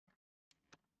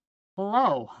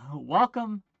Hello,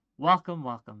 welcome,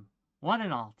 one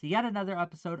and all, to yet another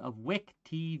episode of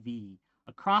WhickTV,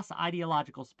 a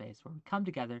cross-ideological space where we come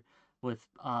together with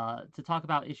to talk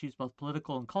about issues both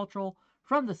political and cultural,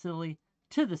 from the silly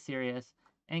to the serious.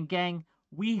 And gang,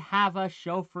 we have a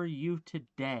show for you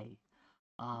today.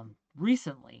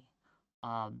 Recently,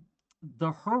 um,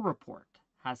 the Her Report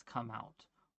has come out,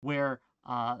 where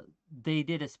they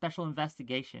did a special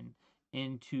investigation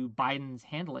into Biden's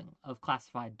handling of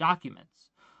classified documents.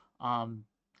 Um,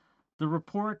 the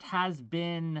report has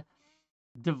been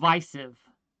divisive,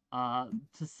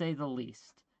 to say the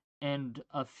least, and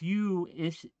a few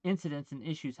incidents and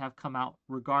issues have come out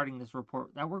regarding this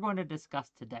report that we're going to discuss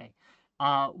today.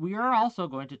 We are also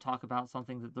going to talk about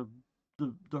something that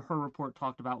the Her report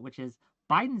talked about, which is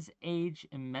Biden's age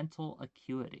and mental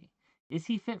acuity. Is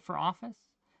he fit for office?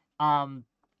 Um,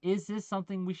 is this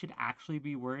something we should actually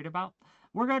be worried about?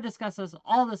 We're going to discuss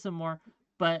all this and more.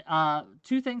 But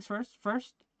two things first.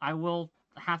 First, I will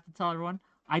have to tell everyone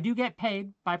I do get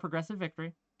paid by Progressive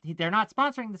Victory. They're not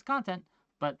sponsoring this content,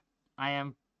 but I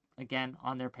am, again,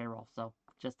 on their payroll. So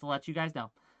just to let you guys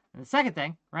know. And the second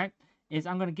thing, right, is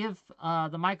I'm going to give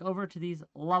the mic over to these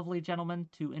lovely gentlemen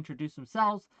to introduce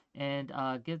themselves and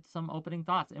give some opening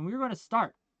thoughts. And we're going to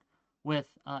start with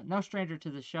no stranger to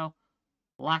the show,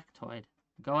 𝕾𝖍𝖎𝖙.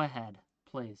 Go ahead,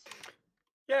 please.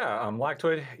 Yeah, I'm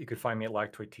𝕾𝖍𝖎𝖙. You could find me at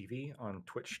𝕾𝖍𝖎𝖙 TV on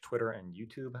Twitch, Twitter, and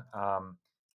YouTube.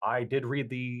 I did read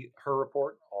the Her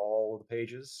report, all of the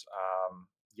pages,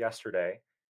 yesterday,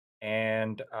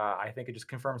 and I think it just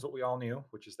confirms what we all knew,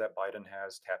 which is that Biden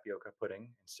has tapioca pudding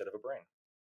instead of a brain.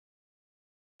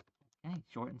 Okay,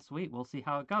 short and sweet. We'll see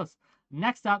how it goes.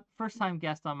 Next up, first time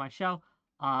guest on my show.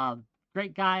 Uh,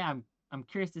 Great guy. I'm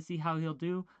curious to see how he'll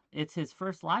do. It's his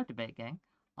first live debate, gang.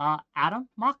 Adam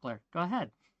Mockler, go ahead.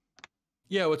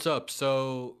 Yeah, what's up?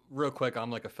 So, real quick,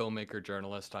 I'm like a filmmaker,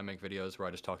 journalist. I make videos where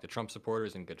I just talk to Trump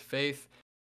supporters in good faith.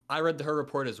 I read Her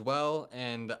report as well,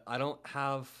 and I don't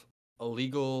have a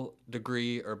legal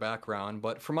degree or background,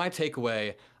 but for my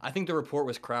takeaway, I think the report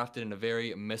was crafted in a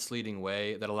very misleading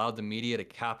way that allowed the media to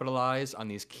capitalize on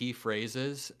these key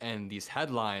phrases and these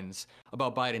headlines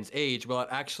about Biden's age without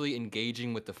actually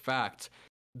engaging with the fact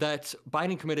that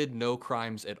Biden committed no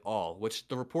crimes at all, which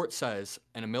the report says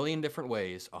in a million different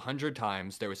ways, 100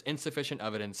 times. There was insufficient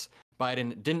evidence.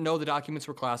 Biden didn't know the documents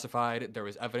were classified. There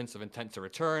was evidence of intent to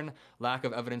return, lack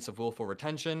of evidence of willful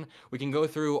retention. We can go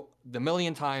through the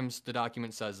million times the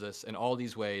document says this in all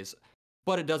these ways,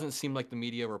 but it doesn't seem like the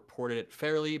media reported it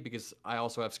fairly, because I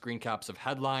also have screen caps of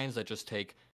headlines that just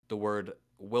take the word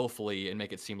willfully and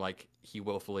make it seem like he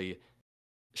willfully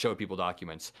showed people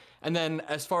documents. And then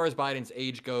as far as Biden's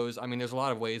age goes, I mean, there's a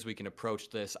lot of ways we can approach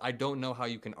this. I don't know how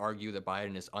you can argue that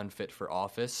Biden is unfit for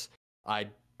office.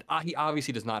 He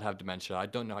obviously does not have dementia. I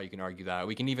don't know how you can argue that.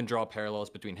 We can even draw parallels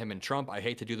between him and Trump. I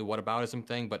hate to do the whataboutism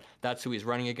thing, but that's who he's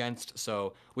running against.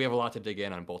 So we have a lot to dig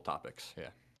in on both topics. Yeah.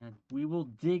 And we will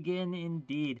dig in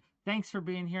indeed. Thanks for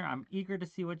being here. I'm eager to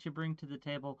see what you bring to the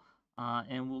table.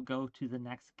 And we'll go to the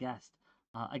next guest.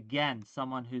 Again,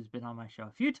 someone who's been on my show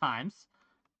a few times.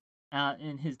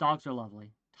 And his dogs are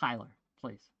lovely. Tyler,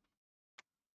 please.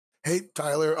 Hey,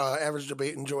 Tyler, average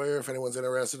debate enjoyer. If anyone's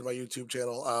interested in my YouTube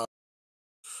channel,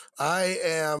 I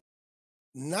am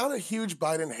not a huge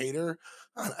Biden hater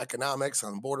on economics,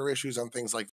 on border issues, on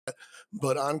things like that,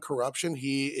 but on corruption,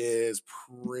 he is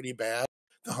pretty bad.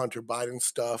 The Hunter Biden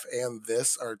stuff and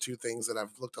this are two things that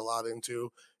I've looked a lot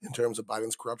into in terms of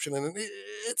Biden's corruption, and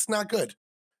it's not good.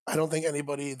 I don't think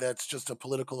anybody that's just a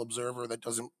political observer that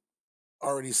doesn't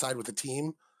already side with the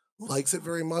team likes it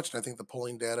very much. And I think the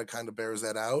polling data kind of bears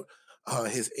that out.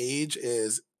 His age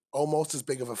is almost as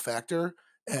big of a factor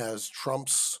as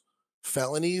Trump's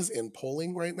felonies in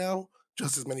polling right now.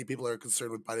 Just as many people are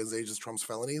concerned with Biden's age as Trump's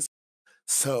felonies.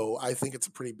 So I think it's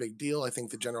a pretty big deal. I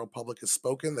think the general public has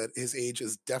spoken that his age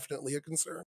is definitely a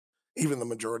concern, even the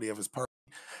majority of his party.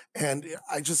 And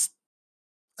I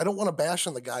don't want to bash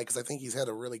on the guy because I think he's had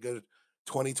a really good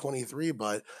 2023.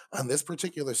 But on this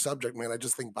particular subject, man, I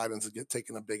just think Biden's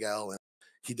taking a big L, and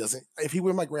he doesn't. If he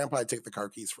were my grandpa, I'd take the car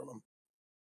keys from him.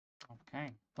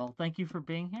 Okay. Well, thank you for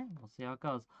being here. We'll see how it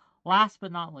goes. Last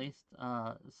but not least,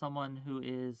 someone who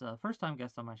is a first-time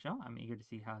guest on my show. I'm eager to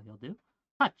see how he'll do.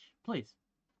 Hutch, please.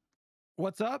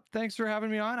 What's up? Thanks for having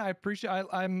me on. I appreciate.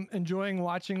 I'm enjoying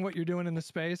watching what you're doing in the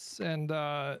space, and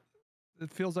it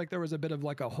feels like there was a bit of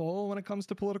like a hole when it comes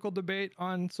to political debate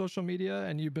on social media,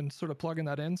 and you've been sort of plugging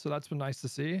that in, so that's been nice to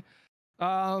see.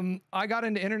 I got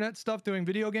into internet stuff doing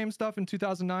video game stuff in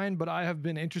 2009, but I have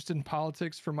been interested in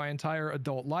politics for my entire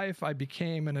adult life. I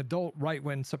became an adult right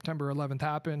when September 11th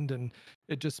happened, and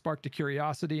it just sparked a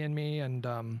curiosity in me. And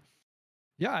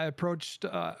Yeah, I approach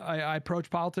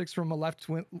politics from a left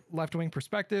wing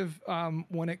perspective.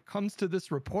 When it comes to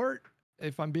this report,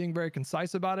 if I'm being very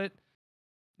concise about it,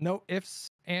 no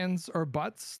ifs, ands, or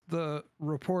buts. The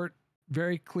report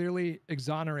very clearly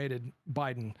exonerated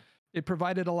Biden. It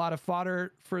provided a lot of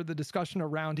fodder for the discussion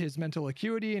around his mental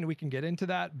acuity, and we can get into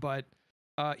that. But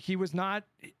he was not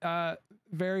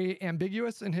very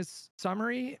ambiguous in his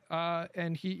summary,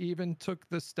 and he even took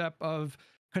the step of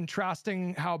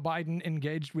contrasting how Biden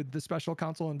engaged with the special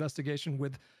counsel investigation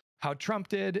with how Trump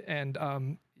did. And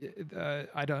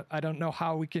I don't know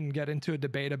how we can get into a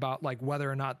debate about like whether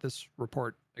or not this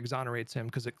report exonerates him,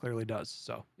 because it clearly does.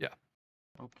 So yeah.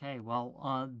 Okay,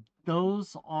 well,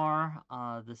 those are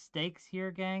the stakes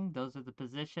here, gang. Those are the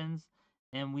positions,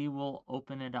 and we will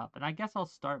open it up. And I guess I'll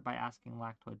start by asking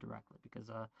𝕵𝖎𝖏 directly, because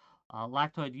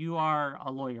𝕵𝖏𝖏, you are a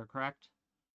lawyer, correct?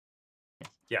 Yes.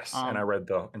 Yes, and I read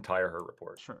the entire her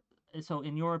report. Sure. So,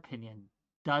 in your opinion,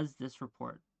 does this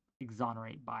report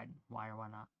exonerate Biden? Why or why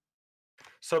not?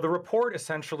 So the report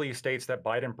essentially states that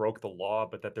Biden broke the law,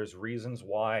 but that there's reasons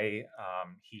why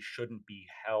he shouldn't be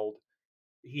held.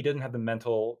 He didn't have the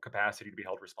mental capacity to be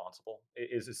held responsible,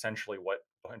 is essentially what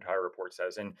the entire report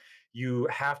says. And you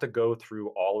have to go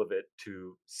through all of it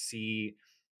to see,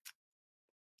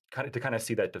 kind of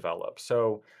see that develop.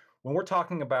 So when we're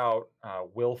talking about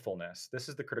willfulness, this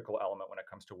is the critical element when it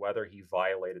comes to whether he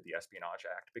violated the Espionage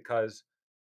Act, because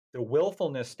the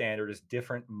willfulness standard is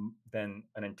different than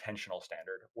an intentional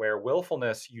standard, where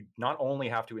willfulness, you not only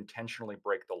have to intentionally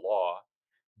break the law,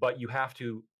 but you have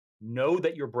to know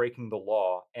that you're breaking the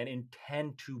law and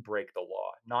intend to break the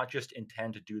law, not just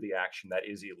intend to do the action that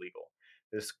is illegal.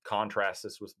 This contrasts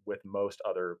this with most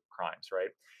other crimes,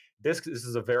 right? This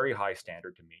is a very high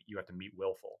standard to meet. You have to meet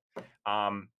willful.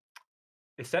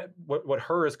 What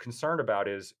her is concerned about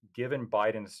is, given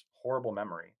Biden's horrible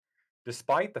memory,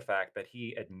 despite the fact that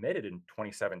he admitted in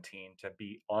 2017 to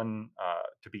be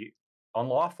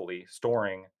unlawfully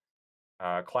storing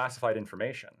classified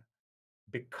information,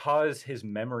 because his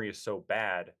memory is so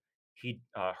bad,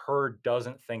 her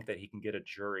doesn't think that he can get a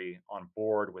jury on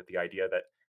board with the idea that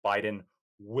Biden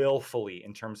willfully,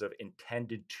 in terms of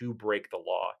intended to break the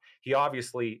law. He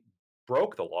obviously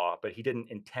broke the law, but he didn't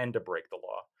intend to break the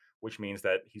law, which means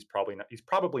that he's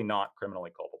probably not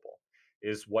criminally culpable,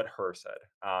 is what her said.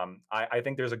 I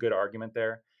think there's a good argument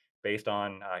there, based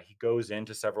on he goes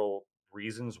into several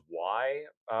reasons why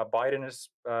Biden is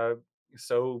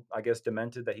so, I guess,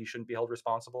 demented that he shouldn't be held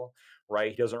responsible,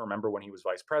 right? He doesn't remember when he was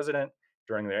vice president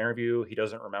during the interview. He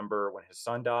doesn't remember when his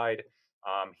son died.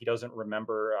 He doesn't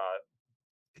remember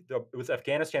it was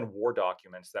Afghanistan war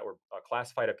documents that were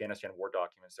classified Afghanistan war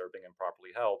documents that were being improperly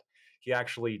held. He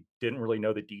actually didn't really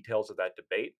know the details of that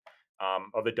debate,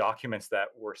 of the documents that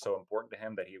were so important to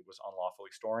him that he was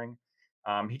unlawfully storing.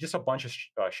 He just a bunch of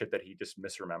shit that he just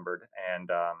misremembered. And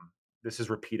this is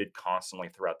repeated constantly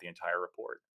throughout the entire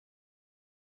report.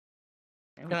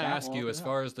 Can I ask you, as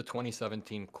far as the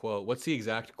 2017 quote, what's the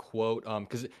exact quote?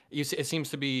 Because it seems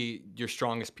to be your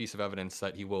strongest piece of evidence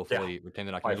that he willfully retained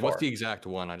the documents. What's the exact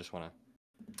one? I just want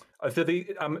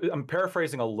to. I'm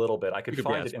paraphrasing a little bit. I could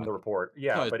find it in the report.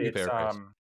 Yeah, but he's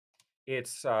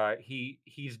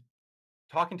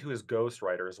talking to his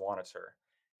ghostwriter, 𝕾𝖎𝖏,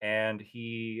 and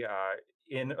he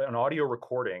in an audio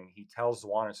recording, he tells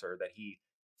𝕾𝖏 that he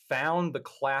found the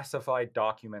classified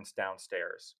documents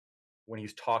downstairs when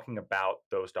he's talking about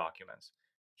those documents.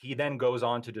 He then goes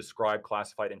on to describe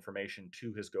classified information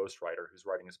to his ghostwriter, who's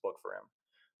writing his book for him.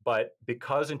 But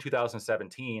because in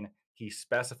 2017, he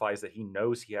specifies that he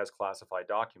knows he has classified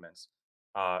documents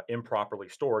improperly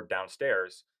stored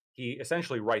downstairs, he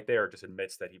essentially right there just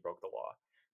admits that he broke the law.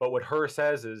 But what her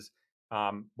says is,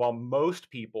 while most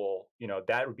people,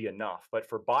 that would be enough, but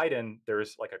for Biden,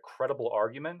 there's like a credible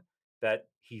argument that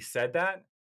he said that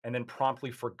and then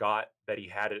promptly forgot that he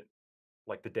had it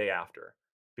like the day after,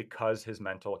 because his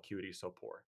mental acuity is so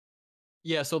poor.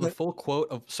 Yeah, so the full quote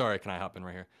of, sorry, can I hop in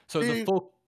right here? So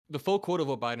the full quote of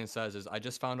what Biden says is, "I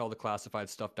just found all the classified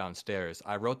stuff downstairs.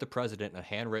 I wrote the president a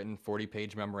handwritten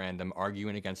 40-page memorandum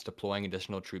arguing against deploying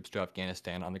additional troops to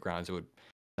Afghanistan on the grounds it would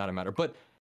not matter." But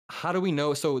how do we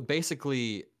know? So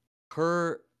basically,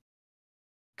 her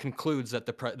concludes that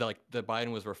that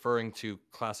Biden was referring to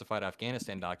classified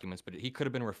Afghanistan documents, but he could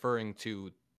have been referring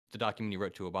to the document he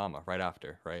wrote to Obama right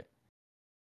after, right?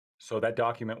 So that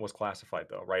document was classified,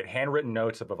 though, right? Handwritten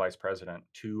notes of a vice president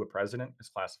to a president is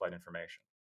classified information.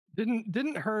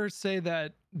 Didn't her say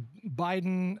that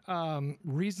Biden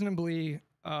reasonably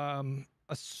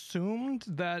assumed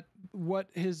that what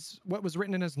was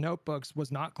written in his notebooks was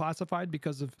not classified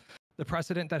because of the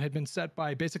precedent that had been set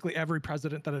by basically every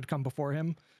president that had come before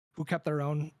him, who kept their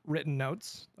own written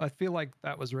notes. I feel like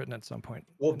that was written at some point.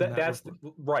 Well, that's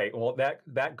right. Well,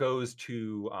 that goes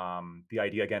to the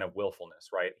idea again of willfulness,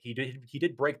 right? He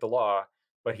did break the law,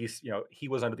 but he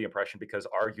was under the impression, because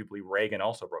arguably Reagan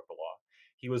also broke the law.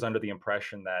 He was under the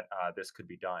impression that this could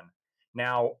be done.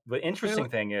 Now, the interesting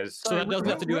thing is, so that doesn't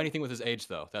have to do anything with his age,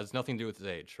 though. That has nothing to do with his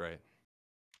age, right?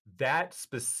 That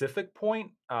specific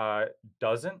point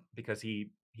doesn't, because he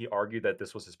argued that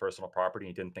this was his personal property.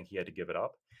 He didn't think he had to give it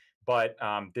up. But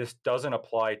this doesn't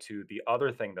apply to the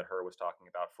other thing that Hr was talking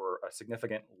about for a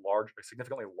significantly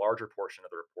larger portion of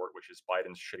the report, which is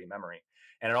Biden's shitty memory.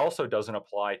 And it also doesn't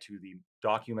apply to the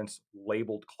documents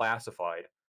labeled classified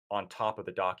on top of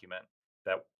the document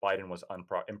that Biden was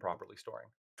improperly storing.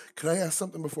 Can I ask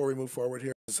something before we move forward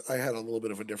here? 'Cause I had a little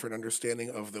bit of a different understanding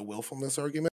of the willfulness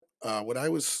argument. What I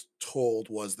was told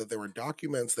was that there were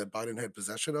documents that Biden had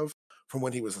possession of from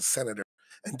when he was a senator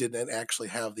and didn't actually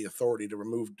have the authority to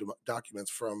remove documents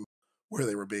from where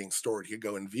they were being stored. He could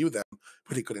go and view them,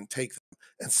 but he couldn't take them.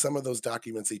 And some of those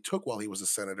documents he took while he was a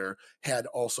senator had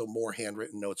also more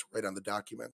handwritten notes right on the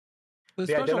document.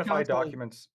 The identified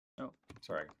documents. Oh,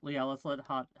 sorry. Yeah, let's let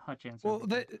Hutch answer. Well,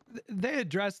 they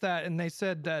addressed that, and they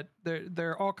said that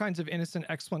there are all kinds of innocent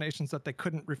explanations that they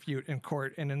couldn't refute in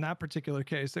court. And in that particular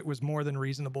case, it was more than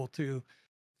reasonable to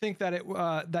think that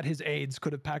that his aides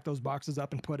could have packed those boxes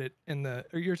up and put it in the.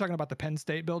 You're talking about the Penn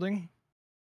State building?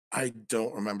 I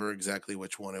don't remember exactly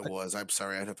which one it was. I'm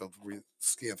sorry, I'd have to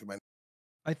scan through my.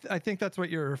 I think that's what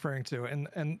you're referring to, and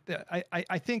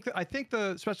I think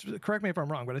the special, correct me if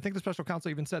I'm wrong, but I think the special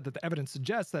counsel even said that the evidence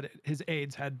suggests that his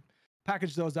aides had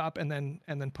packaged those up and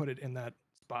then put it in that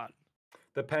spot.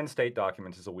 The Penn State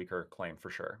documents is a weaker claim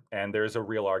for sure, and there's a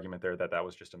real argument there that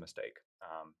was just a mistake,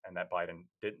 and that Biden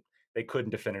didn't. They couldn't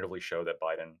definitively show that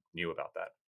Biden knew about that.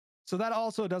 So that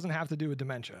also doesn't have to do with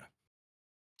dementia.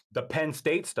 The Penn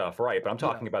State stuff, right? But I'm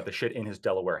talking about the shit in his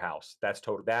Delaware house. That's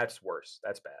worse.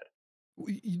 That's bad.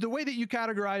 The way that you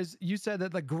categorize, you said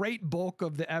that the great bulk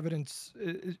of the evidence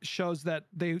shows that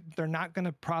they're not going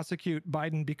to prosecute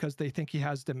Biden because they think he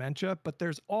has dementia, but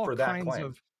there's all kinds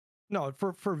of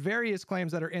for various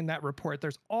claims that are in that report.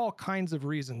 There's all kinds of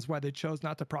reasons why they chose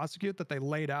not to prosecute that they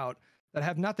laid out that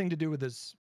have nothing to do with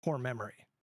his poor memory.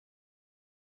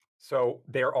 So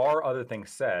there are other things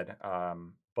said,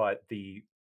 but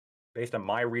based on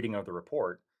my reading of the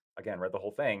report, again, read the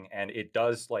whole thing, and it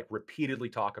does like repeatedly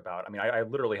talk about, I mean, I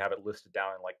literally have it listed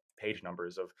down in like page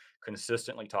numbers of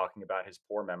consistently talking about his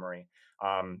poor memory.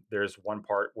 There's one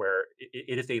part where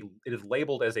it is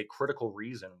labeled as a critical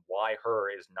reason why Hr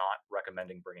is not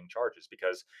recommending bringing charges,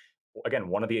 because again,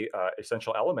 one of the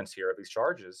essential elements here of these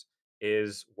charges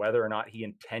is whether or not he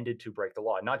intended to break the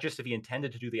law, not just if he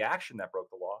intended to do the action that broke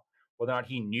the law, whether or not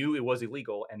he knew it was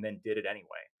illegal and then did it anyway,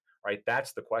 right?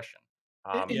 That's the question.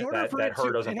 That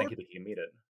Hr doesn't think he meet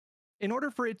it. In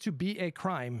order for it to be a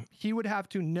crime, he would have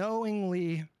to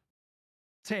knowingly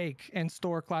take and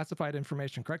store classified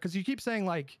information, correct? Because you keep saying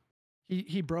like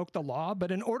he broke the law, but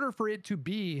in order for it to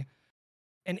be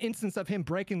an instance of him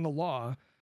breaking the law,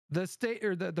 the state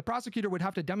or the prosecutor would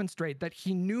have to demonstrate that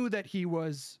he knew that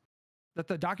that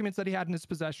the documents that he had in his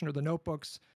possession or the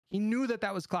notebooks, he knew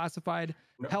that was classified.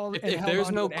 If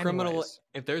there's no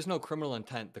criminal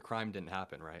intent, the crime didn't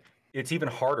happen, right? It's even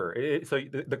harder.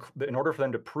 In order for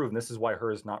them to prove, and this is why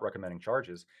Hr is not recommending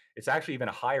charges, it's actually even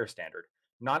a higher standard.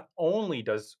 Not only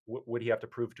would he have to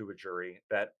prove to a jury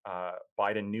that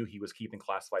Biden knew he was keeping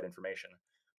classified information,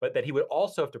 but that he would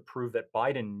also have to prove that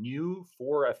Biden knew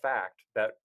for a fact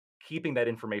that keeping that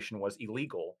information was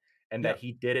illegal and that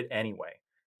he did it anyway.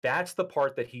 That's the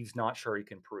part that he's not sure he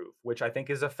can prove, which I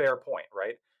think is a fair point,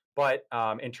 right? But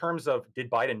in terms of, did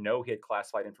Biden know he had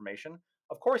classified information?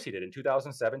 Of course he did. In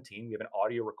 2017, we have an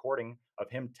audio recording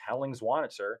of him telling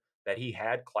𝕶𝖏 that he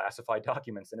had classified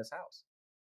documents in his house.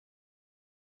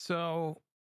 So,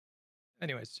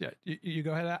 anyways, yeah, you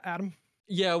go ahead, Adam.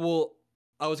 Yeah, well,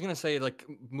 I was gonna say, like,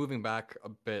 moving back a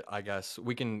bit, I guess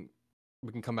we can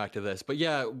come back to this, but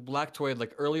yeah, 𝕾𝖏,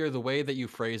 like earlier, the way that you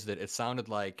phrased it, it sounded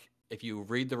like if you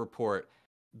read the report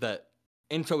that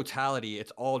in totality,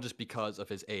 it's all just because of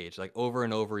his age. Like over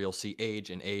and over, you'll see age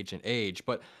and age and age.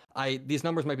 But these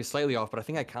numbers might be slightly off, but I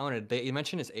think I counted. They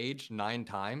mentioned his age 9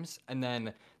 times. And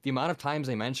then the amount of times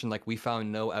they mentioned, like, we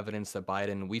found no evidence that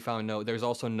Biden, there's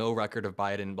also no record of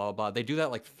Biden, blah, blah. They do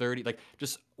that like 30, like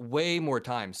just way more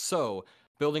times. So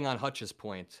building on Hutch's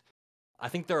point, I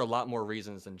think there are a lot more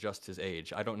reasons than just his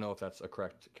age. I don't know if that's a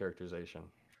correct characterization.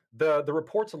 The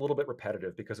report's a little bit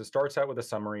repetitive because it starts out with a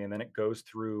summary and then it goes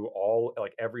through all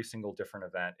like every single different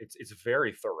event. It's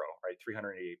very thorough, right?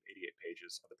 388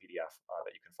 pages of the PDF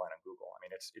that you can find on Google. I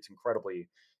mean, it's incredibly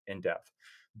in depth.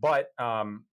 But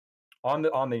on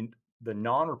the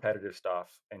non-repetitive stuff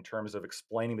in terms of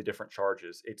explaining the different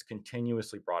charges, it's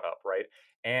continuously brought up, right?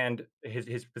 And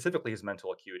his specifically his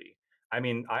mental acuity. I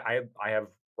mean, I have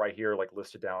right here like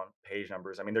listed down page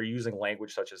numbers. I mean, they're using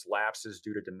language such as lapses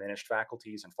due to diminished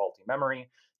faculties and faulty memory,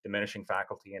 diminishing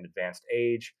faculty and advanced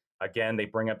age. Again, they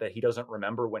bring up that he doesn't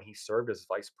remember when he served as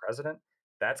vice president.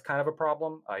 That's kind of a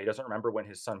problem. He doesn't remember when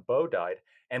his son Beau died.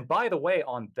 And by the way,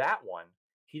 on that one,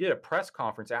 he did a press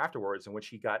conference afterwards in which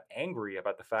he got angry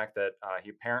about the fact that he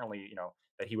apparently,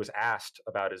 that he was asked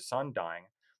about his son dying.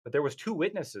 But there was two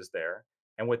witnesses there,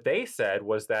 and what they said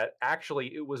was that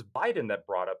actually it was Biden that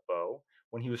brought up Beau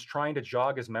when he was trying to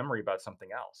jog his memory about something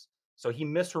else. So he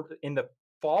in the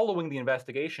following the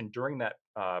investigation during that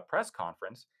press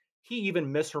conference, he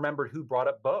even misremembered who brought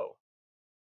up Beau.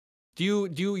 Do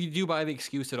you buy the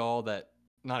excuse at all that,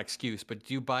 not excuse, but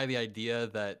do you buy the idea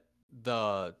that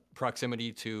the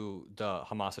proximity to the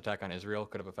Hamas attack on Israel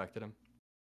could have affected him?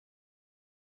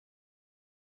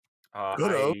 I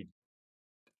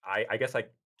guess I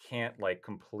can't like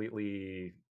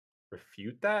completely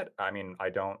refute that. I mean, I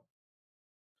don't.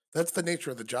 That's the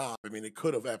nature of the job. I mean, it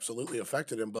could have absolutely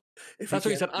affected him, but if That's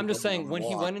what he can't said. I'm just remember saying, on when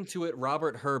he walk- went into it,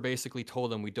 Robert 𝖴 basically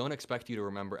told him, we don't expect you to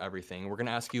remember everything. We're going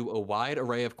to ask you a wide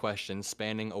array of questions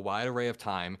spanning a wide array of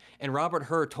time. And Robert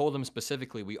𝖴 told him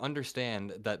specifically, we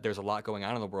understand that there's a lot going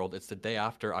on in the world. It's the day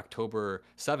after October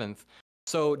 7th.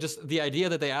 So just the idea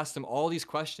that they asked him all these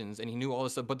questions and he knew all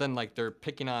this stuff, but then like they're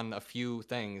picking on a few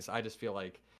things, I just feel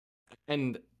like,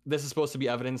 and this is supposed to be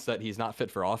evidence that he's not fit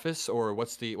for office, or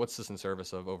what's this in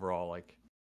service of overall, like?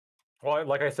 Well,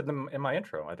 like I said in my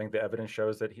intro, I think the evidence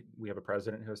shows that we have a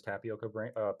president who has tapioca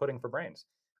pudding for brains.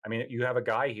 I mean, you have a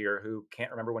guy here who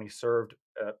can't remember when he served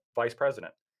vice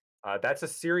president. That's a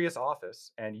serious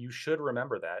office, and you should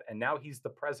remember that. And now he's the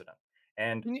president.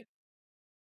 And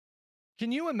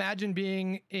can you imagine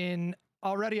being in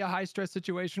already a high stress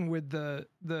situation with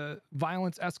the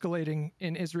violence escalating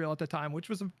in Israel at the time, which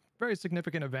was a very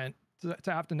significant event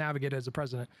to have to navigate as a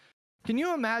president? Can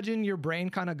you imagine your brain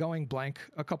kind of going blank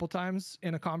a couple times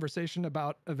in a conversation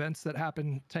about events that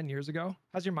happened 10 years ago?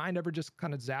 Has your mind ever just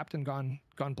kind of zapped and gone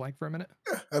blank for a minute?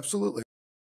 Yeah, absolutely.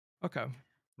 Okay.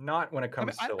 Not when it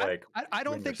comes to like. I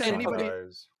don't think that anybody.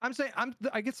 I'm saying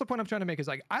I guess the point I'm trying to make is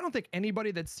like I don't think anybody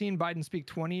that's seen Biden speak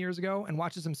 20 years ago and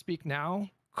watches him speak now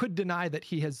could deny that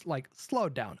he has like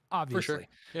slowed down. Obviously, for sure.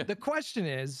 Yeah. The question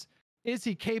is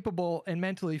he capable and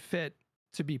mentally fit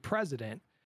to be president?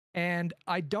 And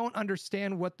I don't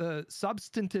understand what the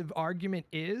substantive argument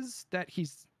is that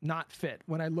he's not fit.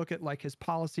 When I look at like his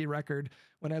policy record,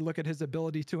 when I look at his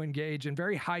ability to engage in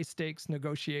very high stakes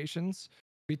negotiations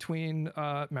between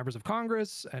members of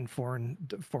Congress and foreign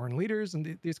leaders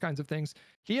and these kinds of things,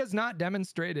 he has not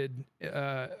demonstrated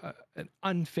an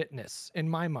unfitness in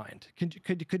my mind.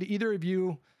 Could either of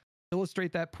you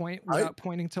illustrate that point without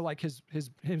pointing to like his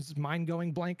mind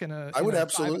going blank in a? I would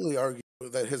absolutely argue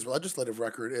that his legislative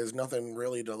record is nothing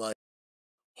really to like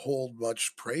hold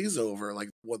much praise over. Like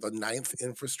what the 9th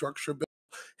infrastructure bill,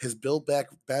 his Build Back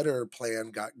Better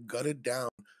plan got gutted down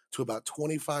to about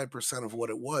 25% of what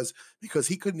it was because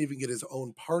he couldn't even get his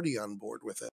own party on board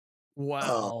with it.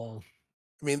 Wow.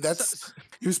 I mean,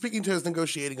 he was speaking to his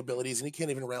negotiating abilities, and he can't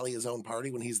even rally his own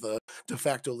party when he's the de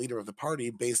facto leader of the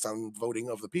party based on voting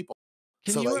of the people.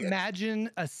 Can you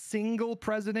imagine a single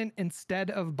president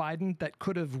instead of Biden that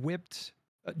could have whipped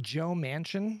Joe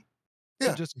Manchin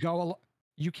to just go?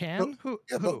 You can? Who?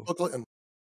 Bill Clinton.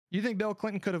 You think Bill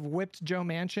Clinton could have whipped Joe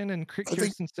Manchin and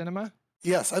Kyrsten Sinema?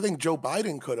 Yes, I think Joe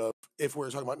Biden could have, if we're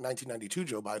talking about 1992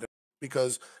 Joe Biden,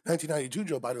 because 1992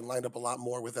 Joe Biden lined up a lot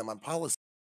more with them on policy.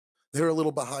 They're a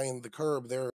little behind the curve.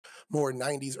 They're more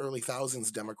 90s, early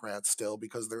thousands Democrats still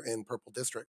because they're in purple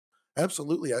district.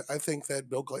 Absolutely. I think that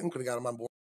Bill Clinton could have got him on board.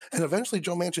 And eventually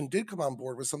Joe Manchin did come on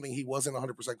board with something he wasn't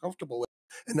 100% comfortable with.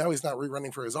 And now he's not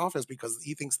rerunning for his office because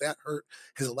he thinks that hurt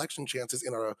his election chances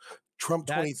in a Trump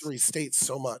 23 states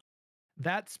so much.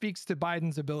 That speaks to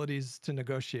Biden's abilities to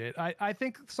negotiate. I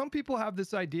think some people have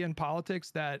this idea in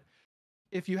politics that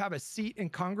if you have a seat in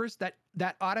Congress, that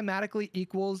automatically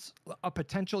equals a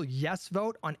potential yes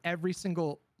vote on every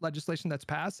single legislation that's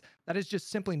passed. That is just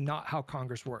simply not how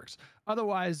Congress works.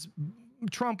 Otherwise,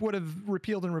 Trump would have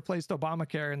repealed and replaced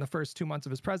Obamacare in the first 2 months of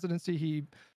his presidency. He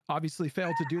obviously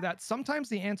failed to do that. Sometimes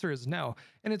the answer is no.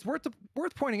 And it's worth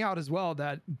pointing out as well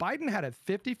that Biden had a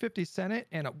 50-50 Senate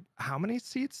and how many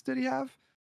seats did he have?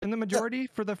 in the majority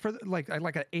for like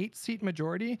an 8-seat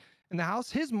majority in the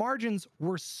House. His margins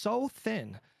were so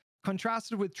thin,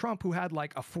 contrasted with Trump, who had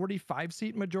like a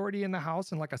 45-seat majority in the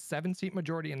House and like a 7-seat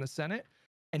majority in the Senate.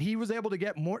 And he was able to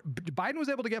get more. Biden was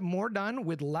able to get more done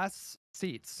with less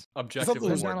seats. Objectively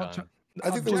more done. I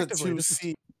think there was a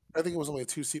 2-seat. I think it was only a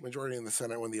 2-seat majority in the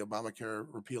Senate when the Obamacare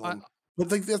repeal.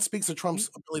 But like that speaks to Trump's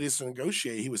abilities to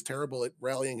negotiate. He was terrible at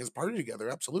rallying his party together.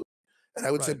 Absolutely. And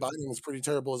I would say Biden was pretty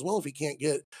terrible as well if he can't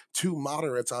get 2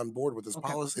 moderates on board with his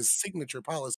policy, his signature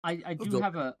policy. I do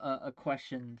have a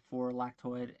question for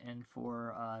Lactoid and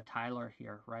for Tyler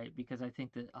here, right? Because I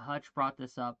think that Hutch brought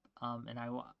this up, and I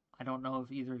don't know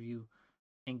if either of you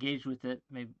engaged with it.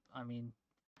 Maybe, I mean,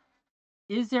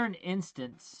 is there an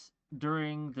instance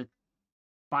during the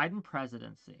Biden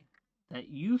presidency that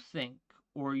you think,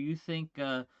 or you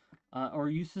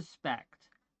suspect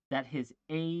that his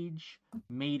age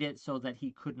made it so that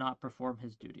he could not perform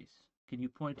his duties? Can you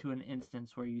point to an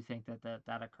instance where you think that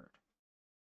occurred?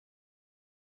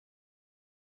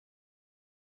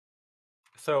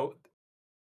 So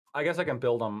I guess I can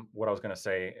build on what I was going to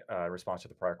say in response to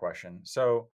the prior question.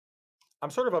 So I'm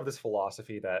sort of this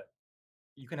philosophy that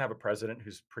you can have a president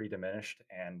who's pretty diminished,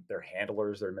 and their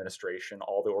handlers, their administration,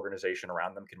 all the organization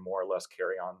around them can more or less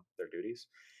carry on their duties.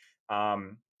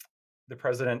 The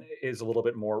president is a little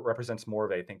bit more, represents more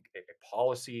of, I think, a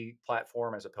policy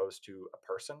platform as opposed to a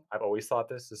person. I've always thought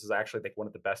this is actually like one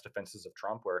of the best defenses of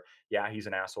Trump, where, yeah, he's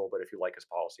an asshole, but if you like his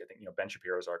policy, I think, ɓenj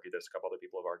Shapiro's argued this, a couple other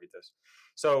people have argued this.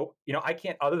 So, I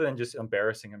can't, other than just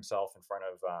embarrassing himself in front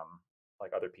of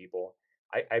like other people,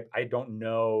 I don't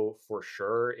know for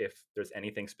sure if there's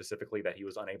anything specifically that he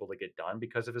was unable to get done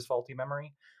because of his faulty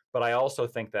memory. But I also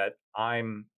think that I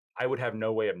would have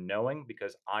no way of knowing,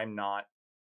 because I'm not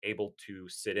able to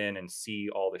sit in and see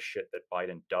all the shit that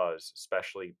Biden does,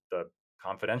 especially the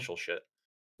confidential shit.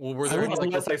 Well, were there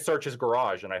unless I search his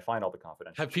garage and I find all the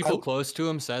confidential have people close to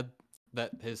him said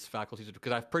that his faculties,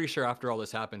 because I'm pretty sure after all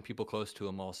this happened, people close to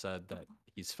him all said that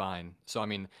he's fine. So I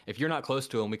mean, if you're not close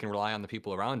to him, we can rely on the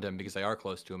people around him, because they are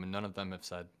close to him, and none of them have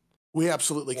said. We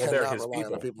absolutely cannot rely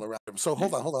on the people around him. So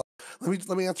hold on.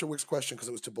 Let me answer Wick's question, because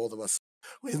it was to both of us.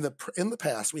 In the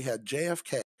past, we had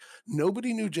JFK.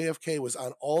 Nobody knew JFK was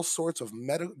on all sorts of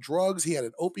drugs. He had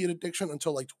an opiate addiction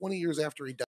until like 20 years after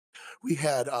he died. We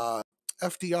had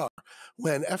FDR.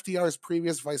 When FDR's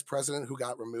previous vice president, who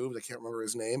got removed, I can't remember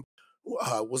his name,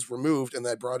 was removed, and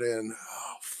they brought in,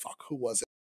 who was it?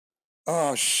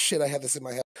 Oh shit, I had this in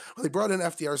my head. Well, they brought in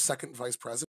FDR's second vice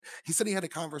president. He said he had a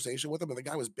conversation with him, and the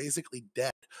guy was basically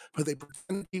dead, but they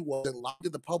pretended he wasn't, lied to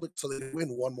the public so they could win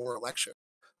one more election.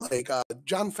 Like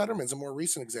John Fetterman's a more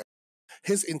recent example.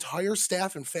 His entire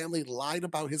staff and family lied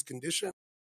about his condition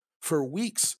for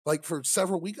weeks, like for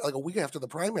several weeks, like a week after the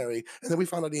primary, and then we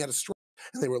found out he had a stroke,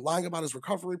 and they were lying about his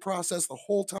recovery process the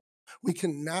whole time. We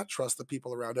cannot trust the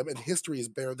people around him, and history has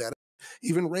bared that.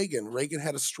 Even Reagan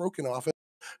had a stroke in office.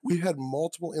 We had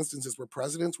multiple instances where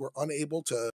presidents were unable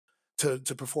to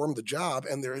perform the job,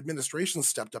 and their administration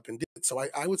stepped up and did it. So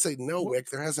I would say no, Wick,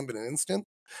 there hasn't been an instant,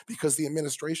 because the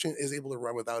administration is able to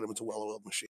run without him. It's a well-oiled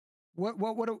machine.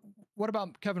 What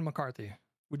about Kevin McCarthy?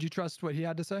 Would you trust what he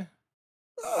had to say?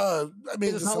 I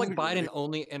mean, it's not like Biden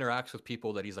only interacts with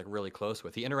people that he's like really close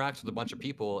with. He interacts with a bunch of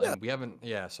people, and we haven't.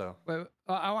 Yeah, so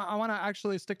I want to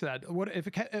actually stick to that.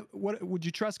 What would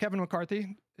you trust Kevin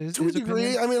McCarthy? To a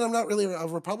degree, I mean, I'm not really a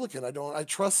Republican. I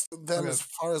trust them as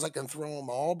far as I can throw them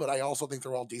all, but I also think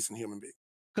they're all decent human beings.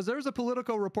 Because there was a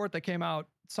Politico report that came out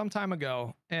some time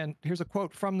ago, and here's a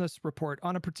quote from this report.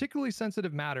 On a particularly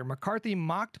sensitive matter, McCarthy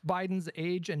mocked Biden's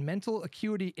age and mental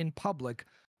acuity in public,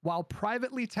 while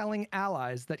privately telling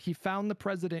allies that he found the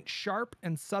president sharp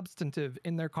and substantive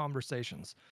in their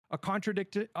conversations, a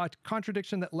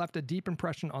contradiction that left a deep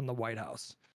impression on the White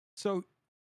House. So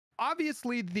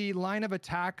obviously the line of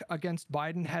attack against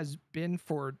Biden has been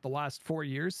for the last 4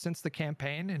 years since the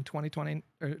campaign in 2019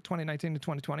 to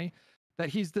 2020, that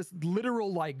he's this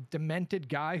literal like demented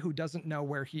guy who doesn't know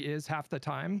where he is half the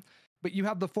time. But you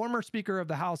have the former Speaker of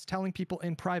the House telling people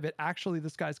in private, actually,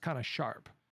 this guy's kind of sharp.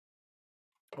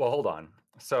 Well, hold on.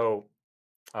 So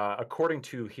according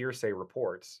to hearsay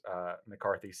reports,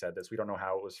 McCarthy said this. We don't know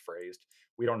how it was phrased.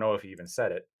 We don't know if he even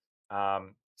said it.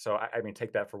 So, I mean,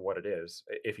 take that for what it is.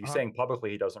 If he's saying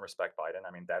publicly he doesn't respect Biden,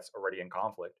 I mean, that's already in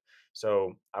conflict.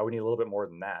 So I would need a little bit more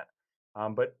than that.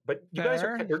 But you guys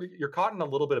you're caught in a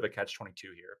little bit of a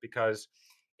catch-22 here, because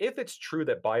if it's true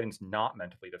that Biden's not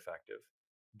mentally defective,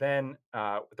 then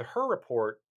the Her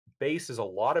report bases a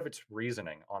lot of its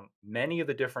reasoning on many of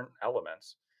the different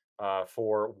elements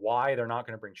for why they're not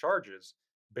going to bring charges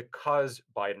because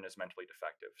Biden is mentally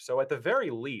defective. So at the very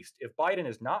least, if Biden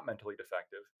is not mentally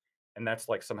defective, and that's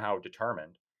like somehow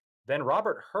determined, then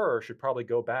Robert Hur should probably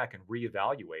go back and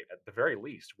reevaluate at the very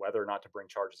least whether or not to bring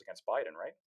charges against Biden,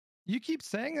 right? You keep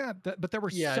saying that, but there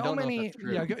were Yeah, I so don't know if many. that's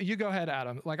true. Yeah, you go ahead,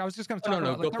 Adam. Like I was just going to Oh, talk no,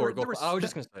 no, about. go Like, for it. Go for it. I was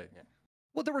just gonna say, yeah.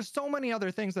 Well, there were so many other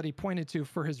things that he pointed to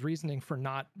for his reasoning for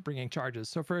not bringing charges.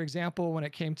 So, for example, when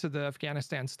it came to the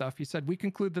Afghanistan stuff, he said, "We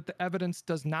conclude that the evidence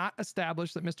does not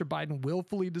establish that Mr. Biden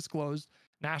willfully disclosed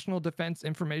national defense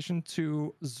information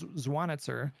to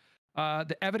𝕻𝖎𝖙.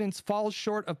 The evidence falls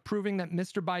short of proving that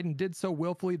Mr. Biden did so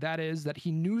willfully. That is, that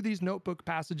he knew these notebook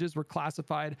passages were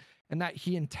classified and that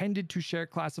he intended to share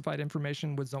classified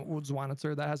information with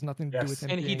𝕻𝖙. That has nothing to do with him.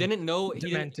 And he didn't know.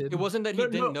 Demented. It wasn't that he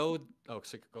didn't No. know. Oh,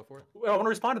 so go for it. Well, I want to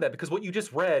respond to that because what you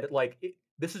just read,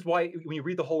 this is why when you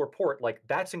read the whole report, like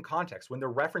that's in context. When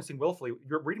they're referencing willfully,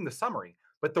 you're reading the summary.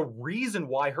 But the reason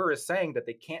why Hur is saying that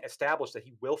they can't establish that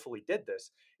he willfully did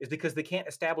this is because they can't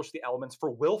establish the elements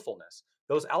for willfulness.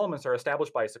 Those elements are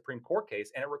established by a Supreme Court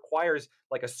case, and it requires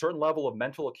like a certain level of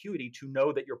mental acuity to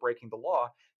know that you're breaking the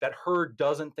law that Hur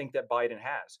doesn't think that Biden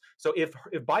has. So if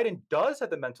Biden does have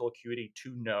the mental acuity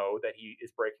to know that he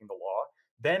is breaking the law,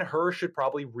 then Hur should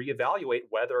probably reevaluate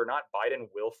whether or not Biden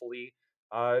willfully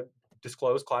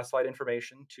disclosed classified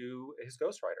information to his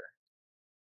ghostwriter.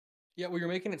 Yeah, well, you're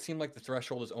making it seem like the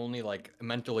threshold is only like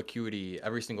mental acuity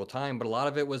every single time, but a lot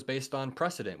of it was based on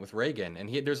precedent with Reagan, and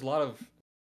there's a lot of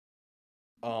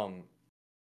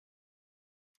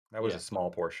that was a small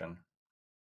portion.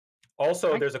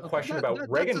 Also, there's a question about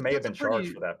Reagan may have been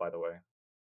charged for that, by the way.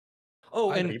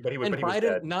 Oh, and Biden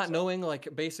dead, not knowing, like,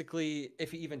 basically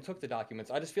if he even took the documents.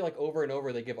 I just feel like over and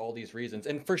over they give all these reasons,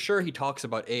 and for sure he talks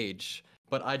about age,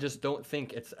 but I just don't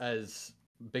think it's as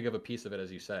big of a piece of it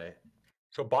as you say.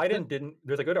 So Biden didn't.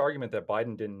 There's a good argument that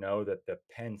Biden didn't know that the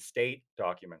Penn State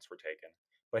documents were taken,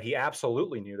 but he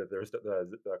absolutely knew that there's the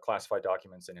classified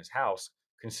documents in his house,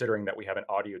 considering that we have an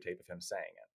audio tape of him saying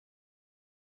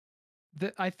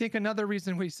it. I think another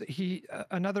reason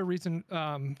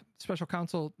special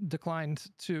counsel declined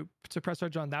to press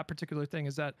charge on that particular thing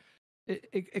is that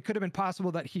it could have been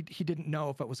possible that he didn't know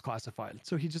if it was classified.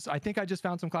 So I think I just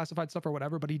found some classified stuff or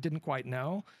whatever, but he didn't quite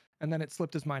know, and then it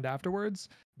slipped his mind afterwards.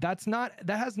 That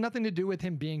has nothing to do with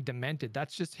him being demented.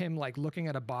 That's just him like looking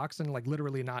at a box and like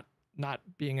literally not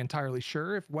being entirely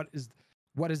sure if what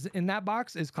is in that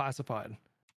box is classified.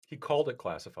 He called it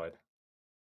classified.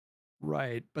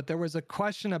 Right. But there was a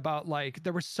question about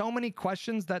there were so many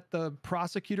questions that the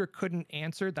prosecutor couldn't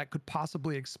answer that could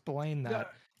possibly explain that. Yeah.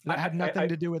 That had nothing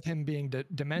to do with him being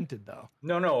demented, though.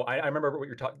 No. I remember what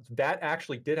you're talking. That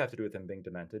actually did have to do with him being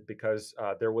demented because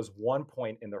there was one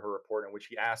point in Hur report in which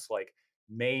he asked,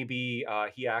 maybe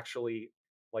he actually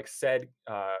said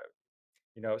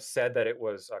that it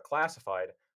was classified,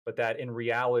 but that in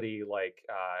reality,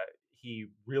 he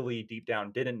really deep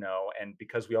down didn't know, and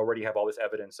because we already have all this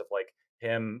evidence of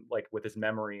him with his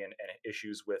memory and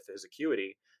issues with his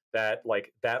acuity, that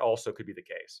that also could be the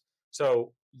case.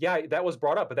 So yeah, that was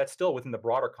brought up, but that's still within the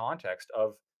broader context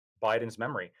of Biden's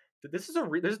memory. This is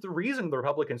the reason the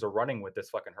Republicans are running with this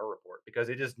fucking Hur report, because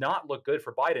it does not look good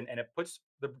for Biden, and it puts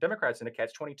the Democrats in a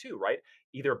catch-22, right?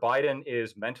 Either Biden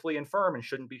is mentally infirm and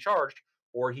shouldn't be charged,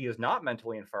 or he is not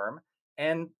mentally infirm,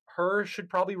 and Hur should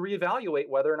probably reevaluate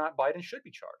whether or not Biden should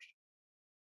be charged.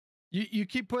 You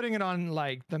keep putting it on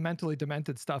the mentally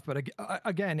demented stuff, but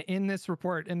again, in this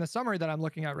report, in the summary that I'm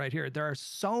looking at right here, there are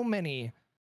so many,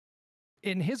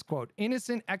 in his quote,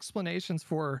 innocent explanations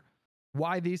for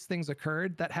why these things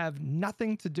occurred that have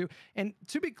nothing to do. And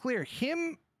to be clear,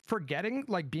 him forgetting,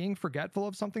 being forgetful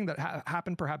of something that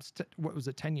happened perhaps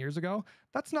 10 years ago,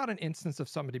 that's not an instance of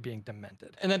somebody being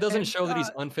demented. And that doesn't show that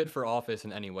he's unfit for office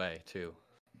in any way, too.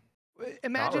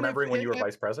 Imagine not remembering when you were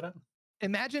vice president.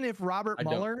 Imagine if Robert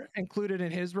Mueller included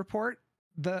in his report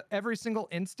every single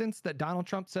instance that Donald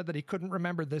Trump said that he couldn't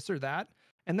remember this or that.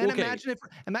 And then imagine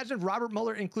if Robert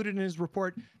Mueller included in his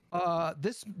report,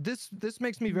 this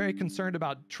makes me very concerned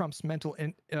about Trump's mental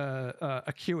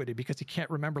acuity because he can't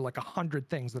remember 100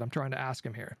 things that I'm trying to ask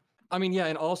him here. I mean, yeah,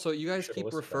 and also you guys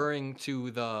keep referring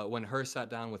to when Hur sat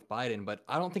down with Biden, but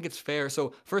I don't think it's fair.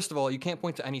 So first of all, you can't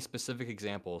point to any specific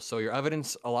examples. So your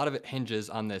evidence, a lot of it hinges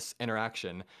on this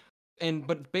interaction.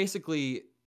 But basically,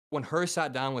 when Hur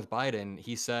sat down with Biden,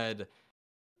 he said,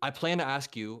 I plan to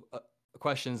ask you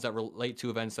questions that relate to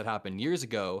events that happened years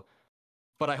ago,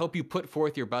 but I hope you put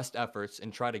forth your best efforts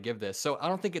and try to give this. So I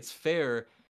don't think it's fair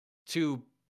to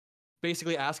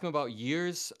basically ask him about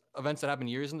events that happened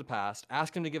years in the past,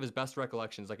 ask him to give his best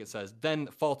recollections, like it says, then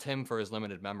fault him for his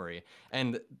limited memory.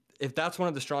 And if that's one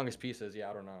of the strongest pieces, yeah,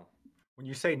 I don't know. When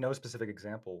you say no specific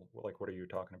example, like what are you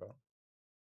talking about?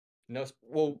 No,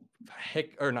 well,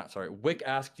 WhickTV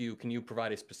asked you, can you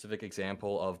provide a specific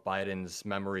example of Biden's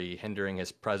memory hindering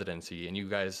his presidency? And you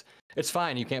guys, it's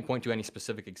fine. You can't point to any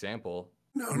specific example.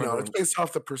 No, it's based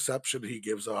off the perception he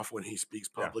gives off when he speaks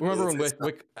publicly. Remember when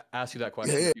Wick asked you that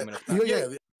question a few minutes back?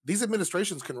 Yeah. These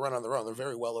administrations can run on their own. They're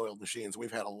very well-oiled machines.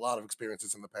 We've had a lot of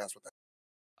experiences in the past with that.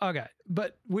 Okay,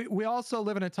 but we also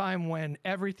live in a time when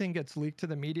everything gets leaked to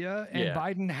the media, and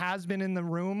Biden has been in the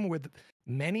room with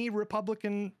many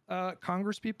Republican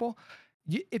Congress people.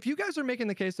 If you guys are making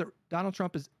the case that Donald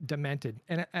Trump is demented,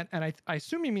 and I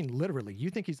assume you mean literally,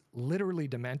 you think he's literally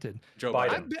demented. Joe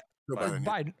Biden.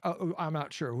 Biden. I'm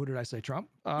not sure. Who did I say? Trump?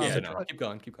 Trump. Keep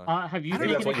going. Have you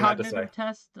taken a cognitive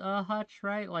test, Hutch?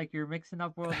 Right, like you're mixing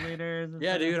up world leaders.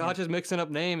 Yeah, dude. Hutch is mixing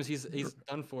up names. He's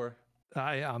done for.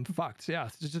 I'm fucked. Yeah,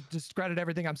 just discredit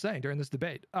everything I'm saying during this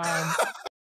debate.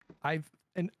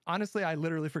 And honestly, I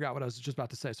literally forgot what I was just about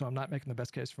to say, so I'm not making the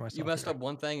best case for myself. You messed up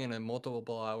one thing in a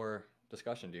multiple-hour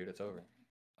discussion, dude. It's over.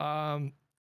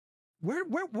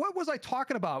 What was I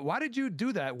talking about? Why did you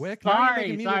do that, Wick?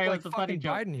 Sorry, it was a funny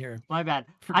joke. Biden here. My bad.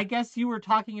 I guess you were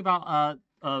talking about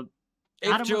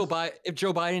if Joe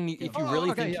Biden, if you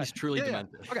really think he's truly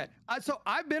demented. Okay, so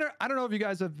I don't know if you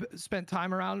guys have spent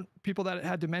time around people that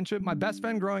had dementia. My best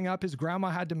friend growing up, his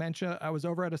grandma had dementia. I was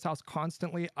over at his house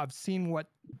constantly. I've seen what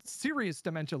serious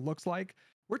dementia looks like.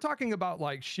 We're talking about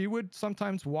like she would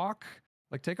sometimes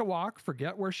take a walk,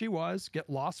 forget where she was, get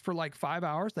lost for like 5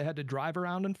 hours. They had to drive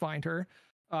around and find her.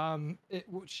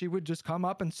 She would just come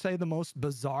up and say the most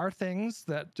bizarre things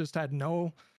that just had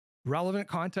no relevant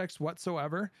context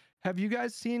whatsoever. Have you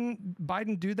guys seen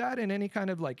Biden do that in any kind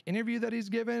of like interview that he's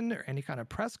given or any kind of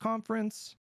press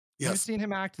conference? Yes. You've seen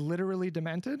him act literally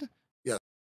demented? Yes.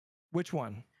 Which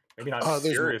one? Maybe not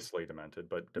seriously demented,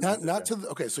 but demented, not to the,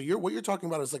 okay. So what you're talking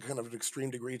about is like kind of an extreme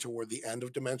degree toward the end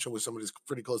of dementia, where somebody's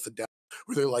pretty close to death,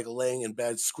 where they're like laying in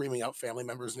bed screaming out family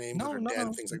members' names that are dead,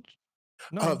 and things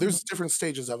like. There's different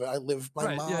stages of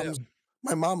it.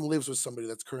 My mom lives with somebody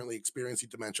that's currently experiencing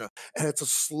dementia, and it's a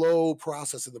slow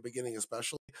process in the beginning,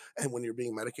 especially. And when you're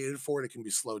being medicated for it, it can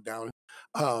be slowed down.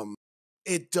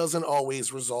 It doesn't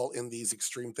always result in these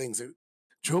extreme things.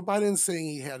 Joe Biden's saying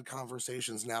he had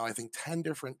conversations now, I think 10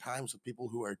 different times with people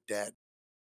who are dead.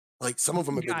 Like some of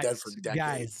them have been dead for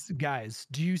decades. Guys,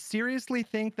 do you seriously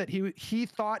think that he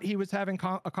thought he was having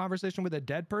a conversation with a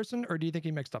dead person, or do you think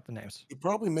he mixed up the names? He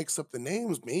probably mixed up the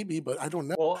names, maybe, but I don't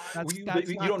know. Well, you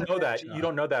don't know that. You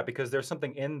don't know that because there's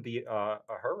something in the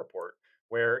her report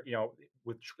where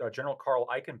with General 𝕾𝖍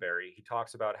𝖎𝖙, he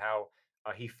talks about how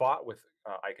he fought with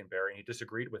𝖎𝖙 and he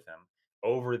disagreed with him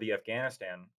over the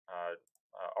Afghanistan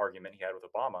argument he had with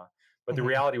Obama, but the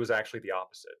reality was actually the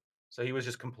opposite. So he was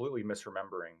just completely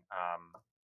misremembering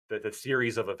the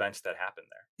series of events that happened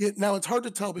there. Yeah, now it's hard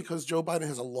to tell because Joe Biden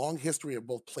has a long history of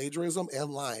both plagiarism and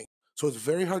lying. So it's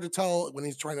very hard to tell when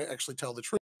he's trying to actually tell the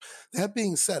truth. That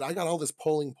being said, I got all this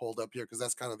polling pulled up here because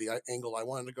that's kind of the angle I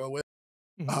wanted to go with.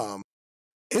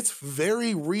 It's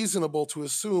very reasonable to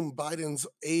assume Biden's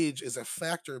age is a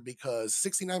factor because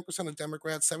 69% of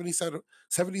Democrats, 77%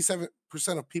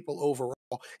 of people overall,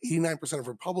 89% of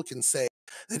Republicans say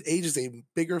that age is a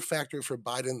bigger factor for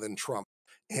Biden than Trump.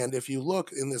 And if you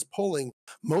look in this polling,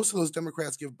 most of those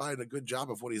Democrats give Biden a good job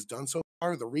of what he's done so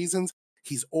far. The reasons: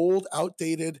 he's old,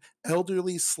 outdated,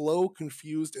 elderly, slow,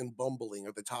 confused, and bumbling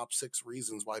are the top 6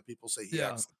 reasons why people say he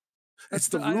acts. It's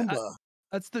the Roomba.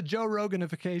 That's the Joe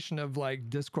Roganification of like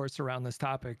discourse around this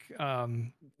topic.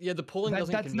 The polling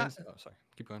doesn't convince. Oh, sorry.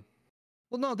 Keep going.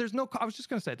 Well, no, I was just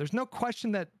going to say, there's no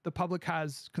question that the public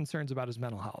has concerns about his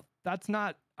mental health. That's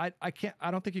not, I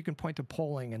don't think you can point to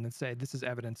polling and then say this is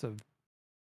evidence of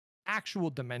actual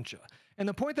dementia. And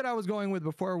the point that I was going with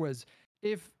before was,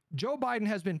 if Joe Biden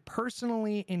has been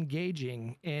personally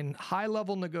engaging in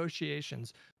high-level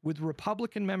negotiations with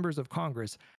Republican members of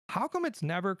Congress, how come it's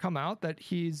never come out that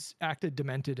he's acted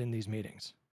demented in these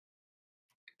meetings?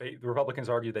 The Republicans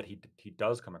argue that he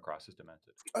does come across as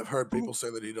demented. I've heard people say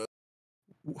that he does.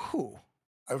 Who?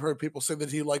 I've heard people say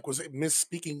that he was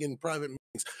misspeaking in private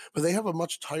meetings, but they have a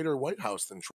much tighter White House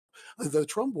than Trump. The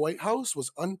Trump White House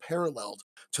was unparalleled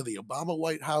to the Obama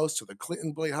White House, to the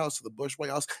Clinton White House, to the Bush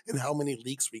White House, and how many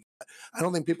leaks we got. I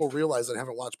don't think people realize that I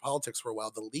haven't watched politics for a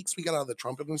while. The leaks we got out of the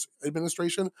Trump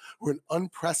administration were an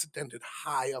unprecedented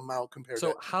high amount compared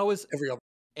to how is every other.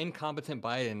 Incompetent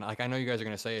Biden, like I know you guys are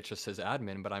going to say it's just his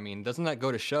admin, but I mean, doesn't that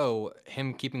go to show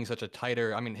him keeping such a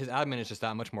tighter, his admin is just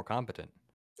that much more competent.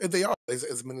 They are. His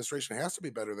administration has to be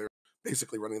better. They're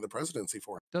basically running the presidency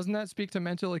for him. Doesn't that speak to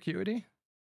mental acuity?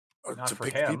 Not for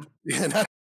him. Yeah,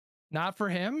 Not for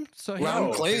him. So he Ron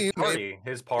No, claimed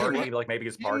his party, what- like maybe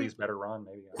his didn't- party's better run.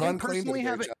 Maybe. I don't Ron know. claimed did a personally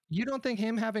great job. you don't think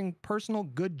him having personal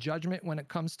good judgment when it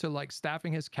comes to like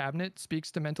staffing his cabinet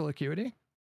speaks to mental acuity?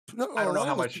 No, I don't know a lot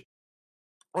how of those much.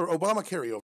 or Obama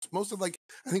carryovers. Most of I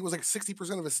think it was like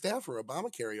 60% of his staff were Obama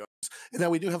carryovers. And now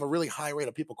we do have a really high rate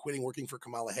of people quitting working for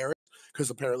Kamala Harris because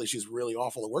apparently she's really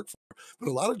awful to work for. But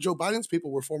a lot of Joe Biden's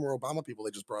people were former Obama people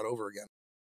they just brought over again.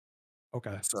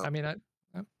 Okay. So I mean,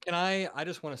 Can I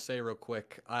just want to say real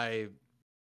quick,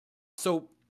 so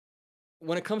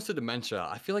when it comes to dementia,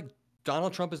 I feel like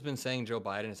Donald Trump has been saying Joe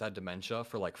Biden has had dementia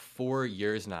for like 4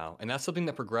 years now, and that's something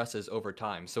that progresses over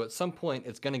time. So at some point,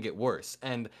 it's going to get worse.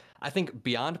 And I think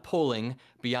beyond polling,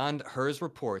 beyond HERS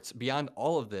reports, beyond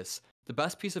all of this, the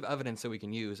best piece of evidence that we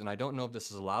can use, and I don't know if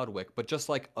this is allowed, Wick, but just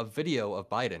like a video of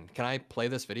Biden. Can I play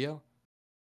this video?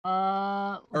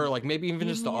 Or like maybe even give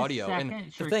just the me a audio. And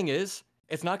second, sure. the thing is,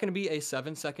 it's not going to be a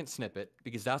 7-second snippet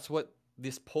because that's what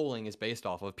this polling is based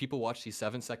off of. People watch these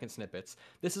 7-second snippets.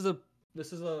 This is a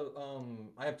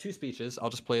I have 2 speeches. I'll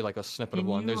just play like a snippet of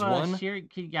one. There's one.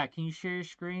 Can you share your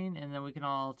screen and then we can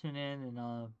all tune in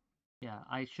and yeah,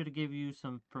 I should have give you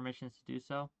some permissions to do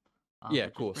so. Yeah, but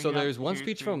just cool. bring So it up, there's one share your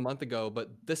speech from a screen. month ago,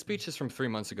 but this speech is from 3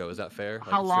 months ago. Is that fair? Like,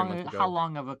 How it's 3 long? months ago. How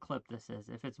long of a clip this is?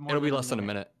 If it's more, It'll be than less than a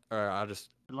minute. Or I'll just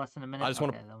Less than a minute. I just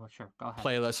wanna okay, then sure. Go ahead.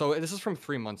 play this. So this is from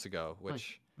 3 months ago, Please.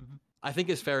 which Mhm. I think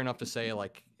is fair enough to say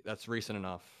like that's recent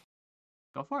enough.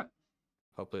 Go for it.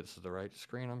 Hopefully this is the right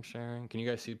screen I'm sharing. Can you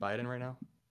guys see Biden right now?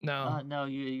 no. No,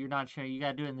 you're not sharing. You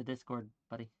gotta do it in the Discord,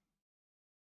 buddy.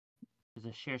 There's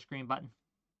a share screen button.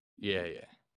 Yeah.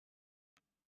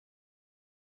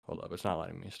 Hold up, it's not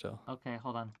letting me still. Okay,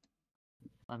 hold on.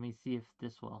 Let me see if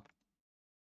this will.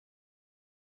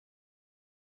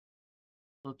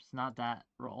 Oops, not that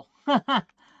roll.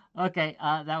 Okay,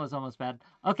 that was almost bad.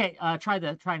 Okay, try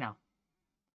now.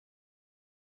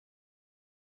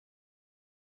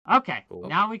 Okay, Cool.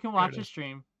 now we can watch it the is.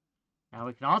 stream. Now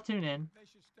we can all tune in. They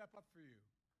should step up for you.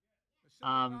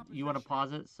 The simple You want to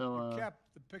proposition, pause it so you kept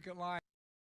the picket line.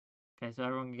 okay, so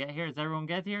everyone can get here. Does everyone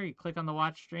get here? You click on the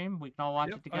watch stream. We can all watch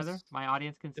Yep, it together. us My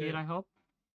audience can see it, did. I hope.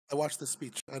 I watched the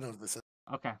speech. I know this.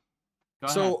 Okay. Go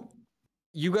ahead. So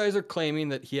you guys are claiming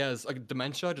that he has like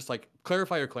dementia. Just like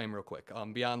clarify your claim real quick.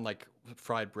 Beyond like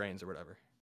fried brains or whatever.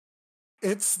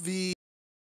 It's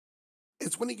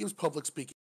when he gives public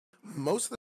speaking.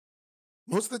 Most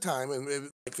of the time, and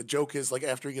like the joke is like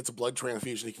after he gets a blood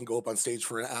transfusion, he can go up on stage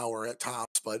for an hour at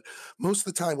tops. But most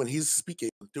of the time, when he's speaking,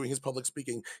 doing his public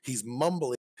speaking, he's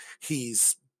mumbling.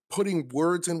 He's putting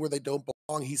words in where they don't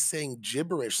belong. He's saying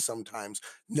gibberish sometimes,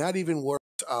 not even words.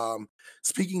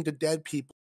 Speaking to dead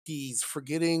people, he's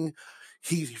forgetting.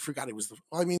 He forgot he was the.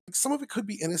 I mean, some of it could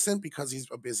be innocent because he's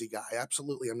a busy guy.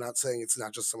 Absolutely, I'm not saying it's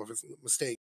not just some of his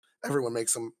mistakes. Everyone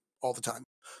makes them all the time,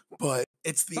 but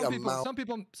it's the amount.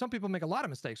 Some people make a lot of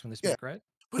mistakes when they Yeah. speak, right?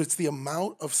 But it's the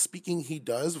amount of speaking he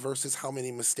does versus how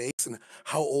many mistakes and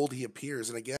how old he appears.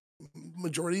 And again,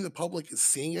 majority of the public is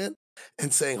seeing it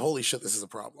and saying, "Holy shit, this is a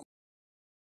problem."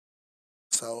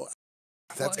 So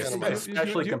that's Well, kind of my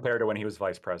Especially compared to when he was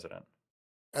vice president.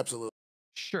 absolutely.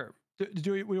 Sure.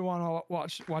 Do we want to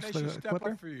watch They should the step clip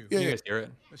here? up for you. Yeah, You yeah. guys hear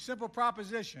it? The simple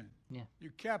proposition. Yeah. You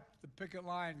kept the picket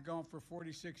line going for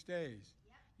 46 days.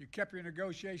 You kept your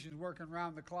negotiations working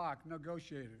round the clock,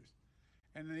 negotiators.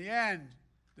 And in the end,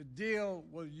 the deal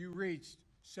you reached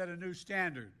set a new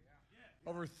standard.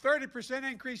 Over 30%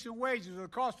 increase in wages with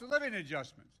cost of living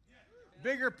adjustments.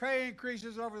 Bigger pay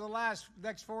increases over the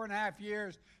next 4.5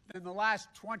 years than the last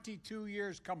 22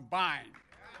 years combined.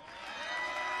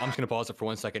 I'm just gonna pause it for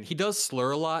 1 second. He does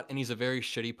slur a lot, and he's a very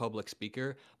shitty public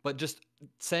speaker. But just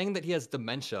saying that he has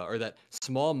dementia or that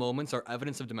small moments are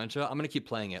evidence of dementia, I'm gonna keep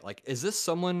playing it. Like, is this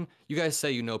someone you guys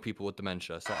say you know people with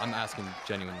dementia? So I'm asking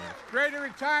genuinely. Greater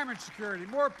retirement security,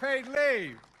 more paid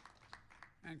leave,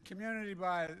 and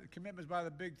commitments by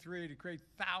the big three to create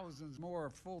thousands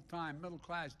more full-time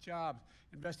middle-class jobs,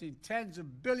 investing tens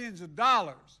of billions of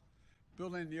dollars,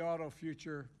 building the auto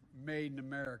future made in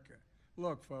America.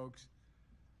 Look, folks,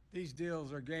 these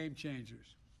deals are game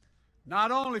changers, not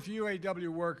only for UAW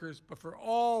workers, but for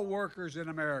all workers in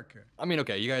America. I mean,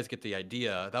 okay, you guys get the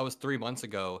idea. That was 3 months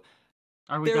ago.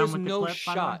 Are we done There's with the no clip,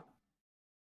 by the way? shot.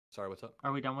 Sorry, what's up?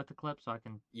 Are we done with the clip so I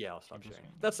can? Yeah, I'll stop Just sharing.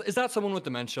 saying. Is that someone with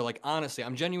dementia? Like, honestly,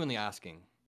 I'm genuinely asking.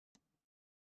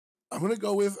 I'm gonna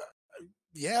go with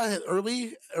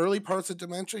early parts of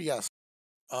dementia. Yes.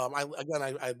 I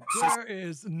There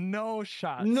is no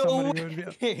shot. No somebody would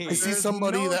be- way. I see There's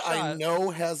somebody no that I shot. know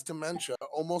has dementia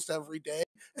almost every day,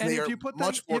 and, And they if are you put them-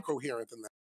 much more if- coherent than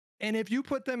that. And if you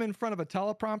put them in front of a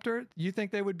teleprompter, you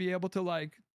think they would be able to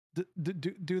like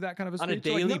do that kind of a speech on a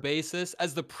daily like, basis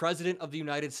as the president of the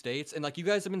United States? And like you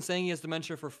guys have been saying he has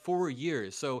dementia for 4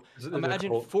 years. So There's a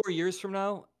imagine couple- 4 years from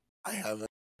now. I haven't.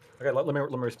 Okay, let me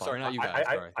respond. Sorry, not you guys.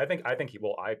 Sorry. I think he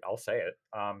will. I'll say it.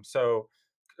 So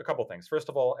a couple things. First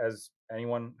of all, as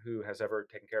anyone who has ever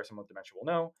taken care of someone with dementia will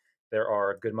know, there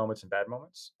are good moments and bad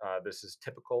moments. This is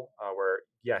typical, where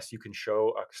yes, you can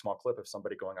show a small clip of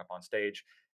somebody going up on stage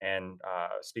and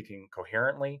speaking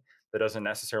coherently. That doesn't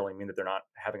necessarily mean that they're not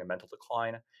having a mental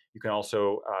decline. You can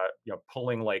also,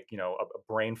 pulling like a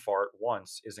brain fart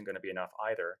once isn't going to be enough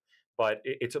either. But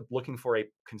it's looking for a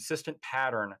consistent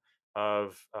pattern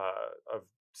of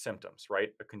symptoms, right?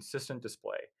 A consistent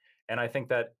display. And I think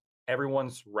that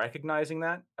everyone's recognizing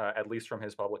that, at least from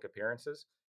his public appearances.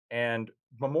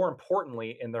 But more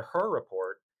importantly, in the Her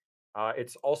report,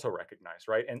 it's also recognized,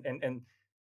 right? And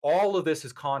all of this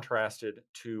is contrasted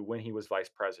to when he was vice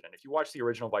president. If you watch the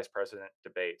original vice president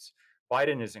debates,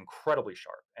 Biden is incredibly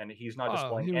sharp, and he's not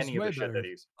displaying he was any of the way shit better. that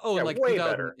he's like way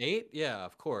 2008? Yeah,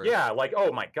 of course. yeah, like,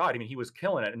 oh my God. I mean, he was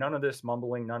killing it. None of this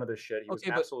mumbling, none of this shit. He was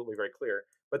Okay, but- absolutely very clear.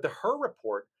 But the Her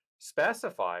report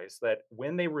specifies that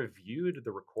when they reviewed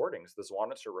the recordings, the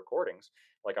𝕻𝖎 recordings,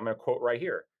 like I'm going to quote right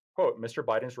here, quote, Mr.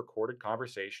 Biden's recorded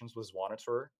conversations with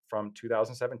𝕻𝖎 from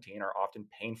 2017 are often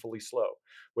painfully slow,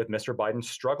 with Mr. Biden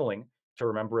struggling to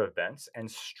remember events and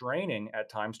straining at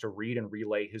times to read and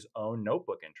relay his own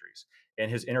notebook entries. In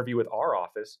his interview with our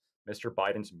office, Mr.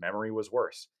 Biden's memory was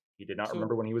worse. He did not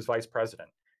remember when he was vice president.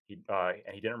 And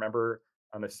he didn't remember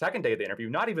on the second day of the interview,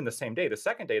 not even the same day, the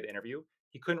second day of the interview,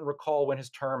 he couldn't recall when his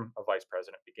term of vice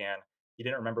president began. He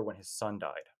didn't remember when his son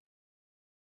died.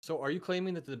 So are you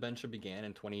claiming that the dementia began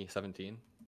in 2017?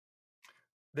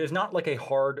 There's not like a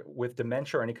hard, with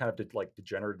dementia or any kind of like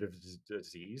degenerative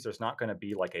disease, there's not going to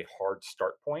be like a hard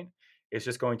start point. It's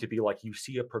just going to be like you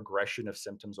see a progression of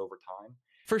symptoms over time.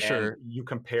 For And sure. you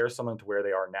compare someone to where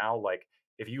they are now. Like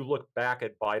if you look back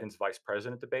at Biden's vice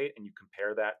president debate and you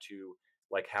compare that to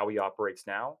like how he operates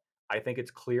now, I think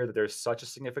it's clear that there's such a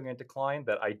significant decline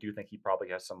that I do think he probably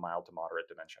has some mild to moderate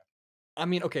dementia. I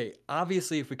mean, okay,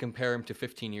 obviously if we compare him to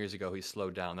 15 years ago, he's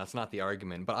slowed down. That's not the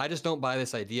argument. But I just don't buy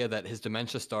this idea that his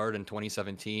dementia started in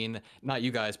 2017. Not you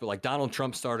guys, but like Donald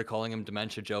Trump started calling him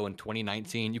Dementia Joe in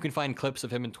 2019. You can find clips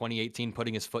of him in 2018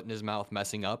 putting his foot in his mouth,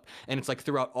 messing up. And it's like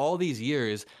throughout all these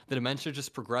years, the dementia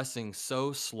just progressing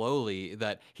so slowly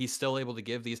that he's still able to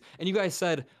give these. And you guys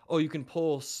said, oh, you can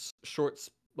pull short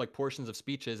like portions of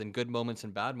speeches and good moments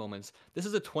and bad moments. This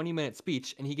is a 20-minute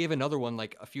speech, and he gave another one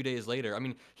like a few days later. I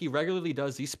mean, he regularly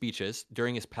does these speeches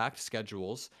during his packed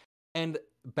schedules, and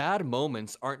bad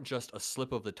moments aren't just a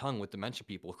slip of the tongue with dementia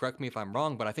people. Correct me if I'm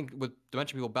wrong, but I think with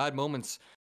dementia people, bad moments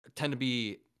tend to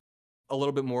be a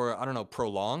little bit more, I don't know,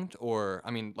 prolonged. Or,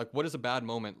 I mean, like, what does a bad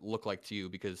moment look like to you?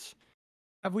 Because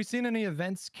have we seen any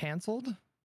events canceled?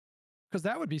 Because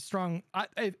that would be strong.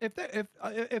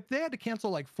 If they had to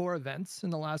cancel like 4 events in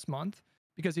the last month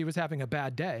because he was having a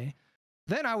bad day,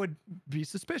 then I would be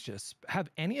suspicious. Have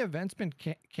any events been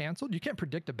canceled? You can't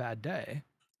predict a bad day.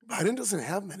 Biden doesn't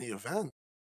have many events.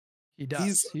 He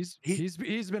does.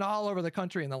 He's been all over the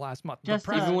country in the last month. Just,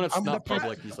 even when it's the not press-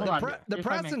 public, he's hold like, on. the If I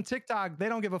press may. and TikTok, they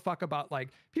don't give a fuck about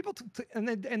like people, and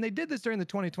they did this during the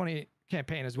 2020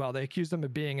 campaign as well. They accused him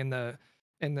of being in the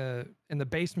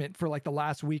basement for like the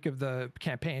last week of the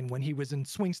campaign when he was in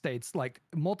swing states, like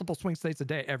multiple swing states a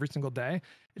day, every single day.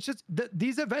 It's just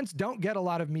these events don't get a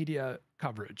lot of media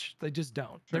coverage. They just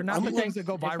don't. They're not the things that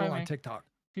go If I viral may. on TikTok.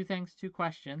 2 things, 2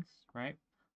 questions, right?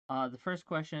 The first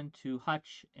question to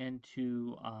Hutch and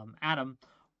to Adam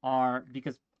are,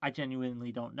 because I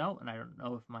genuinely don't know, and I don't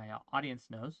know if my audience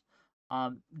knows.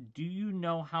 Do you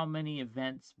know how many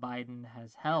events Biden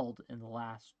has held in the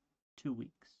last 2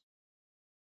 weeks?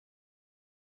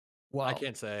 Well, I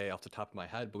can't say off the top of my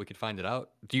head, but we could find it out.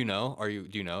 Do you know?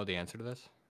 Do you know the answer to this?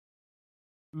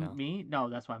 No. Me? No,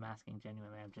 that's why I'm asking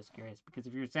genuinely. I'm just curious, because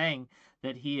if you're saying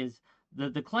that he is,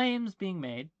 the claims being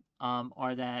made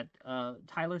are that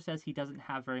Tyler says he doesn't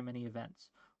have very many events,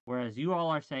 whereas you all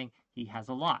are saying he has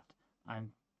a lot.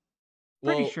 I'm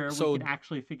pretty sure we can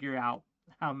actually figure out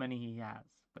how many he has.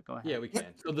 But go ahead. Yeah, we can.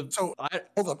 Hold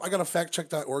up. I got a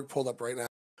factcheck.org pulled up right now.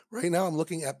 Right now, I'm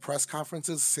looking at press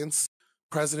conferences since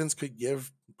presidents could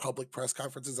give public press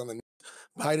conferences on the news.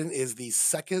 Biden is the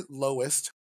second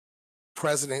lowest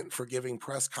president for giving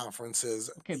press conferences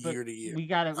year to year. We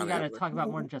gotta talk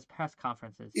about more than just press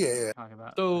conferences. Yeah. Talk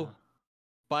about, so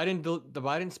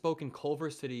Biden spoke in Culver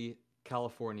City,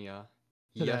 California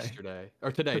yesterday.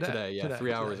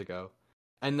 3 hours ago.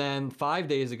 And then 5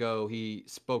 days ago he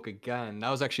spoke again.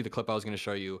 That was actually the clip I was going to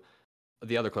show you.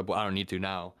 The other clip, well, I don't need to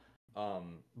now.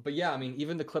 But yeah, I mean,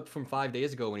 even the clip from 5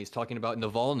 days ago when he's talking about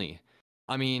Navalny,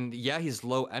 I mean, yeah, he's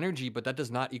low energy, but that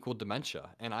does not equal dementia.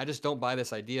 And I just don't buy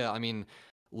this idea. I mean,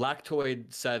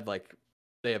 𝕾𝖎𝖙 said like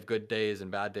they have good days and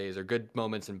bad days, or good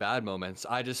moments and bad moments.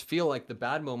 I just feel like the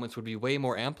bad moments would be way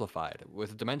more amplified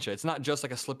with dementia. It's not just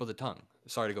like a slip of the tongue.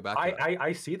 Sorry to go back to that.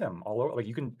 I see them all over. Like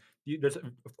there's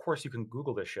of course you can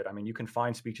Google this shit. I mean, you can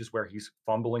find speeches where he's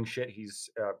fumbling shit. He's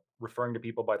referring to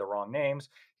people by the wrong names.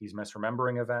 He's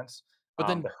misremembering events. But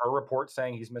then her report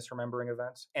saying he's misremembering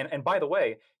events. And by the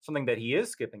way, something that he is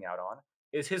skipping out on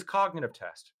is his cognitive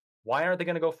test. Why aren't they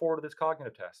going to go forward with his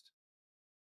cognitive test?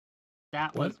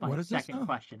 That was my second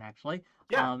question, actually.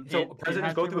 Yeah. So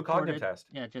presidents go through a cognitive test.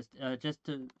 Yeah, just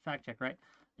to fact check, right?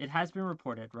 It has been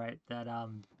reported, right, that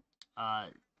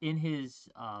in his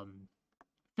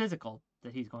physical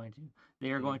that he's going to,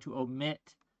 they are going to omit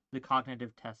the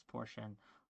cognitive test portion.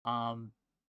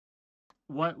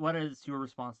 What is your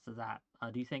response to that?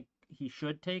 Do you think he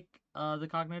should take the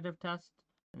cognitive test?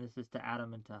 And this is to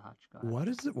Adam and to Hutch. Go ahead. What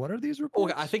is it? What are these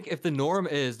reports? Well, I think if the norm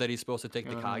is that he's supposed to take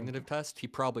the cognitive test, he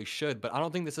probably should. But I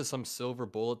don't think this is some silver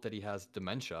bullet that he has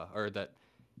dementia or that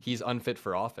he's unfit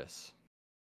for office.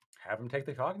 Have him take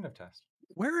the cognitive test.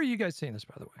 Where are you guys seeing this,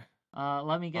 by the way?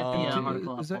 Let me get the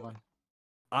article up. Hold on.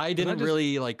 I didn't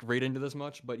really like read into this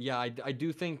much, but yeah, I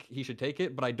do think he should take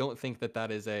it, but I don't think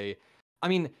that is a. I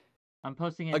mean, I'm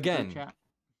posting it again. in the chat.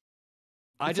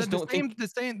 I just don't think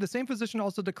the same physician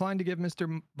also declined to give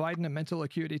Mr. Biden a mental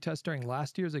acuity test during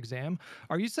last year's exam.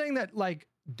 Are you saying that like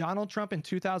Donald Trump in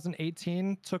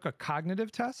 2018 took a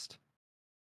cognitive test?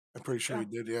 I'm pretty sure he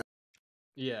did. Yeah.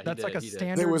 Yeah, that's like a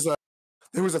standard.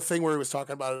 There was a thing where he was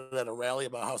talking about it at a rally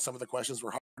about how some of the questions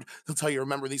were hard. They'll tell you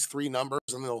remember these 3 numbers,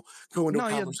 and they'll go into a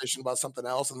conversation about something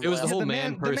else. And it was the whole the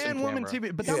man woman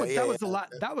TV, but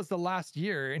that was the last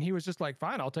year, and he was just like,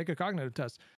 "Fine, I'll take a cognitive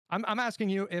test." I'm asking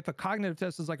you if a cognitive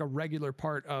test is like a regular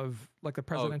part of like the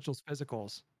presidential's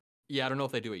physicals. Yeah, I don't know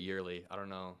if they do it yearly. I don't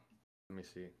know. Let me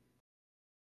see.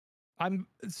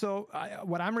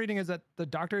 What I'm reading is that the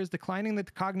doctor is declining the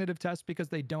cognitive test because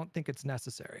they don't think it's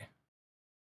necessary.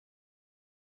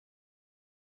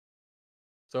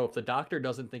 So if the doctor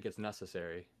doesn't think it's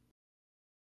necessary.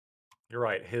 You're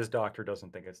right. His doctor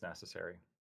doesn't think it's necessary.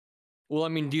 Well, I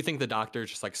mean, do you think the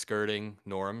doctor's just like skirting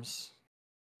norms?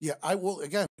 Yeah, I will.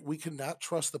 Again, we cannot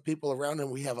trust the people around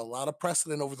him. We have a lot of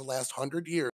precedent over the last 100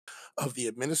 years of the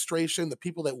administration, the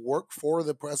people that work for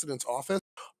the president's office,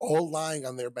 all lying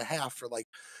on their behalf for like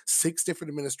 6 different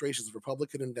administrations,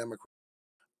 Republican and Democrat.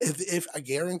 If I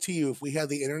guarantee you, if we had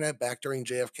the internet back during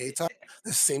JFK time,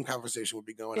 the same conversation would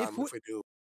be going on if we knew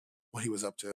what he was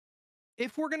up to.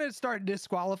 If we're going to start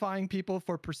disqualifying people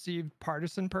for perceived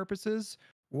partisan purposes,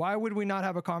 why would we not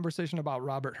have a conversation about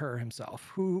Robert Hur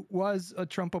himself, who was a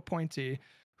Trump appointee,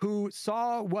 who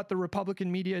saw what the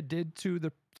Republican media did to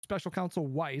the special counsel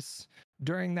Weiss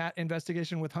during that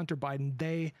investigation with Hunter Biden?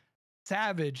 They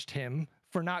savaged him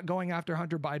for not going after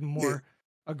Hunter Biden more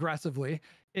aggressively.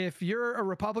 If you're a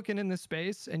Republican in this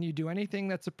space and you do anything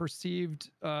that's a perceived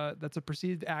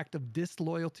act of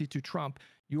disloyalty to Trump,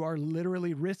 you are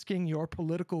literally risking your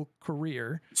political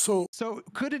career. So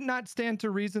could it not stand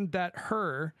to reason that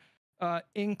Hur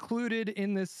included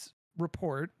in this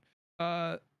report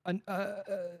red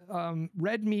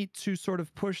meat to sort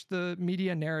of push the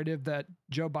media narrative that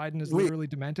Joe Biden is literally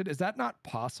demented? Is that not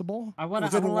possible? I want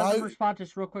to let them respond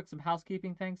just real quick, some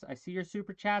housekeeping things. I see your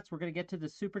super chats. We're going to get to the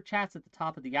super chats at the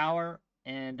top of the hour,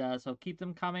 and so keep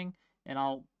them coming, and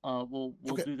we'll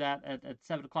do that at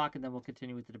 7 o'clock, and then we'll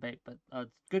continue with the debate. But it's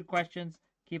good questions.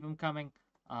 Keep them coming.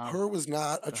 Hur was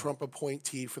not a Trump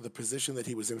appointee for the position that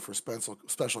he was in for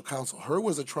special counsel. Hur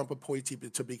was a Trump appointee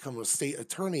to become a state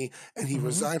attorney, and he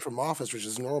resigned from office, which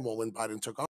is normal when Biden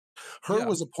took office. Hur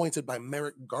was appointed by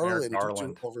Merrick Garland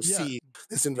to oversee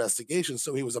this investigation,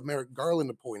 so he was a Merrick Garland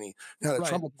appointee, not a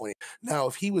Trump appointee. Now,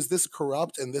 if he was this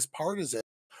corrupt and this partisan,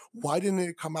 why didn't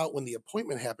it come out when the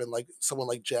appointment happened, like someone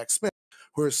like Jack Smith?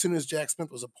 Where as soon as Jack Smith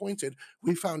was appointed,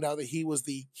 we found out that he was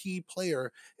the key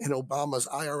player in Obama's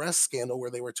IRS scandal where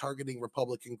they were targeting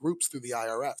Republican groups through the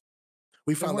IRS.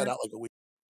 We found that out like a week.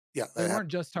 Yeah, they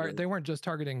weren't just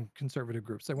targeting conservative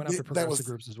groups. They went after progressive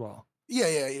groups as well.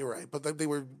 Yeah, you're right. But they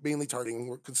were mainly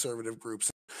targeting conservative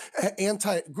groups,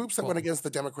 groups that went against the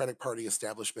Democratic Party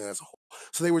establishment as a whole.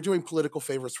 So they were doing political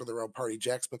favors for their own party.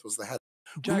 Jack Smith was the head.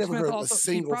 Jack never Smith heard also, a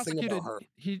single thing about her.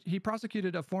 He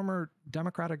prosecuted a former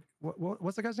Democratic.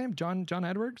 What's the guy's name? John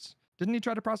Edwards. Didn't he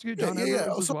try to prosecute John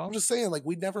Edwards as well? I'm just saying, like,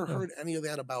 we never heard any of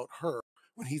that about her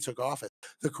when he took office.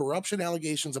 The corruption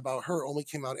allegations about her only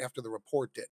came out after the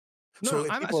report did. So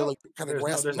if people are like kind of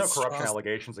grasping there's no at corruption straws-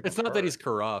 allegations against It's not that her. he's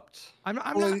corrupt. I'm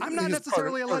Well, not he's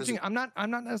necessarily part of alleging. I'm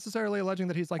not necessarily alleging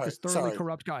that he's like All this right, thoroughly sorry.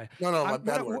 corrupt guy. No, my I'm-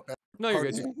 bad what- word. No, you're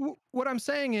Pardon good. me. What I'm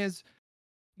saying is,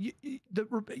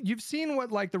 you've seen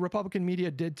what like the Republican media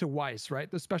did to Weiss,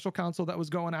 right? The special counsel that was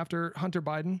going after Hunter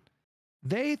Biden.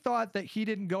 They thought that he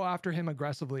didn't go after him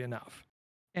aggressively enough,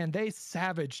 and they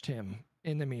savaged him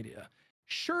in the media.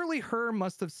 Surely her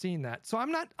must have seen that. So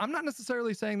I'm not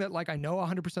necessarily saying that like I know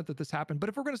 100% that this happened, but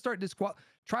if we're going to start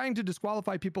trying to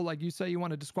disqualify people, like you say you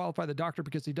want to disqualify the doctor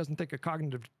because he doesn't think a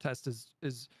cognitive test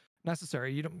is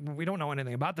necessary. We don't know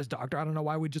anything about this doctor. I don't know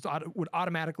why we just would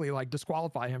automatically like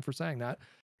disqualify him for saying that.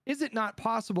 Is it not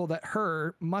possible that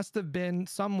her must have been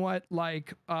somewhat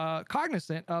like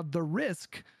cognizant of the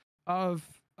risk of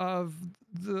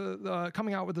the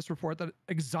coming out with this report that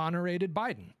exonerated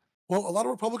Biden? Well, a lot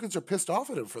of Republicans are pissed off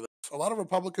at him for this. A lot of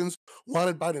Republicans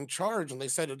wanted Biden charged, and they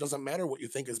said it doesn't matter what you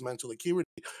think is mental acuity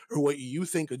or what you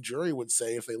think a jury would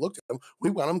say if they looked at him.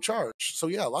 We want him charged. So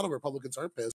yeah, a lot of Republicans are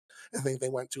pissed and think they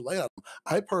went too late on him.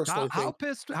 I personally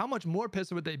think how much more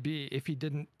pissed would they be if he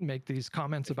didn't make these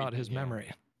comments about his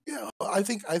memory? Yeah, I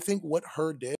think what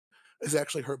her did is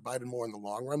actually hurt Biden more in the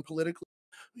long run politically,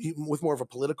 with more of a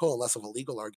political and less of a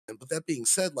legal argument. But that being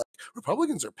said, like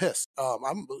Republicans are pissed.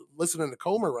 I'm listening to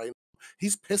Comer right now.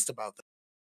 He's pissed about that.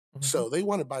 Mm-hmm. So they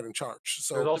wanted Biden charged.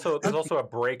 So there's also a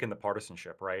break in the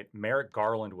partisanship, right? Merrick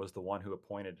Garland was the one who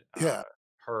appointed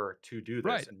her to do this,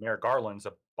 Right. and Merrick Garland's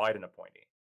a Biden appointee.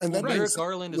 And then Merrick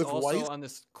Garland is also Weiss, on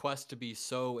this quest to be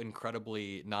so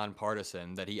incredibly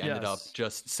nonpartisan that he ended up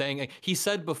just saying, he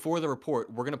said before the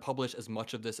report, we're going to publish as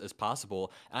much of this as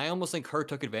possible. And I almost think her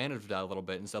took advantage of that a little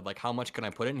bit and said, like, how much can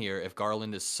I put in here? If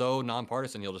Garland is so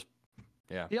nonpartisan, he'll just,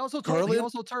 yeah. He also told her, we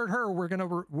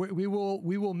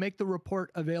will make the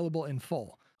report available in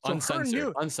full. So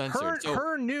uncensored.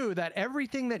 Her knew that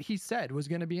everything that he said was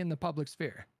going to be in the public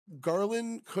sphere.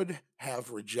 Garland could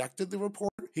have rejected the report.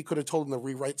 He could have told him to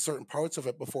rewrite certain parts of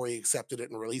it before he accepted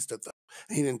it and released it, though.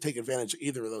 And he didn't take advantage of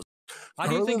either of those. How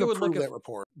do you think it would look if that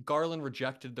report? Garland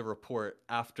rejected the report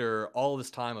after all this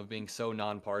time of being so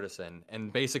nonpartisan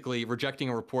and basically rejecting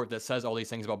a report that says all these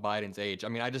things about Biden's age? I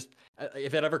mean,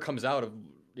 if it ever comes out of,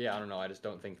 I don't know. I just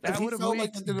don't think that would have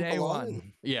leaked day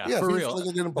one. Yeah, for real. Like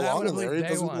it didn't belong in there. It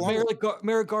doesn't belong.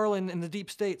 Merrick Garland and the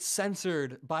deep state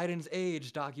censored Biden's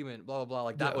age document, blah, blah, blah.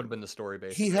 Like that would have been the story,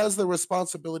 basically. He has the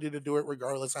responsibility to do it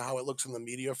regardless of how it looks in the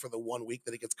media for the 1 week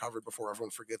that it gets covered before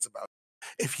everyone forgets about it.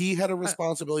 If he had a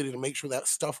responsibility to make sure that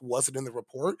stuff wasn't in the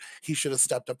report, he should have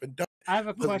stepped up and done it. I have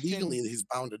a question. Legally, he's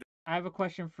bound to do it. I have a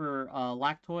question for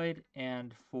𝕾𝖏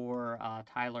and for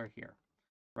Tyler here,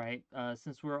 right?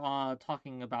 Since we're all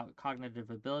talking about cognitive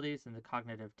abilities and the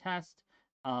cognitive test,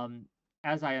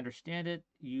 as I understand it,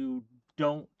 you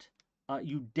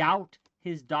doubt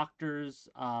his doctor's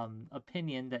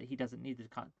opinion that he doesn't need the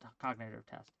cognitive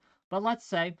test. But let's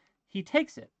say he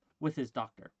takes it with his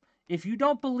doctor. If you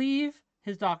don't believe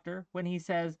his doctor when he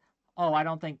says, "Oh, I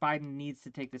don't think Biden needs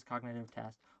to take this cognitive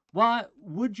test," what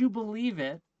would you believe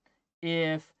it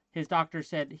if his doctor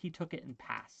said he took it and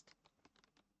passed?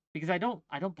 Because I don't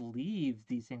believe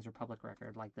these things are public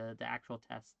record, like the actual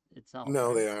test itself. No,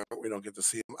 right? they aren't. We don't get to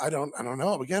see them. I don't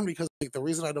know. Again, because like, the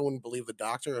reason I don't believe the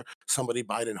doctor, somebody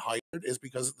Biden hired, is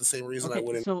because of the same reason I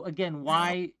wouldn't. So again,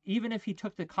 why, even if he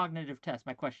took the cognitive test,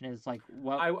 my question is like,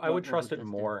 what? I would trust it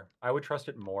more. I would trust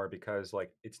it more because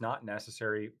like it's not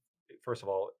necessary. First of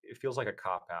all, it feels like a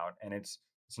cop out, and it's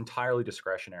entirely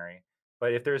discretionary.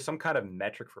 But if there's some kind of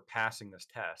metric for passing this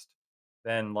test,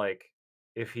 then like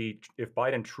if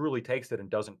Biden truly takes it and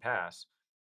doesn't pass,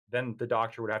 then the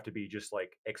doctor would have to be just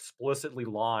like explicitly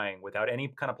lying without any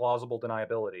kind of plausible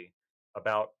deniability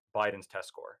about Biden's test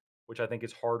score, which I think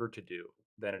is harder to do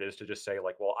than it is to just say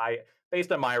like, well,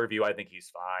 based on my review, I think he's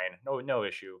fine. No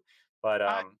issue. But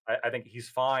I think he's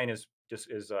fine is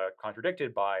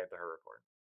contradicted by the Her report.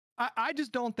 I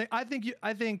just don't think. I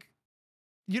think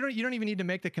you don't even need to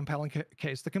make the compelling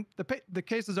case. The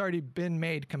case has already been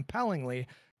made compellingly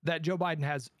that Joe Biden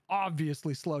has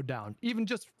obviously slowed down, even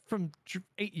just from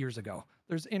 8 years ago.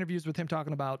 There's interviews with him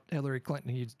talking about Hillary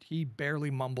Clinton. He barely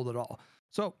mumbled at all.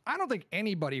 So I don't think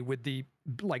anybody with the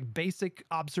like basic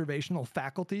observational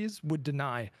faculties would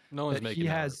deny that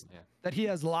he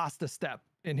has lost a step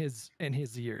in his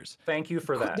years. Thank you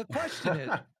for that. The question is,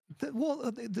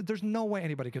 there's no way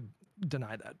anybody could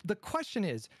deny that. The question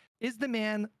is the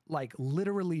man like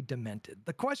literally demented?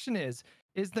 The question is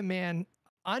the man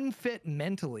unfit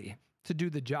mentally to do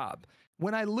the job?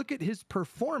 When I look at his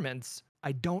performance,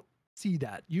 I don't see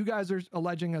that. You guys are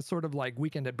alleging a sort of like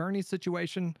Weekend at Bernie's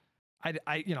situation. I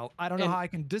don't know how I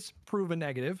can disprove a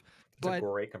negative, It's a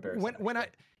great comparison.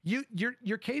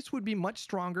 Your case would be much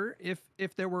stronger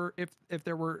if there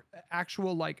were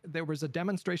actual, like, there was a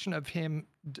demonstration of him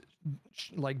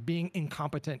like being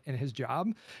incompetent in his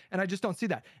job, and I just don't see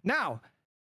that. Now,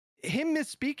 him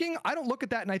misspeaking, I don't look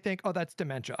at that and I think, oh, that's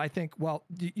dementia. I think, well,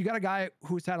 you got a guy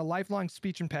who's had a lifelong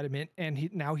speech impediment, and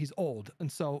now he's old,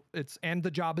 and so and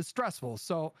the job is stressful.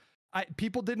 So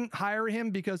people didn't hire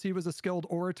him because he was a skilled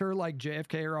orator like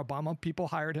JFK or Obama. People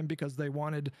hired him because they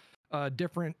wanted a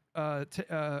different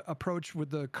approach with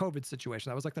the COVID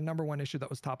situation. That was like the #1 issue that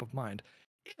was top of mind.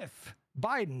 If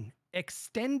Biden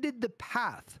extended the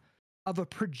path of a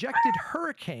projected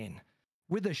hurricane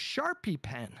with a Sharpie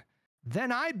pen,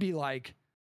 then I'd be like,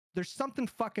 there's something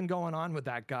fucking going on with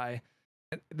that guy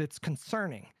that's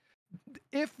concerning.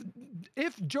 If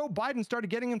Joe Biden started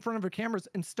getting in front of the cameras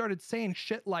and started saying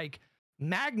shit like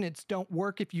magnets don't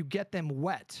work if you get them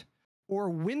wet, or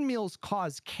windmills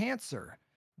cause cancer,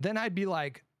 then I'd be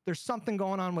like, there's something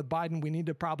going on with Biden. We need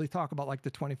to probably talk about like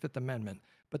the 25th Amendment.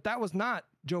 But that was not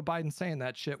Joe Biden saying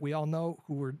that shit. We all know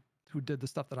who did the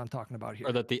stuff that I'm talking about here.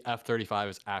 Or that the F-35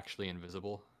 is actually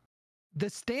invisible. The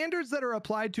standards that are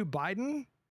applied to Biden,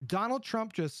 Donald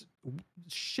Trump just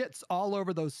shits all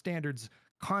over those standards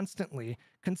constantly,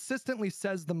 consistently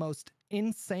says the most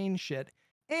insane shit,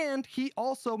 and he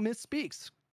also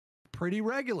misspeaks pretty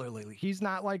regularly. He's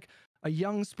not like a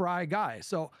young, spry guy.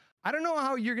 So I don't know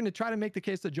how you're going to try to make the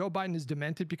case that Joe Biden is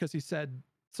demented because he said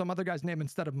some other guy's name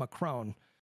instead of Macron.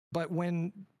 But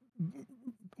when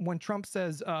Trump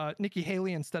says Nikki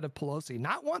Haley instead of Pelosi,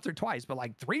 not once or twice, but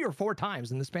like 3 or 4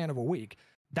 times in the span of a week,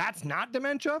 that's not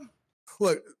dementia?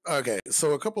 Look, okay,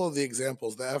 so a couple of the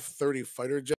examples, the F-30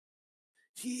 fighter jet,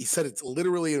 he said it's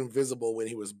literally invisible when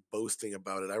he was boasting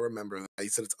about it. I remember that. He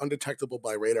said it's undetectable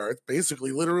by radar. It's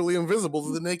basically literally invisible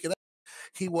to the naked eye.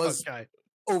 He was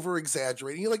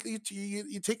over-exaggerating.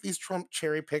 You take these Trump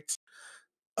cherry-picked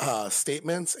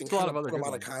statements and kind of put them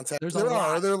out of context. He said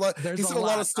a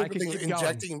lot of stupid things,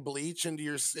 injecting bleach into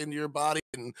your body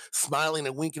and smiling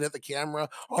and winking at the camera.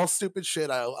 All stupid shit.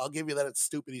 I'll give you that. It's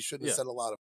stupid. He shouldn't have said a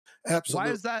lot of. Absolutely.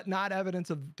 Why is that not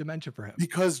evidence of dementia for him?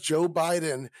 Because Joe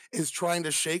Biden is trying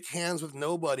to shake hands with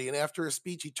nobody, and after a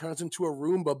speech, he turns into a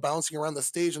Roomba bouncing around the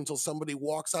stage until somebody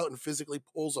walks out and physically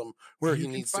pulls him where he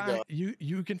needs to go.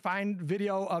 You can find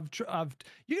video of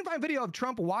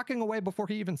Trump walking away before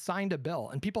he even signed a bill,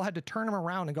 and people had to turn him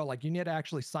around and go like, "You need to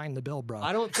actually sign the bill, bro."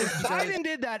 I don't think Biden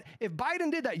did that. If Biden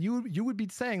did that, you would be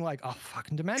saying like, "Oh,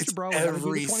 fucking dementia, bro."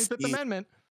 Every 25th Amendment.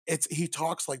 He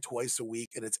talks like twice a week,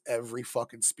 and it's every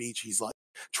fucking speech. He's like,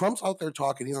 Trump's out there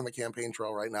talking. He's on the campaign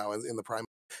trail right now in the primary.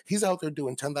 He's out there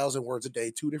doing 10,000 words a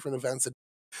day, 2 different events,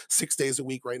 6 days a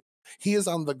week right now. He is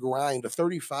on the grind. A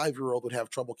 35-year-old would have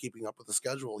trouble keeping up with the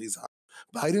schedule he's on.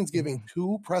 Biden's giving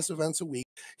 2 press events a week.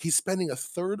 He's spending a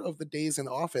third of the days in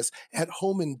office at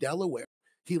home in Delaware.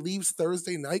 He leaves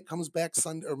Thursday night, comes back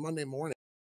Sunday or Monday morning.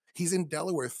 He's in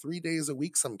Delaware 3 days a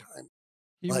week sometime.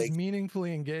 He was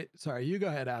meaningfully engaged. Sorry, you go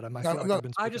ahead, Adam.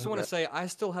 I just want to say I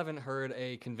still haven't heard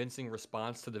a convincing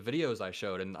response to the videos I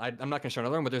showed, and I'm not going to show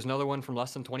another one, but there's another one from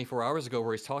less than 24 hours ago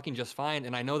where he's talking just fine,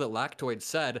 and I know that 𝕾𝖏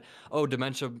said, oh,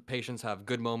 dementia patients have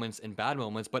good moments and bad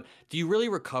moments, but do you really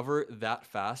recover that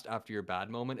fast after your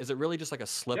bad moment? Is it really just like a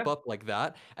slip-up like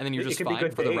that, and then you're just fine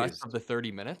for the rest of the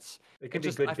 30 minutes? It could be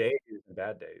good days and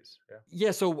bad days. Yeah,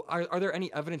 so are there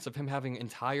any evidence of him having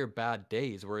entire bad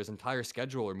days where his entire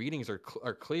schedule or meetings are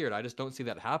cleared? I just don't see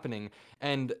that happening.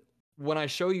 And when I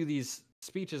show you these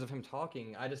speeches of him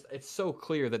talking, it's so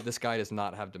clear that this guy does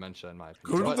not have dementia, in my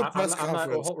opinion. Real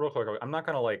quick, I'm not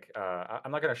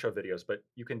gonna show videos, but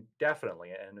you can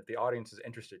definitely, and if the audience is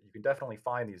interested, you can definitely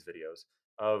find these videos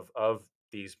of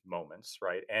these moments,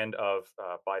 right, and of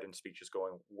Biden's speeches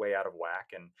going way out of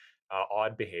whack and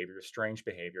odd behavior, strange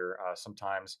behavior,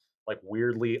 sometimes like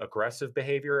weirdly aggressive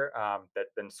behavior that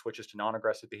then switches to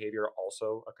non-aggressive behavior,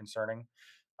 also a concerning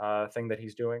thing that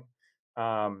he's doing.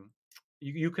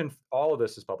 You can, all of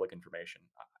this is public information.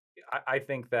 I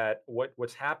think that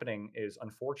what's happening is,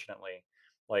 unfortunately,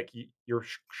 like you're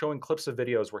showing clips of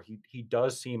videos where he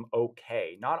does seem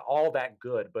okay, not all that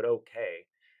good, but okay,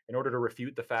 in order to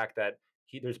refute the fact that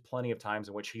there's plenty of times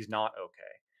in which he's not okay.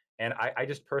 And I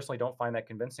just personally don't find that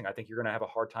convincing. I think you're going to have a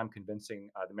hard time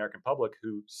convincing the American public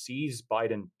who sees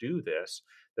Biden do this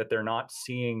that they're not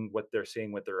seeing what they're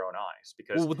seeing with their own eyes.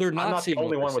 Because they're not I'm not the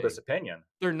only one with this opinion.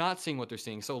 They're not seeing what they're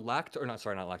seeing. So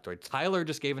Tyler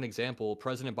just gave an example.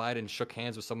 President Biden shook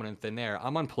hands with someone in thin air.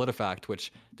 I'm on PolitiFact,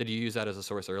 which, did you use that as a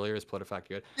source earlier? Is PolitiFact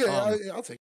good? Yeah, I'll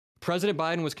take it. President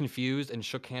Biden was confused and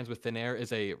shook hands with thin air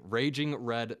is a raging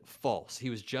red false. He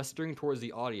was gesturing towards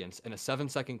the audience, and a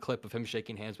 7-second clip of him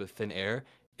shaking hands with thin air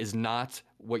is not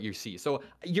what you see. So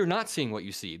you're not seeing what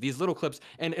you see. These little clips,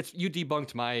 and you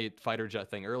debunked my fighter jet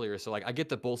thing earlier. So like I get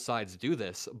that both sides do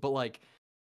this, but like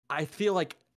I feel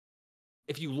like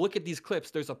if you look at these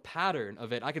clips, there's a pattern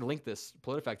of it. I can link this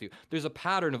PolitiFact to you. There's a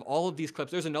pattern of all of these clips.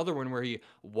 There's another one where he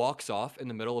walks off in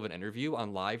the middle of an interview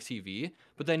on live TV,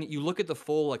 but then you look at the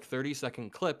full like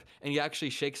 30-second clip and he actually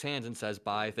shakes hands and says,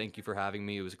 "Bye, thank you for having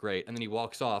me. It was great." And then he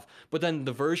walks off. But then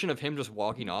the version of him just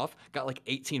walking off got like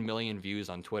 18 million views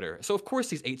on Twitter. So of course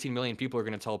these 18 million people are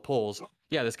going to tell polls,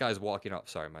 yeah, this guy's walking off.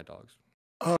 Sorry, my dogs.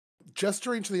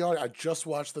 Gesturing to the audience, I just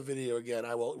watched the video again.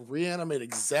 I will reanimate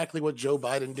exactly what Joe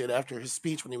Biden did after his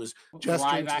speech when he was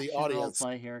gesturing to the audience.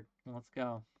 Role play here. Let's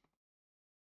go.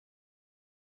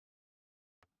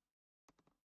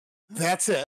 That's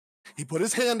it. He put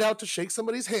his hand out to shake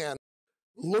somebody's hand,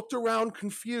 looked around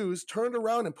confused, turned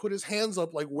around and put his hands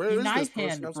up like, where is this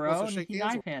person I'm supposed to shake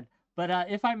hands with? But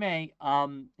if I may,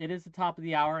 it is the top of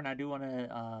the hour, and I do want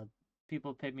to.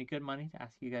 People paid me good money to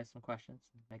ask you guys some questions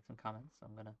and make some comments. So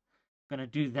I'm gonna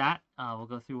do that. We'll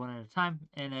go through one at a time.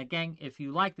 And gang, if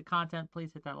you like the content,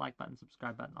 please hit that like button,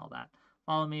 subscribe button, all that.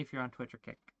 Follow me if you're on Twitch or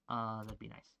Kick. That'd be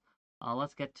nice.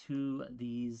 Let's get to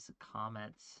these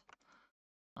comments.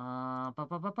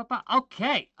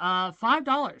 Okay.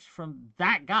 $5 from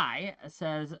that guy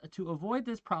says, to avoid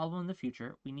this problem in the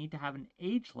future, we need to have an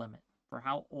age limit for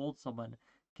how old someone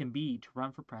can be to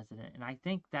run for president, and I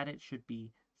think that it should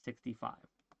be 65.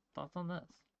 Thoughts on this?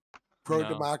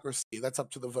 Pro-democracy. That's up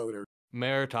to the voter.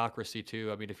 Meritocracy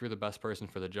too. I mean, if you're the best person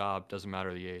for the job, doesn't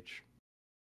matter the age.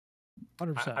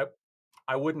 100%.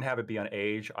 I wouldn't have it be on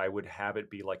age. I would have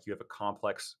it be like you have a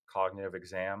complex cognitive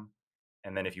exam,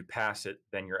 and then if you pass it,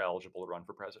 then you're eligible to run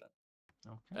for president.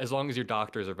 Okay. As long as your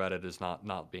doctors are vetted as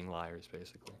not being liars,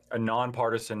 basically. A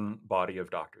nonpartisan body of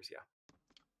doctors, yeah.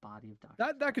 Body of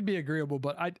doctors. That could be agreeable,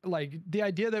 but I like the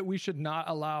idea that we should not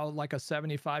allow like a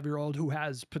 75-year-old who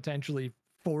has potentially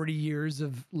 40 years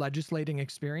of legislating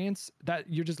experience, that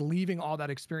you're just leaving all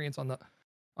that experience on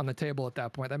the table at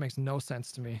that point. That makes no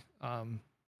sense to me.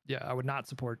 Yeah, I would not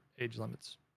support age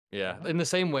limits. Yeah, in the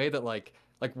same way that what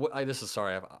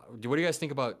do you guys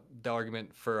think about the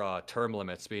argument for term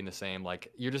limits being the same?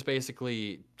 Like you're just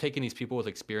basically taking these people with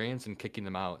experience and kicking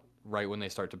them out right when they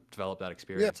start to develop that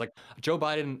experience. Yeah. Like Joe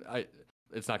Biden,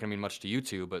 it's not gonna mean much to you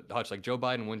two, but Hutch, like Joe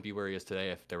Biden wouldn't be where he is today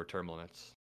if there were term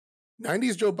limits.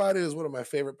 90s Joe Biden is one of my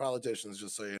favorite politicians,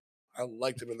 just so you know. I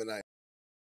liked him in the 90s.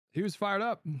 He was fired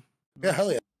up. Yeah,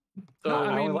 hell yeah. So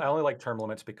I only like term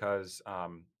limits because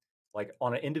like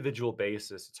on an individual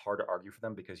basis, it's hard to argue for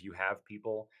them because you have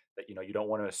people that you don't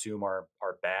want to assume are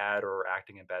bad or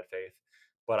acting in bad faith.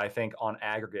 But I think on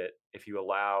aggregate, if you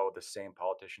allow the same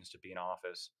politicians to be in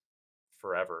office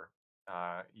forever,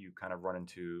 you kind of run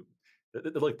into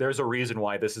like there's a reason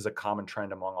why this is a common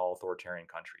trend among all authoritarian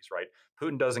countries, right?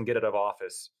 Putin doesn't get out of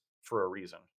office for a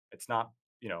reason. It's not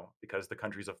because the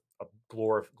country's a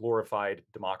glorified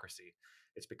democracy.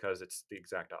 It's because it's the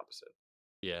exact opposite.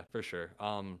 Yeah, for sure.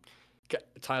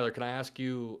 Tyler, can I ask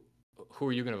you, who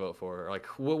are you going to vote for? Like,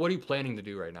 what are you planning to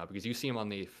do right now? Because you see him on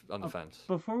the fence.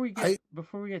 Before we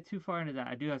get too far into that,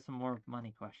 I do have some more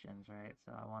money questions, right?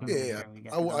 So I want to make sure we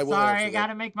get. Sorry, I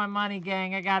gotta make my money,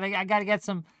 gang. I gotta get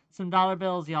some dollar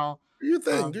bills, y'all. Do your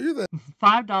thing.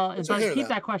 $5. But keep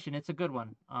that question. It's a good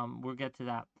one. We'll get to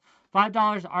that.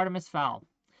 $5. Artemis Fowl.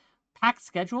 Packed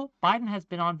schedule. Biden has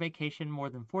been on vacation more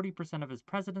than 40% of his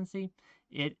presidency.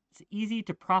 It's easy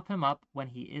to prop him up when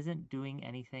he isn't doing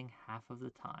anything half of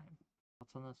the time.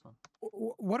 What's on this one?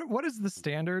 What is the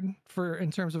standard for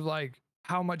in terms of like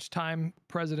how much time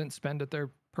presidents spend at their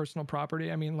personal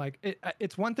property? I mean, like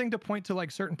it's one thing to point to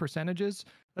like certain percentages.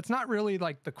 That's not really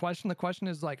like the question. The question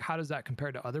is like, how does that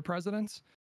compare to other presidents?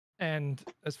 And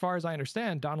as far as I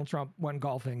understand, Donald Trump went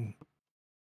golfing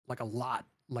like a lot.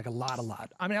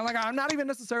 I mean, like, I'm not even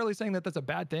necessarily saying that that's a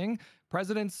bad thing.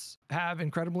 Presidents have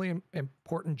incredibly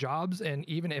important jobs, and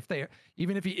even if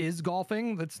he is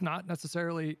golfing, that's not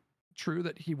necessarily true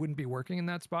that he wouldn't be working in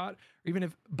that spot. Or even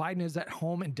if Biden is at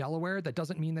home in Delaware, that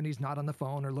doesn't mean that he's not on the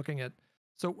phone or looking at.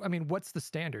 So, I mean, what's the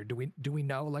standard? Do we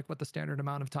know like what the standard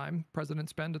amount of time presidents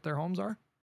spend at their homes are?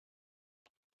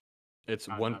 It's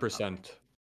 1%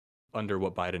 under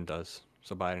what Biden does.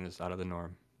 So Biden is out of the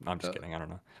norm. I'm just kidding. I don't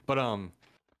know, but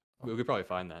we could probably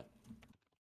find that.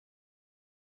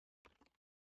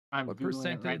 I'm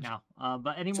Googling it right now.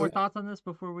 But any more thoughts on this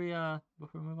before we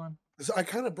move on? So I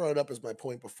kind of brought it up as my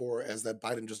point before, as that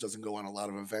Biden just doesn't go on a lot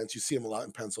of events. You see him a lot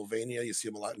in Pennsylvania. You see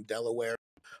him a lot in Delaware.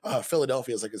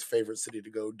 Philadelphia is like his favorite city to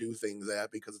go do things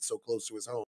at because it's so close to his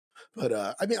home. But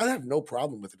I mean, I have no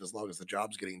problem with it as long as the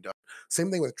job's getting done.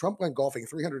 Same thing with Trump went golfing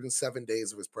 307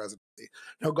 days of his presidency.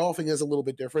 Now, golfing is a little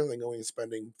bit different than going and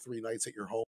spending 3 nights at your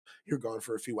home. You're gone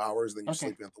for a few hours, then you're Okay.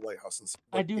 sleeping at the White House. And stuff.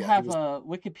 I But do yeah, have a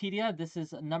Wikipedia. This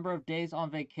is a number of days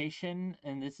on vacation,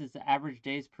 and this is the average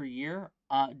days per year.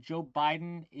 Joe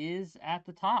Biden is at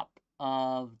the top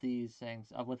of these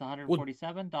things with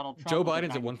 147. Donald Trump. Joe was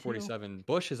Biden's at 92. 147.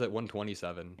 Bush is at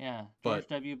 127. Yeah, But George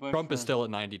W. Bush. Trump is was- still at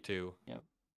 92. Yep.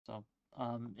 So,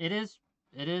 it is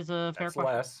a fair That's question.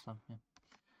 less. So, yeah.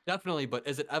 Definitely, but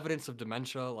is it evidence of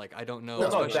dementia? Like, I don't know.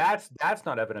 No, especially- that's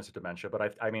not evidence of dementia.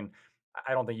 But I mean,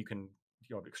 I don't think you can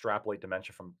extrapolate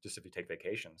dementia from just if you take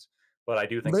vacations. But I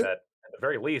do think But- that at the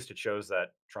very least, it shows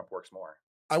that Trump works more.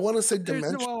 I want to say There's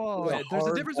dementia. there's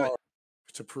a difference bar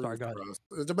to prove Sorry, go for ahead.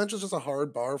 us. Dementia is just a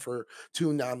hard bar for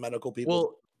two non-medical people.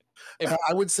 Well, if-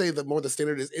 I would say that more the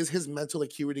standard is his mental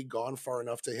acuity gone far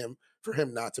enough for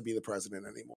him not to be the president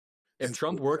anymore. if And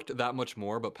Trump worked that much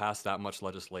more but passed that much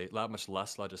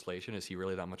less legislation, is he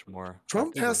really that much more?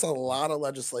 Trump effective? passed a lot of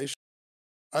legislation.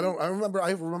 I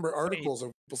remember articles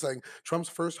of people saying Trump's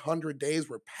first 100 days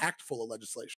were packed full of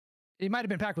legislation. It might have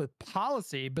been packed with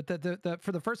policy, but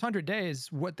for the first 100 days,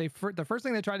 the first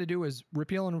thing they tried to do was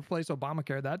repeal and replace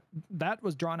Obamacare. That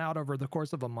was drawn out over the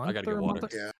course of a month gotta or get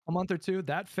water. a month or two.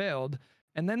 That failed.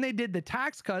 And then they did the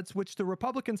tax cuts, which the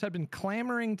Republicans had been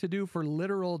clamoring to do for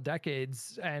literal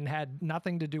decades and had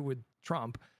nothing to do with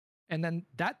Trump. And then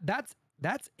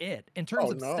that's it. In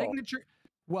terms of signature,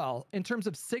 in terms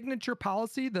of signature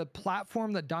policy, the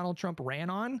platform that Donald Trump ran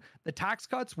on, the tax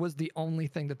cuts was the only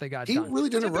thing that they got He done. really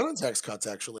didn't run on tax cuts,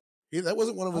 actually. That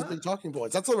wasn't one of his big talking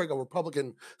points. That's like a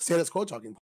Republican status quo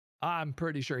talking point. I'm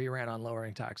pretty sure he ran on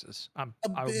lowering taxes.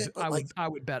 I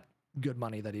would bet good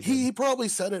money that he did. He probably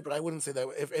said it, but I wouldn't say that.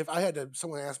 If I had to,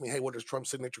 someone asked me, hey, what is Trump's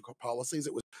signature policies?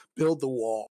 It was build the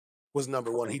wall was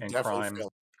number one. He And definitely crime.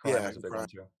 failed. Crime Yeah, is a big one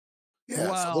too.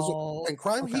 Yeah, and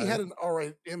crime he okay. had an all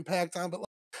right impact on, but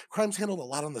crime's handled a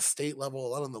lot on the state level, a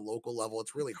lot on the local level.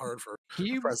 It's really hard for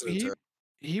the president to.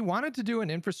 He wanted to do an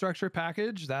infrastructure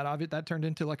package that turned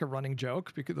into like a running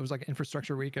joke because there was like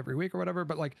infrastructure week every week or whatever.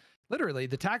 But like literally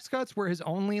the tax cuts were his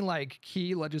only like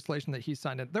key legislation that he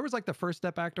signed. There was like the First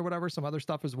Step Act or whatever, some other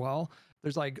stuff as well.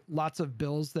 There's like lots of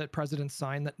bills that presidents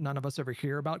sign that none of us ever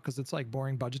hear about because it's like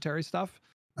boring budgetary stuff.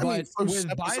 But with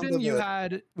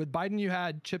Biden, you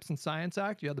had Chips and Science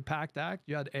Act, you had the PACT Act,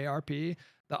 you had ARP,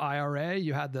 the IRA,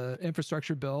 you had the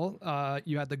infrastructure bill,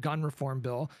 you had the gun reform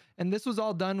bill, and this was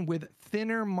all done with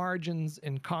thinner margins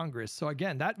in Congress. So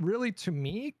again, that really, to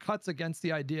me, cuts against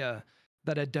the idea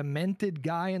that a demented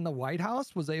guy in the White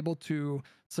House was able to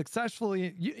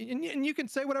successfully, and you can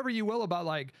say whatever you will about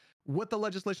like what the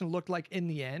legislation looked like in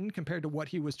the end compared to what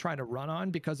he was trying to run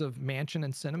on because of Manchin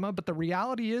and Sinema. But the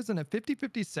reality is in a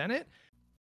 50-50 Senate,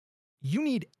 you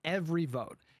need every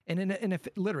vote. And in a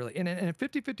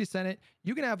 50-50 Senate,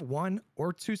 you can have one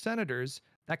or two senators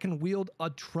that can wield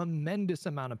a tremendous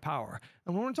amount of power.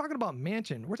 And when we're talking about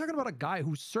Manchin, we're talking about a guy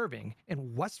who's serving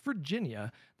in West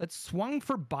Virginia that swung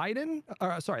for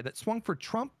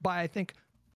Trump by, I think,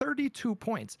 32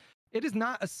 points. It is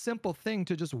not a simple thing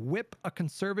to just whip a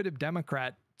conservative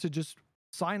Democrat to just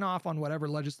sign off on whatever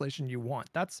legislation you want.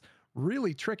 That's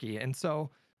really tricky. And so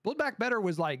Build Back Better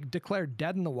was like declared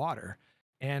dead in the water.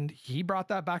 And he brought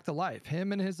that back to life.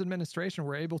 Him and his administration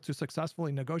were able to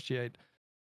successfully negotiate,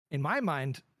 in my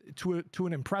mind, to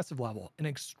an impressive level, an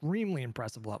extremely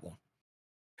impressive level.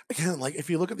 Again, like if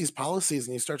you look at these policies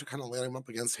and you start to kind of lay them up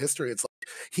against history, it's like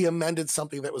he amended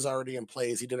something that was already in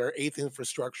place. He did our 8th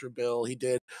infrastructure bill. He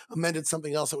amended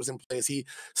something else that was in place. He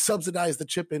subsidized the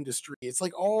chip industry. It's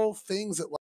like all things that,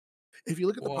 like, if you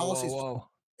look at the policies,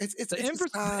 it's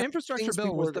infrastructure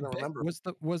bill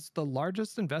was the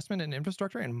largest investment in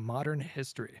infrastructure in modern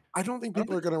history. I don't think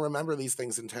people are going to remember these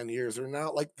things in 10 years. They're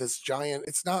not like this giant.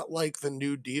 It's not like the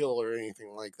New Deal or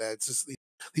anything like that. It's just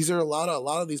these are a lot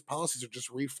of these policies are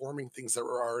just reforming things that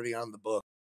were already on the book.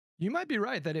 You might be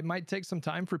right that it might take some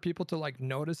time for people to like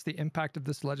notice the impact of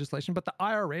this legislation. But the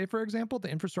IRA, for example, the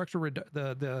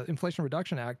the Inflation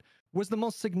Reduction Act, was the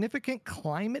most significant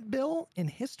climate bill in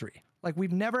history. Like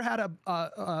we've never had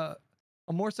a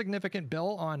more significant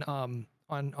bill on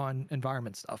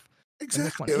environment stuff.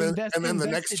 Exactly. And then the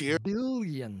next year,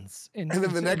 billions. And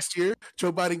then the next year,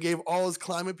 Joe Biden gave all his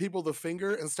climate people the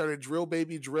finger and started drill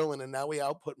baby drilling. And now we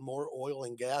output more oil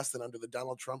and gas than under the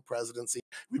Donald Trump presidency.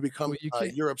 We become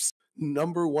Europe's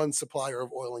 #1 supplier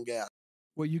of oil and gas.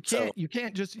 Well, you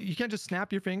can't just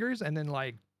snap your fingers and then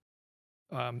like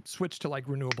switch to like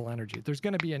renewable energy. There's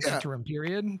going to be an interim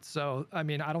period. So, I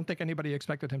mean, I don't think anybody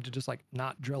expected him to just like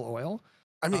not drill oil.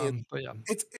 I mean, But yeah,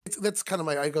 it's that's kind of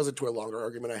my. It goes into a longer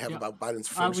argument I have Yeah. about Biden's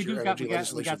first We year do energy we got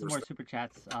legislation some more versus. super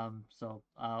chats. So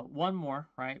one more,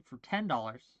 right, for $10.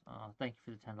 Thank you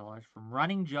for the $10 from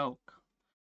Running Joke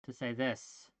to say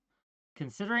this.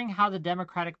 Considering how the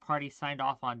Democratic Party signed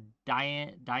off on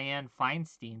Dianne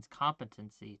Feinstein's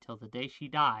competency till the day she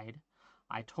died,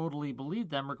 I totally believe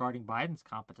them regarding Biden's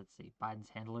competency. Biden's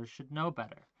handlers should know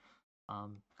better.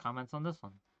 Comments on this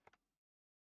one?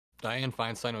 Dianne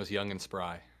Feinstein was young and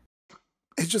spry.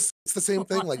 It's the same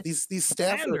thing. Like these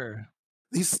Xander.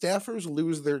 these staffers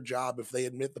lose their job if they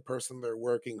admit the person they're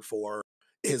working for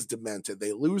is demented.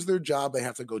 They lose their job. They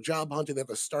have to go job hunting. They have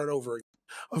to start over.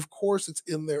 Of course, it's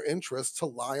in their interest to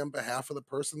lie on behalf of the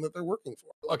person that they're working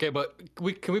for. Okay, but can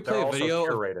we They're play a also video?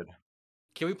 curated.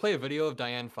 Can we play a video of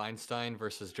Dianne Feinstein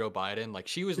versus Joe Biden? Like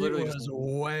she was It literally was just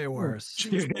way worse.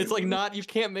 Dude, it's like not, you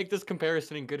can't make this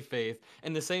comparison in good faith.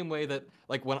 In the same way that,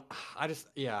 like, when I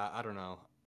don't know.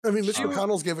 I mean, Mitch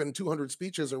McConnell's given 200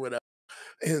 speeches or whatever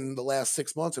in the last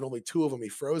 6 months, and only 2 of them he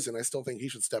frozen. I still think he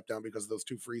should step down because of those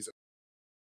 2 freezing.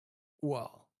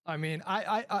 Well, I mean,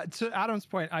 I to Adam's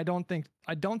point, I don't think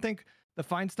the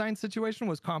Feinstein situation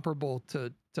was comparable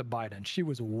to Biden. She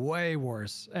was way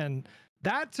worse, and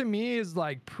that to me is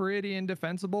like pretty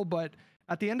indefensible. But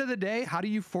at the end of the day, how do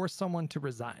you force someone to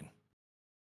resign?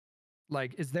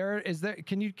 Like,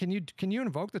 can you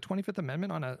invoke the 25th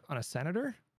Amendment on a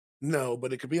senator? No,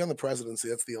 but it could be on the presidency.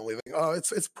 That's the only thing. Oh,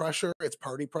 it's pressure. It's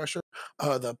party pressure.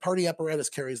 The party apparatus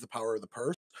carries the power of the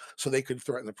purse, so they could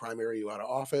threaten to primary you out of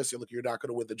office. You're not going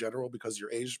to win the general because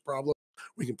your age problem.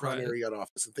 We can primary you out of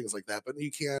office and things like that. But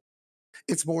you can't.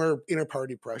 It's more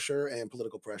inter-party pressure and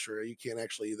political pressure. You can't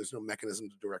actually. There's no mechanism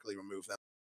to directly remove them.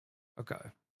 Okay,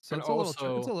 so And it's a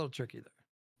little tricky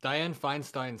there. Dianne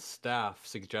Feinstein's staff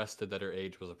suggested that her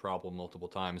age was a problem multiple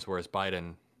times, whereas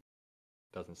Biden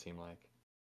doesn't seem like.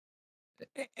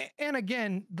 And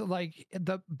again, the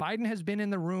Biden has been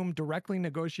in the room directly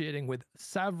negotiating with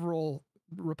several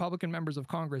Republican members of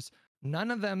Congress. None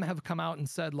of them have come out and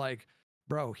said like,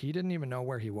 bro, he didn't even know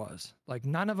where he was. Like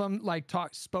none of them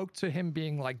spoke to him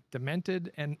being like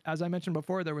demented. And as I mentioned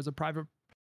before, there was a private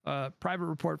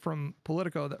report from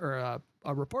Politico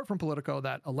a report from Politico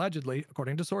that allegedly,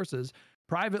 according to sources,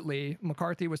 privately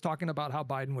McCarthy was talking about how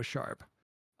Biden was sharp.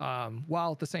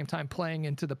 While at the same time playing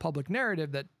into the public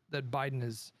narrative that Biden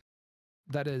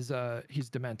he's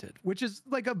demented, which is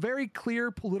like a very clear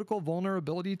political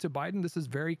vulnerability to Biden. This has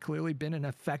very clearly been an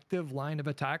effective line of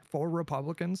attack for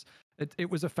Republicans. It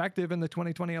was effective in the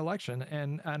 2020 election.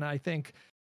 And I think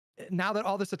now that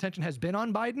all this attention has been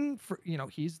on Biden,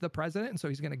 he's the president, and so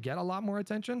he's going to get a lot more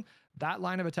attention. That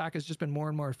line of attack has just been more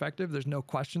and more effective. There's no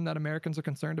question that Americans are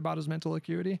concerned about his mental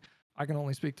acuity. I can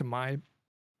only speak to my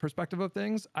perspective of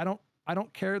things. I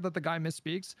don't care that the guy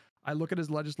misspeaks. I look at his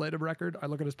legislative record. I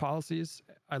look at his policies.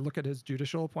 I look at his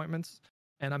judicial appointments,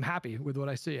 and I'm happy with what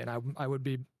I see. And I would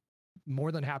be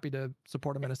more than happy to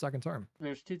support him in a second term.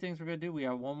 There's 2 things we're going to do. We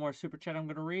have one more super chat I'm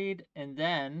going to read, and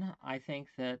then I think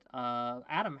that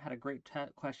Adam had a great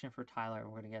question for Tyler, and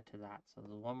we're going to get to that. So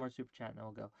there's one more super chat, and then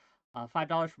we'll go.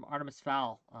 $5 from Artemis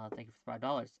Fowl. Thank you for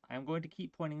 $5. I am going to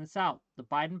keep pointing this out. The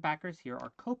Biden backers here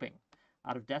are coping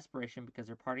out of desperation because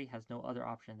their party has no other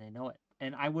option. They know it.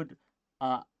 And I would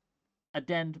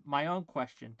addend my own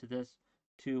question to this,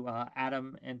 to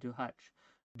Adam and to Hutch.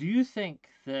 Do you think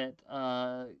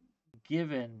that,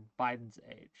 given Biden's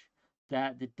age,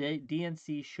 that the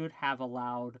DNC should have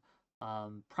allowed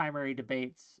primary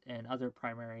debates and other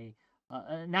primary,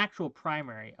 an actual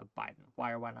primary of Biden?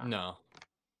 Why or why not?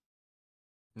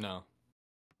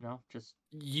 No, just...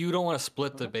 You don't want to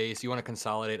split the base. You want to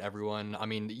consolidate everyone. I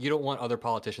mean, you don't want other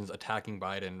politicians attacking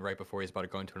Biden right before he's about to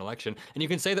go into an election. And you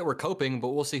can say that we're coping, but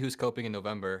we'll see who's coping in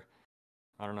November.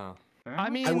 I don't know. I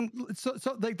mean, so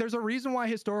like, there's a reason why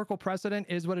historical precedent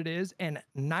is what it is, and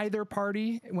neither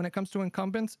party, when it comes to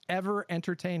incumbents, ever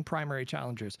entertain primary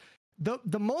challengers.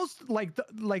 The most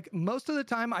most of the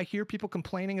time, I hear people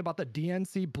complaining about the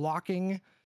DNC blocking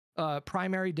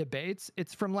primary debates.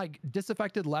 It's from like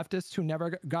disaffected leftists who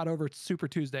never got over Super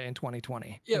Tuesday in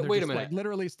 2020. Yeah, wait a minute. Like,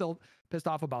 literally still pissed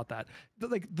off about that.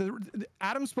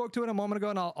 Adam spoke to it a moment ago,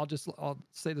 and I'll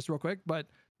say this real quick, but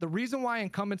the reason why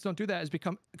incumbents don't do that is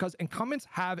because incumbents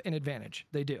have an advantage.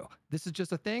 They do. This is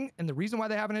just a thing, and the reason why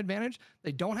they have an advantage,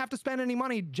 they don't have to spend any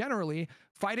money generally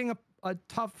fighting a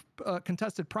tough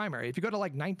contested primary. If you go to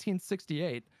like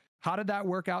 1968, how did that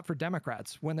work out for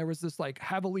Democrats when there was this like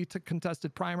heavily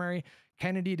contested primary?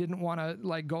 Kennedy didn't want to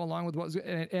like go along with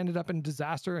and it ended up in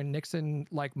disaster, and Nixon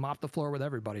like mopped the floor with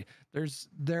everybody.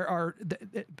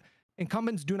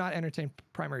 Incumbents do not entertain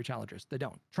primary challengers. They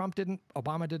don't. Trump didn't.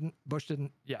 Obama didn't. Bush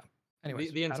didn't. Yeah.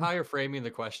 Anyways, the Adam? entire framing of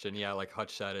the question, yeah, like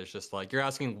Hutch said, is just like you're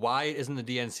asking why isn't the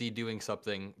DNC doing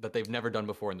something that they've never done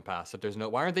before in the past? If there's no,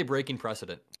 why aren't they breaking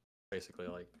precedent? Basically,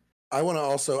 like. I want to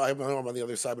also, I'm on the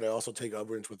other side, but I also take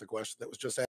umbrage with the question that was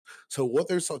just asked. So what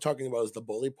they're so talking about is the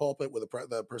bully pulpit, where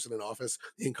the person in office,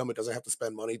 the incumbent, doesn't have to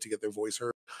spend money to get their voice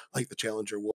heard, like the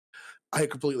challenger would. I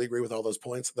completely agree with all those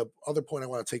points. The other point I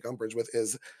want to take umbrage with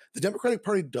is the Democratic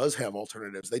Party does have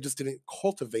alternatives. They just didn't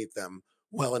cultivate them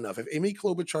well enough. If Amy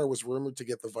Klobuchar was rumored to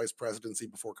get the vice presidency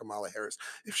before Kamala Harris,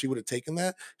 if she would have taken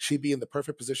that, she'd be in the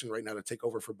perfect position right now to take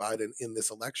over for Biden in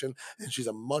this election. And she's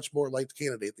a much more liked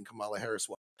candidate than Kamala Harris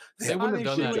was. They wouldn't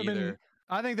have done that would've either.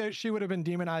 I think that she would have been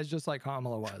demonized just like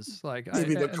Kamala was. Like,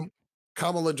 maybe, but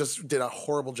Kamala just did a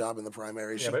horrible job in the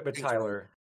primary. Yeah, but Tyler,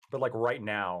 but like right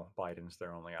now, Biden's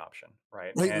their only option,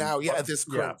 right? Right now, yeah, at this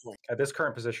current point, at this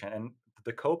current position, and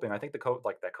the coping, I think that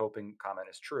coping comment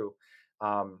is true.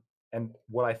 And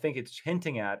what I think it's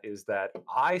hinting at is that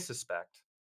I suspect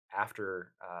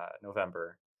after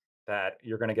November that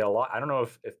you're going to get a lot. I don't know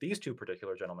if these two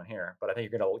particular gentlemen here, but I think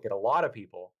you're going to get a lot of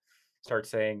people start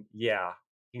saying, yeah,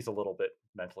 he's a little bit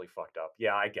mentally fucked up.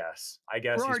 Yeah, I guess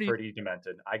he's pretty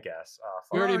demented. I guess.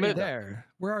 We're already there.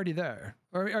 We're already there.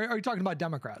 Are you talking about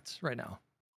Democrats right now?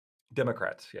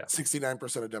 Democrats, yeah.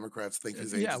 69% of Democrats think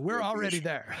he's yeah, we're already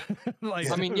there.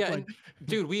 Like, I mean, yeah, like,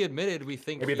 dude, we admitted we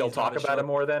think maybe they'll talk about it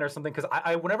more then or something. Because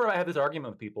I whenever I have this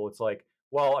argument with people, it's like,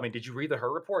 well, I mean, did you read the Her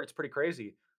report? It's pretty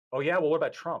crazy. Oh yeah, well, what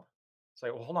about Trump? It's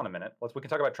like, well, hold on a minute. We can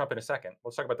talk about Trump in a second.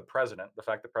 Let's talk about the president. The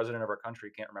fact the president of our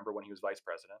country can't remember when he was vice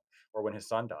president or when his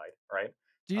son died, right?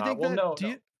 Do you think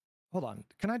hold on.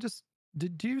 Can I just?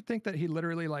 Do you think that he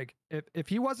literally, like, if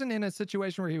he wasn't in a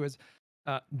situation where he was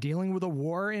dealing with a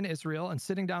war in Israel and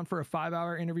sitting down for a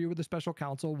 5-hour interview with the special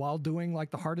counsel while doing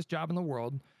like the hardest job in the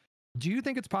world, do you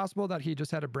think it's possible that he just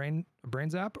had a brain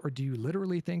zap, or do you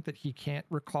literally think that he can't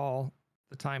recall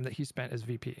the time that he spent as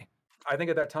VP? I think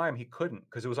at that time he couldn't,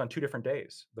 because it was on 2 different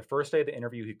days. The first day of the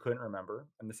interview he couldn't remember,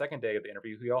 and the second day of the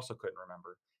interview he also couldn't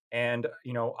remember. And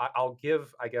I'll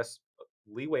give, I guess,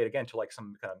 leeway again to like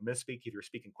some kind of misspeak, either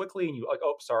speaking quickly and you like,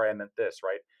 oh, sorry, I meant this,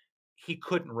 right? He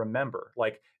couldn't remember.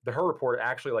 Like the Her report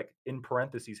actually, like in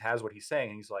parentheses, has what he's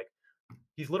saying. And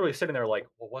he's literally sitting there like,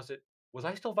 well, was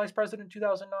I still vice president in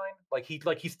 2009? Like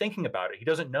he's thinking about it. He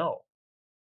doesn't know.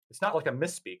 It's not like a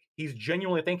misspeak. He's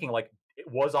genuinely thinking like,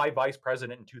 was I vice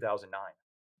president in 2009?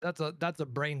 That's a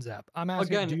brain zap. I'm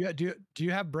asking, again, do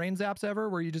you have brain zaps ever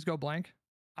where you just go blank?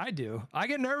 I do. I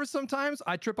get nervous sometimes.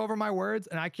 I trip over my words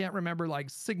and I can't remember like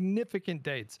significant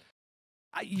dates.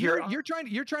 You're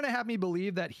trying to have me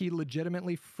believe that he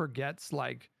legitimately forgets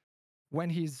like when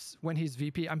he's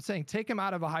VP. I'm saying take him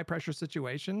out of a high pressure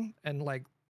situation and like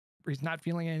he's not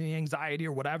feeling any anxiety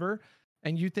or whatever,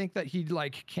 and you think that he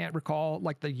like can't recall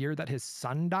like the year that his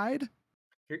son died?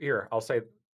 Here, I'll say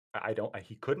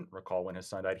he couldn't recall when his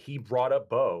son died. He brought up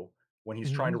Beau when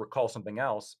he's trying to recall something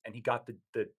else, and he got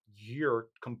the year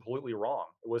completely wrong.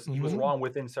 He was wrong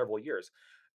within several years.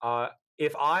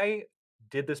 If I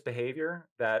did this behavior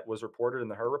that was reported in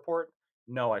the Her report,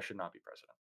 no, I should not be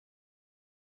president.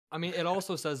 I mean, it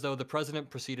also says, though, the president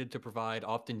proceeded to provide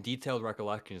often detailed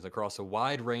recollections across a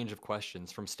wide range of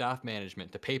questions, from staff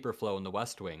management to paper flow in the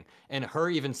West Wing. And Her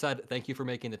even said, thank you for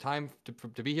making the time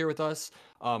to be here with us.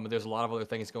 There's a lot of other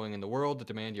things going in the world that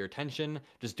demand your attention.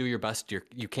 Just do your best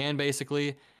you can,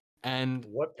 basically. And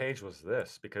what page was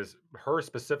this? Because Her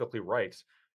specifically writes,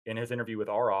 in his interview with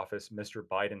our office, Mr.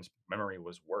 Biden's memory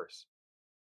was worse.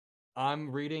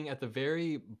 I'm reading at the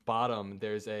very bottom,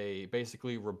 there's a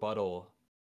basically rebuttal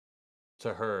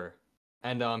to Her.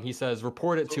 And he says,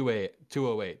 report at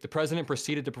 208. The president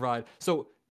proceeded to provide. So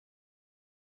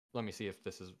let me see if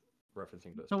this is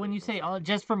referencing this. So when you say,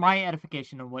 just for my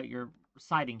edification of what you're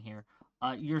citing here,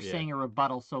 you're saying a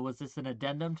rebuttal. So was this an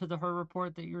addendum to the Her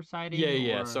report that you're citing?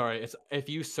 Yeah. Sorry. It's if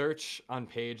you search on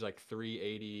page like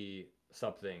 380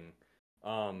 something,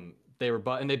 they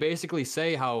rebut, and they basically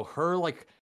say how Her like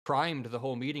primed the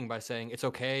whole meeting by saying it's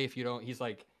okay if you don't. He's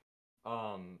like,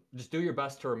 just do your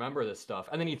best to remember this stuff.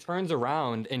 And then he turns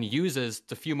around and uses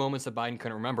the few moments that Biden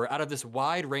couldn't remember out of this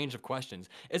wide range of questions.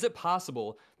 Is it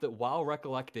possible that while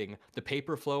recollecting the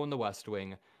paper flow in the West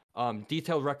Wing,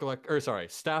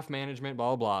 staff management,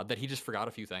 blah, blah, blah, that he just forgot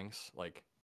a few things? Like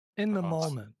in the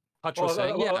moment. Hutch was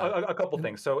saying, a couple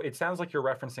things. So it sounds like you're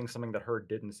referencing something that Her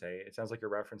didn't say. It sounds like you're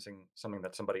referencing something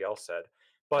that somebody else said.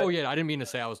 But I didn't mean to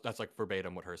say that's like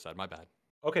verbatim what Her said. My bad.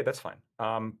 Okay, that's fine.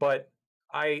 But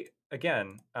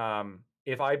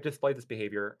if I displayed this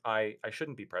behavior, I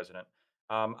shouldn't be president.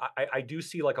 I do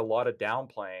see like a lot of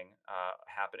downplaying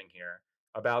happening here.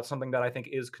 about something that I think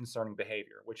is concerning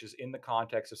behavior, which is in the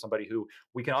context of somebody who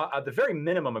we can, at the very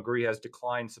minimum, agree has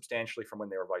declined substantially from when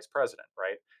they were vice president,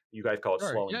 right? You guys call it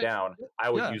Sure. slowing Yeah. down. I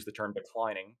would Yeah. use the term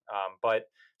declining. But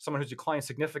someone who's declined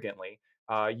significantly,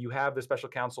 you have the special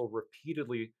counsel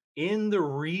repeatedly in the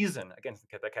reason, again,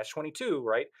 that catch-22,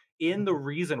 right? In the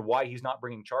reason why he's not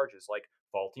bringing charges, like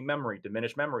faulty memory,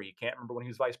 diminished memory. He can't remember when he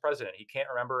was vice president. He can't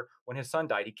remember when his son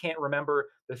died. He can't remember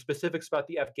the specifics about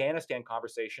the Afghanistan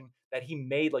conversation that he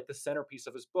made like the centerpiece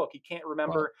of his book. He can't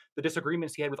remember the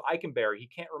disagreements he had with Eichenberry. He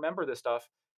can't remember this stuff.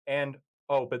 And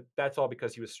but that's all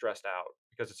because he was stressed out,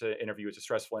 because it's an interview. It's a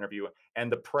stressful interview.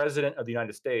 And the president of the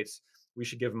United States, we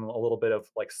should give him a little bit of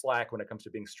like slack when it comes to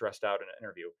being stressed out in an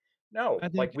interview. No,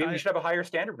 like we should have a higher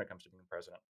standard when it comes to being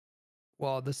president.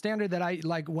 Well, the standard that I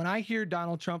like when I hear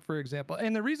Donald Trump, for example,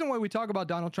 and the reason why we talk about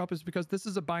Donald Trump is because this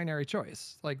is a binary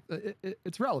choice. Like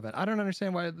it's relevant. I don't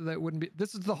understand why that wouldn't be.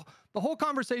 This is the whole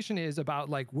conversation is about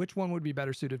like which one would be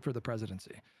better suited for the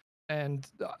presidency. And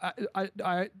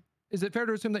is it fair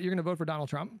to assume that you're going to vote for Donald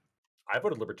Trump? I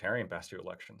voted Libertarian past 2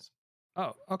 elections.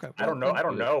 Oh, okay. Well, I don't know. I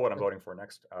don't know what I'm voting for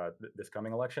next this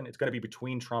coming election. It's going to be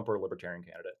between Trump or a Libertarian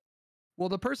candidate. Well,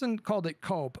 the person called it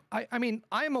cope. I mean,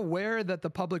 I'm aware that the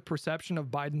public perception of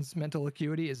Biden's mental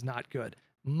acuity is not good.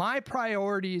 My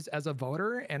priorities as a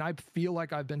voter, and I feel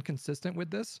like I've been consistent with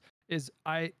this, is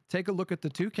I take a look at the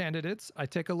 2 candidates. I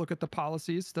take a look at the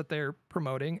policies that they're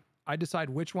promoting. I decide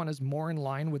which one is more in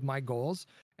line with my goals,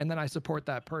 and then I support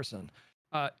that person.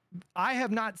 I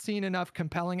have not seen enough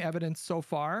compelling evidence so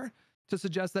far to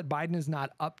suggest that Biden is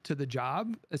not up to the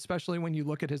job, especially when you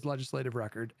look at his legislative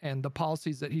record and the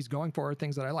policies that he's going for are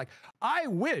things that I like. I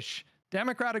wish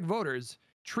Democratic voters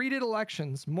treated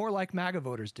elections more like MAGA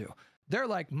voters do. They're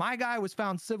like, my guy was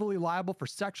found civilly liable for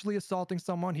sexually assaulting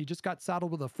someone. He just got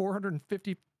saddled with a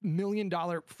 $450 million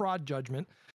fraud judgment.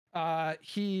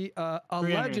 He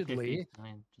allegedly...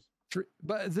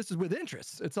 But this is with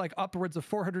interest. It's like upwards of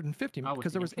 450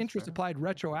 because there was interest applied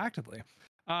retroactively.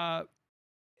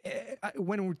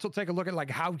 When we take a look at like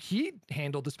how he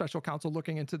handled the special counsel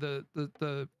looking into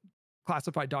the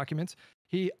classified documents,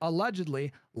 he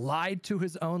allegedly lied to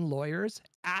his own lawyers,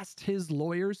 asked his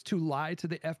lawyers to lie to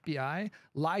the FBI,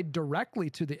 lied directly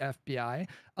to the FBI,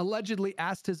 allegedly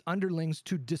asked his underlings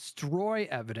to destroy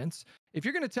evidence. If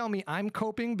you're going to tell me I'm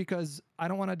coping because I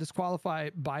don't want to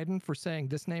disqualify Biden for saying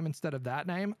this name instead of that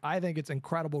name, I think it's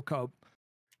incredible cope.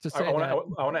 I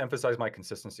want to emphasize my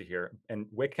consistency here, and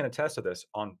Wick can attest to this.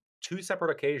 On 2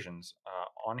 separate occasions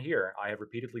on here, I have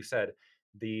repeatedly said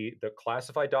the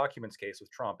classified documents case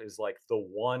with Trump is like the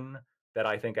one that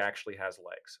I think actually has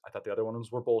legs. I thought the other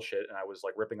ones were bullshit, and I was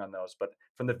like ripping on those. But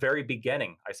from the very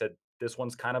beginning, I said this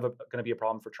one's kind of going to be a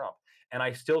problem for Trump, and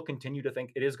I still continue to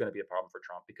think it is going to be a problem for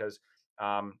Trump because,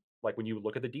 like when you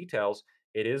look at the details,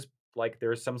 it is like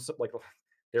there's some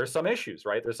issues,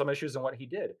 right? There's some issues in what he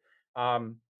did.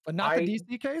 But not the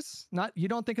DC case? You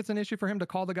don't think it's an issue for him to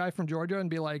call the guy from Georgia and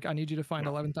be like, I need you to find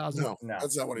 11,000? No,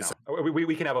 that's not what he said.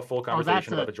 We can have a full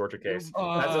conversation about the Georgia case.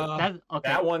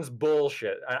 That one's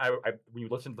bullshit. When you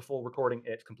listen to the full recording,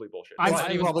 it's complete bullshit.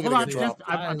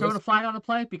 I'm throwing a flag on the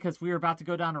play because we were about to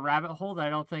go down a rabbit hole that I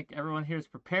don't think everyone here is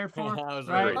prepared for.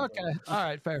 Right? Okay. All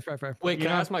right. Fair. Wait, can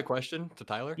I ask my question to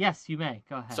Tyler? Yes, you may.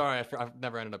 Go ahead. Sorry, I've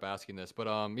never ended up asking this, but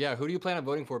yeah, who do you plan on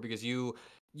voting for? Because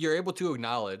you're able to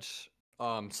acknowledge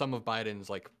some of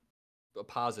Biden's like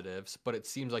positives, but it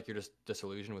seems like you're just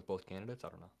disillusioned with both candidates. I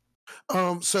don't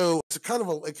know. So it's kind of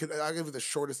I'll give you the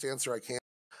shortest answer I can.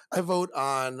 I vote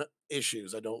on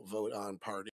issues. I don't vote on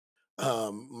party.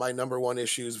 My number one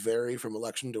issues vary from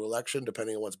election to election,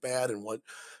 depending on what's bad and what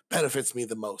benefits me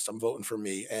the most. I'm voting for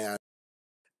me. And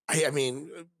I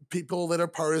mean, people that are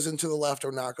partisan to the left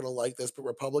are not going to like this, but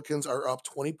Republicans are up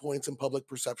 20 points in public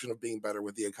perception of being better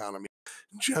with the economy.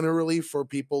 Generally, for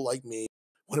people like me,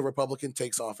 when a Republican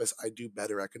takes office, I do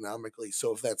better economically.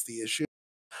 So if that's the issue,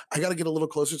 I got to get a little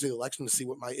closer to the election to see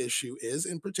what my issue is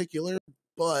in particular.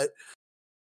 But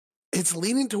it's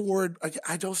leaning toward,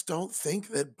 I just don't think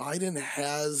that Biden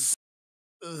has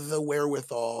the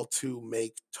wherewithal to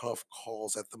make tough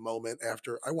calls at the moment.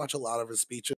 After I watch a lot of his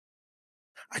speeches,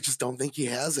 I just don't think he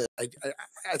has it.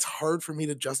 It's hard for me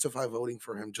to justify voting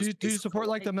for him. Do you support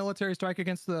like the military strike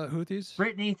against the Houthis?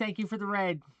 Brittany, thank you for the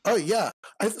raid. Oh yeah.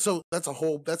 So that's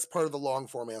part of the long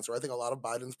form answer. I think a lot of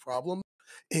Biden's problems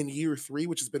in year 3,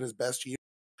 which has been his best year,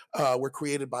 were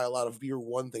created by a lot of year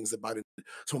 1 things that Biden did.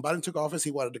 So when Biden took office,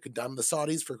 he wanted to condemn the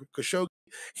Saudis for Khashoggi.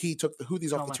 He took the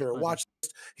Houthis off the terror watch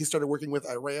list. He started working with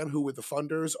Iran, who were the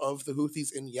funders of the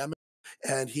Houthis in Yemen.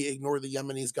 And he ignored the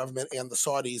Yemeni government and the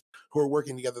Saudis who are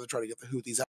working together to try to get the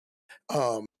Houthis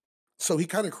out. So he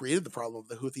kind of created the problem of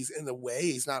the Houthis in a way.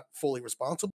 He's not fully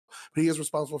responsible, but he is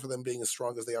responsible for them being as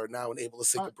strong as they are now and able to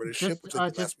sink a British ship, which they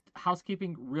did last just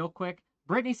housekeeping real quick.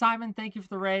 Brittany Simon, thank you for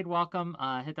the raid. Welcome.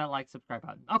 Hit that like, subscribe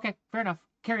button. Okay, fair enough.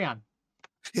 Carry on.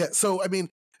 Yeah, so I mean,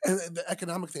 and the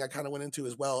economic thing I kind of went into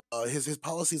as well. His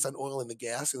policies on oil and the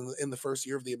gas in the first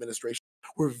year of the administration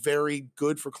were very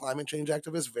good for climate change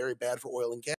activists, very bad for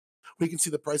oil and gas. We can see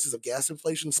the prices of gas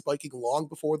inflation spiking long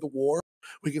before the war.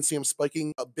 We can see them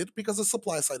spiking a bit because of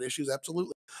supply side issues,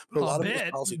 absolutely. But a lot of it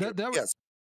was policy driven. Yes,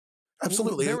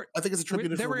 absolutely. I think it's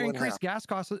attributed there for were more than increased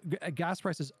half. gas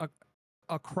prices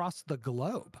across the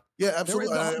globe. Yeah,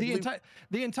 absolutely.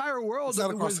 The entire world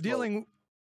was dealing.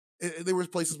 There were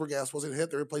places where gas wasn't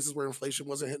hit. There were places where inflation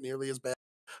wasn't hit nearly as bad.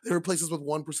 There were places with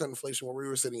 1% inflation where we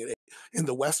were sitting at 8%. In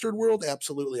the Western world,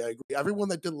 absolutely, I agree. Everyone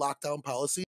that did lockdown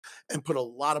policy and put a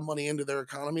lot of money into their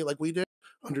economy like we did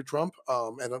under Trump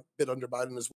and a bit under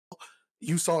Biden as well,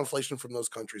 you saw inflation from those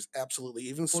countries. Absolutely.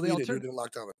 Even Sweden, who didn't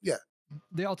lock down. Yeah.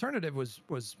 The alternative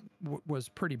was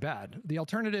pretty bad. The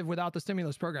alternative without the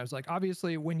stimulus programs, like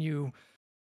obviously when you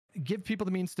give people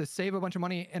the means to save a bunch of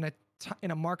money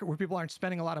in a market where people aren't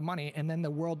spending a lot of money, and then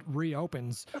the world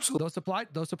reopens, absolutely,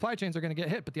 those supply chains are going to get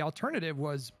hit. But the alternative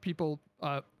was people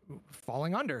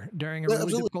falling under during a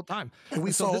really difficult time. And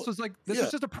we saw this was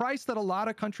just a price that a lot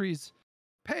of countries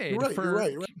paid for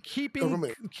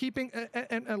keeping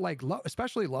like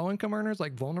especially low income earners,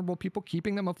 like vulnerable people,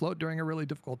 keeping them afloat during a really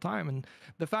difficult time. And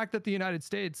the fact that the United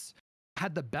States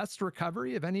had the best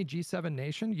recovery of any G7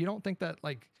 nation, you don't think that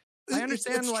like. I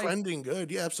understand it's trending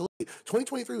good. Yeah, absolutely.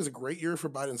 2023 was a great year for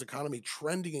Biden's economy,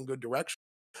 trending in good direction.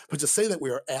 But to say that we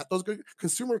are at those good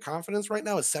consumer confidence right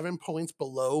now is 7 points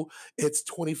below its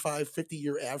 25,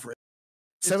 50-year average.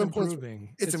 It's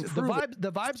improving. It's improving.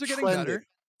 The vibes are getting better.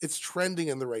 It's trending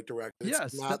in the right direction.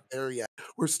 It's not there yet.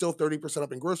 We're still 30%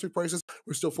 up in grocery prices.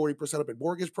 We're still 40% up in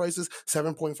mortgage prices,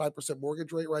 7.5%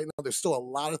 mortgage rate right now. There's still a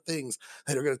lot of things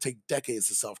that are going to take decades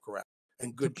to self-correct.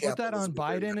 And good to put that on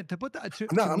Biden, to put that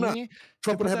I'm not.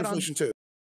 Trump would have inflation too.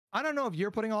 I don't know if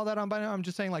you're putting all that on Biden. I'm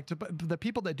just saying, like, the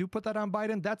people that do put that on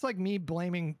Biden, that's like me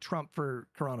blaming Trump for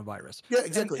coronavirus. Yeah,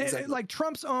 exactly. Like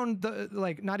Trump's own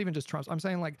not even just Trump's. I'm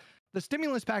saying like the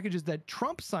stimulus packages that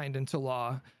Trump signed into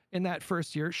law in that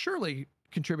first year surely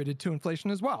contributed to inflation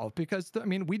as well. Because I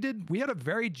mean, we had a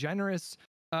very generous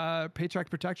paycheck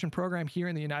protection program here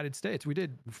in the United States. We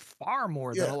did far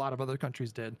more than a lot of other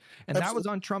countries did, and that was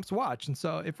on Trump's watch. And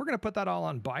so, if we're going to put that all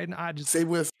on Biden, I just same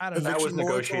with that was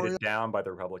negotiated down by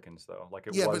the Republicans, though. Like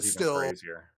it was even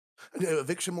crazier.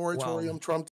 Eviction moratorium.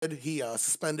 Trump did. He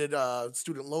suspended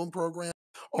student loan program.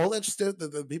 All that stuff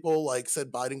that the people like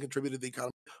said Biden contributed to the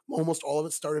economy. Almost all of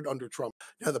it started under Trump.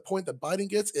 Now the point that Biden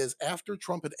gets is after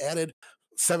Trump had added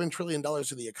 $7 trillion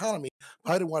to the economy,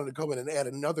 Biden wanted to come in and add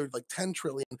another like 10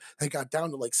 trillion and got down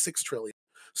to like 6 trillion.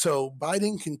 So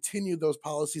Biden continued those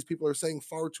policies people are saying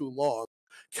far too long,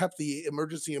 kept the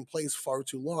emergency in place far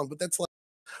too long. But that's like,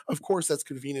 of course, that's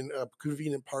convenient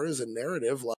partisan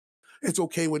narrative. Like, it's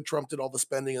okay when Trump did all the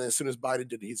spending, and as soon as Biden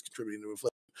did it, he's contributing to inflation.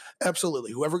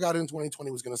 Absolutely. Whoever got in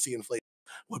 2020 was going to see inflation.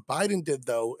 What Biden did,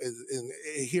 though,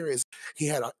 is he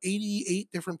had 88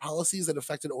 different policies that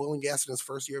affected oil and gas in his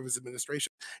first year of his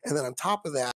administration. And then on top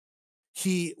of that,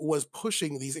 he was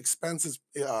pushing these expenses,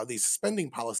 these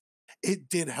spending policies. It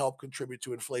did help contribute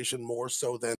to inflation more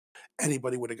so than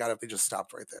anybody would have got if they just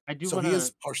stopped right there. I do want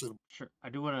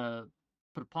to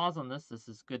put a pause on this. This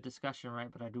is good discussion,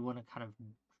 right? But I do want to kind of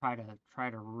try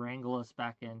to wrangle us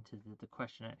back into the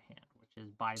question at hand, which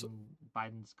is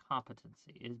Biden's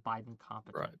competency. Is Biden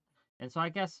competent? Right. And so I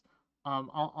guess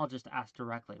I'll just ask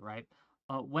directly, right?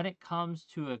 When it comes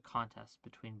to a contest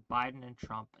between Biden and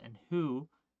Trump, and who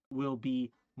will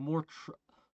be more,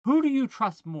 who do you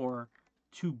trust more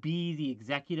to be the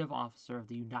executive officer of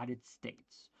the United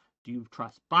States? Do you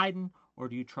trust Biden or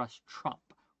do you trust Trump?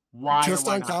 Why? Just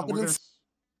on competence?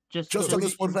 Just on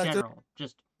this one factor?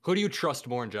 Who do you trust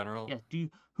more in general? Yeah.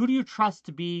 Who do you trust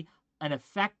to be an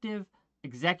effective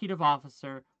executive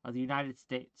officer of the United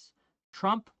States?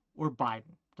 Trump or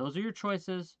Biden? Those are your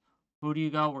choices. Who do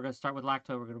you go? We're going to start with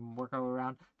Lacto. We're going to work our way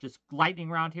around. Just lightning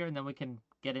round here, and then we can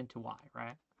get into why,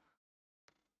 right?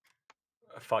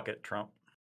 Fuck it, Trump.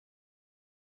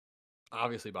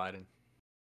 Obviously, Biden.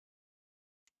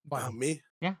 Me?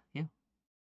 Yeah, you.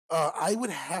 I would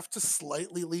have to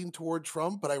slightly lean toward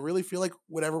Trump, but I really feel like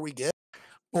whatever we get,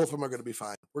 both of them are going to be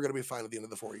fine. We're going to be fine at the end of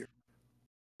the 4 year.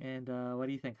 And what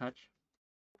do you think, Hutch?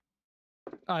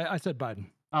 I said Biden.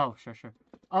 Oh, sure.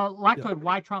 Lactoid,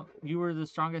 why Trump? You were the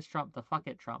strongest Trump, the fuck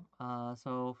it Trump.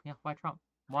 So, yeah, why Trump?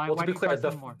 Why do you trust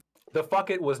him more? The fuck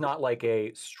it was not like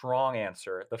a strong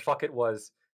answer. The fuck it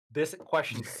was, this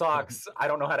question sucks. I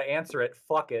don't know how to answer it.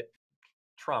 Fuck it,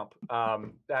 Trump.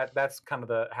 That's kind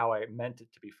of how I meant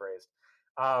it to be phrased.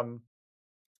 I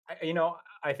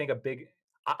think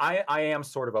I am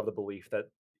sort of the belief that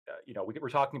we're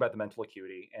talking about the mental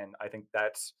acuity, and I think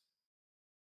that's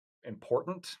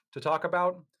important to talk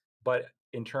about. But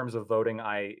in terms of voting,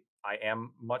 I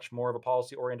am much more of a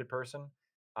policy oriented person.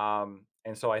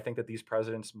 And so I think that these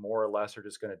presidents more or less are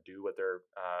just going to do what their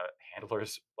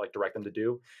handlers like direct them to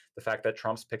do. The fact that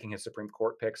Trump's picking his Supreme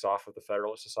Court picks off of the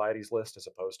Federalist Society's list as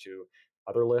opposed to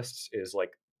other lists is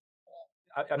like,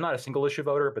 I'm not a single issue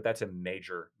voter, but that's a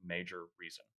major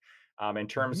reason. In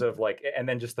terms of like, and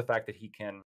then just the fact that he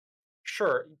can,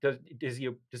 sure, does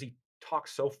he talk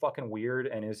so fucking weird,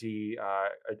 and is he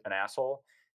an asshole?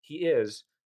 He is,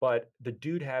 but the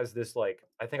dude has this, like,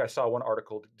 I think I saw one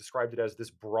article described it as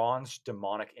this bronze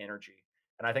demonic energy,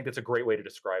 and I think that's a great way to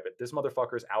describe it. This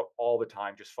motherfucker's out all the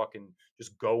time, just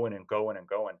going and going and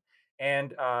going,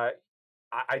 and I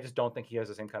just don't think he has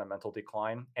the same kind of mental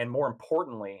decline. And more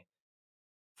importantly,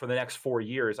 for the next 4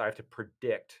 years, I have to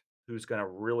predict who's going to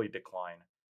really decline.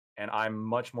 And I'm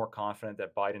much more confident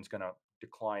that Biden's going to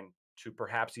decline to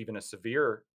perhaps even a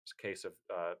severe case of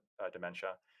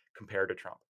dementia compared to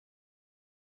Trump.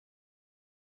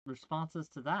 Responses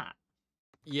to that?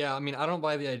 Yeah, I mean, I don't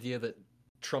buy the idea that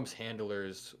Trump's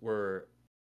handlers were,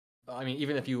 I mean,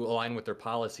 even if you align with their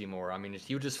policy more, I mean,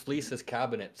 he would just fleece his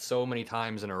cabinet so many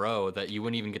times in a row that you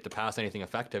wouldn't even get to pass anything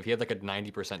effective. He had like a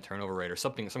 90% turnover rate or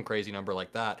something, some crazy number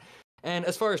like that. And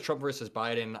as far as Trump versus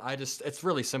Biden, it's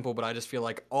really simple, but I just feel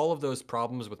like all of those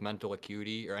problems with mental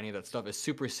acuity or any of that stuff is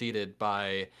superseded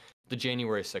by the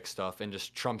January 6th stuff and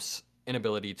just Trump's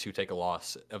inability to take a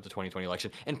loss of the 2020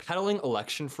 election. And peddling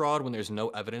election fraud when there's no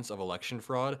evidence of election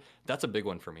fraud, that's a big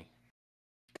one for me.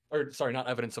 Or, sorry, not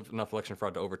evidence of enough election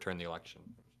fraud to overturn the election.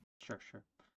 Sure.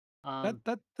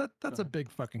 That's a big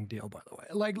fucking deal, by the way.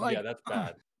 Like yeah, that's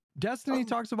bad. Destiny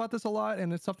talks about this a lot,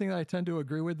 and it's something that I tend to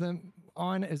agree with them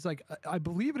on. Is like, I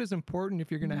believe it is important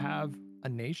if you're going to have a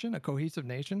nation, a cohesive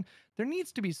nation, there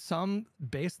needs to be some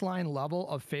baseline level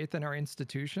of faith in our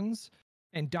institutions.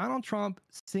 And Donald Trump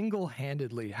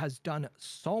single-handedly has done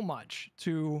so much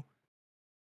to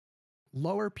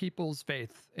lower people's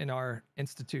faith in our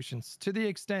institutions to the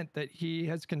extent that he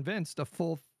has convinced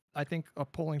I think a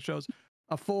polling shows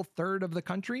a full third of the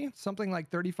country, something like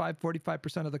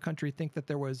 45% of the country, think that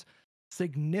there was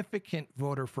significant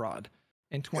voter fraud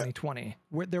in 2020.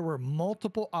 Where there were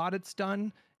multiple audits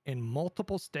done in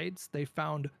multiple states. They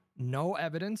found no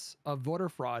evidence of voter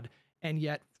fraud, and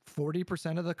yet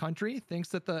 40% of the country thinks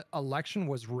that the election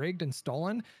was rigged and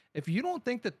stolen. If you don't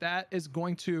think that that is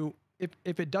going to,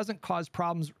 if it doesn't cause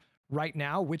problems right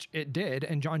now, which it did,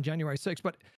 and on January 6th,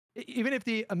 but even if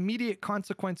the immediate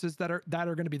consequences that are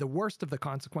going to be the worst of the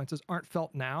consequences aren't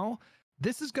felt now,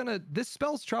 this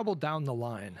spells trouble down the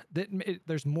line.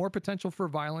 There's more potential for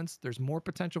violence. There's more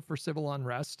potential for civil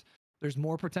unrest. There's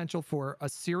more potential for a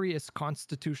serious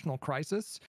constitutional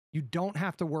crisis. You don't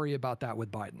have to worry about that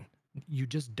with Biden. You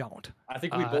just don't. I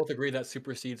think we both agree that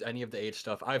supersedes any of the age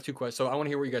stuff. I have two questions. So I want to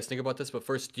hear what you guys think about this. But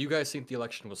first, do you guys think the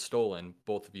election was stolen,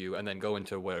 both of you, and then go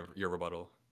into whatever your rebuttal?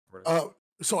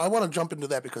 So I want to jump into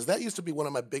that because that used to be one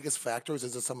of my biggest factors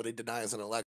is that somebody denies an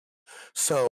election.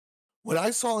 So what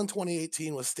I saw in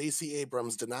 2018 was Stacey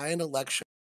Abrams deny an election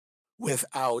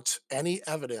without any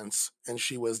evidence, and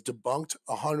she was debunked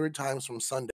 100 times from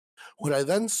Sunday. What I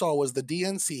then saw was the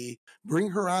DNC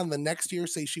bring her on the next year,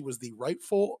 say she was the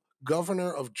rightful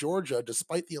governor of Georgia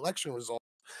despite the election results,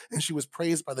 and she was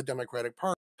praised by the Democratic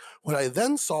Party. What I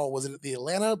then saw was that at the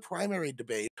Atlanta primary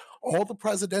debate, all the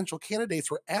presidential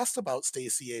candidates were asked about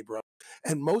Stacey Abrams,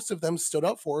 and most of them stood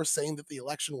up for her, saying that the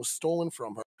election was stolen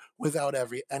from her without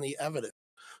any evidence.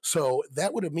 So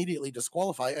that would immediately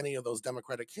disqualify any of those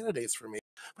Democratic candidates for me.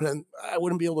 But then I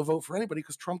wouldn't be able to vote for anybody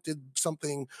because Trump did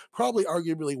something probably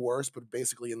arguably worse, but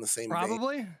basically in the same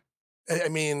Probably? vein. I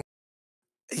mean,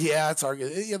 yeah, it's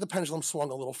argued. Yeah, the pendulum swung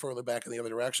a little further back in the other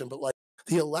direction, but like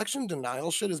the election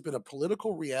denial shit has been a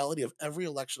political reality of every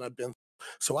election I've been through.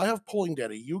 So I have polling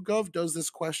data. YouGov did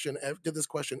this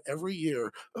question every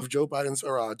year of Joe Biden's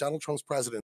or Donald Trump's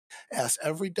presidency. Asked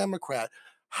every Democrat,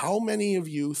 how many of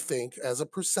you think, as a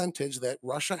percentage, that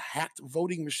Russia hacked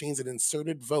voting machines and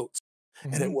inserted votes?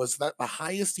 Mm-hmm. And it was the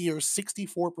highest year,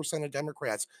 64% of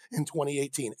Democrats in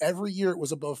 2018. Every year it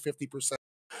was above 50%.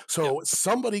 So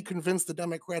somebody convinced the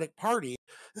Democratic Party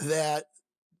that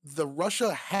the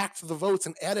Russia hacked the votes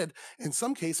and added, in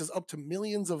some cases, up to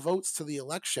millions of votes to the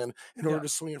election in order to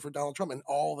swing it for Donald Trump. And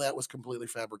all that was completely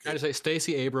fabricated. I just say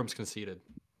Stacey Abrams conceded.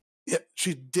 Yeah,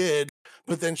 she did.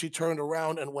 But then she turned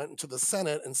around and went into the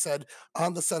Senate and said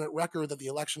on the Senate record that the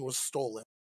election was stolen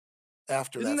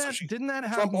after Didn't that. didn't that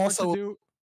have Trump more also to do?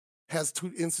 has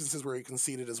 2 instances where he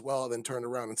conceded as well, and then turned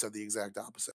around and said the exact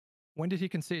opposite. When did he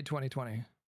concede 2020?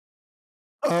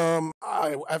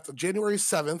 After January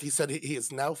 7th, he said he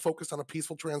is now focused on a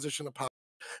peaceful transition of power.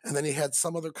 And then he had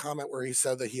some other comment where he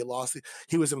said that he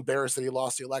was embarrassed that he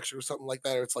lost the election or something like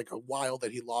that. Or it's like a while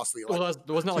that he lost the election.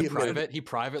 Well, wasn't that So he like admitted private? He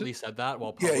privately said that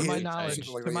while Yeah, publicly To my saying- knowledge,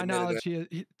 something like to that, my he admitted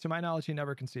knowledge, to my knowledge, he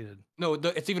never conceded. No,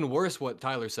 it's even worse what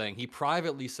Tyler's saying. He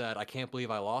privately said, "I can't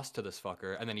believe I lost to this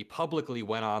fucker," and then he publicly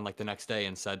went on like the next day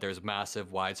and said, "There's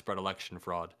massive, widespread election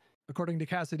fraud." According to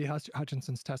Cassidy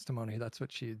Hutchinson's testimony, that's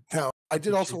what she. Now, I did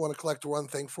Did also she- want to collect one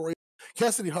thing for you.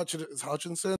 Cassidy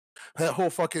Hutchinson, that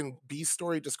whole fucking B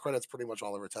story discredits pretty much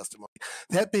all of her testimony.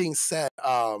 That being said,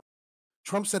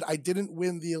 Trump said, I didn't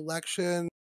win the election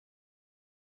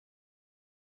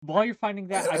While you're finding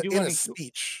that, I do in want a to.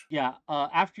 speech. Yeah.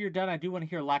 After you're done, I do want to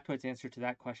hear Lactoid's answer to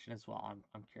that question as well.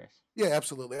 I'm curious. Yeah,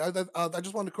 absolutely. I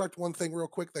just wanted to correct one thing real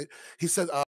quick. That he said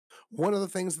one of the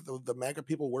things that the MAGA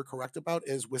people were correct about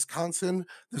is Wisconsin.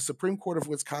 The Supreme Court of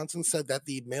Wisconsin said that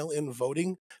the mail-in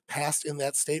voting passed in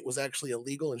that state was actually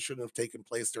illegal and shouldn't have taken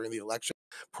place during the election,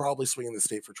 probably swinging the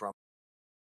state for Trump.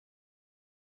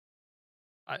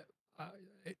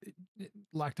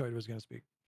 Lactoid was going to speak.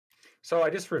 So I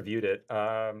just reviewed it.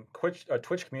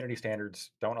 Twitch community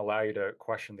standards don't allow you to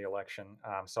question the election.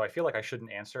 So I feel like I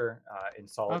shouldn't answer in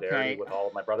solidarity Okay. with all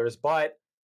of my brothers, but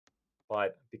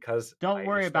because Don't I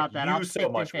worry about respect that. you I'll so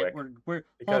take much, the hit. Wick, We're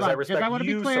because hold I on. respect I want to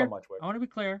be you clear. so much, Wick. I want to be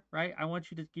clear, right? I want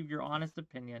you to give your honest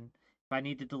opinion. If I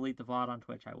need to delete the VOD on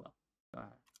Twitch, I will. Go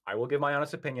ahead. I will give my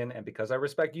honest opinion, and because I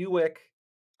respect you, Wick,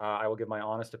 I will give my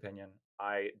honest opinion.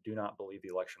 I do not believe the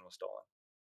election was stolen.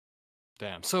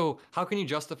 Damn. So how can you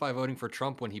justify voting for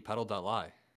Trump when he peddled that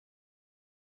lie?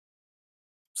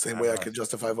 Same I way don't I know. could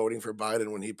justify voting for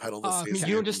Biden when he peddled the I same. mean,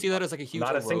 you don't just see that as like a huge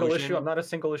Not a single erosion? issue. I'm not a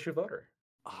single issue voter.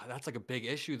 That's like a big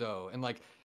issue though, and like,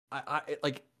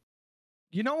 like.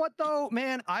 You know what though,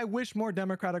 man? I wish more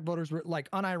Democratic voters were like,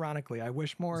 unironically, I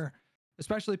wish more,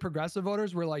 especially progressive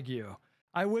voters, were like you.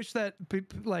 I wish that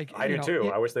people like I do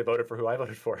too. I wish they voted for who I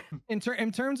voted for. in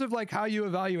terms of like how you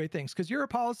evaluate things, because you're a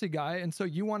policy guy, and so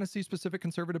you want to see specific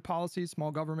conservative policies,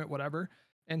 small government, whatever.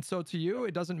 And so to you,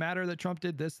 it doesn't matter that Trump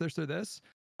did this, this, or this.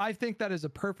 I think that is a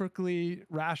perfectly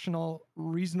rational,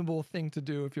 reasonable thing to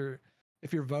do if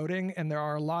you're voting. And there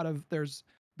are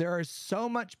there is so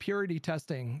much purity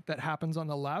testing that happens on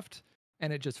the left,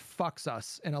 and it just fucks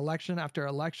us in election after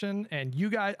election. And you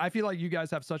guys, I feel like you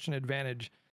guys have such an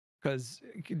advantage because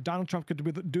Donald Trump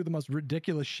could do the most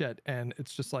ridiculous shit, and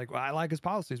it's just like, well, I like his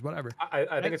policies, whatever.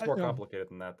 I think it's more complicated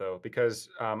than that, though, because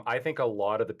I think a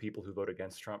lot of the people who vote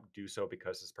against Trump do so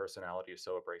because his personality is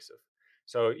so abrasive.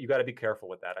 So you got to be careful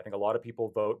with that. I think a lot of people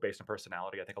vote based on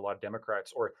personality. I think a lot of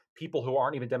Democrats or people who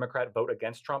aren't even Democrat vote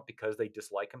against Trump because they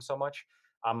dislike him so much.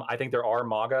 I think there are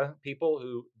MAGA people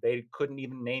who they couldn't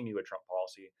even name you a Trump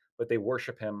policy, but they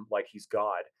worship him like he's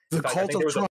God. The cult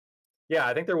of Trump. Yeah,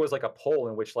 I think there was like a poll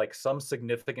in which like some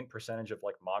significant percentage of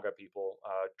like MAGA people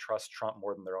trust Trump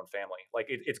more than their own family. Like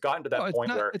it's gotten to that point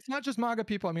where it's not just MAGA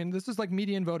people. I mean, this is like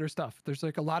median voter stuff. There's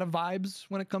like a lot of vibes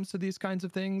when it comes to these kinds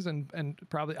of things, and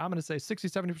probably I'm going to say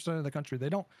 60-70% of the country, they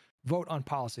don't vote on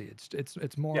policy.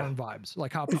 It's more on vibes,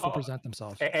 like how people present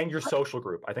themselves. And your social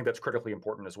group. I think that's critically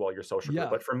important as well, your social group.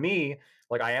 But for me,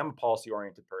 like I am a policy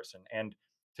oriented person, and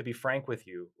to be frank with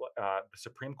you, the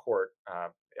Supreme Court,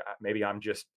 maybe I'm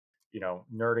just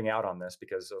nerding out on this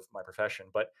because of my profession,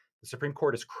 but the Supreme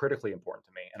Court is critically important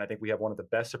to me. And I think we have one of the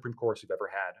best Supreme Courts we've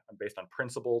ever had based on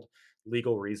principled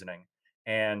legal reasoning.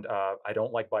 And I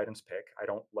don't like Biden's pick.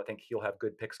 I think he'll have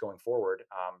good picks going forward.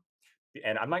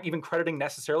 And I'm not even crediting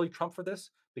necessarily Trump for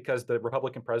this because the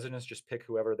Republican presidents just pick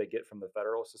whoever they get from the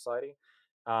Federalist Society.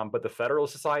 But the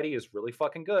Federalist Society is really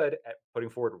fucking good at putting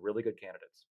forward really good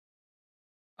candidates.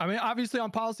 I mean, obviously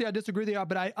on policy, I disagree with you,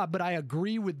 but I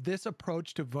agree with this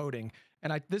approach to voting.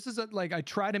 And I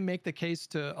try to make the case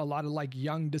to a lot of like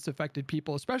young disaffected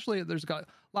people, especially there's got a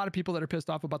lot of people that are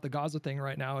pissed off about the Gaza thing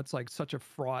right now. It's like such a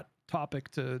fraught topic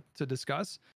to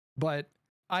discuss. But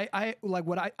I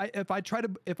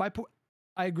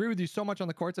agree with you so much on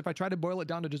the courts. If I try to boil it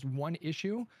down to just one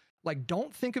issue, like,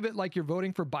 don't think of it like you're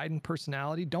voting for Biden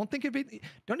personality. Don't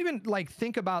even like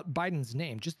think about Biden's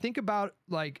name. Just think about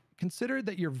like, consider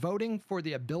that you're voting for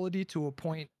the ability to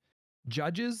appoint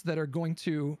judges that are going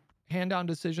to hand down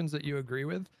decisions that you agree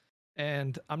with.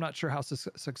 And I'm not sure how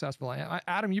successful I am.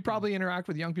 Adam, you probably interact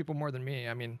with young people more than me.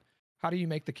 I mean, how do you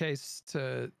make the case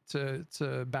to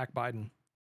back Biden?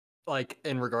 Like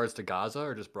in regards to Gaza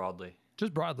or just broadly?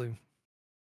 Just broadly.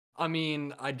 I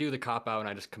mean, I do the cop out and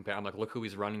I just compare. I'm like, look who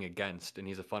he's running against, and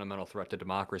he's a fundamental threat to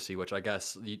democracy, which I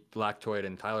guess 𝕾𝖏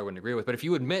and Tyler wouldn't agree with. But if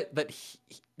you admit that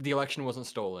the election wasn't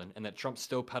stolen and that Trump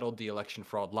still peddled the election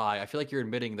fraud lie, I feel like you're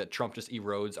admitting that Trump just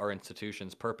erodes our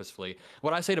institutions purposefully.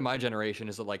 What I say to my generation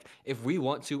is that, like, if we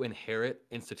want to inherit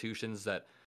institutions that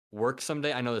work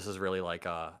someday, I know this is really like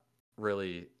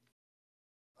really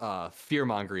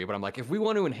fear-mongering, but I'm like, if we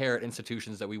want to inherit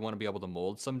institutions that we want to be able to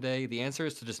mold someday, the answer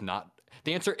is to just not.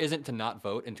 The answer isn't to not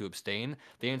vote and to abstain.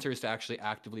 The answer is to actually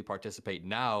actively participate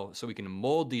now, so we can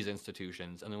mold these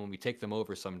institutions, and then when we take them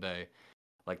over someday,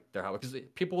 like they're how, because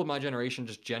people of my generation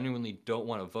just genuinely don't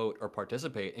want to vote or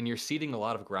participate, and you're ceding a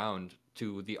lot of ground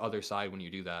to the other side when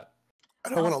you do that. I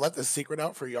don't want to let this secret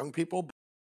out for young people.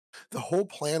 The whole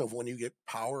plan of when you get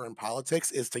power in politics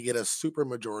is to get a super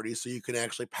majority so you can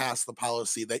actually pass the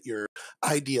policy that your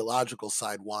ideological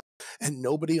side wants. And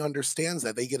nobody understands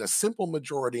that. They get a simple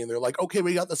majority and they're like, okay,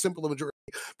 we got the simple majority.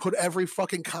 Put every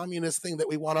fucking communist thing that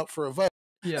we want up for a vote.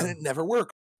 Yeah. And it never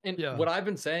works. And Yeah. what I've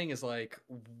been saying is, like,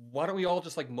 why don't we all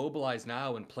just like mobilize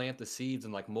now and plant the seeds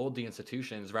and like mold the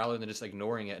institutions rather than just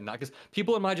ignoring it? And not, because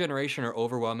people in my generation are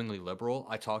overwhelmingly liberal.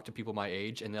 I talk to people my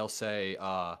age and they'll say,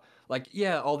 like,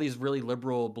 yeah, all these really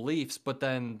liberal beliefs, but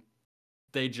then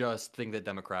they just think that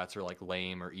Democrats are like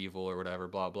lame or evil or whatever,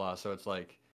 blah blah. So it's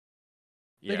like,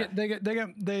 yeah,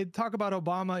 They talk about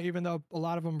Obama, even though a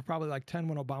lot of them were probably like 10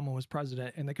 when Obama was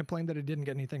president, and they complained that he didn't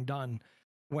get anything done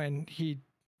when he.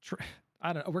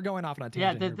 I don't know. We're going off on a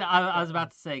tangent. Yeah, I was about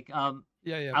to say.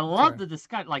 Yeah. I love the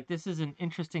discussion. Like, this is an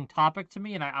interesting topic to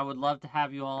me, and I would love to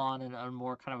have you all on in a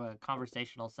more kind of a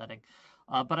conversational setting.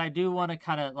 But I do want to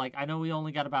kind of, like, I know we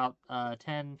only got about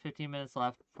 10, 15 minutes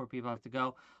left before people have to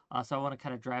go. So I want to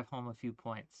kind of drive home a few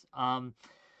points.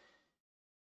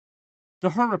 The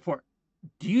𝕬𝖎 report.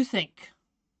 Do you think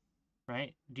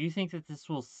that this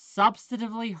will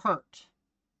substantively hurt?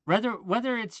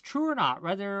 Whether it's true or not,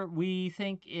 whether we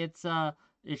think it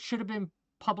should have been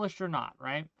published or not,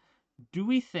 right? Do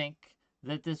we think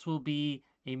that this will be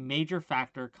a major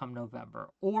factor come November,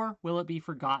 or will it be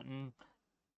forgotten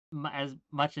as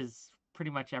much as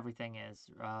pretty much everything is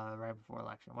right before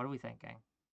election? What are we thinking?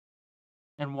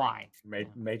 And why?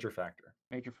 Major factor.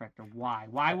 Major factor. Why?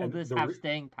 Why will this have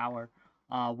staying power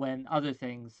when other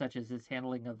things, such as his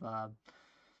handling of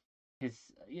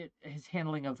his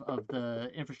handling of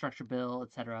the infrastructure bill,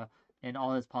 etc., and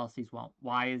all his policies won't?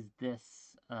 Why is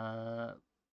this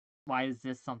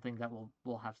something that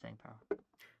will have staying power?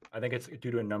 I think it's due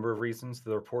to a number of reasons.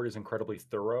 The report is incredibly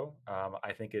thorough.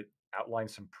 I think it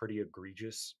outlines some pretty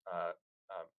egregious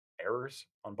errors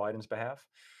on Biden's behalf.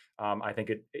 I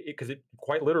think because it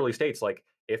quite literally states, like,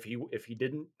 if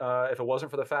it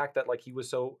wasn't for the fact that, like, he was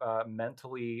so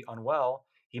mentally unwell,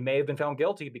 he may have been found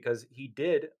guilty because he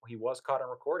was caught on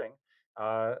recording,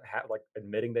 like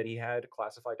admitting that he had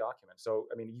classified documents. So,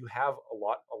 I mean, you have a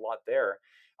lot there.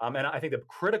 And I think the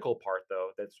critical part, though,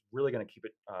 that's really going to keep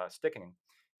it sticking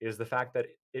is the fact that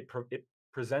it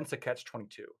presents a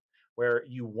catch-22, where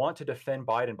you want to defend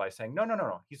Biden by saying,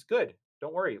 no, he's good.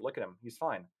 Don't worry. Look at him. He's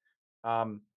fine.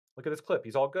 Look at this clip.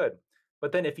 He's all good.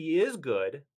 But then if he is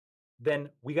good, then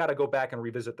we got to go back and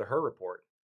revisit the 𝕬𝖎 report,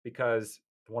 because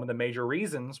one of the major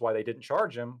reasons why they didn't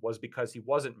charge him was because he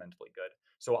wasn't mentally good.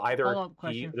 So either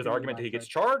there's an argument that he gets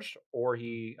charged, or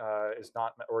he is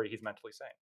not, or he's mentally sane.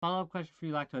 Follow-up question for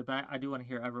you, 𝕾𝖏, but I do want to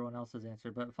hear everyone else's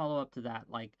answer. But follow up to that,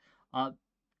 like,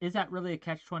 is that really a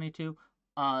catch-22?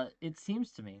 It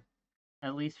seems to me,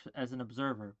 at least as an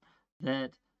observer,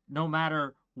 that no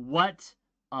matter what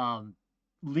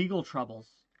legal troubles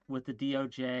with the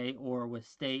DOJ or with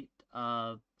state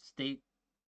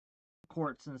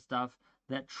courts and stuff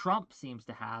that Trump seems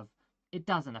to have, it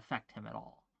doesn't affect him at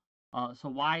all. So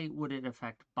why would it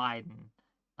affect Biden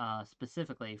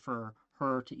specifically for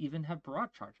her to even have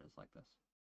brought charges like this?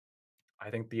 I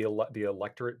think the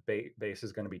electorate base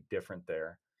is going to be different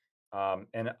there.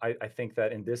 And I think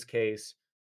that in this case,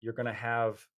 you're going to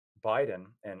have Biden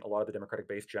and a lot of the Democratic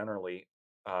base generally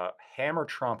hammer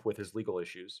Trump with his legal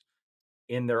issues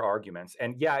in their arguments.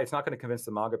 And yeah, it's not going to convince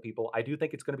the MAGA people. I do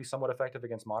think it's going to be somewhat effective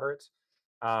against moderates.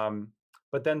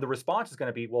 But then the response is going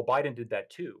to be, well, Biden did that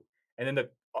too. And then the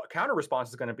counter response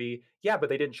is going to be, yeah, but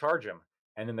they didn't charge him.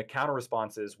 And then the counter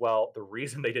response is, well, the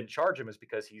reason they didn't charge him is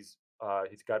because he's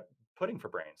got pudding for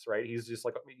brains, right? He's just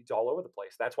like, he's all over the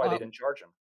place. That's why they didn't charge him.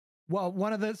 Well,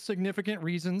 one of the significant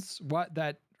reasons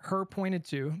that 𝕬𝖎 pointed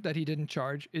to that he didn't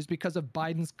charge is because of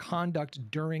Biden's conduct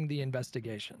during the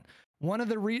investigation. one of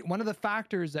the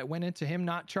factors that went into him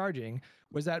not charging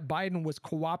was that Biden was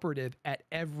cooperative at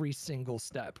every single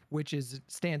step, which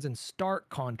stands in stark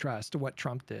contrast to what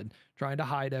Trump did, trying to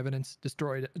hide evidence,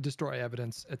 destroy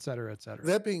evidence, et cetera, et cetera.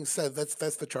 That being said, that's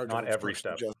the charge Not of every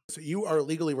obstruction of step. justice. You are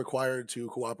legally required to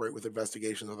cooperate with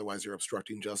investigations, otherwise you're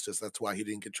obstructing justice. That's why he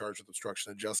didn't get charged with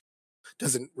obstruction of justice.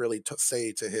 Doesn't really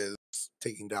say to his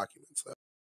taking documents though.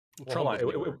 Well, hold on.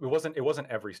 It wasn't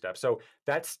every step. So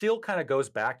that still kind of goes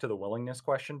back to the willingness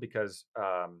question, because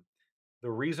the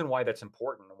reason why that's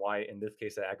important, and why in this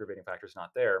case the aggravating factor is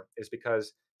not there, is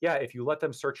because if you let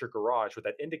them search your garage, what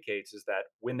that indicates is that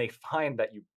when they find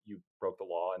that you broke the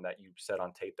law and that you said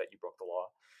on tape that you broke the law,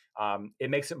 it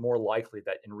makes it more likely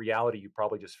that in reality you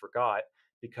probably just forgot,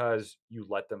 because you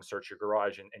let them search your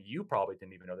garage, and you probably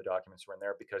didn't even know the documents were in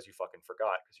there because you fucking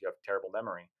forgot, because you have terrible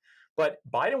memory. But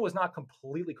Biden was not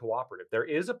completely cooperative. There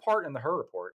is a part in the Her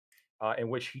report in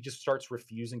which he just starts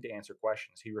refusing to answer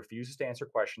questions. He refuses to answer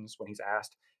questions when he's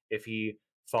asked if he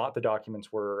thought the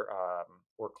documents were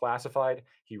classified.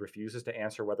 He refuses to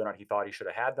answer whether or not he thought he should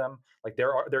have had them. Like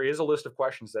there is a list of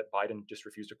questions that Biden just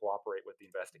refused to cooperate with the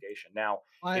investigation. Now,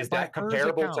 is that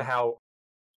comparable to how?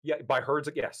 Yeah, by Herd's,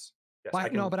 yes.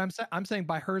 No, but I'm saying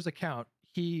by Her's account,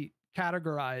 he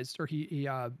categorized, or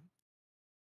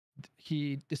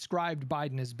he described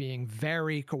Biden as being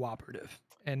very cooperative,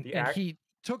 and he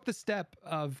took the step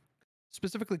of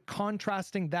specifically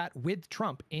contrasting that with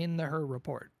Trump in the Her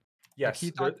report. Yes,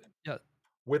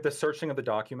 with the searching of the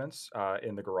documents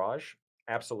in the garage,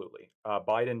 absolutely.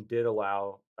 Biden did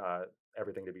allow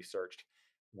everything to be searched,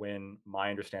 when my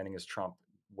understanding is Trump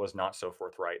was not so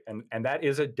forthright. And that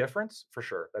is a difference for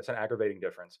sure. That's an aggravating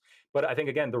difference. But I think,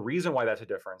 again, the reason why that's a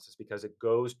difference is because it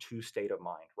goes to state of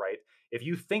mind, right? If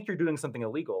you think you're doing something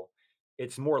illegal,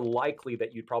 it's more likely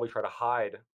that you'd probably try to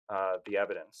hide the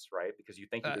evidence, right? Because you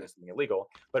think you're doing something illegal.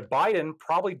 But Biden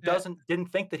probably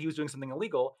didn't think that he was doing something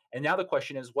illegal. And now the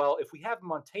question is, well, if we have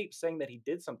him on tape saying that he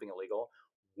did something illegal,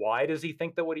 why does he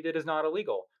think that what he did is not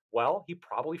illegal? Well, he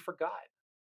probably forgot.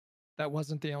 That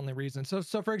wasn't the only reason. So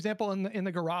for example, in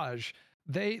the garage,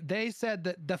 they said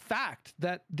that the fact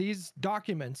that these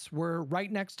documents were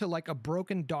right next to like a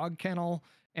broken dog kennel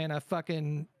and a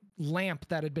fucking lamp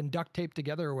that had been duct taped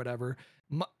together or whatever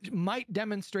might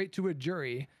demonstrate to a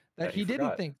jury that he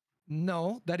didn't think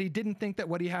that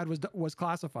what he had was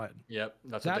classified. Yep,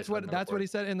 that's what he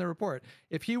said in the report.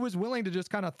 If he was willing to just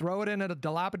kind of throw it in at a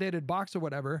dilapidated box or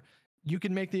whatever, you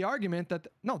can make the argument that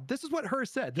no, this is what Her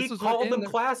said. This he called them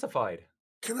classified.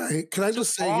 Can I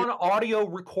just say, on audio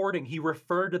recording, he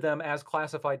referred to them as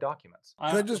classified documents.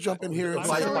 Can I just jump in here?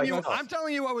 I'm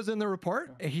telling you what was in the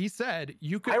report. He said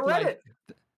you could. I read it.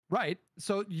 Right.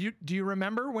 So do you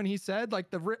remember when he said like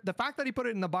the fact that he put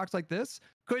it in the box like this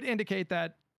could indicate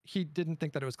that he didn't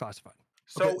think that it was classified.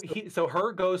 So so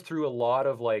Her goes through a lot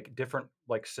of like different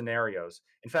like scenarios.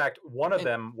 In fact, one of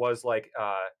them was like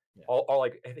all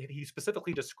like he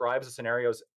specifically describes the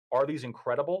scenarios. Are these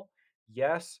incredible?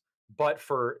 Yes, but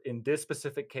in this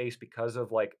specific case, because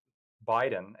of like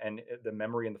Biden and the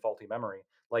memory and the faulty memory,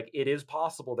 like it is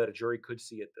possible that a jury could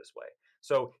see it this way.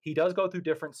 So he does go through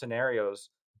different scenarios.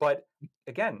 But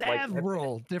again, have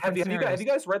you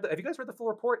guys read the full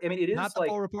report? I mean, it is not the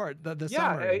full report. The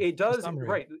summary. It does.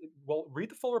 Right. Well, read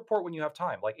the full report when you have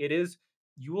time. Like it is,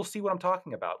 you will see what I'm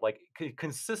talking about. Like it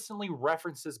consistently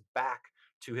references back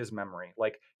to his memory.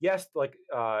 Like yes, like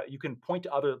you can point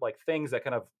to other like things that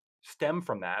kind of stem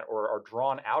from that or are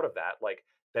drawn out of that, like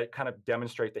that kind of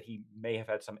demonstrate that he may have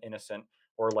had some innocent,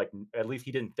 or like at least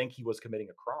he didn't think he was committing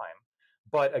a crime.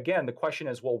 But again, the question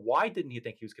is, well, why didn't he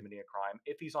think he was committing a crime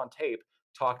if he's on tape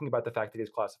talking about the fact that he has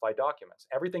classified documents?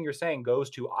 Everything you're saying goes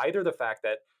to either the fact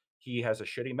that he has a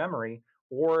shitty memory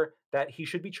or that he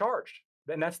should be charged.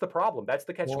 And that's the problem. That's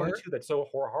the catch-22 that's so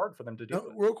hard for them to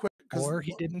do. Real quick. Or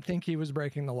he didn't think he was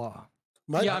breaking the law.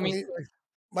 My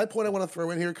point I want to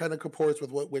throw in here kind of comports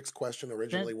with what Wick's question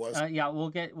originally was.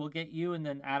 We'll get you, and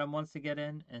then Adam wants to get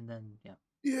in, and then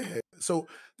Yeah. So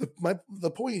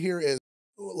the point here is,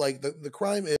 like the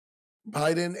crime is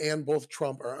Biden and both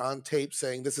Trump are on tape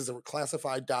saying this is a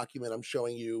classified document. I'm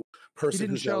showing you person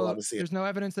who's not allowed to see it. There's no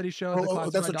evidence that he showed the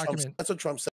classified document. That's what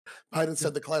Trump said. Biden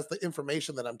said the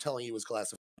information that I'm telling you is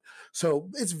classified. So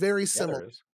it's very similar.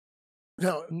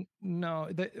 No. He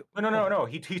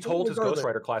told his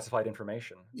ghostwriter classified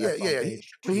information. Yeah.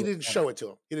 But he didn't show it to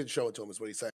him. He didn't show it to him, is what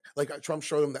he said. Like Trump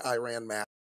showed him the Iran map,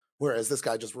 whereas this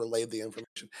guy just relayed the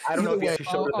information. I don't know if he actually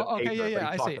showed it.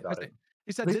 I see.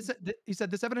 He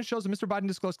said this evidence shows that Mr. Biden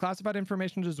disclosed classified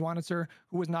information to 𝕻𝖎,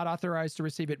 who was not authorized to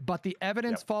receive it. But the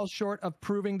evidence falls short of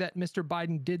proving that Mr.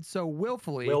 Biden did so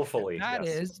willfully. Willfully, That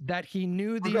yes. is that he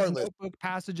knew these Regardless. notebook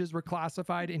passages were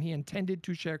classified and he intended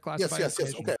to share classified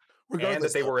information. Okay. Regardless, And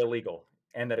that they were illegal.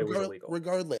 And that it was illegal.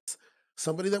 Regardless,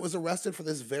 somebody that was arrested for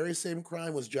this very same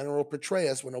crime was General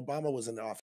Petraeus when Obama was in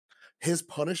office. His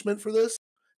punishment for this,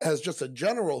 as just a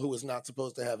general who was not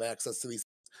supposed to have access to these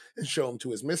and show them to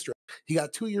his mistress, he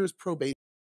got 2 years probation.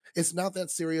 It's not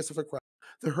that serious of a crime.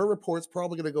 Her report's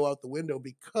probably going to go out the window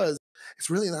because it's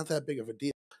really not that big of a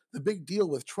deal. The big deal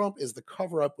with Trump is the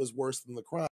cover-up was worse than the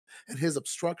crime, and his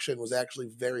obstruction was actually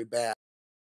very bad.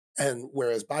 And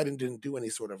whereas Biden didn't do any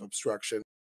sort of obstruction.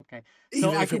 Okay.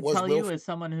 So I can tell you, as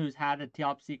someone who's had a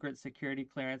top secret security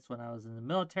clearance when I was in the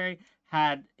military,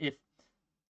 if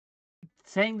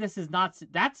saying this is not,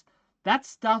 that's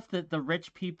stuff that the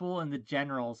rich people and the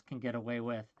generals can get away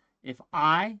with. If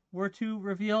I were to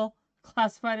reveal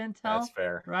classified intel, that's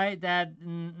fair, right? That's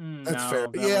fair.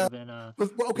 Yeah.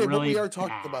 But we are talking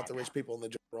bad. about the rich people and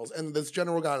the generals, and this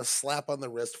general got a slap on the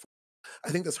wrist.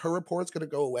 I think this her report's going to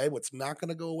go away. What's not going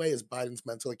to go away is Biden's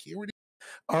mental acuity.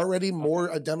 Already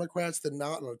more Democrats than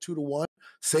not, on a 2-to-1,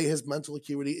 say his mental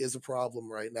acuity is a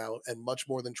problem right now, and much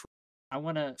more than Trump. I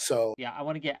want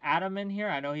to get Adam in here.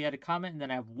 I know he had a comment, and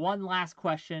then I have one last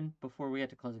question before we get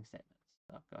to closing statements.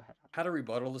 So go ahead. I had a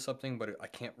rebuttal to something, but I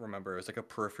can't remember. It was like a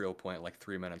peripheral point like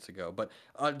 3 minutes ago. But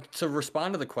to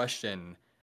respond to the question,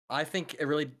 I think it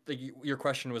really, your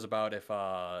question was about if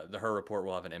the Her report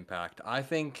will have an impact. I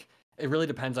think it really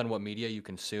depends on what media you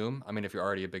consume. I mean, if you're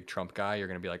already a big Trump guy, you're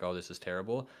going to be like, oh, this is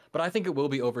terrible. But I think it will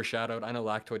be overshadowed. I know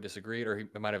𝕻𝖐 disagreed, or he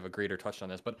might have agreed or touched on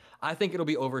this, but I think it'll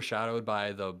be overshadowed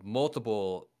by the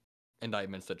multiple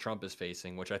indictments that Trump is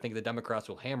facing, which I think the Democrats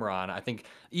will hammer on. I think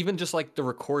even just like the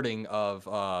recording of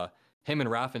him and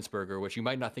Raffensperger, which you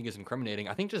might not think is incriminating,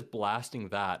 I think just blasting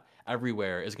that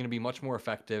everywhere is going to be much more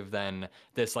effective than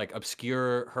this like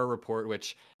obscure Her report,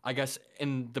 which I guess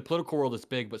in the political world is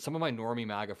big, but some of my normie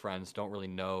MAGA friends don't really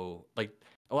know. Like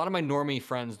a lot of my normie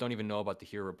friends don't even know about the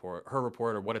Her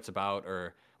report, or what it's about,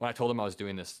 or when I told them I was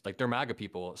doing this, like they're MAGA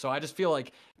people. So I just feel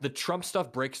like the Trump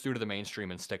stuff breaks through to the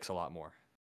mainstream and sticks a lot more.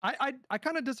 I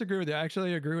kind of disagree with you. I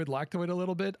actually agree with 𝕻𝖐 a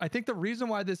little bit. I think the reason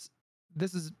why this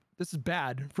is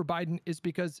bad for Biden is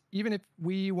because even if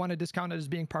we want to discount it as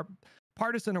being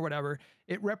partisan or whatever,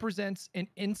 it represents an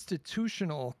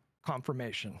institutional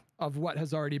confirmation of what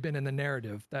has already been in the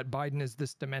narrative, that Biden is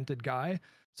this demented guy.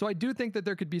 So I do think that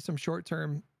there could be some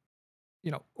short-term,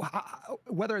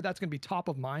 whether that's going to be top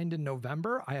of mind in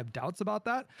November, I have doubts about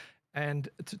that. And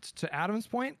to Adam's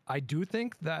point, I do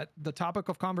think that the topic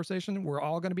of conversation we're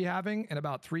all going to be having in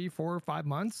about 3, 4, 5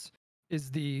 months is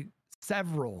the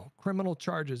several criminal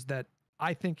charges that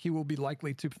I think he's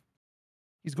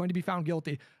going to be found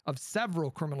guilty of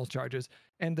several criminal charges.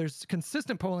 And there's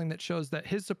consistent polling that shows that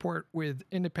his support with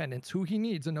independents, who he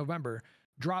needs in November,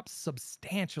 drops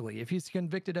substantially if he's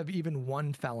convicted of even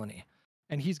one felony.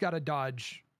 And he's got to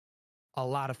dodge a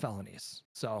lot of felonies.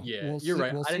 So yeah, we'll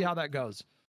see how that goes.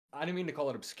 I didn't mean to call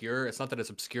it obscure. It's not that it's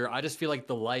obscure. I just feel like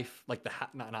the life, like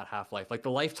not half-life, like the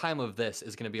lifetime of this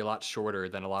is going to be a lot shorter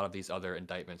than a lot of these other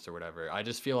indictments or whatever. I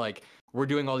just feel like we're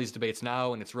doing all these debates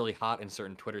now and it's really hot in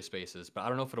certain Twitter spaces, but I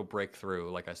don't know if it'll break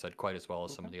through, like I said, quite as well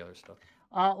as some of the other stuff.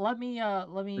 Let me.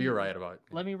 You're right about it.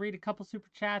 Let me read a couple super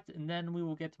chats and then we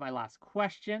will get to my last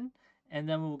question and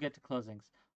then we will get to closings.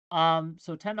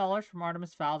 So $10 from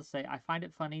𝕻𝖎 to say, I find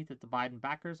it funny that the Biden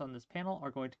backers on this panel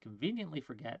are going to conveniently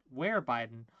forget where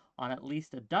Biden, on at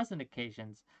least a dozen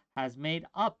occasions, has made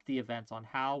up the events on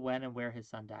how, when, and where his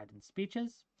son died in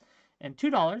speeches. And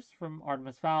 $2 from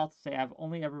𝕻𝖎 to say, I've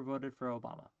only ever voted for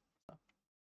Obama. So.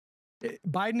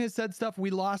 Biden has said stuff. We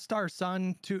lost our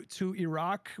son to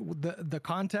Iraq. The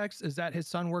context is that his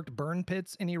son worked burn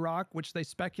pits in Iraq, which they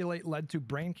speculate led to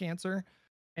brain cancer.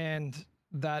 And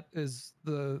that is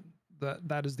the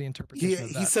interpretation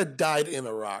of that. He said died in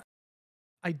Iraq.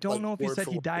 I don't know if he said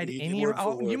he died in Iraq.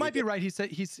 Oh, you might be right. He said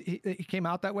he came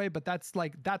out that way, but that's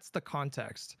the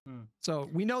context. So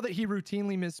we know that he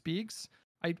routinely misspeaks.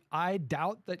 I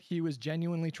doubt that he was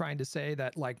genuinely trying to say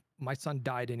that like my son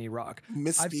died in Iraq.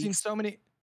 I've seen so many.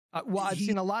 I've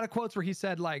seen a lot of quotes where he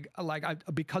said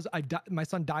my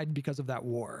son died because of that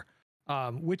war,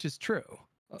 which is true.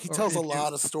 He tells a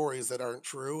lot of stories that aren't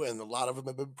true, and a lot of them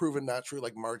have been proven not true,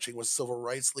 like marching with civil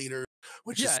rights leaders.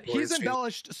 He's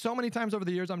embellished so many times over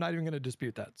the years. I'm not even going to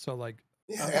dispute that. So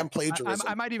and plagiarism.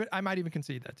 I might even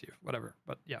concede that to you. Whatever.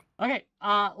 But yeah. Okay.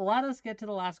 Let us get to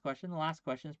the last question. The last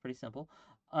question is pretty simple.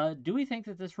 Do we think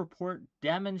that this report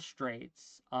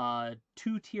demonstrates a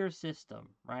two-tier system,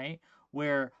 right,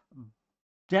 where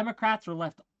Democrats are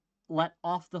let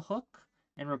off the hook,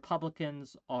 and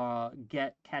Republicans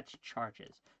catch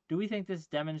charges. Do we think this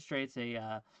demonstrates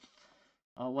a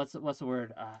what's the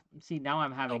word? See, now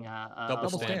I'm having a Double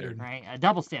void, standard. right? A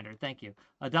double standard. Thank you.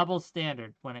 A double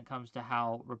standard when it comes to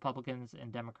how Republicans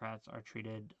and Democrats are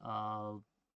treated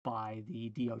by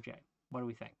the DOJ. What do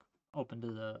we think? Open to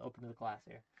the class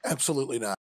here. Absolutely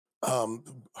not.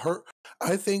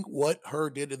 I think what her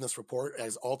did in this report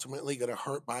is ultimately going to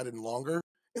hurt Biden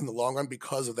in the long run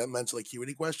because of that mental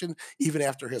acuity question. Even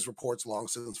after his report's long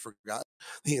since forgotten,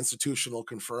 the institutional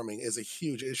confirming is a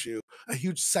huge issue, a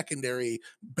huge secondary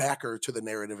backer to the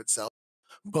narrative itself.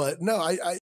 But no,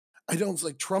 I don't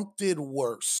like Trump did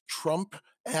worse. Trump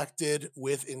acted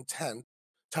with intent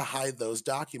to hide those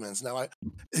documents. Now,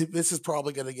 this is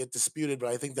probably going to get disputed, but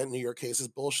I think that New York case is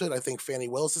bullshit. I think Fani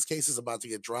Willis's case is about to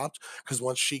get dropped because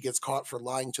once she gets caught for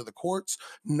lying to the courts,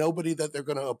 nobody that they're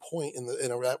going to appoint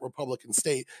in a Republican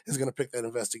state is going to pick that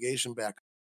investigation back.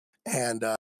 And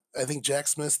I think Jack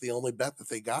Smith's the only bet that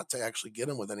they got to actually get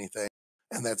him with anything,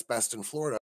 and that's best in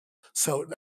Florida. So,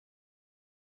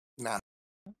 nah.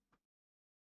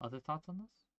 Other thoughts on this?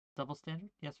 Double standard?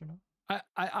 Yes or no?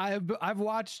 I've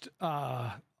watched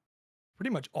pretty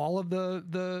much all of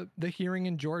the hearing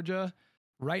in Georgia.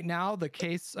 Right now, the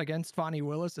case against Fani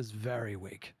Willis is very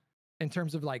weak in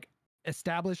terms of like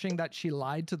establishing that she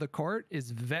lied to the court.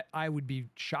 I would be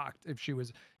shocked if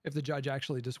the judge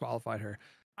actually disqualified her.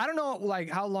 I don't know like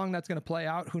how long that's going to play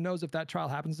out. Who knows if that trial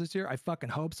happens this year? I fucking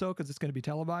hope so because it's going to be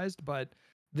televised. But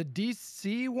the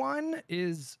DC one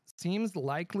seems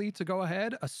likely to go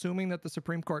ahead, assuming that the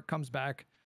Supreme Court comes back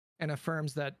and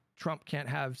affirms that Trump can't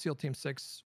have SEAL Team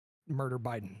 6 murder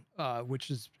Biden, which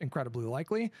is incredibly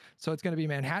likely. So it's going to be a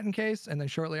Manhattan case, and then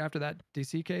shortly after that,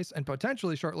 DC case, and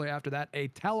potentially shortly after that, a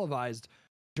televised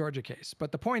Georgia case.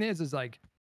 But the point is like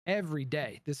every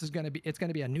day, it's going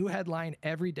to be a new headline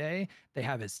every day. They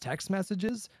have his text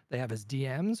messages, they have his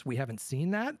DMs. We haven't seen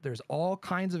that. There's all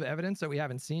kinds of evidence that we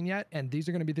haven't seen yet, and these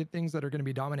are going to be the things that are going to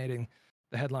be dominating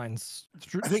the headlines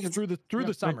through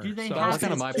the summer. Do they So have that's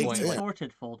kind of my point.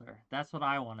 sorted folder? That's what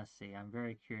I want to see. I'm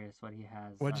very curious what he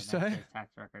has. What'd you say? His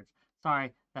tax records.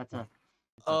 Sorry, that's a.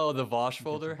 Oh, the Vosh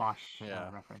folder? Vosh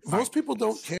Yeah. reference. Most people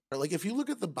don't care. Like if you look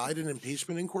at the Biden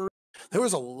impeachment inquiry, there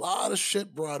was a lot of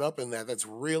shit brought up in that's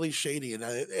really shady.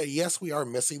 And yes, we are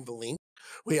missing the link.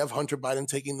 We have Hunter Biden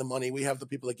taking the money. We have the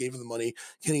people that gave him the money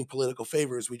getting political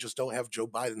favors. We just don't have Joe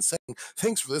Biden saying,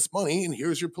 "Thanks for this money, and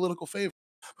here's your political favor."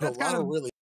 But That's a lot of really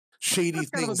shady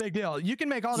that's kind things. of a big deal. You can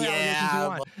make all the allegations you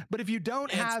want, but if you don't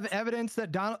have evidence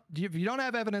that if you don't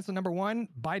have evidence that number one,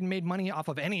 Biden made money off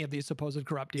of any of these supposed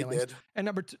corrupt He dealings, did. and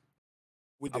number two,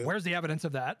 We do. where's the evidence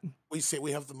of that? We say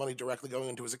we have the money directly going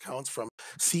into his accounts from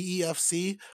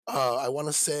CEFC. I want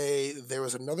to say there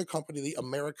was another company, the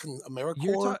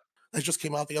AmeriCorps, that just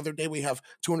came out the other day. We have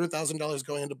 $200,000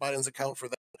 going into Biden's account for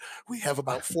that. We have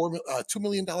about $2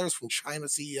 million from China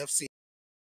CEFC.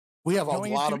 We have a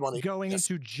lot of money going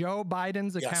into Joe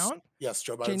Biden's account. Yes,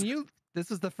 Joe Biden's. Can you? This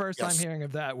is the first time hearing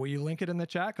of that. Will you link it in the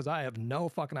chat? Because I have no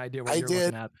fucking idea what you're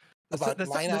looking at. About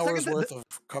 9 hours worth of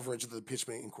coverage of the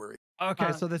impeachment inquiry.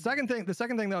 Okay, so the second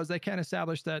thing though is they can't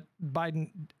establish that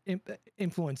Biden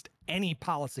influenced any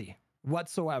policy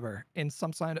whatsoever in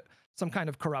some kind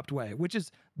of corrupt way, which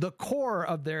is the core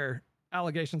of their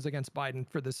allegations against Biden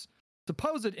for this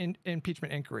supposed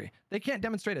impeachment inquiry. They can't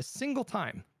demonstrate a single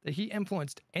time that he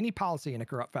influenced any policy in a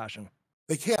corrupt fashion.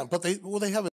 They can't, but they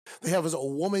have it. They have a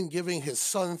woman giving his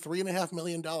son $3.5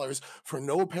 million for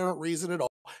no apparent reason at all.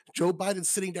 Joe Biden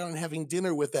sitting down and having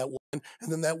dinner with that woman,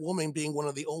 and then that woman being one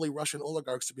of the only Russian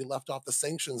oligarchs to be left off the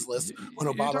sanctions list when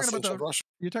Obama sanctioned Russia.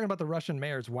 You're talking about the Russian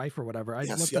mayor's wife or whatever. I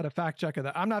looked at a fact check of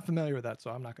that. I'm not familiar with that,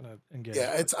 so I'm not going to engage.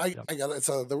 Yeah, it's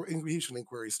the impeachment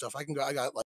inquiry stuff. I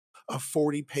got like a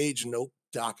 40-page note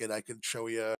docket I could show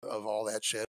you of all that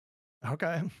shit.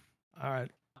 Okay. All right.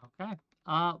 Okay.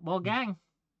 Well, gang,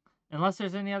 unless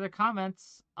there's any other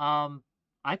comments,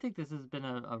 I think this has been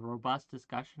a robust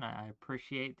discussion. I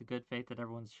appreciate the good faith that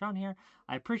everyone's shown here.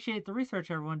 I appreciate the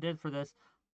research everyone did for this.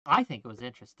 I think it was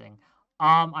interesting.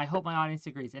 I hope my audience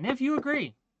agrees. And if you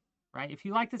agree, right, if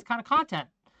you like this kind of content,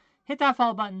 hit that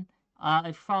follow button.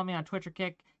 If you follow me on Twitch or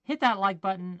Kick, hit that like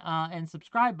button and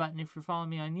subscribe button if you're following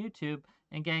me on YouTube.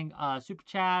 And gang, super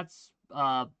chats,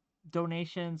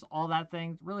 donations, all that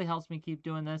thing really helps me keep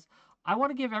doing this. I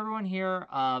want to give everyone here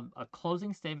a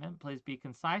closing statement. Please be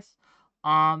concise.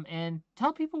 And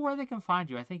tell people where they can find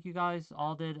you. I think you guys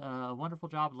all did a wonderful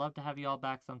job. Love to have you all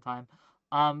back sometime.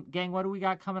 Gang, what do we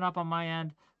got coming up on my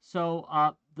end?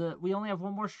 So we only have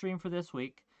one more stream for this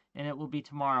week, and it will be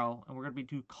tomorrow. And we're going to be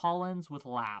do call-ins with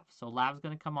Lav. So Lav's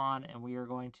going to come on, and we are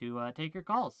going to take your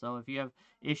calls. So if you have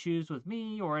issues with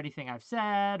me or anything I've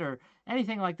said or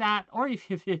anything like that, or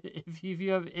if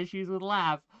you have issues with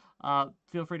Lav,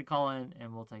 feel free to call in,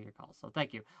 and we'll take your calls. So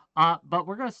thank you. But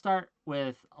we're going to start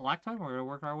with Lactoid. We're going to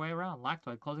work our way around.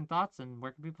 Lactoid, closing thoughts, and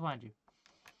where can people find you?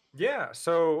 Yeah,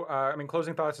 so I mean,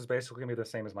 closing thoughts is basically gonna be the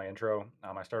same as my intro.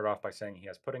 I started off by saying he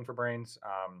has pudding for brains,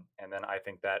 and then I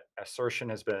think that assertion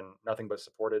has been nothing but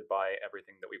supported by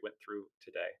everything that we went through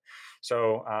today.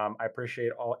 So I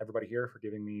appreciate everybody here for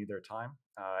giving me their time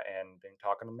and being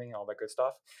talking to me, all that good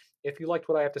stuff. If you liked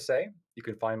what I have to say, you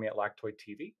can find me at Lactoid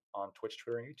TV on Twitch,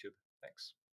 Twitter, and YouTube.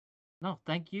 Thanks. No,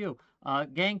 thank you.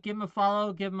 Gang, give him a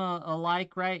follow, give him a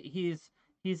like, right?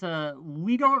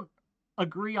 We don't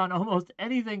agree on almost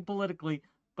anything politically,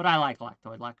 but I like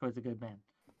Lactoid. Lactoid's a good man.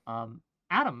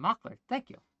 Adam Mockler, thank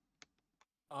you.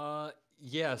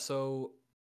 Yeah, so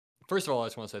first of all, I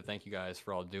just want to say thank you guys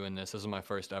for all doing this. This is my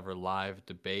first ever live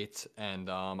debate, and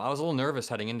I was a little nervous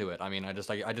heading into it. I mean, I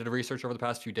did a research over the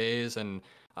past few days, and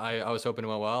I was hoping it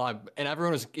went well. And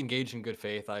everyone was engaged in good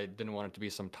faith. I didn't want it to be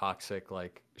some toxic,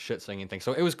 like, shit-singing thing.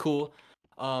 So it was cool.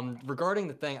 Regarding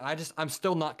the thing, I'm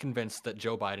still not convinced that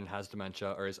Joe Biden has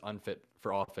dementia or is unfit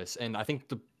for office. And I think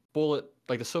the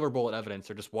silver bullet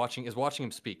evidence is watching him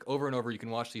speak over and over. You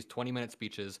can watch these 20-minute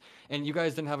speeches, and you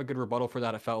guys didn't have a good rebuttal for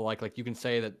that. It felt like you can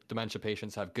say that dementia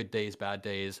patients have good days, bad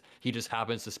days. He just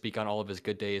happens to speak on all of his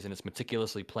good days, and it's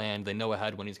meticulously planned. They know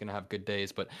ahead when he's going to have good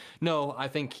days. But no, I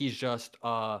think he's just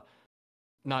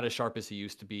not as sharp as he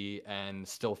used to be and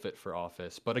still fit for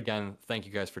office. But again, thank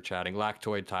you guys for chatting.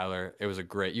 Lactoid, Tyler,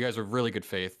 you guys were really good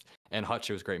faith. And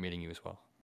Hutch, it was great meeting you as well.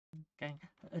 Okay.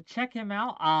 Check him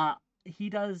out.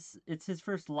 It's his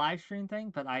first live stream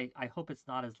thing, but I hope it's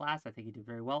not his last. I think he did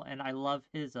very well. And I love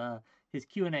his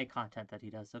Q&A content that he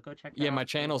does. So go check that out. Yeah, my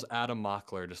channel's Adam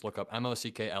Mockler. Just look up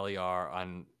MOCKLER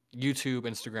on YouTube,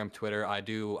 Instagram, Twitter. I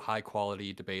do high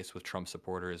quality debates with Trump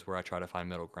supporters where I try to find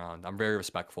middle ground. I'm very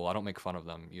respectful. I don't make fun of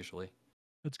them usually.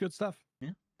 It's good stuff.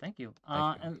 Yeah, thank you.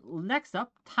 And next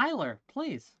up, Tyler,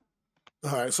 please.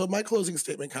 All right, so my closing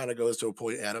statement kind of goes to a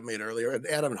point Adam made earlier. And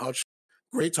Adam and Hutch,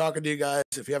 great talking to you guys.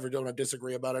 If you ever don't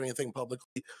disagree about anything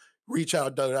publicly, reach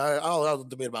out. I'll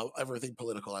debate about everything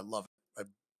political. I love it.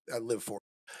 I live for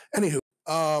it.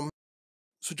 Anywho,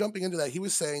 so jumping into that, he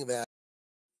was saying that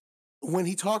when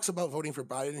he talks about voting for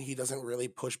Biden, he doesn't really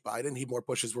push Biden. He more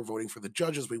pushes, we're voting for the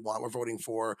judges we want. We're voting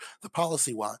for the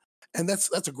policy we want. And that's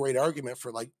a great argument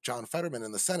for like John Fetterman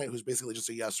in the Senate, who's basically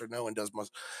just a yes or no and does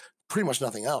pretty much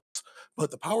nothing else. But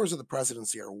the powers of the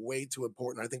presidency are way too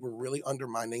important. I think we're really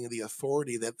undermining the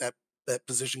authority that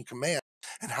position commands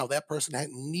and how that person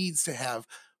needs to have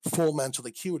full mental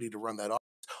acuity to run that office.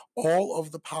 All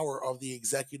of the power of the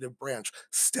executive branch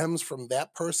stems from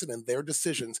that person and their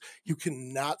decisions. You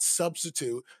cannot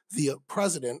substitute the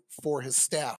president for his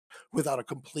staff without a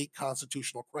complete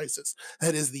constitutional crisis.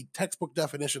 That is the textbook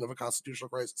definition of a constitutional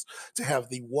crisis, to have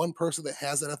the one person that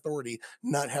has that authority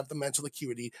not have the mental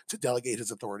acuity to delegate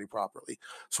his authority properly.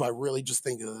 So I really just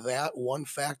think that one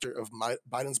factor of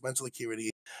Biden's mental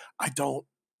acuity, I don't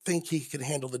think he can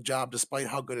handle the job despite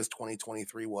how good his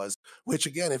 2023 was, which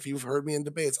again, if you've heard me in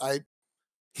debates,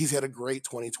 he's had a great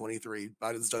 2023.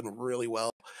 Biden's done really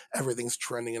well. Everything's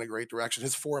trending in a great direction.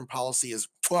 His foreign policy is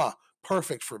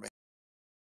perfect for me.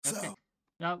 Okay. So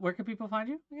Now, where can people find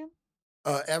you again?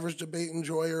 Average Debate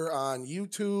Enjoyer on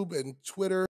YouTube and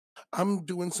Twitter. I'm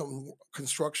doing some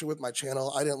construction with my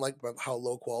channel. I didn't like how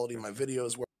low quality my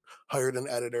videos were. Hired an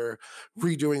editor,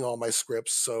 redoing all my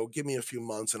scripts. So give me a few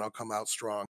months and I'll come out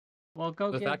strong. Well,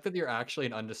 The fact that you're actually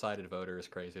an undecided voter is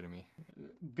crazy to me.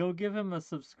 Go give him a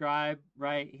subscribe,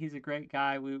 right? He's a great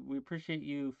guy. We appreciate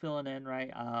you filling in,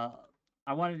 right?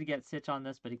 I wanted to get Sitch on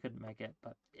this, but he couldn't make it.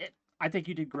 But I think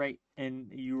you did great, and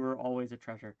you were always a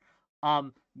treasure.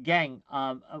 Gang,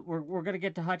 we're gonna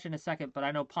get to Hutch in a second, but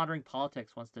I know Pondering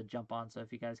Politics wants to jump on, so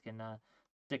if you guys can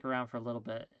stick around for a little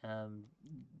bit,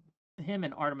 him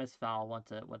and Artemis Fowl want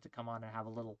to come on and have a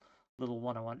little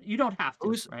one-on-one. You don't have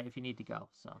to, right? If you need to go,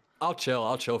 so I'll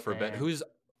chill for a bit.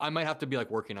 I might have to be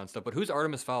like working on stuff, but who's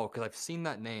Artemis Fowl? Because I've seen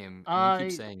that name. And you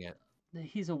keep saying it.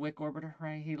 He's a Wick orbiter,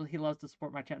 right? He loves to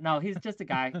support my channel. No, he's just a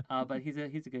guy, but he's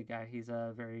a good guy. He's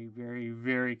a very, very,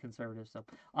 very conservative. So,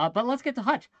 but let's get to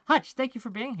Hutch. Hutch, thank you for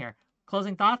being here.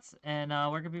 Closing thoughts, and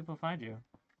where can people find you?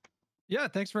 Yeah,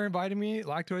 thanks for inviting me.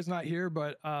 Lactoid's not here,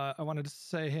 but I wanted to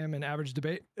say him an Average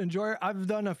Debate Enjoyer. I've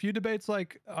done a few debates.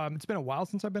 It's been a while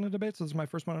since I've been in a debate, so this is my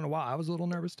first one in a while. I was a little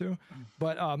nervous too,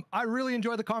 but I really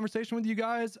enjoyed the conversation with you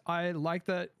guys. I like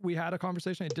that we had a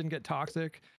conversation. It didn't get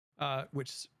toxic.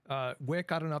 which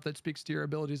Wick, I don't know if that speaks to your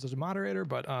abilities as a moderator,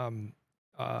 but I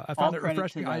All found it credit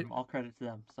refreshing. to them. All credit to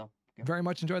them. So yeah. Very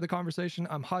much enjoyed the conversation.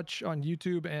 I'm Hutch on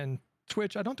YouTube and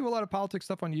Twitch. I don't do a lot of politics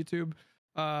stuff on YouTube.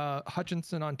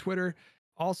 Hutchinson on Twitter.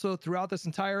 Also, throughout this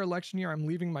entire election year, I'm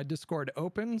leaving my Discord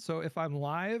open. So if I'm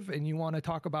live and you want to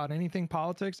talk about anything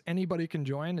politics, anybody can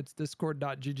join. It's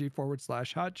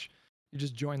discord.gg/Hutch. You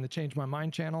just join the Change My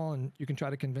Mind channel and you can try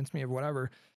to convince me of whatever.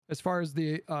 As far as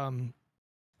the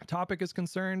topic is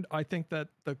concerned, I think that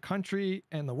the country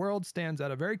and the world stands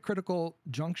at a very critical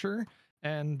juncture.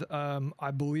 And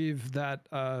I believe that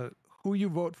who you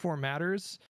vote for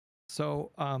matters.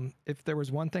 So if there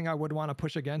was one thing I would want to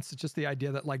push against, it's just the idea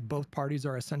that like both parties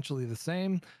are essentially the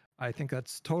same. I think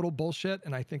that's total bullshit.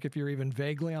 And I think if you're even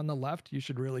vaguely on the left, you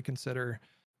should really consider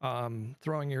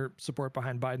throwing your support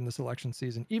behind Biden this election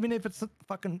season, even if it's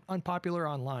fucking unpopular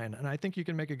online. And I think you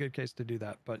can make a good case to do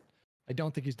that. But I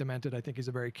don't think he's demented. I think he's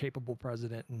a very capable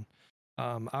president. And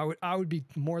I would be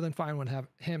more than fine with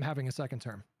him having a second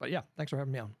term. But yeah, thanks for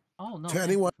having me on. Oh no.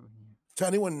 To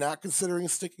anyone not considering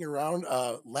sticking around,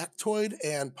 Lactoid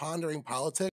and Pondering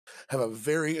Politics have a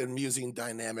very amusing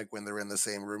dynamic when they're in the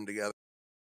same room together.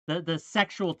 The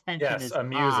sexual tension is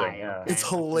amusing. high, Yeah, okay? it's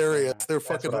hilarious. They're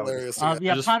fucking hilarious.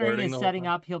 Yeah, Just Pondering flirting is the whole setting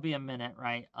time. up. He'll be a minute,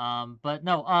 right? But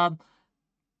no,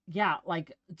 yeah,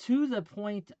 like to the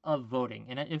point of voting,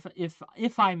 and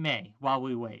if I may, while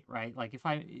we wait, right? Like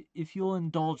if you'll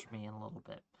indulge me in a little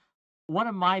bit. One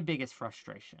of my biggest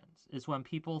frustrations is when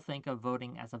people think of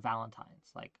voting as a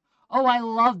Valentine's. Like, oh, I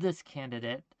love this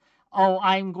candidate. Oh,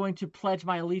 I'm going to pledge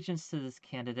my allegiance to this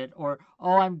candidate. Or,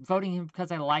 oh, I'm voting him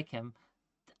because I like him.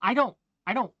 I don't,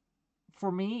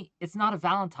 for me, it's not a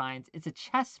Valentine's. It's a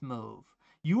chess move.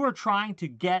 You are trying to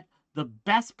get the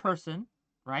best person,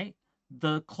 right?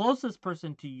 The closest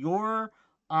person to your,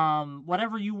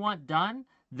 whatever you want done,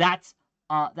 that's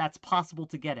possible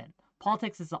to get in.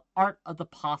 Politics is the art of the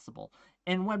possible.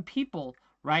 And when people,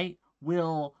 right,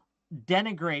 will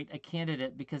denigrate a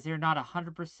candidate because they're not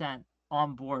 100%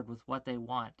 on board with what they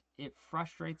want, it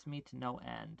frustrates me to no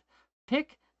end.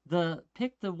 Pick the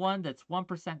one that's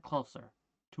 1% closer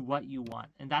to what you want.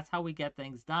 And that's how we get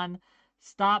things done.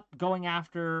 Stop going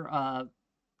after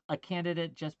a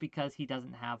candidate just because he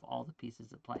doesn't have all the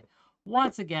pieces at play.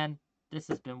 Once again, this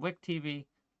has been WhickTV.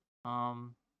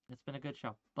 It's been a good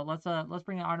show, but let's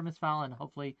bring in 𝕬𝖎 and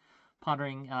hopefully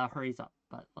Pondering hurries up.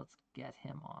 But let's get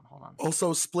him on. Hold on.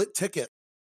 Also, split ticket.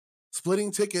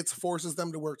 Splitting tickets forces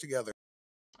them to work together.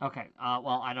 Okay.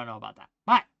 Well, I don't know about that.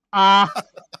 But I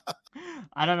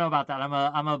don't know about that.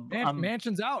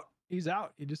 Manchin's out. He's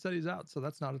out. He just said he's out, so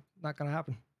that's not going to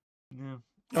happen. Yeah.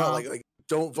 No, like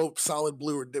don't vote solid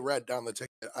blue or red down the ticket.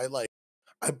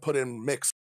 I put in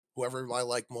mix, whoever I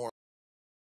like more.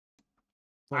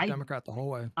 Democrat the whole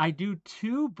way. I do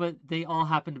too, but they all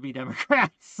happen to be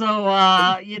Democrats. So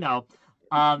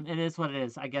it is what it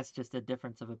is. I guess just a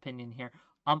difference of opinion here.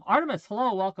 𝕬𝖎,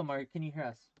 hello, welcome. Can you hear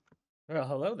us? Well,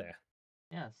 hello there.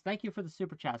 Yes, thank you for the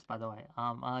super chats, by the way.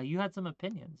 You had some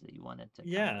opinions that you wanted to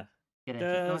Yeah. get into.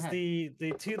 Go Does ahead.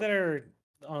 the two that are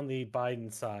on the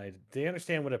Biden side, do they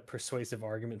understand what a persuasive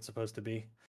argument is supposed to be?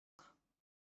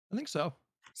 I think so.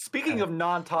 Speaking of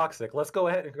non-toxic, let's go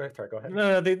ahead. Go ahead.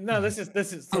 No, this is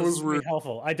That was really rude.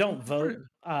 helpful. I don't vote.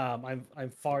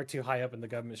 I'm far too high up in the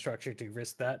government structure to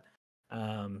risk that.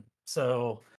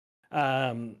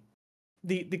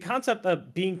 The concept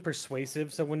of being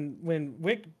persuasive. So when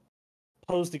Wick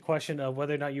posed the question of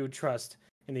whether or not you would trust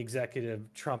in the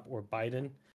executive, Trump or Biden,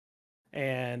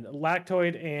 and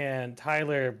Lactoid and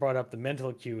Tyler brought up the mental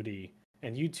acuity,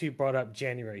 and you two brought up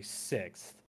January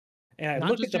 6th. And I Not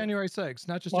look just at January 6th.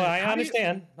 Not just well, January. I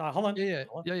understand. Hold on. Yeah.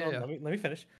 Let me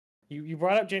finish. You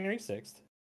brought up January 6th.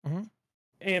 Mhm.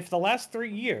 And for the last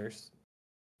 3 years,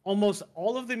 almost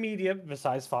all of the media,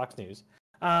 besides Fox News,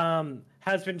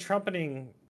 has been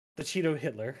trumpeting the Cheeto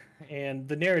Hitler and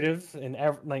the narrative and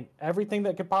everything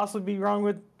that could possibly be wrong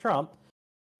with Trump.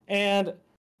 And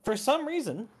for some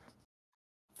reason,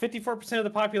 54% of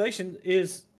the population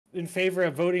is in favor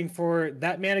of voting for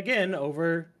that man again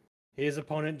over his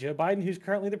opponent, Joe Biden, who's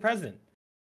currently the president.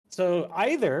 So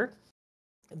either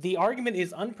the argument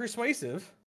is unpersuasive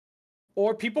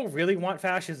or people really want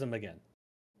fascism again.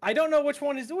 I don't know which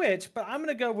one is which, but I'm going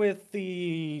to go with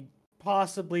the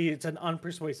possibly it's an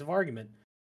unpersuasive argument.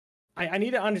 I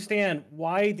need to understand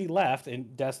why the left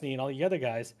and Destiny and all the other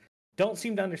guys don't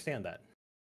seem to understand that.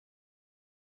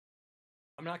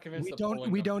 I'm not convinced.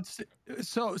 We don't.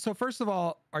 So first of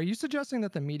all, are you suggesting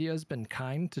that the media has been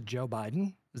kind to Joe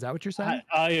Biden? Is that what you're saying?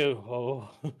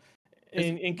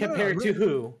 And compared to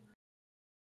who?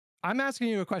 I'm asking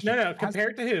you a question. No,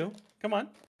 compared to who? Come on.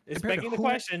 It's Compared to begging the who?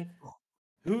 question: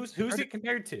 who's it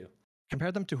compared to?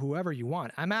 Compare them to whoever you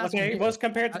want. I'm asking. Okay, you, was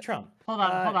compared to I- Trump. Hold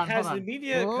on. Has the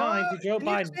media What? kind to Joe Can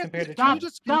you Biden just compared to can you Trump?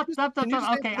 just Stop. can you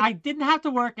just Okay, answer I didn't have to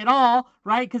work at all,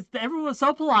 right? Because everyone was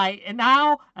so polite, and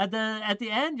now at the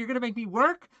end, you're gonna make me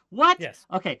work. What? Yes,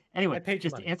 Okay. I Anyway, paid you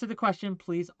just to money. answer the question,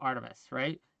 please, Artemis.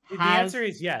 Right? The answer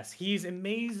is yes. He's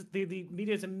amazing. The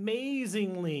media is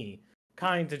amazingly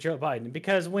kind to Joe Biden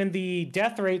because when the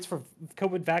death rates for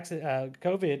COVID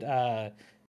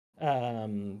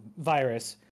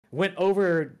virus went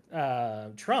over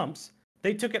Trump's,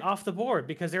 they took it off the board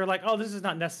because they were like, "Oh, this is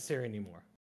not necessary anymore,"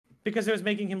 because it was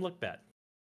making him look bad.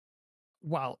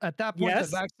 Well, at that point,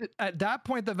 Yes.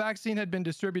 the vaccine had been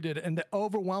distributed, and the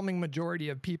overwhelming majority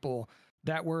of people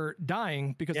that were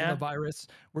dying because of the virus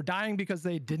were dying because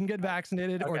they didn't get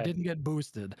vaccinated or Okay. didn't get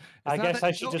boosted. I guess I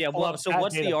should just pull well, up so that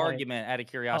what's the data point. argument out of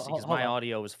curiosity? Because hold my on.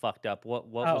 audio was fucked up. What Oh,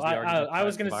 was the argument? I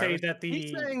was about going to the say virus? that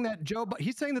He's saying that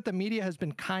he's saying that the media has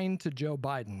been kind to Joe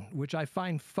Biden, which I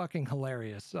find fucking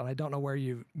hilarious. And I don't know where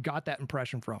you got that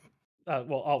impression from.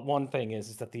 Well, one thing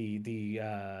is that the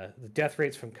death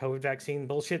rates from COVID vaccine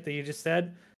bullshit that you just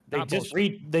said, they Not just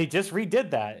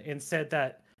redid that and said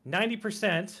that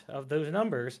 90% of those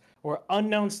numbers were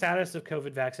unknown status of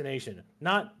COVID vaccination,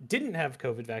 not didn't have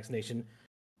COVID vaccination,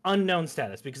 unknown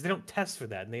status, because they don't test for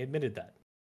that, and they admitted that.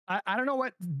 I don't know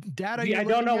what data. I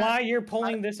don't know why you're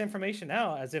pulling this information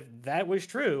out as if that was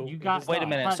true. You got. Wait a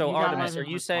minute. So you gotta Artemis, let are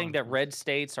him you saying respond that first. red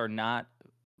states are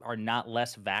not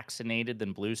less vaccinated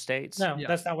than blue states? No, Yes.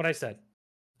 that's not what I said.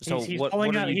 So he's what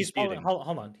pulling are out. you He's pulling. disputing?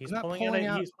 Hold on. He's pulling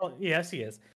out. Yes, he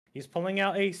is. He's pulling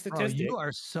out a Bro, statistic. you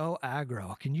are so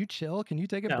aggro. Can you chill? Can you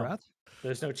take a No. breath?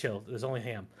 There's no chill. There's only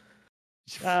ham.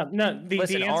 No, the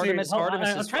Listen, answer. Artemis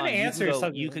I'm is trying fine. to answer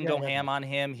something. You can go ham on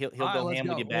him. He'll go let's ham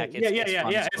with go. you back. Yeah, It's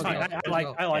fun. it's fine.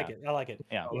 I like it. I like it.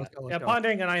 Yeah. Let's go. Yeah,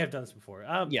 Pondering and I have done this before.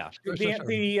 Yeah. Sure.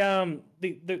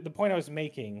 The point I was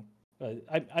making,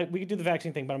 we could do the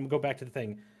vaccine thing, but I'm gonna go back to the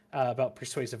thing about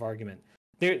persuasive argument.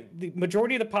 The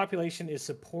majority of the population is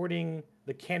supporting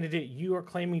the candidate you are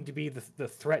claiming to be the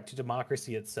threat to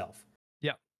democracy itself.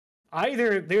 Yeah.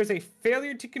 Either there's a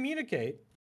failure to communicate,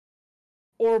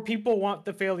 or people want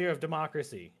the failure of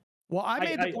democracy. Well, I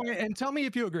made the point, and tell me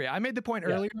if you agree. I made the point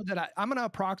earlier that I'm going to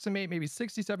approximate maybe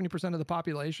 60-70% of the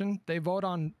population. They vote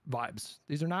on vibes.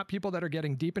 These are not people that are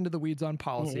getting deep into the weeds on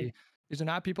policy. These are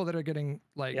not people that are getting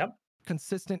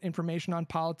consistent information on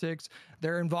politics.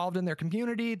 They're involved in their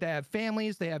community. They have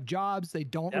families. They have jobs. They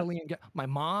don't really get. My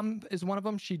mom is one of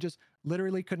them. She just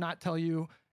literally could not tell you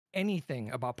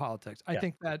anything about politics. I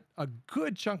think that a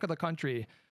good chunk of the country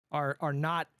are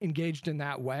not engaged in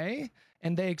that way,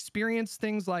 and they experience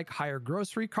things like higher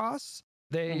grocery costs.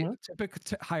 They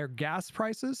typically higher gas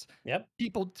prices.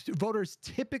 Voters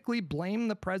typically blame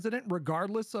the president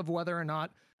regardless of whether or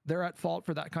not they're at fault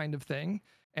for that kind of thing.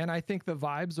 And I think the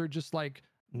vibes are just like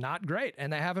not great,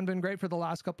 and they haven't been great for the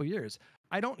last couple of years.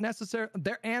 I don't necessarily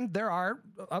there are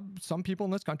some people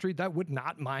in this country that would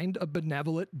not mind a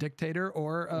benevolent dictator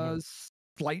or a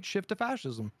slight shift to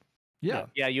fascism. Yeah.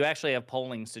 You actually have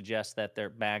polling suggests that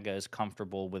their MAGA is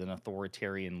comfortable with an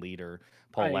authoritarian leader.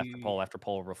 Poll after poll after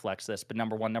poll reflects this. But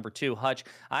number one. Number two, Hutch,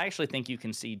 I actually think you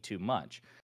concede too much.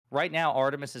 Right now,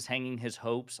 Artemis is hanging his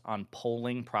hopes on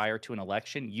polling prior to an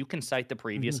election. You can cite the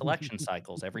previous election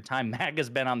cycles. Every time MAGA's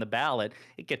been on the ballot,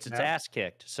 it gets its ass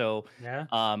kicked. So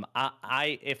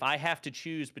if I have to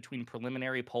choose between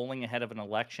preliminary polling ahead of an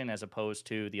election as opposed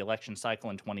to the election cycle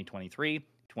in 2023,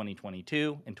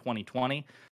 2022, and 2020,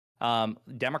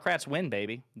 Democrats win,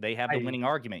 baby. They have the winning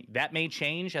argument. That may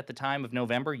change at the time of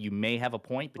November. You may have a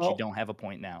point, but you don't have a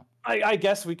point now. I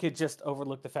guess we could just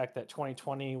overlook the fact that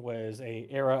 2020 was an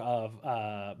era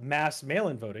of mass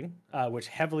mail-in voting, which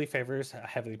heavily favors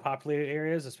heavily populated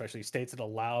areas, especially states that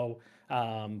allow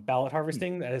ballot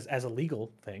harvesting as a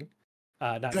legal thing,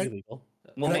 not illegal.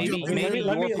 Well, maybe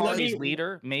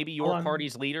your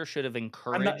party's leader should have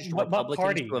encouraged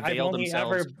Republicans to avail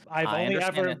themselves. I've only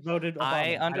ever voted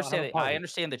Obama. I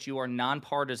understand that you are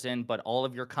nonpartisan, but all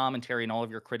of your commentary and all of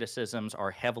your criticisms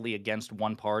are heavily against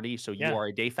one party. So you are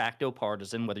a de facto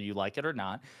partisan, whether you like it or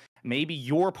not. Maybe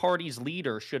your party's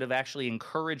leader should have actually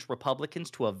encouraged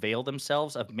Republicans to avail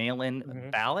themselves of mail-in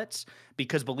ballots,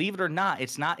 because believe it or not,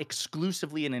 it's not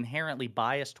exclusively and inherently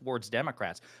biased towards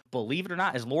Democrats. Believe it or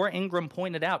not, as Laura Ingraham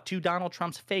pointed out to Donald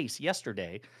Trump's face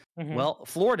yesterday, well,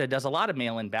 Florida does a lot of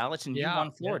mail-in ballots, and you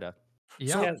won Florida.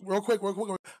 So real quick,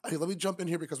 let me jump in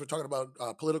here because we're talking about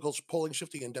political polling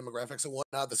shifting and demographics and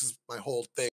whatnot. This is my whole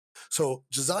thing. So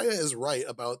Josiah is right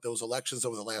about those elections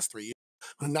over the last 3 years.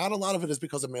 Not a lot of it is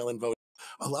because of mail-in voting.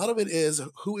 A lot of it is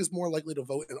who is more likely to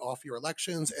vote in off-year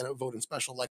elections and vote in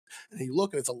special elections. And you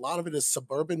look, and it's a lot of it is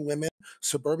suburban women,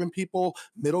 suburban people,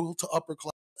 middle to upper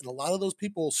class. And a lot of those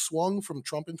people swung from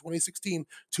Trump in 2016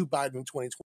 to Biden in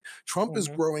 2020. Trump is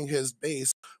growing his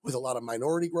base with a lot of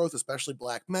minority growth, especially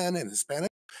black men and Hispanics.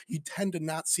 You tend to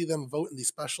not see them vote in these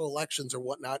special elections or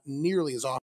whatnot nearly as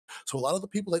often. So a lot of the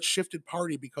people that shifted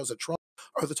party because of Trump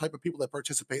are the type of people that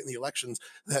participate in the elections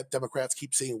that Democrats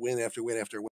keep seeing win after win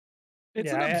after win.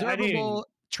 It's an observable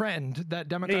trend that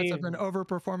Democrats have been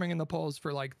overperforming in the polls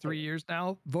for like 3 years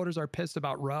now. Voters are pissed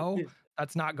about Roe.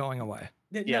 That's not going away.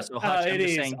 Yeah, so Hutch, I'm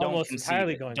just saying, don't concede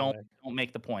it. Don't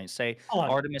make the point. Say,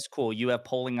 Artemis, cool. You have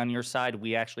polling on your side.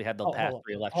 We actually had the past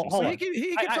 3 elections. Hold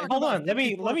on. Let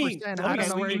me. I don't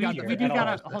know where you got. We do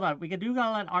gotta hold on. We do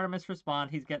gotta let Artemis respond.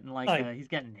 He's getting he's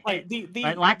getting hit.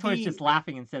 Lactoid's just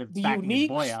laughing instead of backing his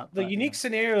boy up. The unique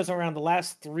scenarios around the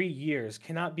last 3 years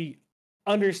cannot be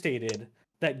understated.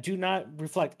 That do not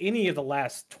reflect any of the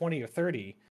last 20 or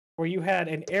 30, where you had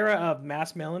an era of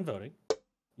mass mail-in voting.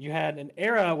 You had an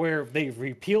era where they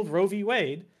repealed Roe v.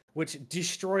 Wade, which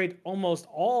destroyed almost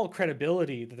all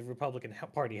credibility that the Republican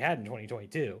Party had in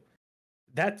 2022.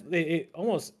 That it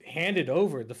almost handed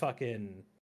over the fucking.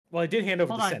 Well, it did hand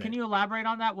over the Senate. Can you elaborate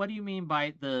on that? What do you mean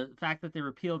by the fact that they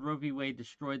repealed Roe v. Wade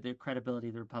destroyed the credibility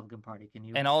of the Republican Party? Can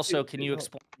you? And also, can you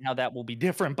explain how that will be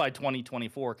different by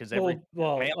 2024? Because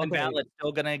mail-in ballot is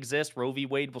still going to exist. Roe v.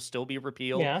 Wade will still be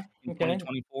repealed in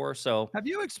 2024. So, have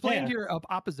you explained your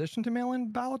opposition to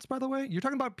mail-in ballots? By the way, you're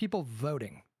talking about people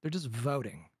voting. They're just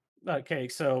voting. Okay,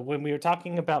 so when we were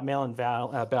talking about mail-in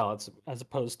ballots, as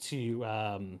opposed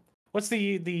to what's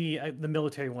the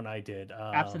military one I did?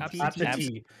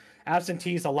 Absentee.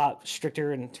 Absentee is a lot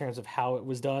stricter in terms of how it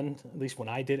was done. At least when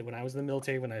I did it, when I was in the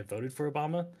military, when I voted for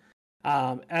Obama.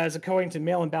 As according to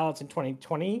mail-in ballots in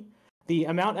 2020, the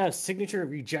amount of signature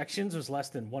rejections was less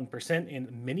than 1%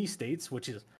 in many states, which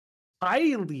is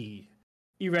highly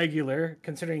irregular,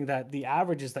 considering that the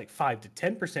average is like 5 to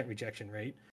 10% rejection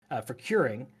rate for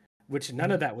curing, which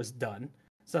none of that was done.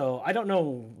 So I don't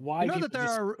know why. You know that there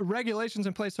are regulations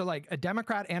in place, so like a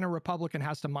Democrat and a Republican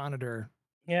has to monitor.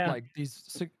 Like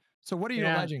these. So what are you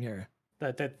alleging here?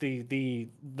 That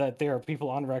there are people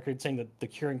on record saying that the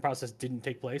curing process didn't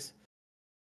take place.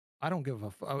 I don't give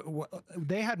a.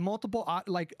 They had multiple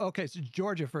so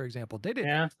Georgia, for example, they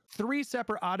did 3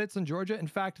 separate audits in Georgia. In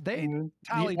fact, they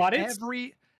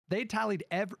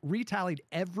retallied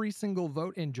every single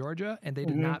vote in Georgia, and they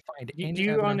did not find any. Do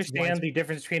you understand the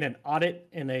difference between an audit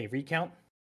and a recount?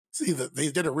 See,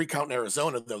 they did a recount in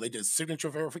Arizona, though. They did signature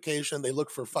verification. They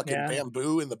looked for fucking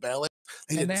bamboo in the ballot.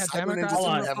 They had Democrats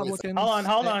and Republicans.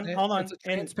 Hold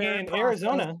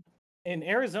on. In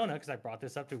Arizona, because I brought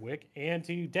this up to Wick and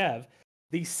to Dev,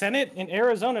 the Senate in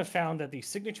Arizona found that the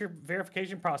signature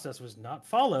verification process was not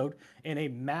followed, and a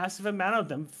massive amount of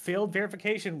them failed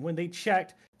verification when they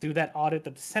checked through that audit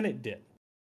that the Senate did.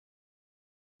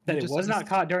 That it was not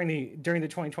caught during the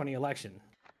 2020 election.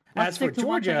 As for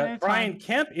Georgia, Brian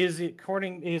Kemp is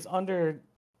under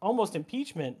almost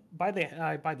impeachment by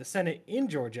the Senate in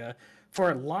Georgia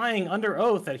for lying under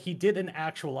oath that he did an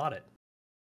actual audit.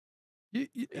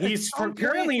 He's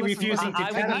currently refusing to.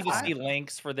 I would need to see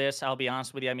links for this. I'll be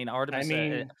honest with you. I mean, Artemis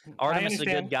is a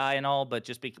good guy and all, but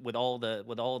just with all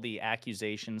the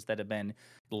accusations that have been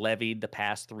levied the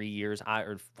past 3 years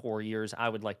or 4 years, I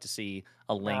would like to see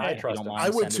a link. I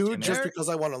would too, just because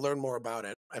I want to learn more about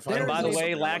it. And by the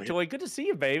way, Lactoid, good to see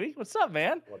you, baby. What's up,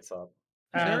 man? What's up?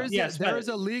 There is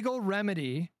a legal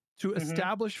remedy to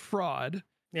establish fraud.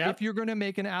 If you're going to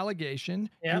make an allegation,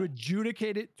 you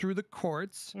adjudicate it through the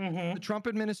courts. The Trump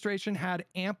administration had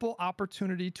ample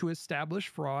opportunity to establish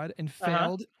fraud and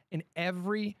failed in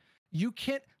every. You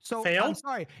can't. So I'm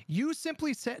sorry. You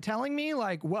simply telling me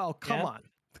like, well, come on.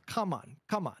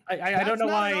 I don't know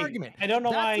why. I don't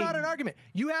know why. That's not an argument.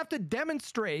 You have to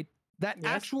demonstrate that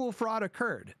actual fraud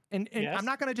occurred. And I'm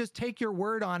not going to just take your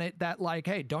word on it that like,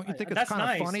 hey, don't you think it's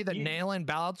kind of funny that mail-in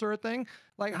ballots are a a thing?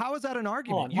 Like, how is that an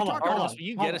argument? Hold on.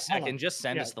 You get a second. Just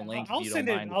send us the link. I'll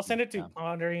send it to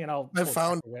Andre, and I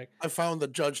found the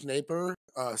Judge Naper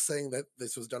saying that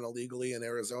this was done illegally in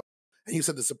Arizona, and he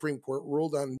said the Supreme Court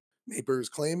ruled on Naper's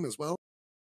claim as well.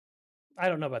 I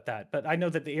don't know about that, but I know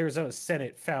that the Arizona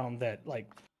Senate found that like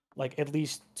at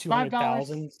least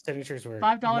 200,000 signatures were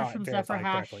 $5 from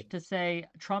𝕍𝖎 to say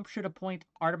Trump should appoint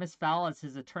Artemis Fowl as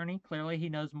his attorney. Clearly, he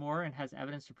knows more and has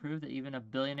evidence to prove that even a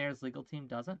billionaire's legal team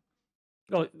doesn't.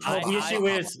 Well,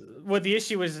 the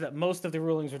issue is that most of the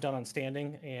rulings were done on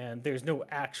standing, and there's no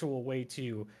actual way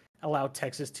to allow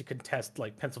Texas to contest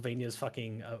like Pennsylvania's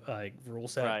fucking rule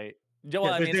set. Right. Well,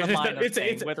 I mean, there's it's a just minor it's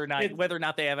thing, whether or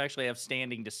not they actually have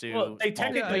standing to sue. well, they Paul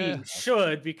technically Ryan.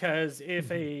 should, because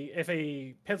if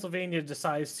a Pennsylvania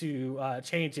decides to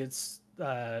change its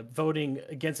voting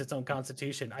against its own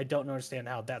constitution, I don't understand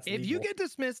how that's If legal. you get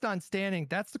dismissed on standing,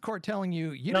 that's the court telling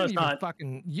you No, it's not.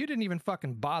 you didn't even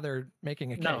fucking bother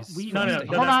making a No, case. We, no, we- no, hold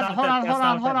no, on, that's not- hold on, that's hold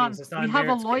not on, what hold that on. means. It's not We a have a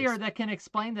merits lawyer case. that can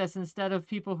explain this instead of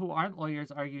people who aren't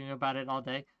lawyers arguing about it all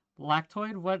day.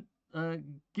 Lactoid, what?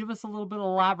 Give us a little bit,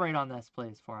 elaborate on this,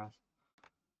 please, for us.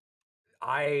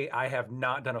 I have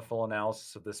not done a full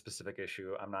analysis of this specific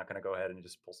issue. I'm not going to go ahead and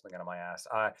just pull something out of my ass.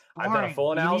 I've done a Boring. full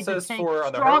You need to analysis take for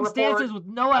on the strong Hurt stances report.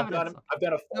 with no evidence. I've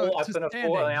done a No, full. I've to done a full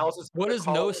standing. analysis. What for does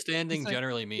the no call. standing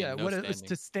generally mean? Yeah, no what standing. is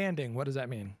to standing? What does that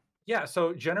mean? Yeah,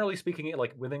 so generally speaking,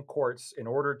 like within courts, in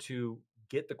order to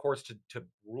get the courts to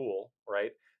rule,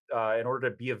 right, in order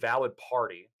to be a valid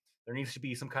party, there needs to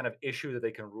be some kind of issue that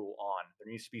they can rule on.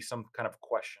 There needs to be some kind of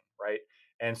question, right?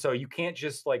 And so you can't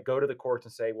just like go to the courts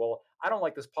and say, well, I don't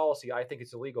like this policy. I think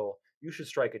it's illegal. You should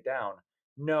strike it down.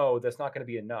 No, that's not going to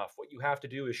be enough. What you have to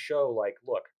do is show, like,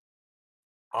 look,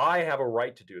 I have a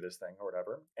right to do this thing or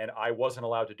whatever, and I wasn't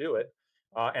allowed to do it,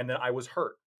 and then I was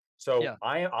hurt. So Yeah.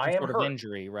 I Some am sort of hurt.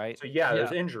 injury, right? So yeah,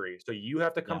 there's Yeah. injury. So you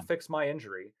have to come Yeah. fix my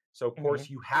injury. So of course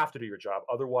you have to do your job.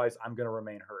 Otherwise, I'm going to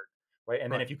remain hurt, right?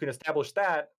 And then Right. if you can establish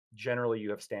that, generally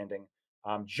you have standing.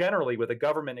 Generally, with the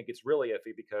government, it gets really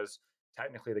iffy because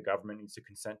technically the government needs to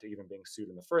consent to even being sued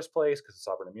in the first place because of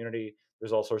sovereign immunity.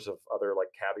 There's all sorts of other like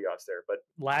caveats there, but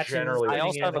Latches, generally, I getting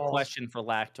also have a involved. question for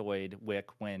Lactoid Wick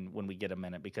when we get a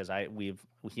minute, because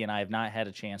he and I have not had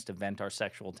a chance to vent our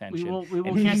sexual tension. We will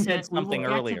and he get said to, we will something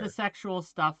get earlier. to the sexual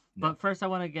stuff, Yeah. but first I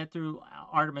want to get through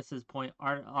Artemis's point.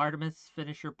 Artemis,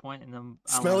 finish your point, and then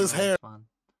I Smell wanna his hair. respond.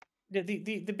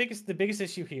 The biggest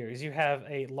issue here is you have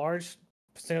a large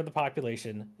percent of the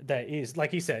population that is,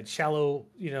 like he said, shallow,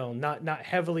 not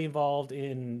heavily involved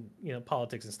in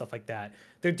politics and stuff like that.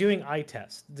 They're doing eye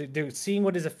tests. They're seeing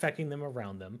what is affecting them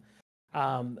around them,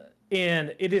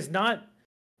 and it is not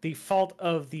the fault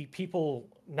of the people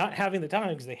not having the time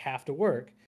because they have to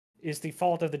work. It's the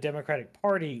fault of the Democratic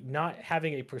Party not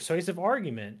having a persuasive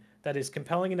argument that is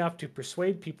compelling enough to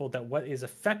persuade people that what is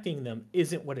affecting them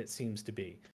isn't what it seems to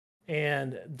be.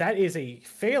 And that is a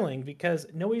failing because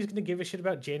nobody's going to give a shit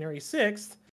about January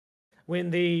 6th when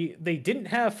they didn't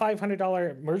have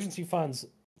 $500 emergency funds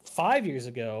 5 years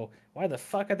ago. Why the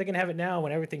fuck are they going to have it now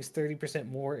when everything's 30%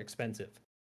 more expensive?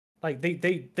 Like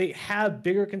they have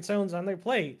bigger concerns on their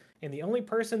plate, and the only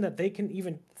person that they can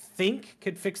even think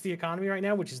could fix the economy right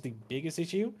now, which is the biggest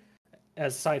issue,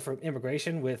 aside from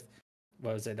immigration, with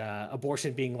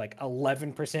abortion being like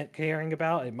 11% caring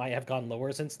about. It might have gone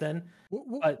lower since then.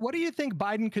 What do you think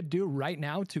Biden could do right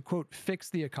now to, quote, fix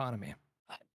the economy?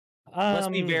 Let's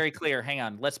be very clear. Hang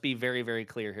on. Let's be very, very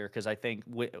clear here, because I think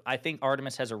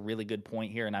Artemis has a really good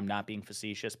point here, and I'm not being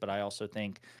facetious, but I also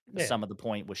think some of the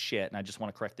point was shit, and I just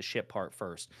want to correct the shit part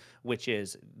first, which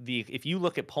is if you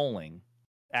look at polling,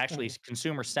 actually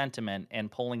consumer sentiment and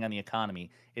polling on the economy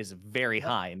is very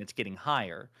high, and it's getting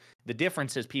higher. The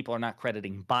difference is people are not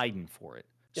crediting Biden for it.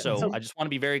 So I just want to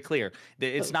be very clear.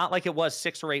 It's not like it was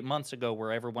 6 or 8 months ago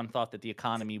where everyone thought that the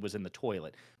economy was in the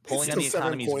toilet. Polling on the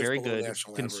economy is very good.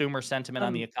 Consumer sentiment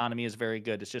on the economy is very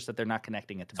good. It's just that they're not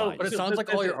connecting it to Biden. But it sounds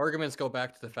like all your arguments go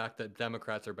back to the fact that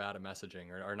Democrats are bad at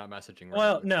messaging or are not messaging right.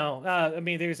 Well, no. I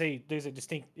mean, there's a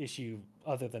distinct issue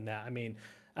other than that. I mean,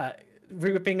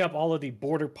 ripping up all of the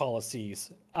border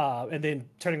policies and then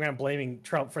turning around blaming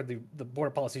Trump for the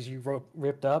border policies you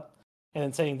ripped up, and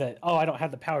then saying that, I don't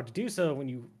have the power to do so when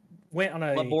you went on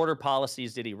a... What border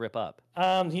policies did he rip up?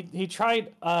 He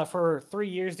tried for 3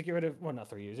 years to get rid of... Well, not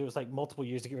 3 years. It was like multiple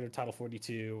years to get rid of Title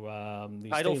 42.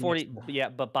 Title 40... Yeah,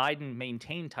 but Biden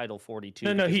maintained Title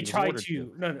 42. No, he tried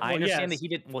to. No, I understand that he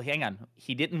didn't... Well, hang on.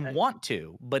 He didn't want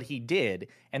to, but he did,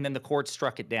 and then the court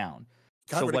struck it down.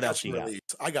 So what else you got?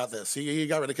 I got this. He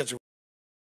got rid of catch and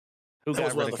Who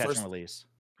got rid of catch and release?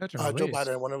 Joe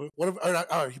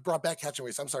Biden. He brought back catch and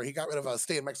release. I'm sorry. He got rid of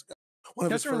stay in Mexico. One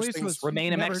of his first things.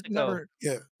 Remain in Mexico.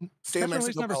 Stay in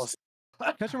Mexico policy.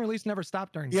 Catch and release never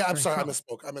stopped during. Yeah, I'm sorry. Trump.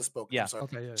 I misspoke. Yeah. I'm sorry.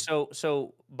 Okay. Yeah.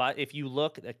 So, but if you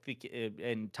look,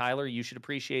 and Tyler, you should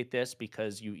appreciate this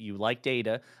because you like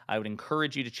data. I would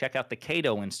encourage you to check out the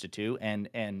Cato Institute, and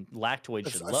Lactoid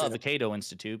should love the Cato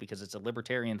Institute because it's a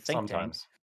libertarian think tank.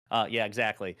 Yeah,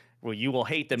 exactly. Well, you will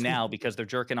hate them now because they're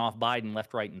jerking off Biden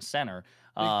left, right, and center.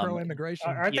 Pro-immigration.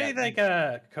 Aren't yeah, they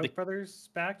like Koch brothers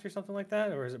backed or something like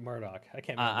that, or is it Murdoch? I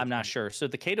can't remember. I'm not sure. So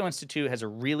the Cato Institute has a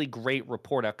really great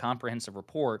report, a comprehensive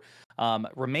report.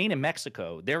 Remain in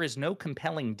Mexico. There is no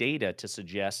compelling data to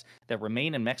suggest that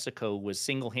Remain in Mexico was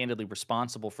single-handedly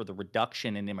responsible for the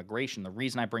reduction in immigration. The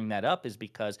reason I bring that up is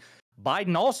because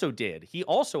Biden also did. He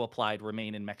also applied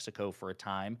Remain in Mexico for a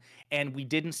time, and we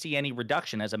didn't see any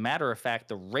reduction. As a matter of fact,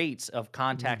 the rates of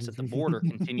contacts at the border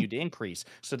continued to increase.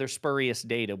 So there's spurious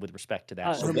data with respect to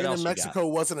that. So what Remain else in you got? Mexico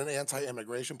wasn't an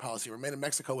anti-immigration policy. Remain in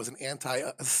Mexico was an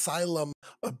anti-asylum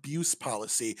abuse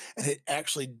policy, and it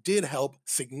actually did help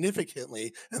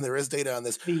significantly, and there is data on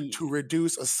this, to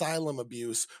reduce asylum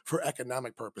abuse for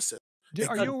economic purposes.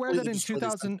 Are you aware that in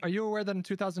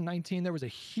 2019 there was a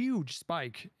huge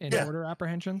spike in border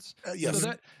apprehensions? Yes.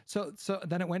 So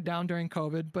then it went down during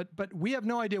COVID, but we have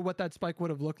no idea what that spike would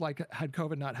have looked like had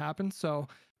COVID not happened. So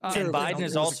and Biden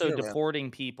is also deporting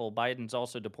people. Biden's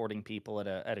also deporting people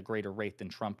at a greater rate than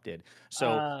Trump did.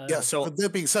 So so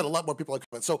that being said, a lot more people are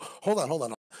coming. So hold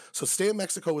on. So Stay in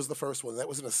Mexico was the first one. That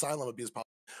was an asylum abuse policy.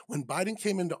 When Biden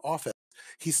came into office,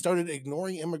 he started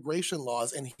ignoring immigration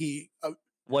laws, and he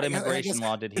what immigration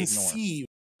law did he ignore?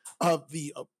 Of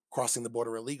the crossing the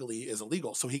border illegally is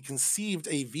illegal. So he conceived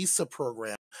a visa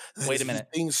program. Wait a minute.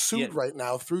 He's being sued right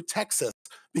now through Texas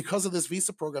because of this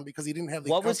visa program, because he didn't have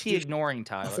the. What was he ignoring,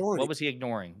 Tyler? Authority. What was he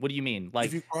ignoring? What do you mean?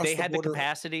 Like they had the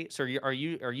capacity? So are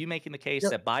you making the case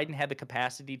that Biden had the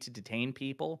capacity to detain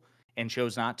people and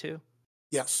chose not to?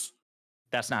 Yes.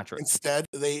 That's not true. Instead,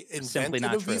 they invented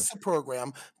a visa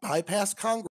program, bypassed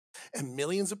Congress, and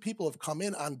millions of people have come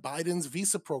in on Biden's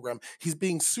visa program. He's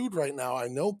being sued right now. I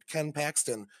know Ken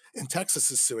Paxton in Texas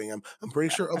is suing him. I'm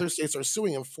pretty sure other states are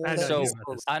suing him for that visa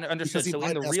program. I understood. So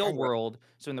in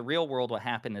the real world, what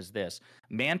happened is this: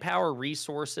 manpower,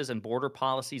 resources, and border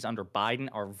policies under Biden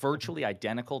are virtually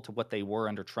identical to what they were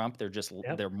under Trump. They're just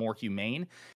they're more humane.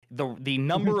 The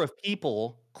number of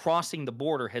people crossing the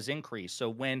border has increased. So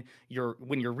when your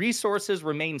resources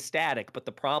remain static, but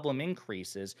the problem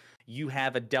increases, you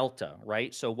have a delta,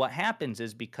 right? So what happens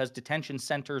is, because detention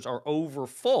centers are over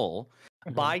full,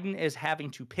 Biden is having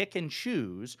to pick and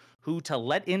choose who to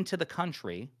let into the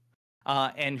country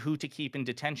and who to keep in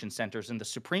detention centers. And the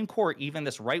Supreme Court, even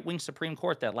this right-wing Supreme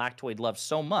Court that 𝕉𝖃 loves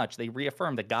so much, they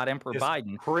reaffirmed that God Emperor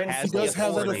Biden has the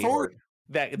authority.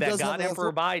 That God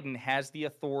Emperor Biden has the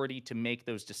authority to make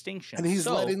those distinctions, and he's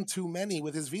let in too many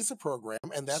with his visa program,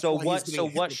 and that's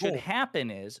what should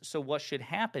happen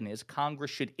is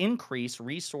Congress should increase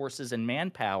resources and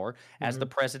manpower as the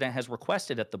president has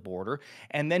requested at the border,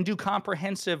 and then do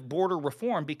comprehensive border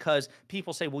reform, because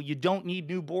people say, well, you don't need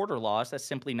new border laws. That's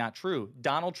simply not true.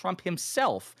 Donald Trump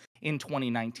himself in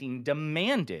 2019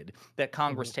 demanded that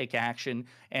Congress take action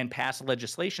and pass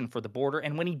legislation for the border.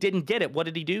 And when he didn't get it, what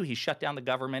did he do? He shut down the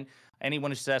government. Anyone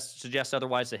who suggests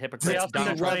otherwise is a hypocrite.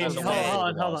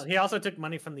 Hold on. He also took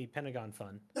money from the Pentagon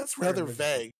fund. That's rather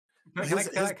vague. Can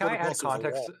I add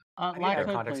context?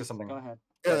 Context to something. Go ahead.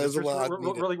 Yeah, there's a lot.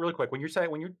 Really quick. When you said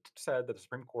that the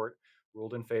Supreme Court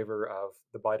ruled in favor of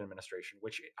the Biden administration,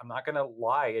 which I'm not going to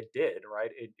lie, it did, right?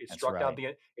 It struck down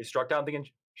the It struck down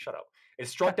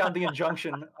the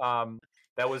injunction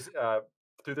that was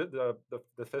through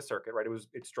the Fifth Circuit, right?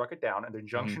 It struck it down, and the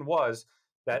injunction was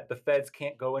that the feds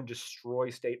can't go and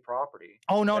destroy state property.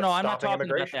 Oh no, I'm not talking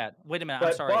about that. Wait a minute,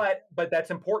 I'm sorry. But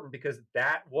that's important, because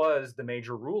that was the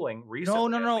major ruling recently.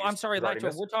 No, I'm sorry,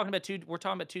 𝕉𝖃. We're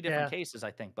talking about two different cases,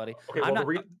 I think, buddy. Okay, well,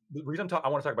 the reason I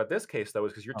want to talk about this case, though,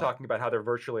 is because you're talking about how they're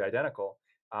virtually identical.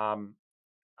 I'm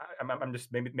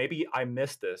just maybe I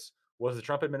missed this. Was the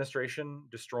Trump administration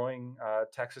destroying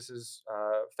Texas's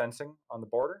fencing on the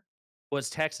border?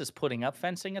 Was Texas putting up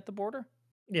fencing at the border?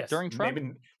 Yes. During Trump?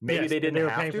 Maybe they didn't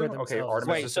have to. Okay,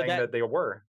 Artemis is saying that they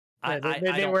were.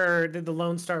 They were the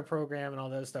Lone Star program and all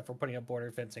those stuff were putting up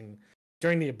border fencing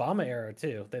during the Obama era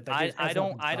too. I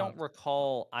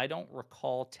don't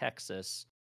recall Texas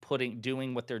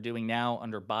doing what they're doing now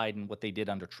under Biden, what they did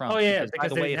under Trump. Oh yeah. By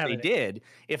the way,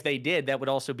 if they did, that would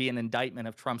also be an indictment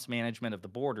of Trump's management of the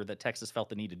border, that Texas felt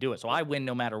the need to do it. So I win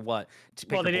no matter what.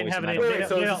 Well, they didn't have any.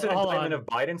 So is this an indictment of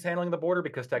Biden's handling the border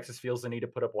because Texas feels the need to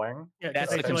put up wing? Yeah,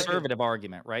 that's the conservative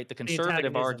argument, right? The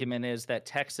conservative argument is that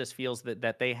Texas feels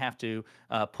that they have to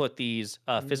put these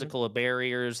physical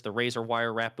barriers, the razor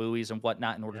wire wrap buoys and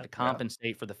whatnot, in order to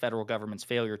compensate for the federal government's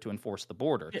failure to enforce the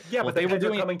border. Yeah, but they were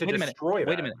coming to destroy that.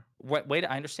 Wait a minute. Wait,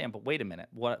 I understand, but wait a minute.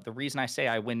 What the reason I say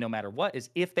I win no matter what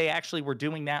is if they actually were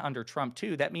doing that under Trump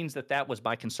too, that means that was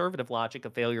by conservative logic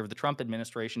a failure of the Trump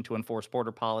administration to enforce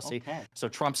border policy. Okay. So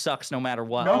Trump sucks no matter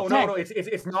what. No.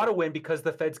 It's not a win because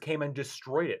the feds came and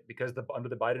destroyed it. Because under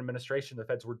the Biden administration, the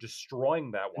feds were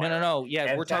destroying that wiring. No. Yeah,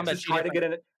 and we're talking about Texas tried to get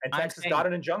in it, and I'm Texas saying- got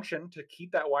an injunction to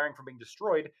keep that wiring from being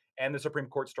destroyed, and the Supreme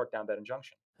Court struck down that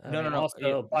injunction. No.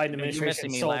 Also, Biden administration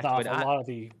sold off a lot of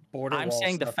the border. I'm wall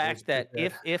saying the stuff fact that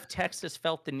if Texas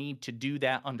felt the need to do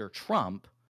that under Trump,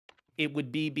 it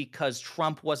would be because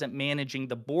Trump wasn't managing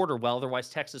the border well. Otherwise,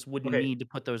 Texas wouldn't need to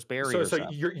put those barriers. So up.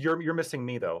 you're missing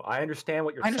me though. I understand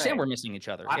what you're saying. I understand we're missing each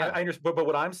other. Yeah. I understand, but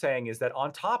what I'm saying is that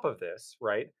on top of this,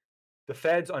 right, the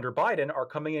feds under Biden are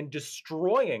coming in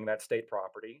destroying that state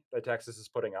property that Texas is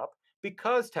putting up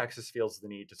because Texas feels the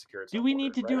need to secure its. Do we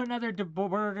need to do another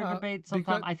border debate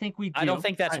sometime? I think we do. I don't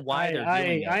think that's why they're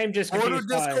doing it. I am just Border confused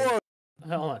by- discord.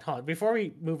 Hold on. Before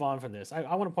we move on from this, I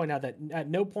want to point out that at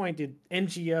no point did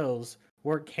NGOs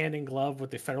work hand in glove with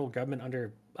the federal government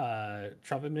under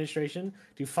Trump administration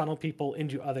to funnel people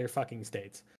into other fucking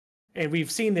states. And we've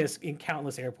seen this in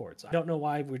countless airports. I don't know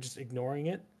why we're just ignoring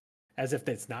it as if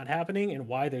that's not happening and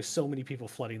why there's so many people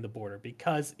flooding the border,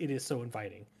 because it is so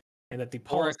inviting. And that the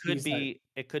Or policies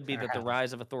it could be that the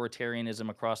rise of authoritarianism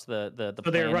across the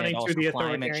So they're planet, running also through the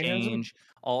climate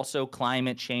authoritarianism?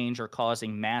 climate change are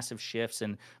causing massive shifts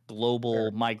in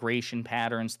global migration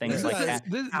patterns, things like that.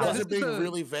 You guys are being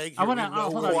really vague I here. want to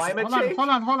hold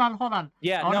on.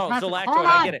 Yeah, I wanna no, pass so it- lactoid, hold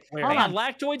I on, get it. hold Man, on.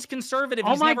 lactoid's conservative.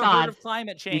 Oh He's my never God. heard of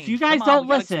climate change. If you guys Come on, don't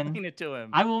we gotta listen, explain it to him.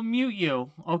 I will mute you.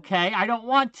 Okay, I don't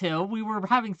want to. We were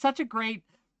having such a great,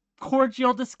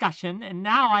 cordial discussion, and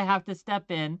now I have to step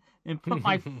in and put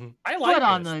my I like foot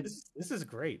on this. This is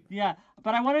great. Yeah,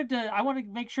 but I want to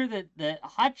make sure that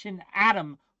Hutch and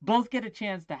Adam both get a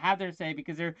chance to have their say,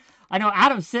 because I know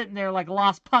Adam's sitting there like a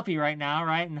lost puppy right now,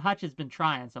 right? And Hutch has been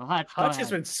trying. So Hutch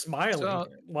has been smiling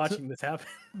watching this happen.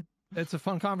 It's a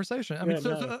fun conversation. I mean,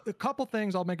 so a couple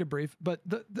things. I'll make it brief, but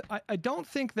I don't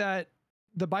think that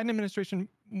the Biden administration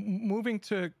moving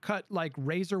to cut like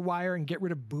razor wire and get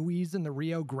rid of buoys in the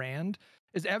Rio Grande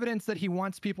is evidence that he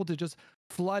wants people to just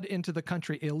flood into the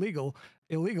country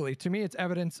illegally. To me, it's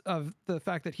evidence of the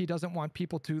fact that he doesn't want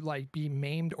people to like be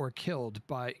maimed or killed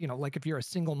by, like if you're a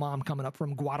single mom coming up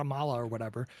from Guatemala or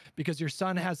whatever, because your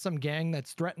son has some gang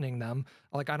that's threatening them.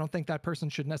 Like, I don't think that person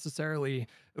should necessarily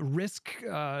risk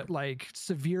like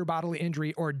severe bodily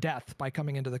injury or death by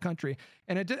coming into the country.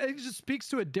 And it just speaks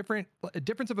to a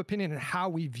difference of opinion in how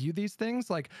we view these things.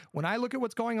 Like, when I look at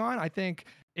what's going on, I think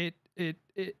it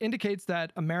indicates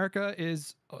that America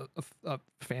is a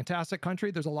fantastic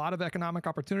country. There's a lot of economic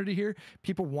opportunity here.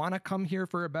 People want to come here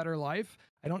for a better life.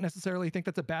 I don't necessarily think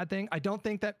that's a bad thing. I don't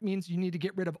think that means you need to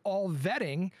get rid of all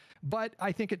vetting, but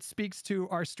I think it speaks to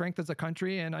our strength as a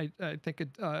country. And I think it,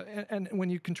 and when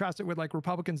you contrast it with like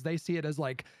Republicans, they see it as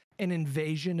like an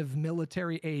invasion of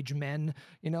military age men.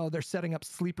 They're setting up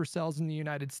sleeper cells in the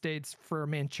United States for a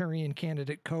Manchurian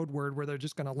candidate code word where they're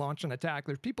just going to launch an attack.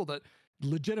 There's people that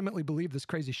legitimately believe this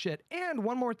crazy shit. And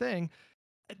one more thing,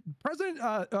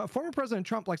 former President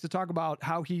Trump likes to talk about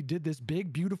how he did this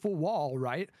big, beautiful wall,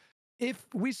 right? If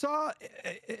we saw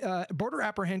border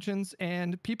apprehensions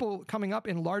and people coming up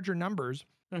in larger numbers,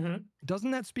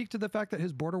 doesn't that speak to the fact that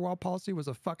his border wall policy was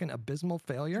a fucking abysmal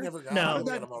failure? No.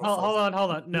 Hold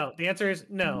on. No, the answer is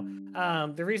no.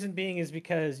 The reason being is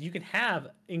because you can have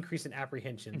increase in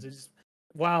apprehensions. It's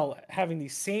while having the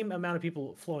same amount of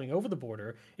people flowing over the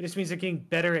border, it just means they're getting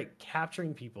better at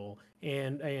capturing people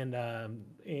and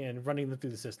running them through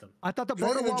the system. I thought the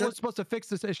border wall was supposed to fix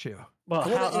this issue. Well, I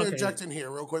want to interject in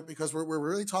here real quick, because we're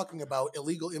really talking about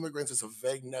illegal immigrants as a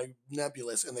vague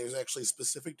nebulous, and there's actually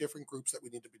specific different groups that we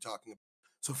need to be talking about.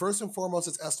 So first and foremost,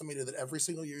 it's estimated that every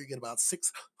single year you get about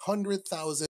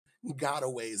 600,000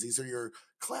 gotaways. These are your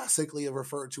classically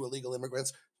referred to illegal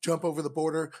immigrants. Jump over the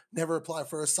border, never apply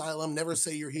for asylum, never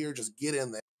say you're here, just get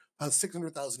in there.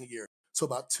 600,000 a year. So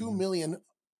about 2 million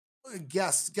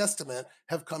guesstimate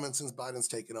have come in since Biden's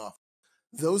taken off.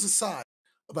 Those aside,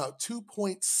 about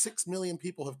 2.6 million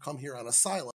people have come here on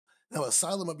asylum. Now,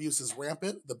 asylum abuse is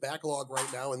rampant, the backlog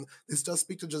right now, and this does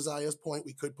speak to Josiah's point.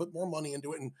 We could put more money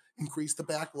into it and increase the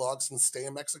backlog, since stay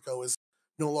in Mexico is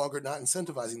no longer not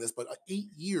incentivizing this, but 8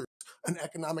 years an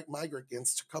economic migrant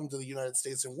gets to come to the United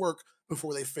States and work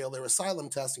before they fail their asylum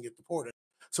test and get deported.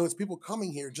 So it's people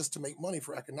coming here just to make money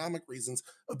for economic reasons,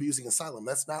 abusing asylum.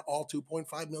 That's not all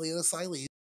 2.5 million asylees,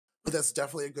 but that's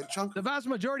definitely a good chunk. The vast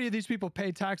majority of these people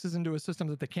pay taxes into a system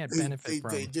that they can't benefit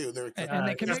from. They do. And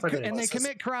they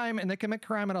commit crime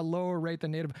at a lower rate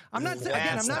than native. I'm not saying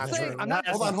again. I'm not saying. I'm not.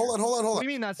 Hold on. What do you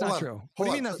mean that's not true? What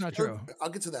do you mean that's not true? I'll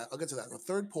get to that. The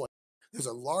third point. There's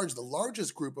the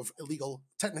largest group of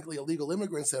technically illegal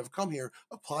immigrants that have come here,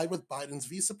 applied with Biden's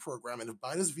visa program. And if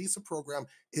Biden's visa program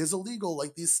is illegal,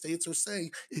 like these states are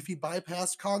saying, if he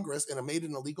bypassed Congress and made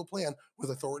an illegal plan with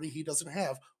authority he doesn't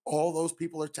have, all those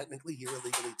people are technically here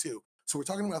illegally too. So we're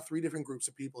talking about 3 different groups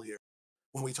of people here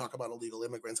when we talk about illegal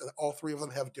immigrants, and all 3 of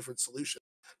them have different solutions.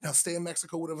 Now, stay in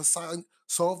Mexico would have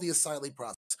solved the asylee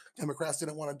process. Democrats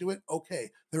didn't want to do it. Okay,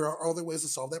 there are other ways to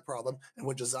solve that problem, and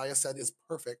what Josiah said is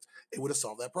perfect. It would have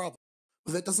solved that problem.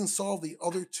 But that doesn't solve the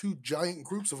other 2 giant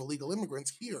groups of illegal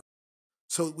immigrants here.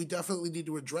 So we definitely need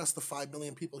to address the 5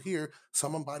 million people here,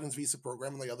 some on Biden's visa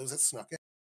program and the others that snuck in.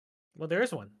 Well, there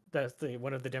is one. That's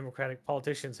one of the Democratic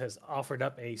politicians has offered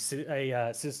up a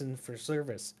citizen for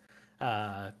service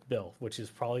bill, which is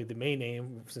probably the main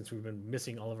aim since we've been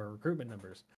missing all of our recruitment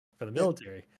numbers for the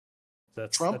military. So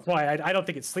that's why I don't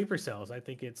think it's sleeper cells. I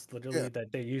think it's literally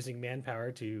that they're using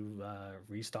manpower to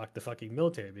restock the fucking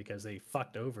military because they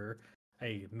fucked over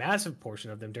a massive portion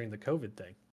of them during the COVID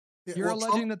thing. You're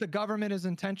alleging that the government is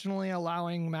intentionally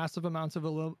allowing massive amounts of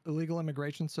illegal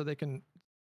immigration so they can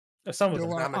some of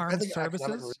them armed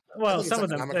services. Well, some of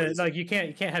them like you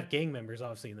can't have gang members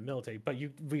obviously in the military, but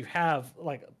we have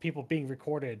like people being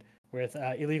recorded with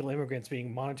illegal immigrants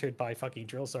being monitored by fucking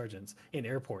drill sergeants in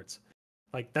airports.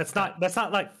 Like that's not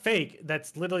like fake.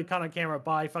 That's literally caught on camera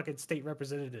by fucking state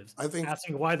representatives. I think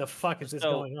asking why the fuck is this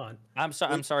going on. I'm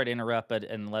sorry to interrupt, but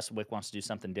unless Wick wants to do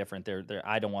something different,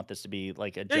 I don't want this to be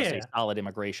like a solid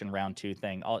immigration round 2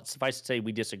 thing. Suffice to say,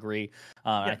 we disagree.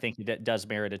 I think that does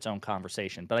merit its own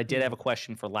conversation. But I did have a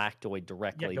question for 𝕵𝖎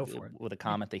directly with a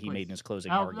comment that he made in his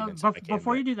closing arguments.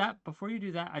 Before you do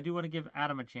that, I do want to give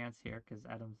Adam a chance here because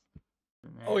Adam's.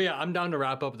 Oh yeah, I'm down to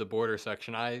wrap up the border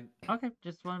section. Okay,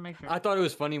 just want to make sure. I thought it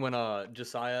was funny when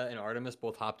Josiah and Artemis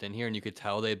both hopped in here, and you could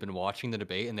tell they had been watching the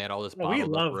debate, and they had all this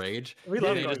bottled up rage.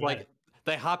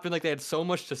 They hopped in like they had so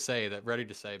much to say, ready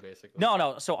to say basically.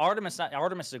 No. So Artemis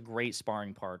is a great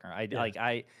sparring partner.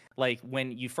 Like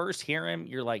when you first hear him,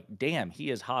 you're like, damn, he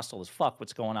is hostile as fuck.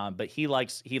 What's going on? But he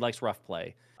likes rough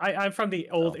play. I'm from the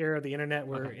old era of the internet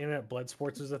where internet blood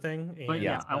sports was a thing. And, but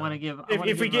I want to give.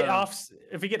 If we get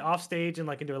off stage and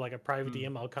like into like a private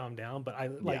DM, I'll calm down. But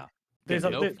there's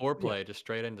no foreplay, just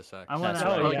straight into sex. I want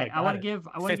to give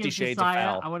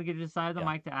Josiah the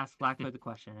mic to ask 𝕵𝖎 the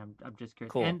question. I'm just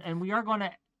curious. Cool. And we are going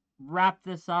to wrap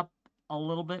this up a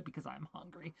little bit because I'm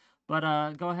hungry.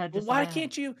 But go ahead. Well, why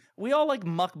can't you? We all like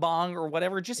mukbang or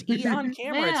whatever. Just eat on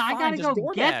camera. Man, it's fine. I gotta just go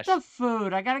DoorDash. get the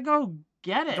food. I gotta go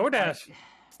get it. DoorDash.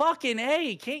 Fucking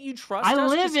A, can't you trust us? I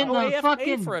live in the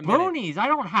fucking boonies. I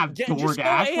don't have DoorDash.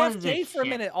 Just what is this for a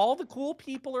minute. All the cool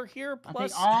people are here,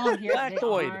 plus all here.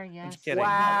 𝕵𝖎. Yes. I'm just kidding. Wow.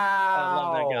 I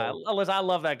love that guy. I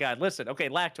love that guy. Listen, okay,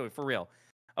 𝕵𝖎, for real.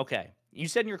 Okay, you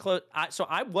said in your close. So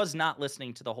I was not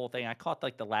listening to the whole thing. I caught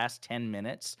like the last 10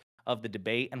 minutes of the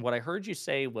debate, and what I heard you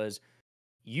say was,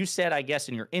 you said, I guess,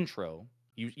 in your intro,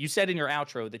 you said in your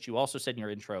outro that you also said in your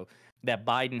intro that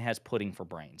Biden has pudding for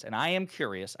brains. And I am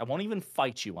curious. I won't even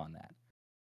fight you on that.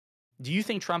 Do you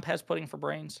think Trump has pudding for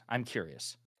brains? I'm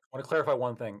curious. I want to clarify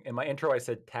one thing. In my intro, I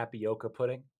said tapioca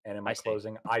pudding, and in my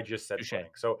closing, I just said pudding.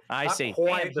 So I see.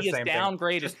 Quite the he is same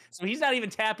downgraded. So he's not even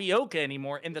tapioca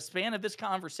anymore. In the span of this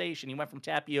conversation, he went from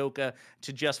tapioca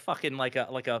to just fucking like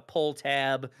a pull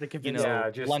tab. Just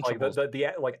like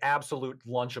the like absolute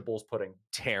Lunchables pudding.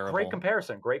 Terrible. Great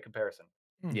comparison.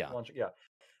 Yeah.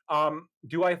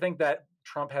 Do I think that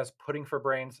Trump has pudding for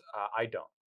brains? I don't.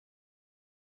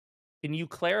 Can you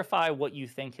clarify what you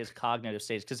think his cognitive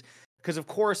state is? Because of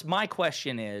course, my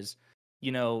question is,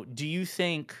 do you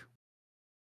think?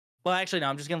 Well, actually, no.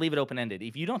 I'm just gonna leave it open ended.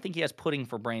 If you don't think he has pudding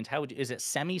for brains, is it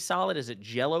semi-solid? Is it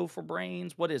Jello for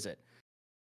brains? What is it?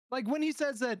 Like when he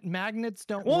says that magnets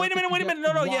don't. Well, wait a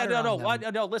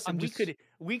minute. No. Listen,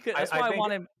 we could. That's why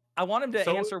I want him to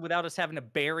answer without us having to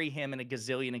bury him in a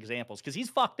gazillion examples because he's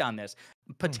fucked on this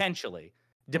potentially,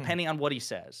 depending on what he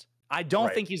says. I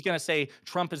don't think he's gonna say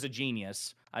Trump is a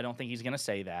genius. I don't think he's gonna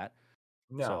say that.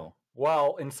 No.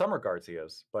 Well, in some regards he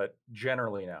is, but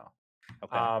generally no.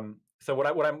 Okay. So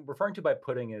what I'm referring to by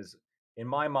pudding is, in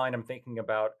my mind, I'm thinking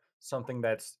about something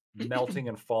that's melting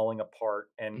and falling apart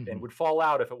and would fall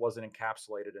out if it wasn't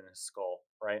encapsulated in his skull,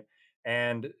 right?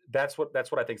 And that's what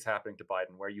I think is happening to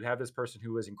Biden, where you have this person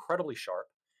who is incredibly sharp.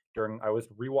 I was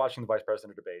rewatching the vice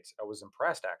president debates. I was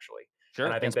impressed, actually. Sure,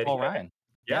 and I think that Paul Ryan.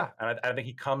 Yeah, and I think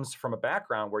he comes from a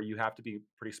background where you have to be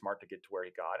pretty smart to get to where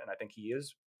he got, and I think he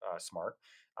is smart.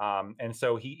 And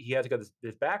so he has got this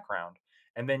background.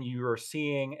 And then you're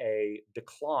seeing a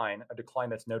decline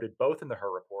that's noted both in the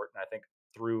Her report and I think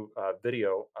through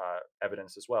video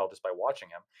evidence as well, just by watching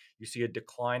him. You see a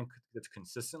decline that's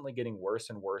consistently getting worse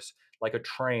and worse, like a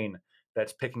train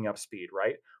that's picking up speed,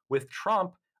 right? With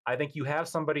Trump, I think you have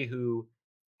somebody who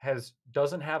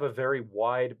doesn't have a very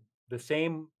the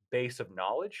same base of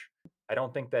knowledge. I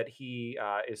don't think that he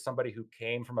is somebody who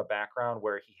came from a background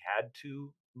where he had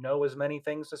to know as many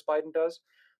things as Biden does.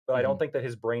 But I don't think that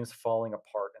his brain's falling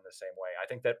apart in the same way. I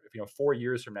think that 4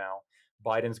 years from now,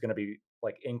 Biden's going to be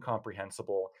like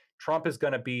incomprehensible. Trump is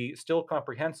going to be still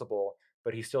comprehensible,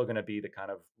 but he's still going to be the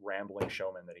kind of rambling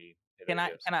showman that he is.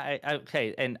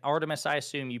 Okay, and Artemis, I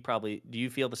assume do you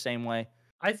feel the same way?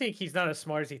 I think he's not as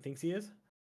smart as he thinks he is.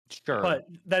 Sure. But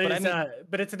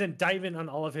it's an indictment on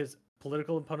all of his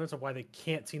political opponents of why they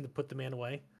can't seem to put the man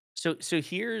away. So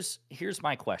here's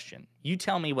my question. You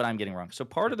tell me what I'm getting wrong. So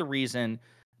part of the reason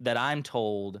that I'm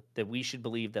told that we should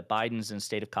believe that Biden's in a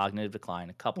state of cognitive decline,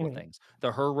 a couple of things.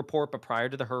 The Her report, but prior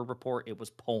to the Her report, it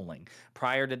was polling.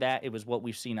 Prior to that, it was what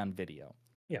we've seen on video.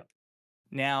 Yeah.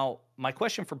 Now, my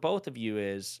question for both of you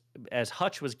is, as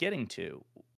Hutch was getting to,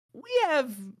 we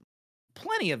have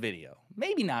plenty of video.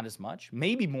 Maybe not as much,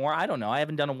 maybe more. I don't know. I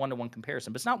haven't done a one-to-one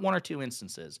comparison, but it's not one or two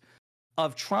instances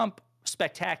of Trump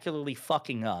spectacularly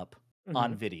fucking up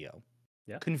on video.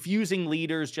 Yeah. Confusing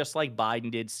leaders just like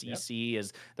Biden did, Sisi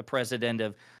as the president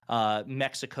of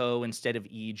Mexico instead of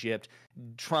Egypt.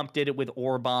 Trump did it with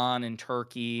Orban and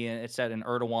Turkey and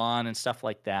Erdogan and stuff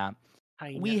like that.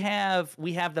 We have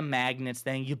the magnets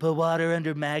thing. You put water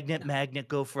under magnet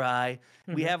go fry.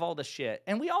 We have all the shit.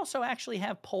 And we also actually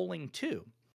have polling too.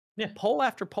 Yeah. Poll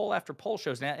after poll after poll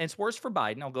shows now, and it's worse for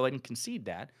Biden. I'll go ahead and concede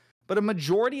that. But a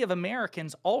majority of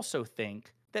Americans also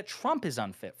think that Trump is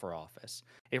unfit for office.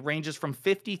 It ranges from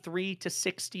 53 to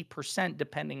 60%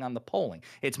 depending on the polling.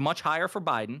 It's much higher for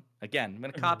Biden. Again, I'm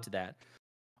going to cop to that.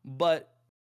 But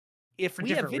if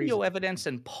we have video evidence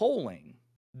and polling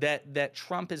that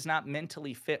Trump is not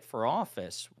mentally fit for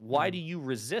office, why do you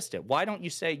resist it? Why don't you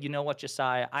say, you know what,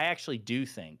 Josiah, I actually do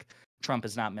think Trump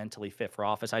is not mentally fit for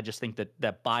office. I just think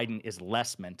that Biden is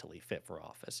less mentally fit for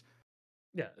office.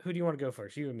 Yeah, who do you want to go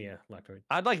first? You and me, Lactoid.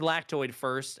 I'd like Lactoid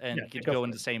first, and go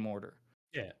in the same order.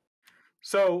 Yeah.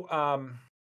 So I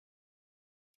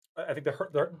think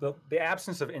the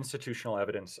absence of institutional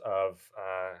evidence of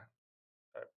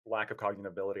lack of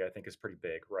cognitive ability, I think, is pretty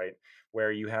big, right?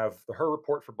 Where you have the Her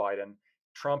report for Biden,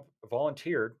 Trump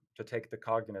volunteered to take the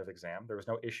cognitive exam. There was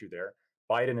no issue there.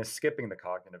 Biden is skipping the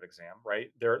cognitive exam,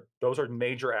 right? Those are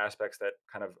major aspects that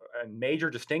kind of major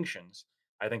distinctions,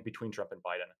 I think, between Trump and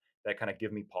Biden that kind of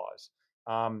give me pause.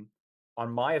 On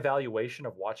my evaluation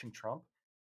of watching Trump,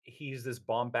 he's this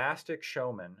bombastic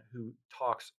showman who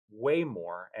talks way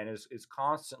more and is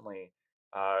constantly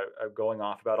going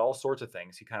off about all sorts of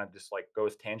things. He kind of just like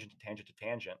goes tangent to tangent to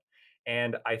tangent.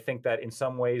 And I think that in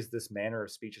some ways this manner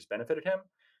of speech has benefited him.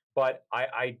 But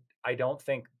I don't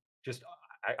think just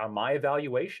on my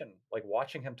evaluation, like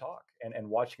watching him talk and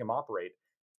watching him operate,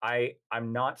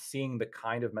 I'm not seeing the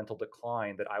kind of mental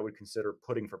decline that I would consider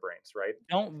pudding for brains, right?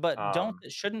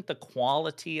 Shouldn't the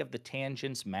quality of the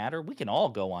tangents matter? We can all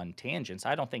go on tangents.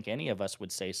 I don't think any of us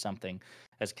would say something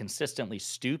as consistently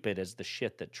stupid as the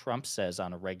shit that Trump says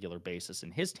on a regular basis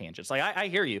in his tangents. Like, I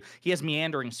hear you. He has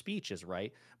meandering speeches,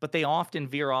 right? But they often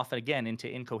veer off again into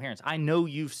incoherence. I know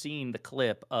you've seen the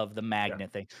clip of the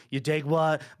magnet thing. You take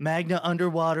what? Magnet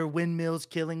underwater, windmills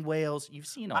killing whales. You've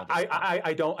seen all this.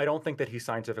 I don't think that he's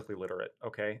scientifically literate.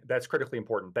 Okay, that's critically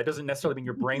important. That doesn't necessarily mean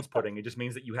your brain's pudding. It just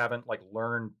means that you haven't like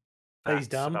learned facts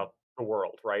about the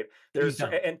world, right?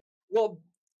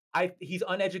 He's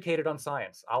uneducated on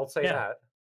science. I'll say that.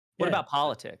 What about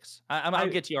politics? I'll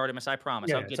get to you, Artemis. I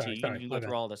promise. I'll get to you. You can go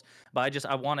through all this. But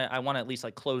I want to at least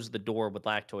like close the door with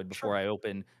Lactoid before I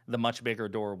open the much bigger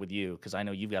door with you, because I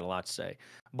know you've got a lot to say.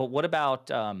 But what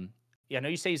about I know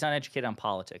you say he's uneducated on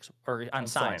politics or on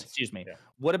science. Excuse me. Yeah.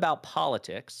 What about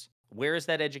politics? Where is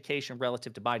that education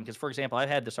relative to Biden? Because, for example, I've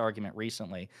had this argument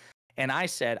recently, and I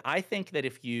said I think that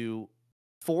if you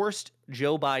forced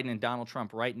Joe Biden and Donald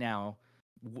Trump right now,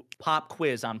 pop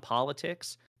quiz on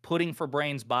politics, pudding for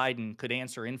brains Biden could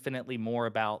answer infinitely more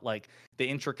about like the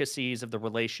intricacies of the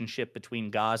relationship between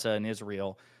Gaza and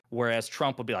Israel, whereas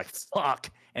Trump would be like,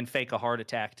 fuck, and fake a heart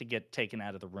attack to get taken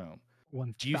out of the room.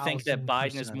 1000%. Do you think that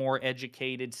Biden is more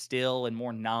educated still and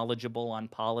more knowledgeable on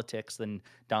politics than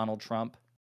Donald Trump?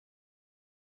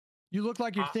 You look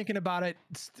like you're thinking about it.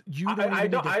 You don't I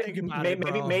even don't. need to think about it,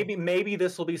 bro. Maybe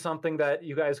this will be something that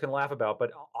you guys can laugh about,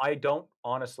 but I don't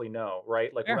honestly know,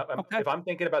 right? Like Fair, okay. if I'm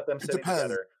thinking about them It sitting depends.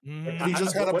 together, and He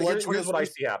just had a blood here's what I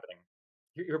transfusion. see happening.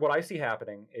 What I see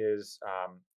happening is,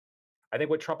 I think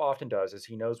what Trump often does is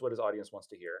he knows what his audience wants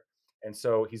to hear, and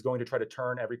so he's going to try to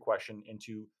turn every question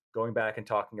into going back and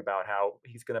talking about how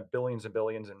he's going to billions and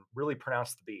billions and really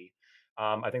pronounce the B.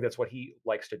 I think that's what he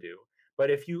likes to do. But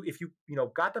if you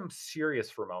got them serious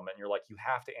for a moment, and you're like, you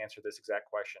have to answer this exact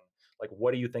question. Like,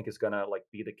 what do you think is gonna like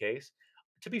be the case?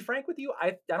 To be frank with you,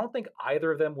 I don't think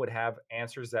either of them would have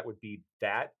answers that would be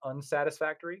that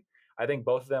unsatisfactory. I think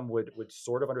both of them would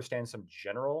sort of understand some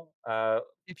general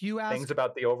If you things ask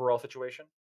about the overall situation.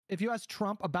 if you ask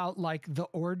Trump about like the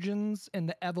origins and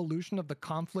the evolution of the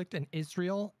conflict in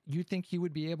Israel, you think he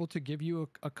would be able to give you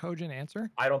a cogent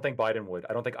answer? I don't think Biden would.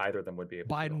 I don't think either of them would be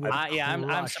able Biden to. would. Yeah, I'm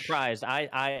crush. surprised.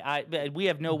 We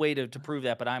have no way to prove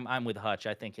that, but I'm with Hutch.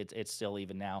 I think it's still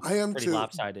even now. I am pretty too.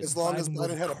 lopsided. As long as Biden Biden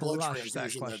would had a blood crush that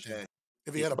transfusion that question. day.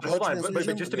 If he had a But blood hold on,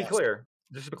 transfusion, but just to be yes. clear,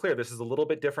 this is a little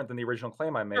bit different than the original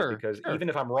claim I made, Sure, because sure. even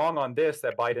if I'm wrong on this,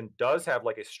 that Biden does have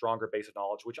like a stronger base of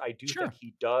knowledge, which I do Sure. think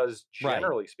he does, Right.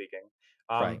 generally speaking.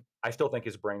 Right. I still think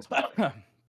his brain's cloudy.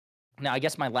 Now, I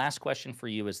guess my last question for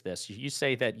you is this: you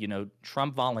say that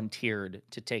Trump volunteered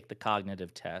to take the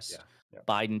cognitive test. Yeah.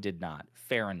 Biden did not.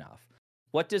 Fair enough.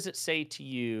 What does it say to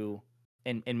you?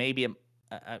 And maybe,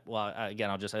 again,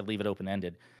 I'll leave it open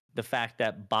ended. The fact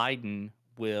that Biden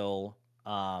will,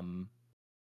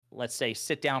 let's say,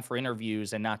 sit down for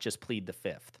interviews and not just plead the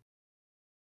fifth,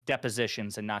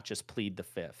 depositions and not just plead the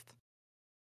fifth.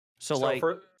 So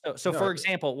for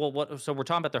example, so we're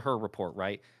talking about the Her report,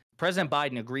 right? President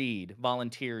Biden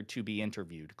volunteered to be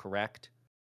interviewed, correct?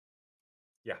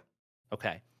 Yeah.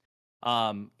 Okay.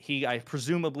 I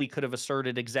presumably could have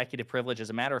asserted executive privilege.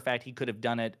 As a matter of fact, he could have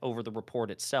done it over the report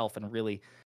itself and really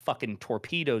fucking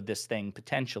torpedoed this thing,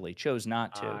 potentially. Chose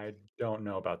not to. I don't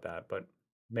know about that, but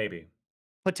maybe.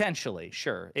 Potentially,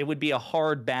 sure. It would be a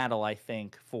hard battle, I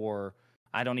think, for...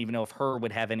 I don't even know if Her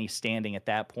would have any standing at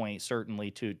that point,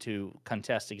 certainly to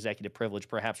contest executive privilege.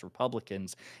 Perhaps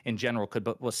Republicans in general could,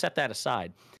 but we'll set that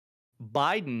aside.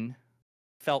 Biden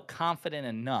felt confident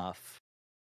enough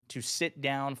to sit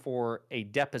down for a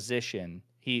deposition.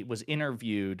 He was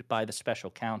interviewed by the special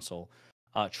counsel.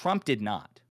 Trump did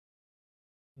not.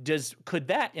 Could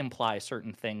that imply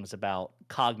certain things about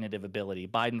cognitive ability?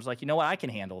 Biden was like, you know what, I can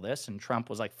handle this. And Trump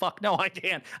was like, fuck, no, I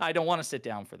can't. I don't want to sit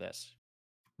down for this.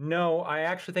 No, I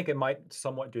actually think it might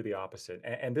somewhat do the opposite.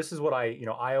 And this is what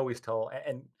I always tell,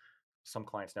 and some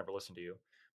clients never listen to you,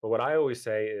 but what I always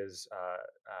say is,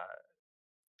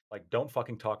 like, don't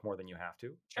fucking talk more than you have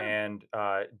to. Sure. And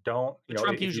don't,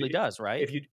 Trump usually does, right?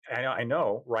 I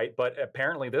know, right? But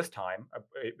apparently this time,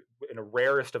 in the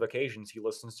rarest of occasions, he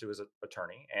listens to his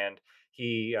attorney, and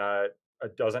he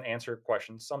doesn't answer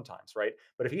questions sometimes, right?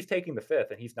 But if he's taking the fifth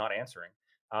and he's not answering,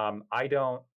 I'm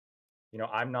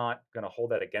not going to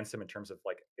hold that against him in terms of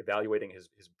like evaluating his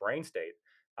brain state,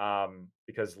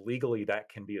 because legally that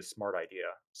can be a smart idea.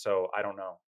 So I don't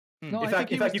know. No, In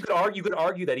fact, you could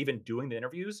argue that even doing the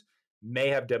interviews may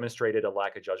have demonstrated a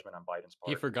lack of judgment on Biden's part.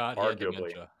 He forgot he had arguably.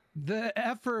 dementia. The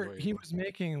effort he was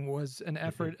making was an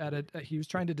effort at it. He was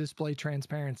trying to display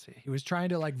transparency. He was trying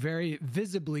to like very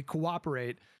visibly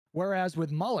cooperate. Whereas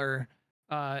with Mueller,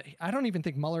 I don't even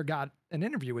think Mueller got an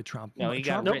interview with Trump. No, he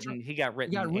got written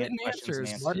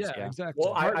answers. Yeah, exactly.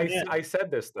 Well, I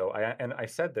said this though, I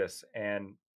said this,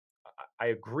 and I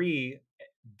agree.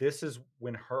 This is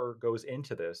when Her goes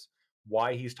into this,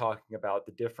 why he's talking about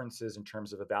the differences in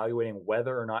terms of evaluating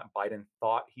whether or not Biden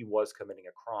thought he was committing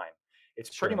a crime.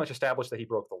 It's pretty much established that he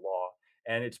broke the law,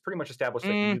 and it's pretty much established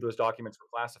that he knew those documents were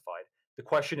classified. The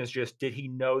question is just, did he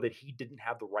know that he didn't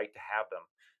have the right to have them?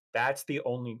 That's the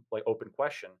only like open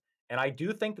question. And I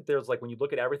do think that there's like, when you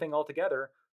look at everything all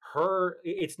together,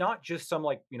 it's not just some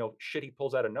like, shit he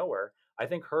pulls out of nowhere. I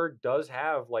think Her does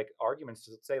have like arguments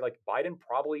to say like Biden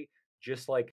probably just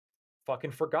like fucking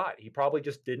forgot. He probably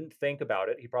just didn't think about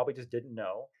it. He probably just didn't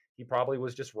know. He probably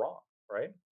was just wrong,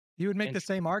 right? You would make the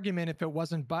same argument if it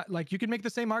wasn't, like you could make the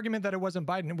same argument that it wasn't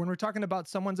Biden. When we're talking about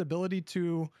someone's ability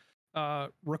to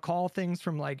recall things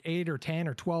from like 8 or 10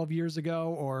 or 12 years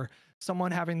ago, or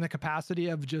someone having the capacity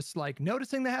of just like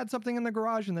noticing they had something in the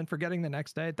garage and then forgetting the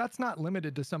next day, that's not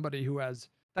limited to somebody who has.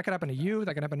 That could happen to you.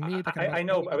 That could happen to me. I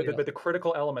know, but the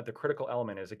critical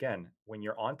element is, again, when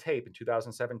you're on tape in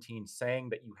 2017 saying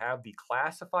that you have the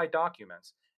classified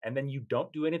documents and then you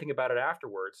don't do anything about it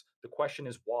afterwards. The question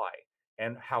is why,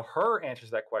 and how Her answers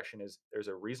that question is: there's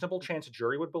a reasonable chance a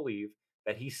jury would believe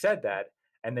that he said that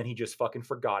and then he just fucking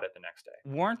forgot it the next day.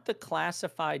 Weren't the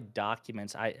classified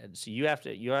documents? So you have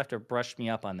to brush me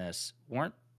up on this.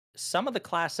 Weren't some of the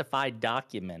classified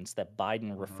documents that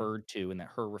Biden referred to and that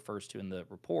Her refers to in the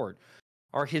report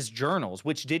are his journals,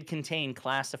 which did contain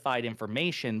classified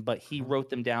information, but he wrote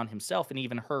them down himself, and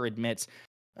even Her admits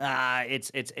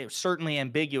it's certainly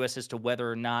ambiguous as to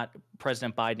whether or not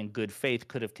President Biden, in good faith,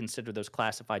 could have considered those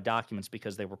classified documents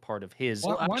because they were part of his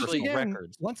personal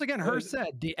records. Once again, Her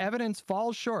said the evidence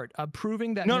falls short of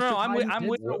proving that. No, Mr. I'm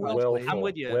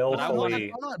with you.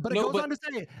 But it goes on to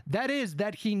say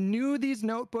that he knew these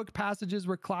notebook passages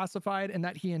were classified and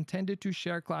that he intended to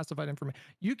share classified information.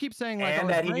 You keep saying like, and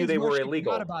that he knew they were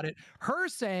illegal. About it. Her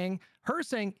saying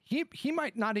he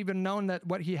might not even known that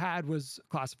what he had was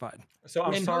classified. So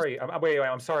I'm sorry.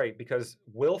 I'm sorry, because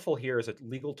willful here is a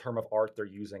legal term of art they're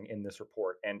using in this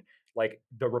report. And like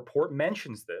the report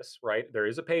mentions this, right? There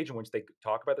is a page in which they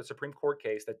talk about the Supreme Court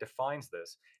case that defines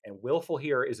this. And willful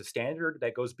here is a standard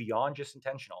that goes beyond just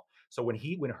intentional. So when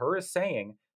Her is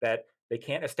saying that they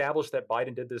can't establish that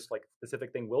Biden did this like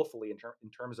specific thing willfully in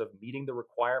terms of meeting the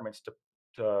requirements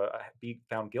to be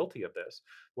found guilty of this,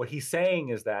 what he's saying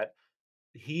is that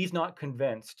he's not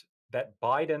convinced that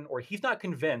Biden, or he's not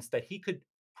convinced that he could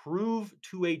prove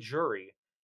to a jury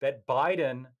that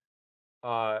Biden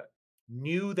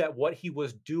knew that what he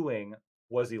was doing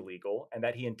was illegal and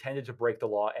that he intended to break the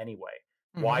law anyway.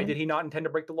 Why did he not intend to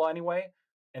break the law anyway?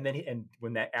 And then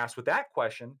when asked with that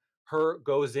question, Her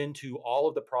goes into all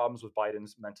of the problems with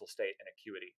Biden's mental state and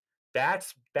acuity.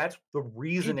 That's the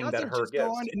reasoning that Her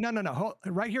gives. No.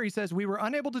 Right here, he says, we were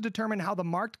unable to determine how the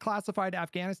marked classified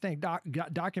Afghanistan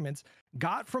documents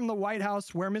got from the White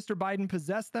House, where Mr. Biden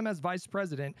possessed them as vice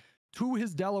president, to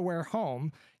his Delaware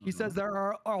home. He says there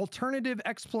are alternative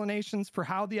explanations for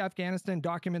how the Afghanistan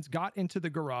documents got into the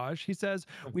garage. He says,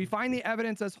 we find the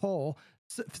evidence as whole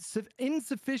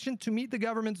insufficient to meet the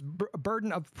government's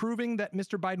burden of proving that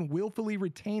Mr. Biden willfully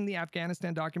retained the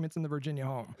Afghanistan documents in the Virginia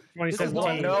home. No.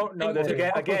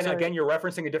 Again, you're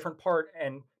referencing a different part,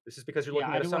 and this is because you're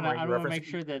looking at a summary. I want to make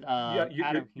sure that Adam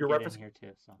can get in here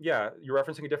too. So. Yeah, you're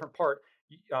referencing a different part.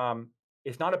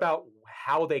 It's not about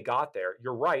how they got there.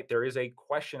 You're right. There is a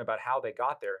question about how they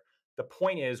got there. The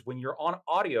point is, when you're on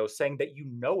audio saying that you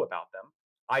know about them,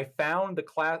 I found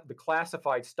the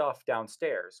classified stuff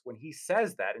downstairs. When he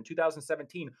says that in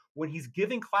 2017, when he's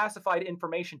giving classified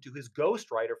information to his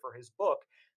ghostwriter for his book,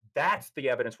 that's the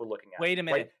evidence we're looking at. Wait a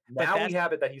minute. Right? Now we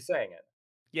have it that he's saying it.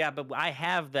 Yeah, but I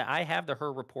have the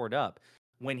Her report up.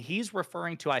 When he's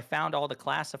referring to, I found all the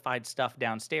classified stuff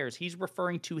downstairs, he's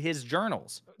referring to his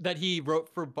journals that he wrote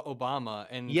for Obama,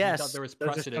 and yes, he thought there was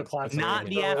precedent, not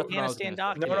the Afghanistan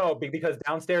document. No, because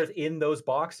downstairs in those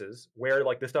boxes where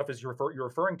like the stuff is you're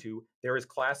referring to, there is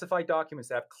classified documents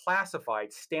that have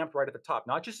classified stamped right at the top,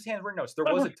 not just his handwritten notes. There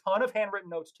was a ton of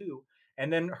handwritten notes too. And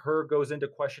then Her goes into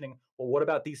questioning, well, what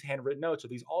about these handwritten notes? Are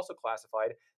these also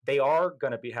classified? They are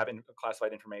going to be having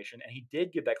classified information. And he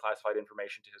did give that classified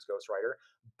information to his ghostwriter.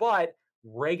 But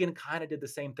Reagan kind of did the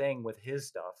same thing with his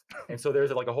stuff. And so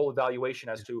there's like a whole evaluation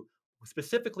as to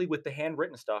specifically with the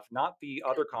handwritten stuff, not the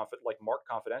other marked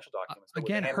confidential documents.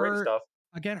 Again,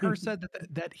 Her said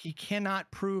that he cannot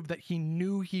prove that he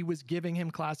knew he was giving him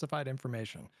classified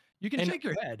information. You can shake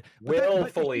your head.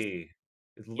 Willfully.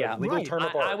 Yeah, legal term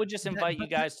of art. I would just invite you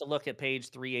guys to look at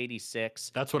page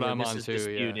 386. That's what I'm on too.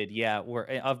 Disputed,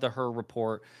 of the Her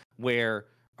report, where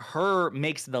Her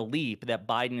makes the leap that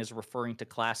Biden is referring to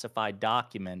classified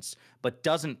documents, but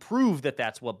doesn't prove that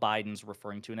that's what Biden's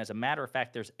referring to. And as a matter of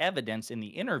fact, there's evidence in the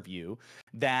interview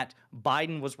that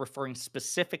Biden was referring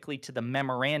specifically to the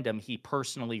memorandum he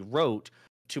personally wrote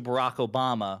to Barack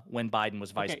Obama when Biden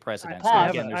was vice president.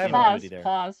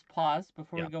 Pause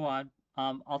before we go on.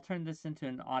 I'll turn this into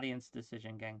an audience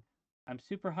decision, gang. I'm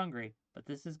super hungry, but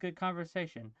this is good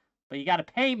conversation. But you got to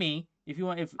pay me if you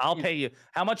want. I'll pay you.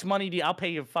 How much money do you? I'll pay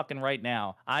you fucking right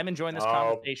now. I'm enjoying this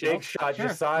conversation. Big shot,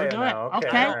 Josiah. Now.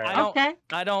 Okay.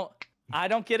 I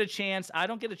don't get a chance. I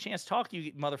don't get a chance to talk to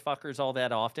you motherfuckers all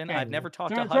that often. Okay. I've never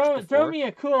talked to Hutch before. Throw me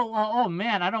a cool. Oh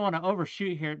man, I don't want to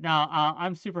overshoot here. No,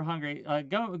 I'm super hungry.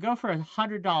 Go for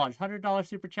 $100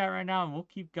 super chat right now, and we'll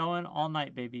keep going all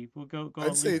night, baby. We'll go.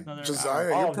 I'd say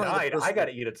Josiah, all night. I got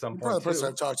to eat at some point.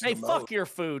 Hey, fuck your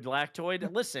food,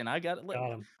 Lactoid. Listen, I got.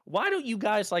 Why don't you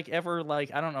guys ever I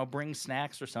don't know, bring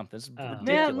snacks or something? It's ridiculous.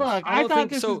 Man, look, I thought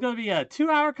this was going to be a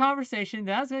 2-hour conversation.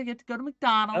 Then I was going to get to go to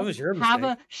McDonald's, that was your have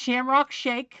a Shamrock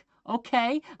Shake,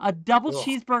 okay, a double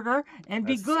cheeseburger, and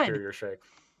be good. Superior shake.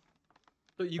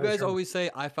 So you I was guys trying to- always say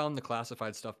I found the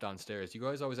classified stuff downstairs. You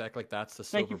guys always act like that's the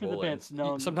Thank silver you for the bullet. bits.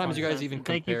 No, Sometimes you guys even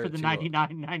thank you compare for it the to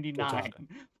 99.99.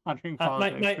 Pondering so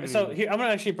politics. here, I'm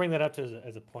gonna actually bring that up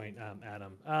as a point,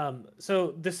 Adam.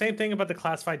 So the same thing about the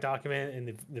classified document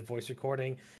and the voice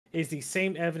recording is the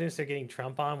same evidence they're getting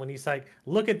Trump on when he's like,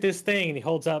 look at this thing, and he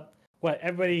holds up not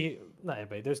everybody.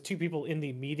 There's two people in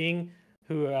the meeting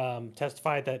who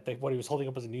testified that what he was holding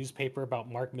up was a newspaper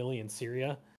about Mark Milley in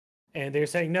Syria. And they're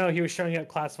saying, no, he was showing up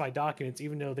classified documents,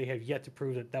 even though they have yet to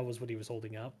prove that was what he was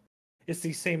holding up. It's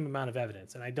the same amount of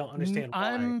evidence, and I don't understand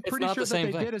why. I'm It's pretty not sure the that same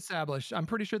they thing. did establish. I'm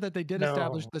pretty sure that they did No,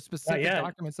 establish the not specific yet.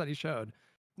 documents that he showed.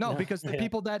 No, No, because the not yet.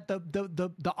 people that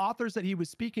the authors that he was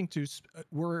speaking to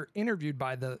were interviewed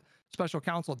by the special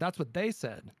counsel. That's what they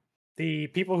said. The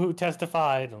people who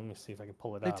testified, let me see if I can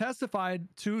pull it They up. testified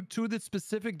to the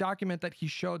specific document that he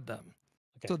showed them.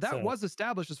 Okay, So that was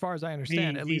established, as far as I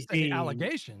understand, at least in the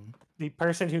allegation. The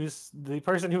person who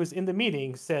was in the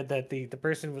meeting said that the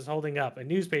person was holding up a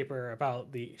newspaper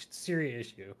about the Syria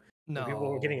issue. No, People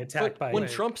were getting attacked by. when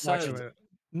Trump says No,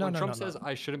 when no, Trump no, says no.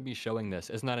 I shouldn't be showing this,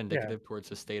 isn't that indicative towards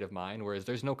his state of mind? Whereas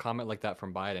there's no comment like that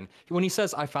from Biden. When he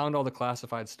says I found all the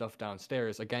classified stuff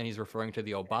downstairs, again he's referring to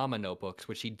the Obama notebooks,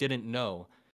 which he didn't know.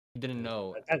 He didn't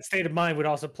know. That state of mind would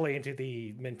also play into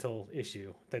the mental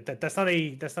issue. That's not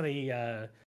a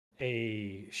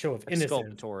show of innocence.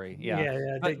 Exculpatory, yeah.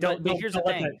 Yeah. But here's the don't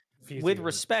let thing. that confuse With you.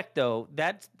 respect, though,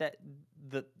 that's the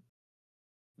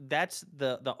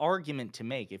argument to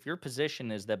make. If your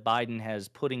position is that Biden has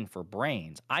pudding for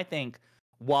brains, I think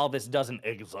while this doesn't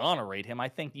exonerate him, I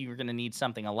think you're going to need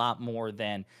something a lot more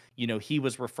than, he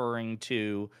was referring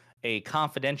to a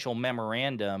confidential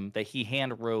memorandum that he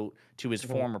hand wrote to his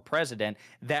former president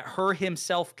that her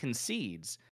himself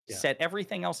concedes. Set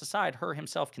everything else aside, her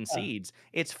himself concedes.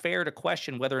 It's fair to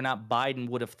question whether or not Biden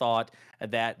would have thought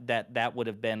that would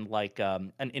have been like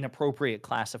an inappropriate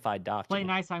classified Play document.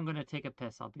 nice. I'm going to take a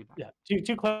piss. I'll be back. Yeah.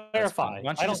 To clarify,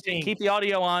 Why don't you I don't just think keep the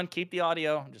audio on. Keep the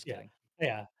audio. I'm just kidding.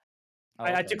 Yeah.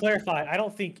 Okay. To clarify, I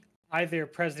don't think either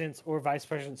presidents or vice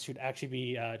presidents should actually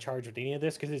be charged with any of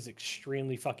this because it's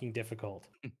extremely fucking difficult.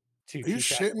 Are you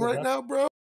shitting right now, bro?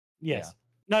 Yes.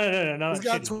 No. He's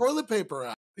got toilet paper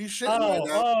out. Are you shitting right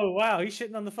now? Oh, wow. He's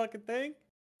shitting on the fucking thing?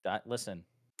 Listen.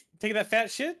 Taking that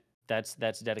fat shit? That's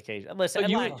dedication. Listen,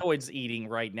 Lactoid's eating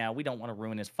right now. We don't want to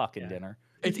ruin his fucking dinner.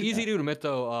 It's easy to admit,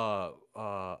 though,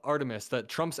 Artemis, that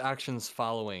Trump's actions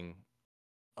following,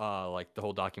 like the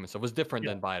whole document stuff was different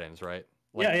than Biden's, right?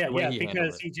 Like,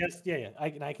 because he just, I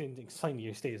can explain to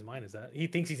your state of mind is that he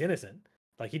thinks he's innocent.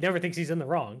 Like, he never thinks he's in the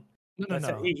wrong.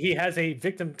 No. He has a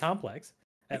victim complex.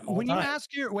 When you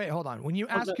ask your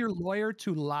lawyer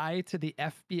to lie to the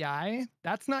FBI,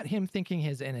 that's not him thinking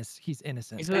he's innocent. He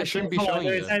shouldn't be showing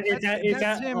you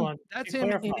that. That's him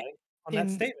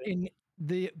in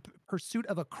the pursuit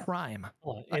of a crime,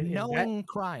 a known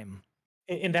crime.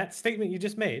 In that statement you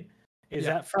just made, is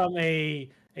that from a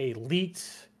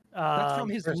leaked? That's from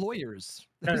his lawyers.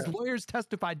 His lawyers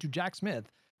testified to Jack Smith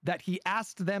that he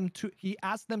asked them to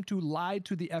lie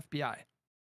to the FBI.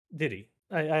 Did he?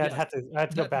 I had to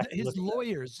go back. His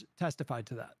lawyers testified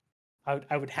to that.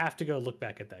 I would have to go look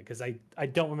back at that because I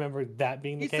don't remember that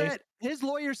being the case. His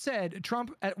lawyer said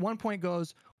Trump at one point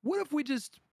goes, "What if we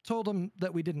just told him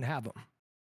that we didn't have him?"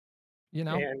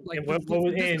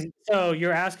 So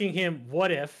you're asking him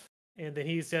what if, and then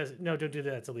he says, "No, don't do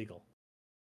that. It's illegal."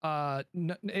 No,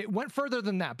 it went further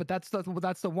than that, but that's the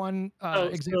one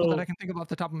example that I can think of off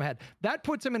the top of my head. That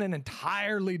puts him in an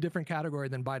entirely different category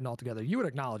than Biden altogether. You would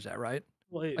acknowledge that, right?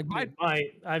 Well,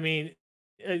 I mean,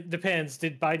 it depends.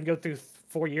 Did Biden go through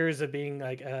 4 years of being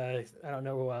like,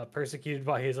 persecuted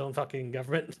by his own fucking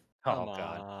government? Oh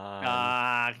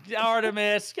God!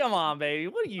 Artemis, come on, baby.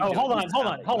 What are you doing? Hold on.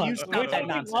 Hold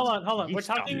on. We're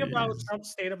talking about Trump's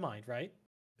state of mind, right?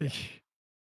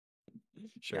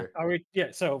 Sure.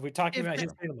 So we're talking about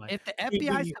his state of mind. If the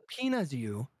FBI subpoenas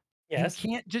you,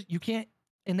 you can't,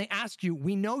 and they ask you,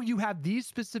 we know you have these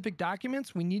specific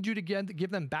documents. We need you to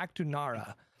give them back to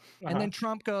NARA. And then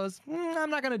Trump goes, I'm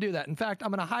not going to do that. In fact,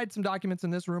 I'm going to hide some documents in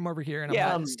this room over here.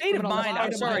 And state of mind.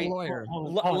 I'm sorry.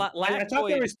 I thought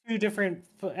there was two different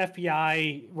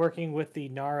FBI working with the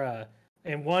NARA,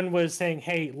 and one was saying,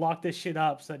 "Hey, lock this shit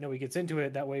up so that nobody gets into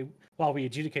it. That way, while we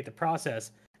adjudicate the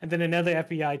process." And then another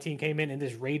FBI team came in and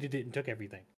just raided it and took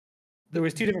everything. There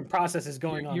was two different processes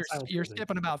going on. You're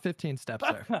skipping about 15 steps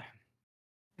there. But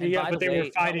they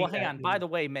were fighting. Well, hang on. By the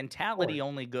way, mentality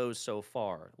only goes so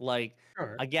far. Like,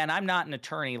 again, I'm not an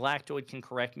attorney. Lactoid can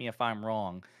correct me if I'm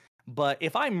wrong. But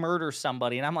if I murder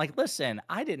somebody and I'm like, listen,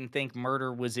 I didn't think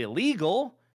murder was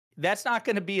illegal, that's not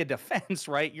going to be a defense,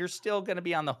 right? You're still going to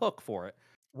be on the hook for it.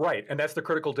 Right, and that's the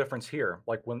critical difference here.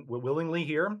 Like when willingly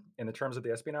here, in the terms of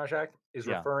the Espionage Act, is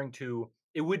Yeah. referring to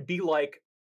it would be like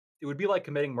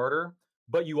committing murder,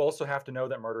 but you also have to know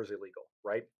that murder is illegal,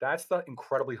 right? That's the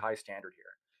incredibly high standard here.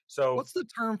 So What's the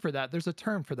term for that? There's a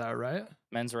term for that, right?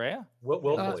 Mens rea?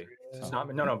 willfully. It's not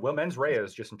well, mens rea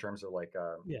is just in terms of like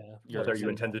whether you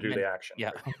intend to do the action.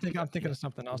 Yeah. I'm thinking of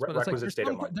something else, but it's like Requisite state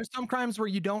of mind. there's some crimes where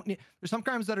you don't need. There's some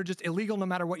crimes that are just illegal no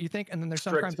matter what you think, and then there's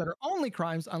some crimes that are only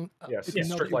crimes on. Yes, if you know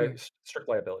that strict, you're doing- strict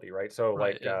liability, right? So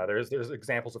Right, like there's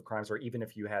examples of crimes where even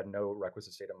if you had no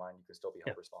requisite state of mind, you could still be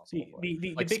held responsible. For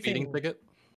it. Like big speeding thing, ticket.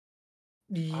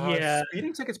 yeah,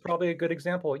 Speeding ticket's probably a good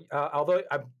example. Although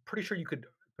I'm pretty sure you could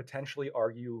potentially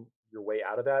argue your way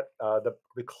out of that.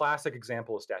 The classic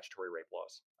example is statutory rape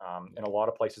laws. In a lot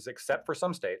of places, except for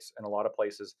some states, in a lot of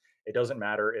places, it doesn't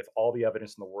matter if all the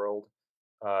evidence in the world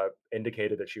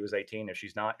indicated that she was 18. If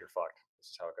she's not, you're fucked. This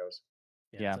is how it goes.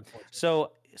 Yeah.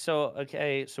 So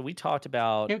okay. So we talked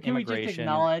about Can we immigration. just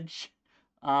acknowledge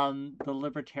the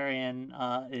libertarian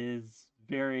is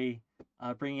very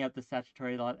bringing up the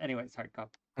statutory law. Anyway, sorry, go.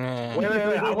 Wait.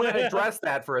 I want to address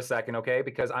that for a second, okay?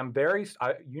 Because I'm very,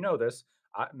 you know this,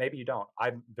 maybe you don't.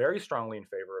 I'm very strongly in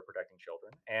favor of protecting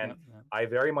children, and I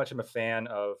very much am a fan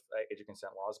of age of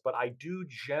consent laws. But I do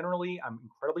generally, I'm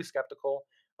incredibly skeptical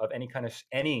of any kind of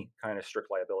strict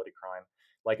liability crime.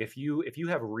 Like if you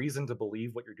have reason to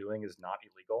believe what you're doing is not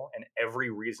illegal, and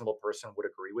every reasonable person would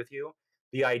agree with you,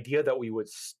 the idea that we would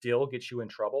still get you in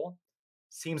trouble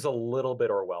seems a little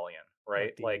bit Orwellian,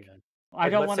 right? Like. I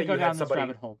don't want to go down this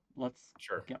rabbit hole. Let's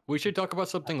Go. We should talk about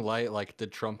something light, like did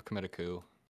Trump commit a coup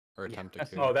or attempt a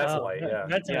coup? Oh, that's light. Yeah,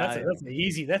 that's an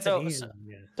easy. That's an easy one.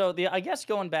 Yeah. So I guess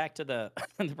going back to the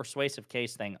the persuasive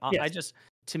case thing, I just,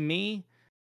 to me,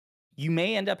 you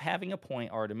may end up having a point,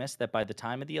 Artemis, that by the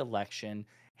time of the election,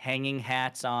 hanging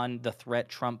hats on the threat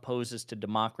Trump poses to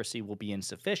democracy will be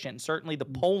insufficient. And certainly, the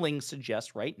polling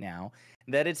suggests right now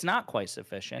that it's not quite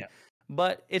sufficient. Yeah.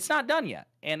 But it's not done yet.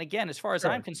 And again, as far as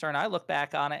I'm concerned, I look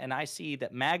back on it and I see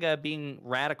that MAGA being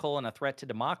radical and a threat to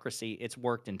democracy, it's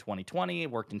worked in 2020, it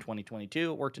worked in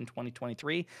 2022, it worked in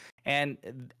 2023.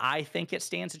 And I think it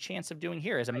stands a chance of doing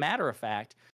here. As a matter of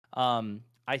fact,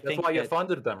 That's why you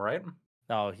funded them, right?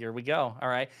 Oh, here we go. All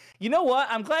right. You know what?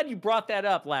 I'm glad you brought that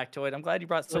up, Lactoid. I'm glad you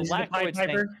brought Lactoid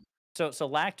thing. So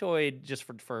Lactoid, just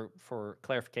for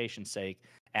clarification's sake,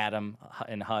 Adam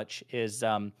and Hutch, is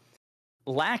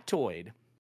Lactoid,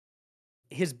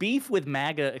 his beef with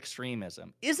MAGA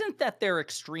extremism isn't that they're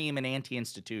extreme and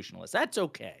anti-institutionalist. That's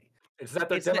okay. It's that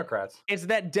they're Democrats. It's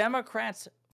that Democrats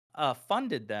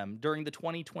funded them during the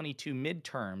 2022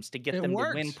 midterms to get them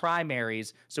to win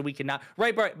primaries, so we cannot.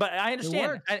 Right, but I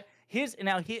understand. His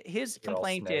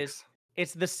complaint is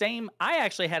it's the same. I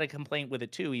actually had a complaint with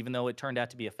it too, even though it turned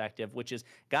out to be effective. Which is,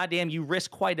 goddamn, you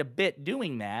risk quite a bit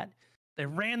doing that. They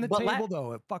ran the table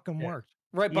though. It fucking worked.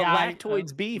 Right, but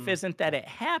Lactoid's beef isn't that it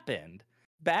happened.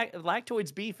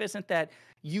 Lactoid's beef isn't that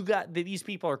these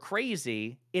people are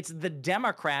crazy. It's the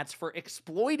Democrats for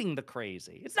exploiting the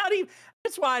crazy. It's not even.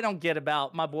 That's why I don't get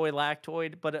about my boy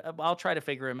Lactoid, but I'll try to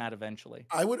figure him out eventually.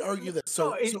 I would argue that.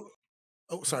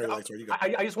 Oh, sorry, Lactoid. You go.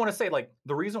 I just want to say, like,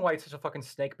 the reason why it's such a fucking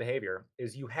snake behavior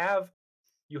is you have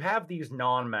these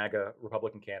non-MAGA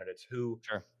Republican candidates who,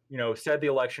 said the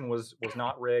election was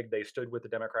not rigged. They stood with the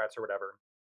Democrats or whatever.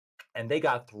 And they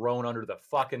got thrown under the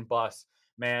fucking bus,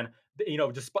 man.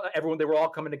 Just everyone, they were all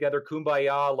coming together,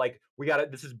 kumbaya, like, we got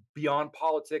it. This is beyond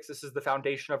politics. This is the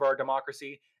foundation of our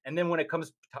democracy. And then when it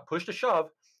comes push to shove,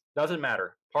 doesn't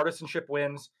matter. Partisanship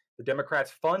wins. The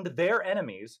Democrats fund their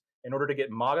enemies in order to get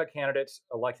MAGA candidates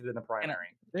elected in the primary.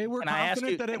 They were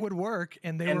confident that it would work,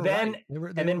 and then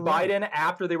Biden,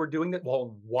 after they were doing that,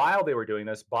 while they were doing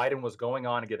this, Biden was going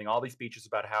on and giving all these speeches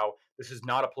about how this is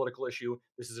not a political issue,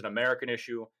 this is an American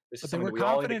issue, this is something that we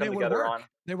all need to come together on.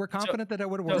 They were confident that it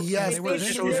would work. Yes, it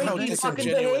shows how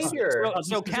disingenuous.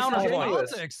 So counterpoint.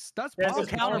 That's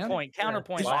counterpoint.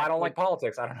 Counterpoint. Well, I don't like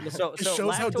politics. I don't know. It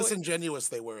shows how disingenuous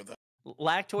they were, though.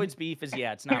 Lactoid's beef is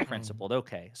it's not principled.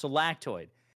 Okay, so Lactoid.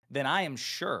 Then I am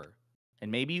sure,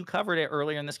 and maybe you covered it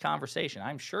earlier in this conversation,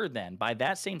 I'm sure then, by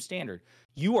that same standard,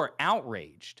 you are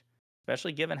outraged,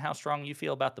 especially given how strong you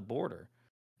feel about the border,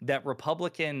 that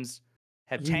Republicans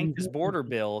have tanked this border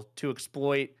bill to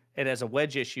exploit it as a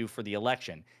wedge issue for the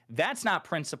election. That's not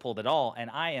principled at all,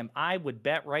 and I would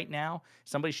bet right now,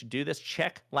 somebody should do this,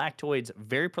 check Lactoid's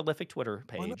very prolific Twitter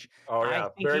page. Oh, yeah, I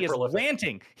think he is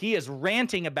ranting. He is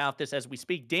ranting about this as we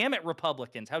speak. Damn it,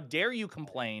 Republicans. How dare you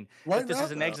complain that this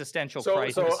is an existential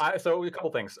crisis? So a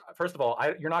couple things. First of all,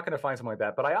 you're not going to find something like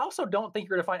that, but I also don't think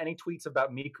you're going to find any tweets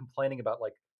about me complaining about,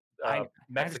 like, I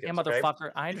Mexicans. understand,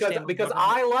 motherfucker. I understand because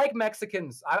I like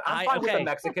Mexicans. I'm fine with the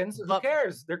Mexicans. Who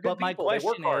cares? They're good people. My They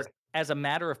work question hard. is, as a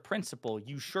matter of principle,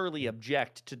 you surely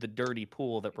object to the dirty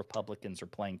pool that Republicans are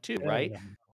playing too, right?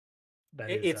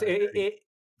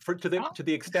 To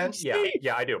the extent,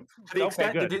 yeah, I do. To the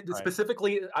extent,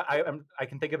 specifically, I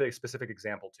can think of a specific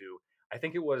example too. I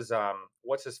think it was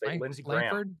what's his face, Lindsey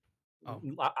Graham. Oh.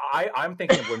 I'm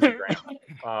thinking of Lindsey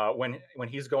Graham when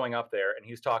he's going up there and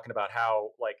he's talking about how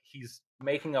like he's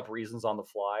making up reasons on the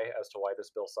fly as to why this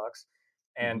bill sucks,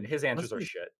 and his answers are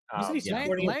shit.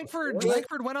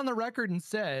 Langford went on the record and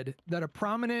said that a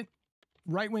prominent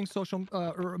right-wing social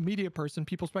or media person,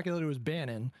 people speculated it was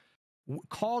Bannon,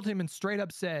 called him and straight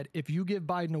up said, if you give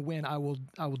Biden a win, I will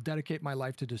dedicate my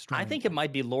life to destroying I think it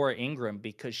might be Laura Ingraham,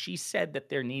 because she said that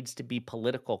there needs to be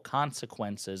political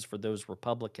consequences for those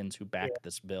Republicans who backed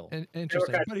this bill.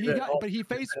 Interesting. But he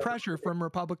faced pressure from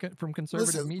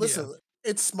conservative media. Listen,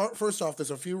 it's smart. First off,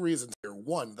 there's a few reasons here.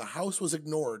 One, the House was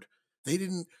ignored. They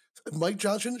didn't. Mike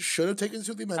Johnson should have taken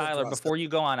to the amendment Tyler, process. before you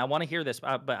go on, I want to hear this,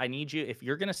 but I need you, if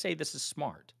you're going to say this is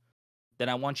smart, then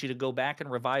I want you to go back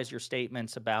and revise your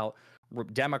statements about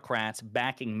Democrats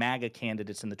backing MAGA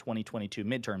candidates in the 2022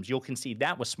 midterms. You'll concede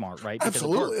that was smart, right? Because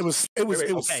absolutely, it was.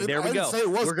 Okay, there we go.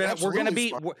 We're gonna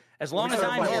be as long as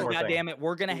I'm here. Goddamn it,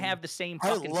 we're gonna have the same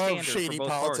fucking standards for both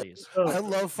parties. I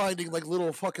love finding like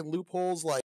little fucking loopholes,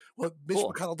 like what Mitch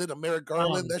McConnell did to Merrick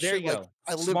Garland. That there shit, you like,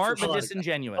 go. Smart but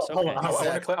disingenuous. Okay.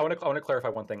 I want to clarify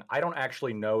one thing. I don't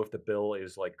actually know if the bill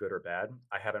is like good or bad.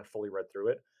 I haven't fully read through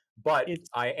it. But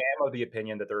I am of the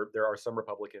opinion that there are some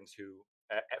Republicans who,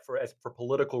 for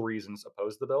political reasons,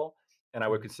 oppose the bill, and I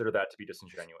would consider that to be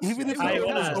disingenuous. Even if it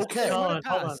was okay,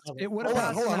 it would have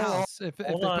passed the House if they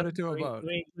put it to a vote.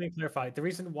 Let me clarify. The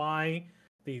reason why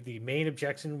the main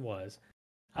objection was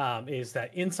is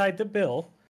that inside the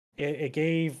bill, it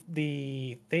gave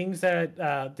the things that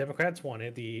Democrats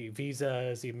wanted: the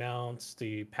visas, the amounts,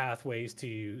 the pathways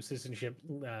to citizenship.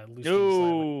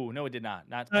 No, it did not.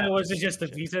 Was it just the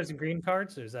visas and green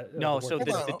cards? Or is that no? So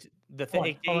the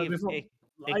thing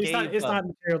it's not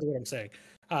material to what I'm saying.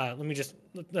 Let me just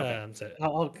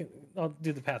I'll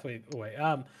do the pathway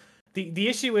away. The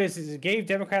issue is it gave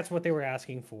Democrats what they were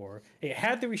asking for. It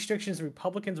had the restrictions the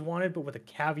Republicans wanted, but with a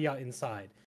caveat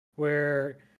inside,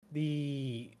 where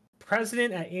the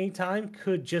president at any time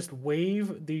could just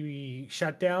waive the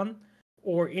shutdown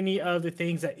or any of the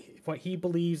things that what he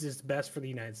believes is best for the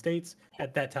United States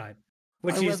at that time,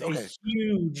 which is a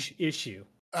huge issue.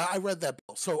 I read that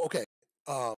bill. So, okay.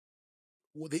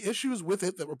 The issues with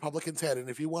it that Republicans had, and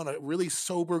if you want a really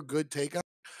sober, good take on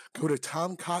it, go to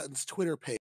Tom Cotton's Twitter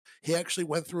page. He actually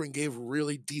went through and gave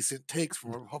really decent takes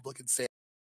from Republicans.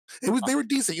 They were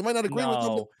decent. You might not agree with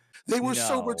them. They were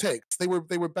sober takes. They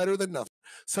were better than nothing.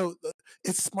 So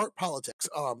it's smart politics.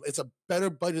 It's a better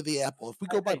bite of the apple. If we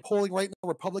go by polling right now,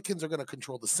 Republicans are going to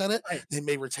control the Senate. They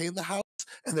may retain the House,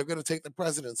 and they're going to take the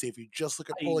presidency. If you just look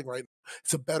at polling right now,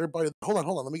 it's a better bite. Hold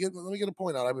on. Let me get a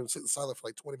point out. I've been sitting silent for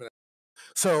like 20 minutes.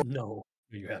 So no,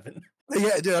 you haven't.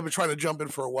 Yeah, I did. I've been trying to jump in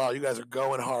for a while. You guys are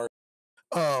going hard.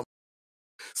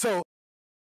 So.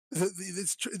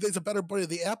 It's a better bite of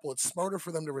the apple. It's smarter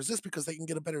for them to resist because they can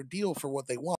get a better deal for what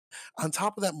they want. On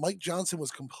top of that, Mike Johnson was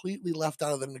completely left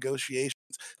out of the negotiations.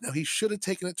 Now, he should have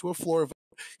taken it to a floor vote.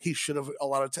 He should have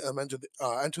allowed it to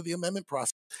enter the amendment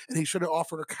process, and he should have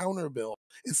offered a counter bill.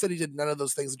 Instead, he did none of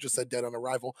those things and just said dead on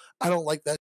arrival. I don't like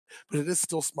that, but it is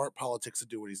still smart politics to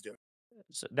do what he's doing.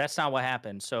 So that's not what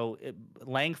happened. So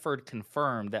Langford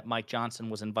confirmed that Mike Johnson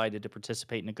was invited to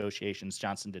participate in negotiations.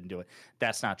 Johnson didn't do it.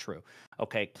 That's not true.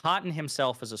 Okay, Cotton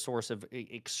himself is a source of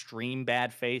extreme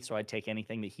bad faith, so I'd take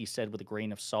anything that he said with a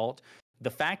grain of salt.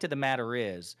 The fact of the matter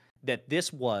is that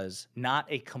this was not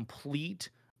a complete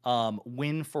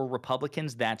win for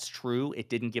Republicans. That's true. It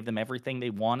didn't give them everything they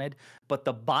wanted, but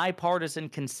the bipartisan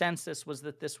consensus was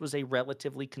that this was a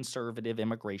relatively conservative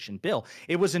immigration bill.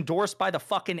 It was endorsed by the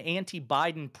fucking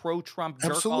anti-Biden, pro-Trump,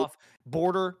 jerk-off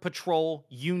Border Patrol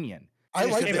Union. I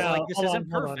like that. This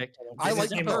isn't perfect. This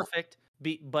isn't perfect.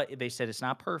 But they said it's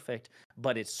not perfect,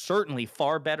 but it's certainly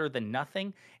far better than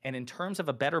nothing. And in terms of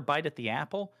a better bite at the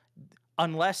apple,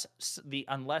 unless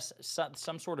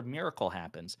some sort of miracle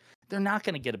happens, they're not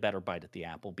going to get a better bite at the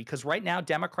apple, because right now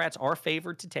Democrats are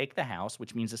favored to take the House,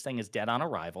 which means this thing is dead on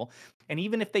arrival. And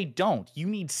even if they don't, you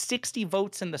need 60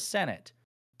 votes in the Senate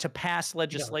to pass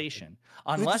legislation.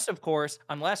 Unless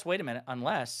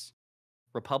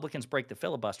Republicans break the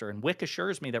filibuster, and WhickTV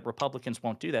assures me that Republicans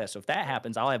won't do that. So if that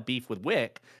happens, I'll have beef with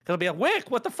WhickTV. Because I'll be like,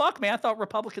 WhickTV, what the fuck, man? I thought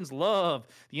Republicans love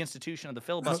the institution of the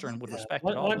filibuster and would respect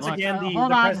it all. Once again,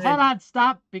 hold on,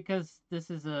 stop, because this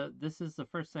is the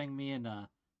first thing me and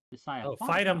Josiah. Oh,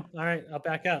 fight him! All right, I'll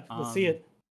back up. Let's see it.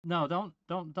 No,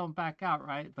 don't back out,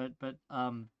 right? But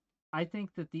I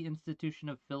think that the institution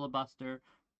of filibuster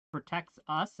protects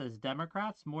us as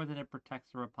Democrats more than it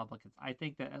protects the Republicans. I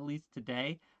think that at least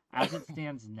today, as it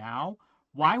stands now,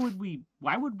 why would we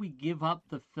give up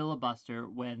the filibuster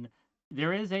when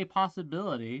there is a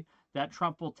possibility that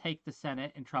Trump will take the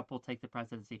Senate and Trump will take the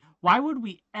presidency? Why would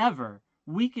we ever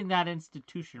weaken that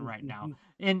institution right now?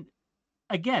 And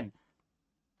again,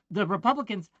 the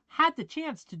Republicans had the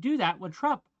chance to do that when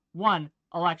Trump won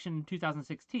election in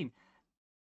 2016.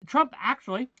 Trump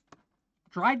actually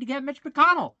tried to get Mitch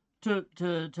McConnell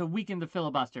to weaken the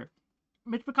filibuster.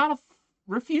 Mitch McConnell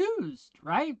refused,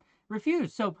 right?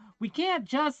 Refused. So we can't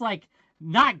just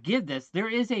not give this. There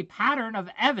is a pattern of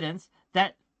evidence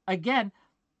that, again,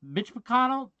 Mitch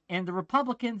McConnell and the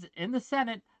Republicans in the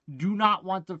Senate do not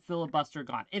want the filibuster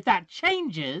gone. If that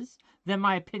changes, then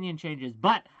my opinion changes.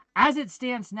 But as it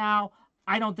stands now,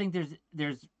 I don't think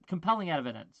there's compelling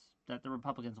evidence that the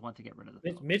Republicans want to get rid of the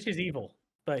filibuster. Mitch is evil,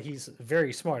 but he's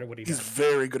very smart at what he does. He's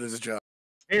very good at his job.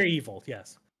 Very evil,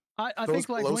 yes. I think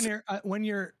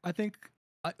I think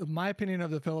my opinion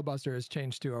of the filibuster has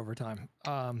changed too over time.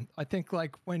 I think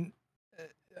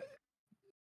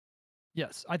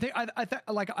yes, I think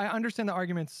I understand the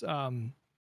arguments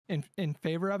in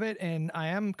favor of it, and I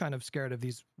am kind of scared of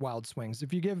these wild swings.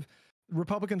 If you give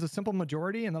Republicans a simple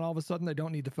majority and then all of a sudden they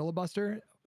don't need the filibuster,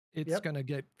 it's gonna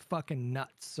get fucking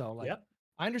nuts. So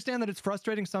I understand that it's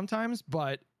frustrating sometimes,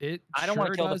 but I don't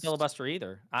want to kill the filibuster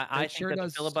either. I think that the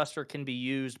filibuster can be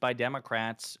used by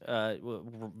Democrats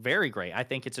very great. I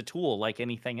think it's a tool like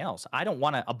anything else. I don't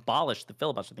want to abolish the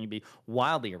filibuster. I think it'd be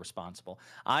wildly irresponsible.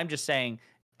 I'm just saying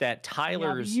that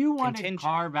Tyler's you wanted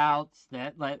carve-outs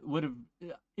that would have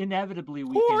inevitably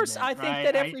weakened Of course, it, I think right?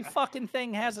 that every fucking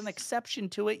thing has an exception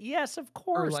to it. Yes, of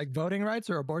course. Or like voting rights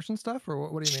or abortion stuff, or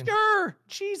what do you mean? Sure,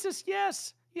 Jesus,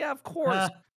 yes, yeah, of course.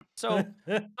 So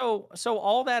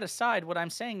all that aside, what I'm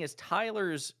saying is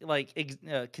Tyler's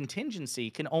contingency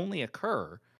can only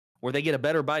occur where they get a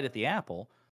better bite at the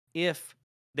apple if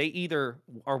they either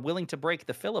are willing to break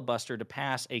the filibuster to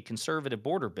pass a conservative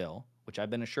border bill, which I've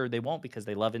been assured they won't because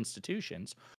they love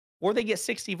institutions, or they get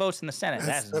 60 votes in the Senate.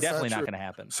 That's definitely not going to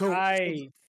happen. So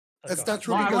that's not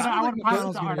true. Well, because I want to pass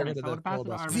it to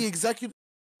Artemis. The executive.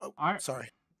 Sorry.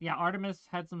 Yeah, Artemis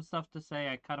had some stuff to say.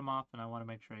 I cut him off, and I want to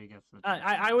make sure he gets it.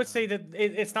 I would say that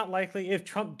it's not likely. If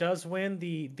Trump does win,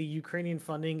 the Ukrainian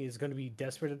funding is going to be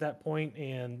desperate at that point,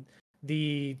 and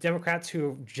the Democrats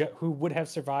who would have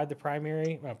survived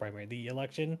the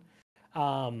election,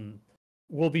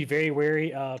 will be very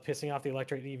wary of pissing off the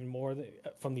electorate even more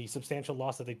from the substantial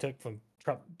loss that they took from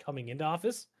Trump coming into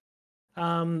office.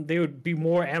 They would be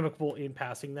more amicable in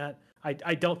passing that.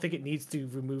 I don't think it needs to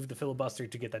remove the filibuster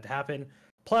to get that to happen.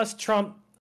 Plus, Trump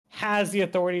has the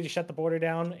authority to shut the border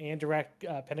down and direct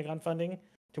Pentagon funding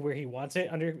to where he wants it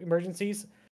under emergencies.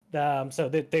 So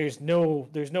that there's no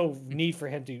need for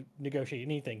him to negotiate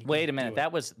anything. Wait a minute,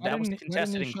 that was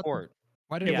contested in court.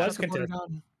 Why didn't he shut the border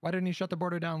down? Why didn't he shut the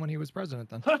border down when he was president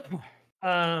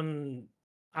then?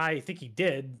 I think he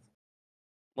did.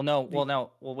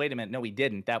 Well, wait a minute. No, he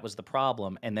didn't. That was the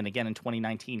problem. And then again in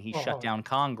 2019, he shut down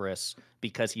Congress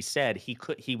because he said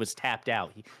he was tapped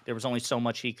out. There was only so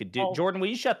much he could do. Jordan, will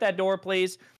you shut that door,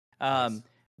 please? Yes.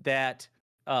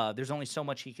 There's only so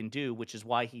much he can do, which is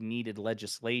why he needed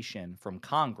legislation from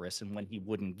Congress. And when he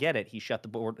wouldn't get it, he shut the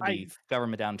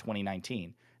government down in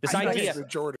 2019. I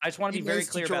just want to be very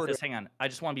clear about this. Hang on. I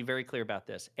just want to be very clear about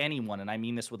this. Anyone, and I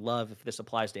mean this with love if this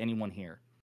applies to anyone here,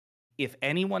 if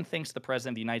anyone thinks the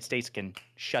president of the United States can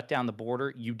shut down the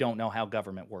border, you don't know how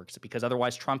government works, because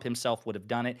otherwise Trump himself would have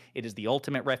done it. It is the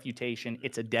ultimate refutation.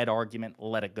 It's a dead argument.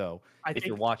 Let it go. If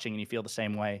you're watching and you feel the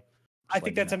same way. I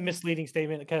think that's a misleading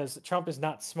statement because Trump is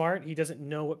not smart. He doesn't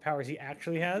know what powers he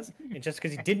actually has. And just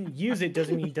because he didn't use it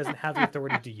doesn't mean he doesn't have the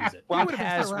authority to use it. Trump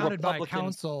has surrounded by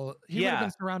counsel. He would have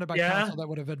been surrounded by counsel that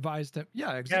would have advised him.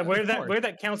 Yeah, exactly. Yeah, where did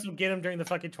that counsel get him during the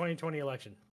fucking 2020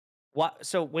 election? What?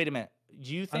 So wait a minute.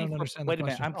 Do you think? Wait a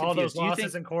minute. I'm confused. All those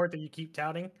losses in court that you keep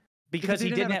touting. Because he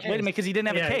didn't have. Wait a minute. Because he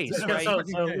didn't have a case, right?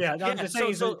 I'm just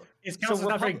saying. His counsel's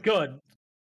not very good.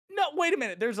 No, wait a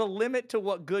minute. There's a limit to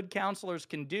what good counselors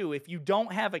can do. If you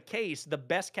don't have a case, the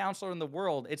best counselor in the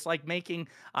world, it's like making,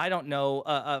 I don't know,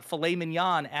 a filet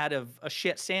mignon out of a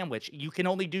shit sandwich. You can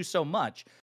only do so much.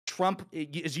 Trump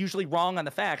is usually wrong on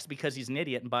the facts because he's an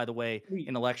idiot, and by the way,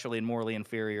 intellectually and morally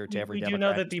inferior to every Democrat. We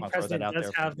do know that the president does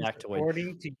have the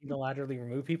authority to unilaterally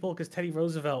remove people, because Teddy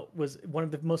Roosevelt was one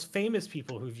of the most famous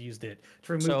people who've used it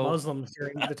to remove Muslims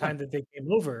during the time that they came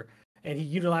over. And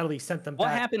he unilaterally sent them back. What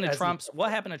happened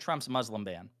to Trump's Muslim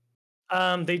ban?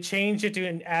 They changed it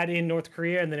to add in North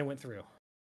Korea, and then it went through.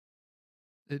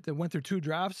 It went through 2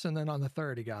 drafts, and then on the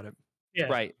 3rd, he got it. Yeah,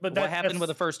 Right. But What happened with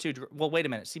the first 2? Well, wait a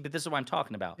minute. See, but this is what I'm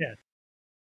talking about. Yeah.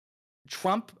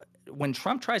 When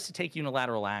Trump tries to take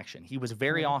unilateral action, he was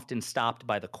very often stopped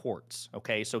by the courts.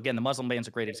 Okay, so again, the Muslim ban's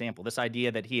a great example. This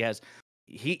idea that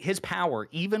his power,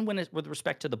 even with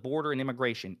respect to the border and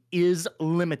immigration, is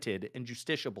limited and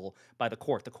justiciable by the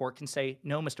court. The court can say,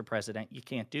 "No, Mr. President, you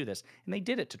can't do this," and they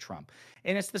did it to Trump.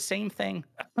 And it's the same thing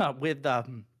with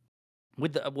the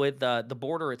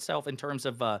border itself in terms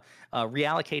of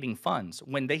reallocating funds.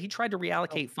 When he tried to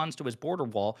reallocate funds to his border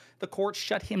wall, the court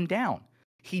shut him down.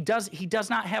 He does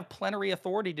not have plenary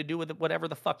authority to do with whatever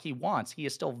the fuck he wants. He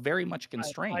is still very much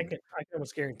constrained. I can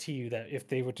almost guarantee you that if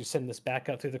they were to send this back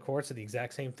up through the courts of the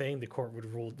exact same thing, the court would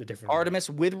rule the different way. Artemis,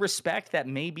 with respect, that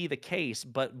may be the case,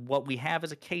 but what we have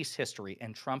is a case history,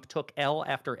 and Trump took L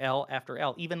after L after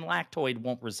L. Even Lactoid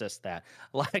won't resist that.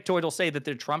 Lactoid will say that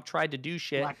Trump tried to do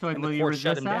shit, Lactoid, and will the you court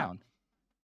shut him resist that? down.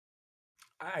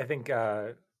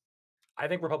 I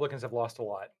think Republicans have lost a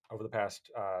lot over the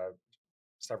past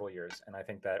several years, and I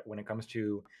think that when it comes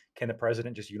to can the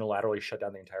president just unilaterally shut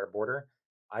down the entire border,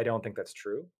 I don't think that's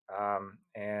true.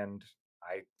 And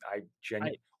I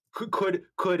genuinely could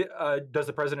does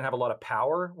the president have a lot of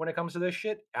power when it comes to this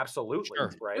shit? Absolutely,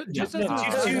 Sure. right?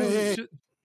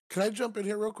 Can I jump in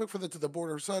here real quick for the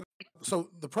border side? So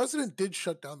the president did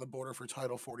shut down the border for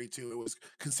Title 42. It was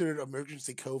considered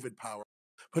emergency COVID power.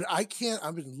 But I've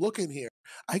been looking here.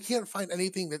 I can't find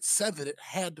anything that said that it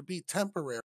had to be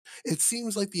temporary. It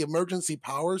seems like the emergency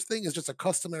powers thing is just a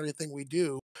customary thing we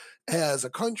do as a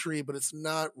country, but it's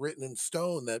not written in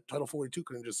stone that Title 42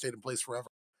 couldn't just stayed in place forever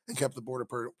and kept the border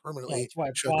permanently.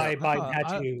 That's why Biden had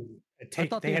to take. I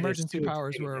thought the emergency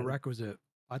powers were a requisite.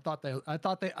 I thought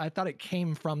it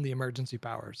came from the emergency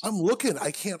powers. I'm looking.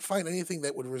 I can't find anything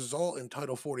that would result in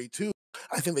Title 42.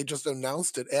 I think they just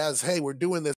announced it as, hey, we're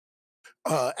doing this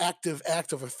active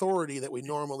act of authority that we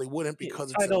normally wouldn't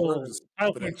because it's an emergency.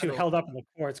 Title 42 held up in the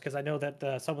courts because I know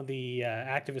that some of the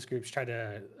activist groups tried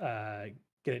to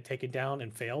get it taken down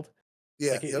and failed.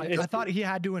 Yeah, I thought he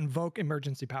had to invoke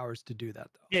emergency powers to do that,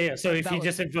 though. Yeah. So if he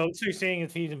just invokes, so you're saying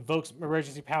if he invokes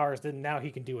emergency powers, then now he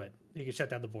can do it. He can shut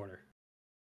down the border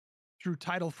through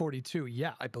Title 42.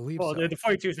 Yeah, I believe. Well, so. the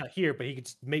 42 is not here, but he could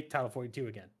make Title 42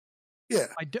 again. Yeah,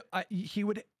 I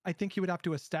think he would have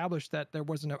to establish that there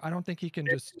wasn't. I don't think he can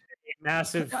just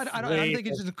massive. I don't think he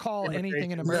can just call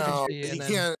anything an emergency. No, he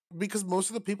can't, because most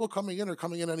of the people coming in are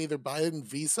coming in on either Biden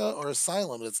visa or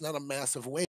asylum. It's not a massive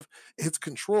wave. It's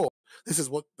control. This is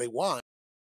what they want.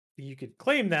 You could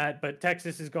claim that, but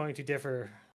Texas is going to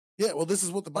differ. Yeah, well, this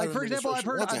is what the Biden for example, I've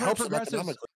heard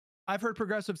progressives. I've heard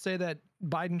progressives say that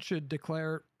Biden should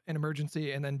declare an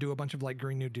emergency and then do a bunch of like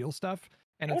Green New Deal stuff.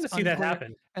 And I want to see that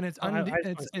happen. And it's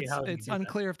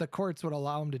unclear if the courts would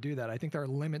allow him to do that. I think there are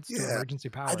limits to emergency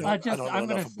powers. I'm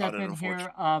going to step in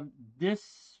here.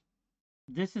 This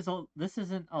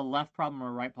isn't a left problem or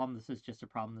a right problem. This is just a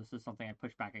problem. This is something I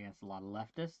push back against a lot of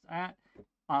leftists at.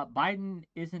 Biden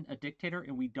isn't a dictator,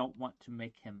 and we don't want to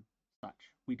make him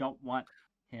such. We don't want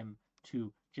him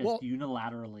to just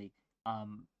unilaterally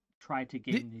try to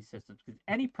gain these systems, because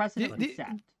any precedent we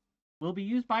set will be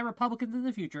used by Republicans in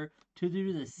the future to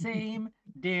do the same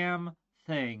damn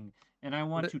thing. And I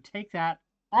want to take that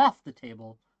off the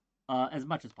table as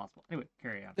much as possible. Anyway,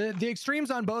 carry on. The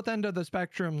extremes on both ends of the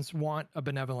spectrums want a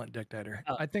benevolent dictator.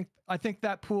 I think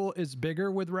that pool is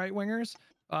bigger with right wingers.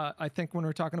 I think when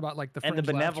we're talking about like the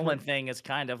benevolent thing is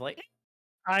kind of like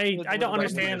I don't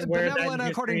understand where benevolent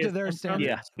according to their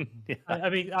standards. Yeah.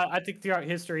 I mean, I think throughout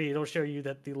history it'll show you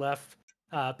that the left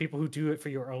people who do it for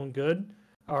your own good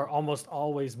are almost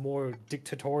always more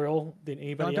dictatorial than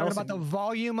anybody else. I'm talking about the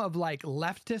volume of like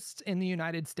leftists in the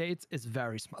United States is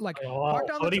very small. Like,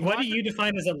 what do you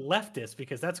define as a leftist?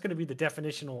 Because that's going to be the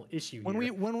definitional issue. When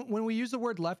we use the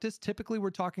word leftist, typically we're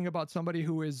talking about somebody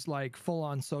who is like full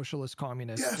on socialist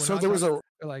communist. Yeah. So there was a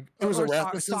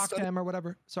Rasmussen study or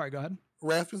whatever. Sorry, go ahead.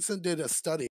 Rasmussen did a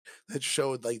study that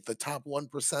showed like the top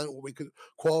 1% what we could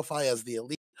qualify as the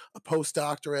elite, a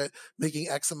postdoctorate, making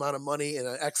X amount of money in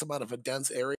an X amount of a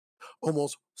dense area,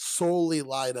 almost solely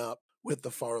line up with the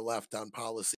far left on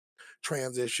policy,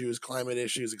 trans issues, climate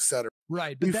issues, etc.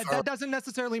 Right, but that doesn't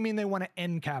necessarily mean they want to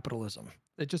end capitalism.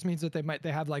 It just means that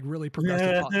they have like really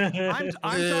progressive policy.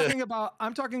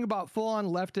 I'm talking about full on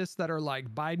leftists that are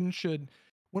like Biden should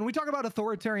when we talk about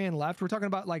authoritarian left, we're talking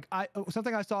about like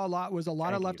something I saw a lot was a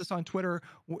lot of leftists on Twitter,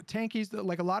 tankies,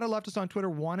 like a lot of leftists on Twitter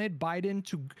wanted Biden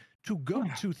to go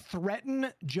to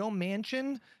threaten Joe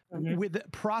Manchin with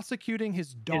prosecuting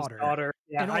his daughter,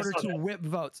 in order to whip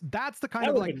votes. That's the kind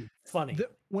of like funny.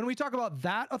 When we talk about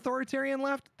that authoritarian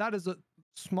left, that is a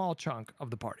small chunk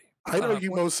of the party. I'd argue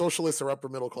most socialists are upper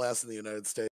middle class in the United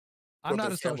States. I'm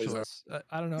not a socialist.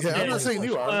 I don't know. Yeah, I'm not saying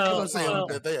you are. I'm not saying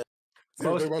that they are.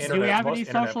 Do we have any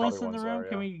socialists in the room?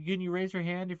 Can you raise your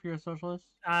hand if you're a socialist?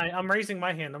 I'm raising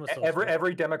my hand. I'm a socialist.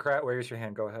 Every Democrat, raise your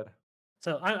hand. Go ahead.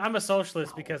 So I'm a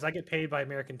socialist because I get paid by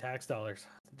American tax dollars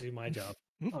to do my job.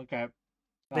 Okay.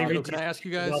 Can I ask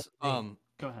you guys? Go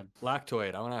ahead.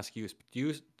 𝕵𝖎𝖙, I want to ask you. Do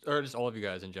you, or just all of you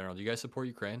guys in general, do you guys support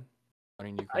Ukraine?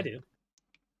 I do.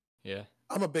 Yeah.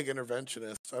 I'm a big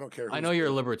interventionist. I don't care. I know you're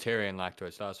a libertarian,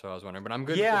 𝕵𝖎𝖙, so that's what I was wondering. But I'm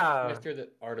good. Yeah. I hear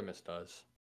that Artemis does.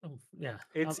 Oh, yeah,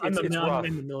 I'm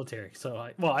in the military, so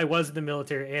I was in the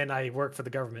military and I work for the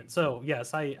government. So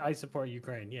yes, I support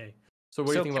Ukraine. Yay. So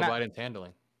what do you think about Biden's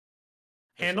handling?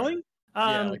 Handling?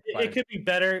 Yeah, it could be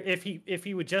better if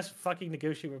he would just fucking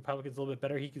negotiate with Republicans a little bit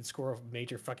better. He could score a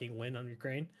major fucking win on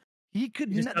Ukraine. He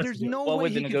could. There's no what way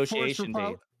would the he negotiation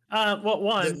be?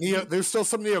 There's still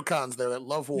some neocons there that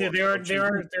love war. Yeah,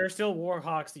 there are still war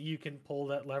hawks that you can pull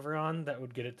that lever on that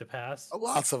would get it to pass.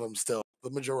 Lots of them still.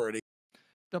 The majority.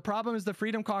 The problem is the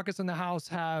Freedom Caucus in the House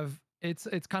have it's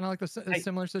kind of like a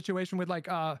similar situation with like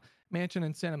Manchin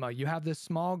and Sinema. You have this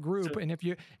small group, and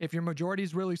if your majority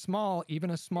is really small,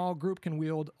 even a small group can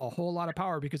wield a whole lot of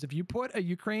power. Because if you put a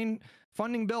Ukraine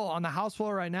funding bill on the House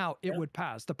floor right now, it would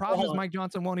pass. The problem is Mike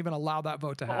Johnson won't even allow that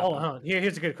vote to happen. Hold on.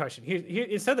 Here's a good question. Here,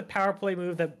 instead of the power play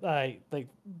move that like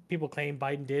people claim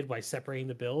Biden did by separating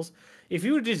the bills, if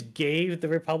you just gave the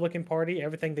Republican Party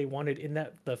everything they wanted in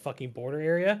the fucking border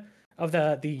area of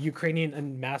the Ukrainian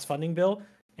and mass funding bill,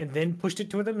 and then pushed it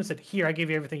to them and said, "Here, I gave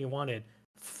you everything you wanted.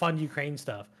 Fund Ukraine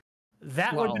stuff."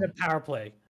 That would have been a power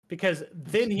play, because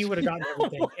then he would have gotten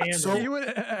everything. And so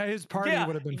his party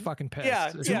would have been fucking pissed.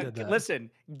 Yeah.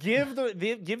 Listen, give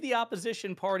the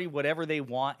opposition party whatever they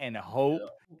want and hope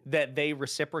that they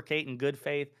reciprocate in good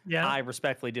faith. Yeah. I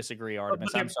respectfully disagree,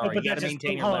 Artemis. I'm sorry. You got to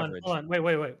maintain your leverage. Hold on.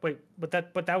 Wait. But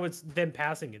that was them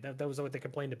passing it. That was what they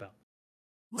complained about.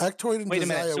 𝕵𝖎𝖙 and wait a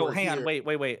minute. So hang on. Here.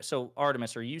 Wait. So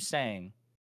Artemis, are you saying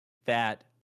that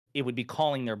it would be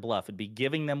calling their bluff? It'd be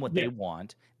giving them what they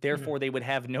want. Therefore, they would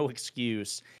have no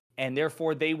excuse, and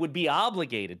therefore they would be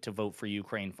obligated to vote for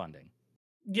Ukraine funding.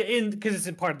 Yeah, because it's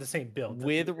in part of the same bill.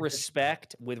 With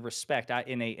respect,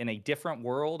 in a different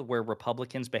world where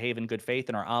Republicans behave in good faith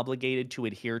and are obligated to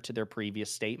adhere to their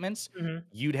previous statements,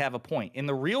 you'd have a point. In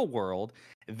the real world,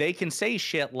 they can say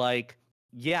shit like,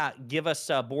 yeah, give us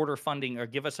border funding, or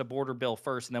give us a border bill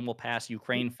first, and then we'll pass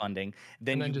Ukraine funding.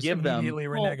 Then you give them immediately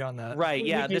renege on that. Right?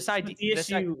 Yeah.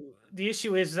 The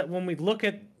issue is that when we look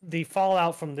at the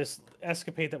fallout from this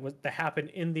escapade that happened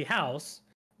in the House,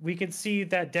 we can see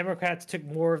that Democrats took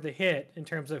more of the hit in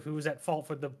terms of who was at fault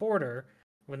for the border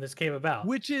when this came about.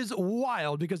 Which is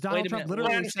wild, because Donald Trump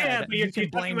literally said, but you're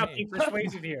talking about being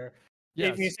persuasive here.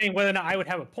 Yes. If you're saying whether or not I would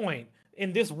have a point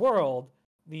in this world,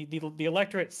 the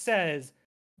electorate says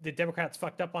the Democrats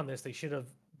fucked up on this. They should have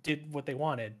did what they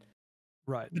wanted,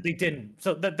 right? But they didn't.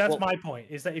 So that's my point.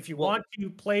 Is that if you want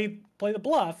to play the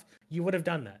bluff, you would have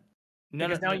done that.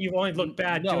 Now you've only looked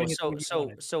bad. No.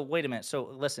 So wait a minute. So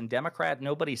listen,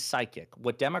 nobody's psychic.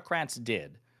 What Democrats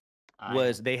did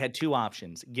was they had two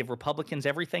options: give Republicans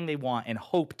everything they want and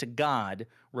hope to God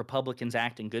Republicans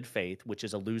act in good faith, which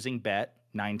is a losing bet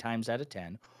 9 times out of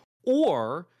 10,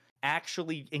 or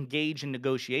actually engage in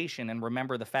negotiation and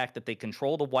remember the fact that they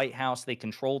control the White House, they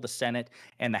control the Senate,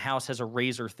 and the House has a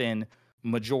razor-thin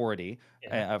majority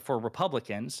for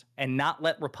Republicans, and not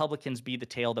let Republicans be the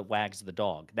tail that wags the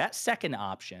dog. That second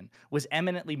option was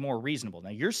eminently more reasonable. Now,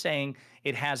 you're saying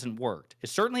it hasn't worked. It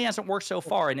certainly hasn't worked so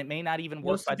far, and it may not even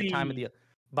work by the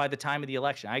time of the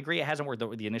election. I agree it hasn't worked.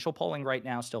 The initial polling right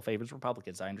now still favors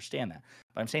Republicans. I understand that.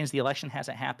 But I'm saying is the election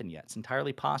hasn't happened yet. It's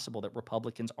entirely possible that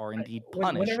Republicans are indeed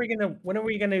punished. When are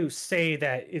we gonna say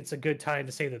that it's a good time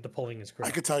to say that the polling is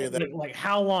correct? I could tell you that. Like,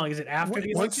 how long? Is it after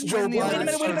the election? Wait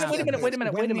a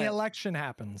minute. When the election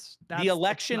happens.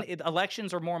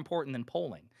 Elections are more important than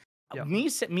polling. Yep.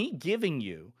 Me giving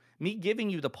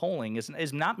you the polling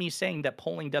is not me saying that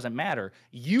polling doesn't matter.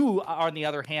 You, on the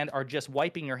other hand, are just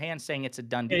wiping your hands saying it's a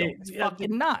done deal. It's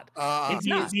fucking not. It's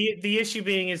not. The issue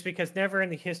being is because never in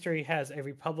the history has a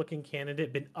Republican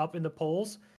candidate been up in the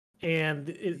polls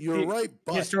And You're right,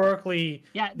 but historically,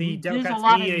 Yeah, the there's a Democrats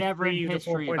lot of need a never in 3 to 4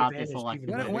 history point about this advantage to election.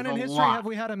 even There's win. When a in history lot. have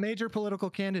we had a major political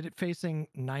candidate facing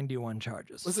 91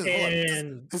 charges? listen, hold on.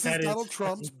 And This is that Donald is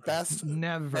Trump's best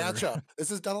Never. matchup.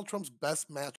 This is Donald Trump's best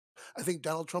matchup. I think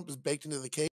Donald Trump is baked into the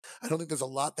cake. I don't think there's a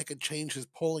lot that could change his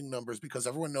polling numbers because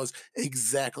everyone knows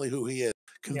exactly who he is,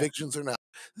 convictions or not.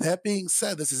 That being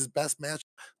said, this is his best match.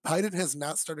 Biden has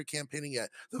not started campaigning yet.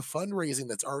 The fundraising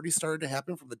that's already started to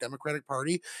happen from the Democratic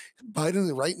Party,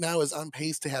 Biden right now is on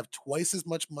pace to have twice as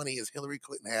much money as Hillary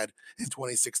Clinton had in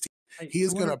 2016. He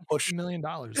is going to push $250 million.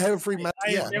 every message.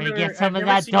 Yeah, We're gonna Never- get some I've of never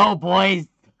that seen- dough, boys.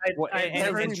 Well, I've and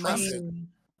never Trump's- seen-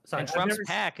 sorry, And I've Trump's never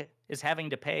PAC is having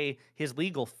to pay his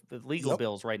legal Yep.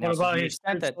 bills right now. What So to about the his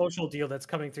extent that social deal that's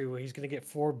coming through? Where he's going to get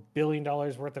 $4 billion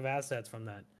worth of assets from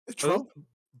that. Trump,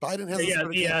 Biden hasn't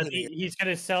started campaigning yet. He's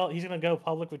going to sell. He's going to go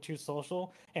public with Truth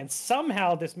Social, and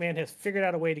somehow this man has figured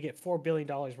out a way to get $4 billion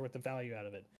worth of value out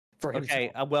of it for himself.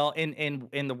 Okay, well,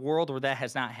 in the world where that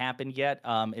has not happened yet,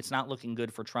 it's not looking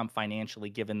good for Trump financially,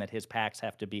 given that his PACs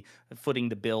have to be footing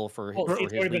the bill for, Well, for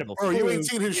it's his already been legal. Oh, you ain't approved.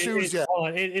 seen his shoes yet. Hold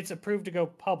on, it's approved to go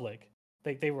public.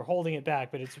 They were holding it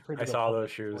back, but it's approved. I to go saw public.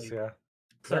 those shoes. So Yeah.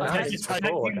 that, Nice. just- Tight.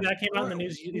 that came out in the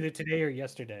news either today or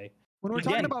yesterday. When we're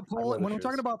Again, talking about I love polling, the when we're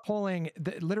talking shoes. about polling,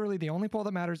 literally the only poll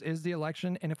that matters is the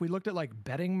election. And if we looked at like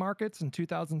betting markets in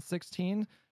 2016,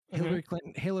 Hillary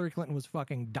Clinton was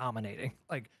fucking dominating,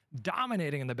 like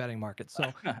dominating in the betting market.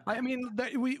 So I mean,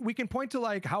 we can point to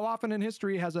like how often in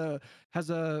history has a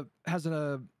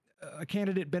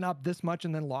candidate been up this much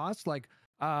and then lost. Like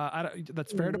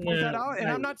that's fair to point that out. And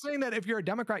I'm not saying that if you're a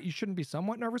Democrat, you shouldn't be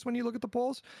somewhat nervous when you look at the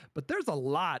polls, but there's a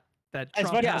lot that As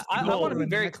Trump much has as to I go wanna in be the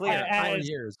very next clear. 4 As-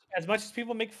 years. As much as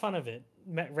people make fun of it,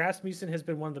 Rasmussen has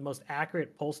been one of the most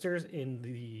accurate pollsters in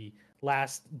the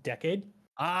last decade.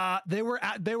 They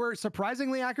were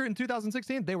surprisingly accurate in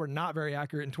 2016. They were not very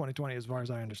accurate in 2020, as far as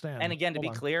I understand. And again, to be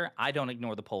Hold on. clear, I don't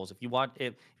ignore the polls. If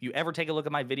you ever take a look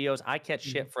at my videos, I catch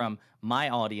shit from my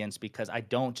audience because I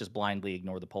don't just blindly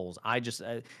ignore the polls. I just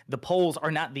the polls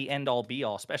are not the end all be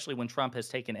all, especially when Trump has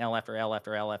taken L after L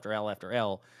after L after L after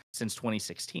L since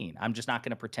 2016. I'm just not going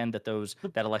to pretend that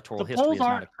that electoral The history polls is not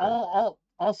aren't occurred.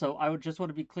 also, I would just want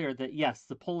to be clear that yes,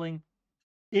 the polling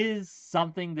is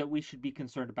something that we should be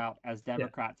concerned about as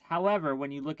Democrats. However,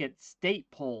 when you look at state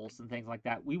polls and things like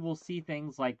that, we will see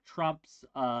things like Trump's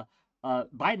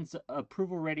Biden's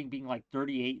approval rating being like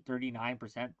 38,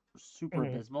 39%, super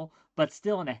abysmal, but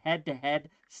still in a head-to-head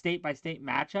state-by-state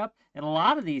matchup. In a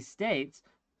lot of these states,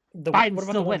 Biden's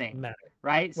still winning,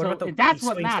 right? So that's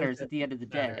what matters at the end of the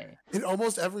day. In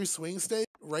almost every swing state,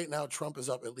 right now, Trump is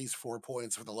up at least 4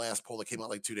 points for the last poll that came out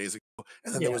like 2 days ago.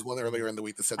 And then there was one earlier in the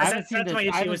week that said I haven't seen that's my I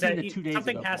issue haven't is seen that the 2 days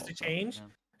something ago has poll, to so, change. yeah.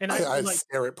 And I like,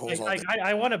 stare at polls all day.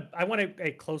 I want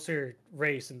a closer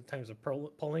race in terms of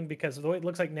polling because the way it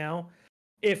looks like now,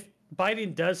 if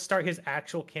Biden does start his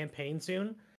actual campaign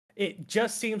soon, it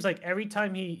just seems like every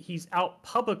time he's out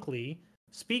publicly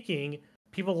speaking,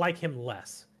 people like him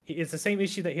less. It's the same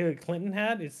issue that Hillary Clinton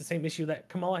had. It's the same issue that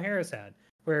Kamala Harris had,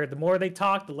 where the more they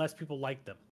talk, the less people like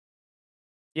them.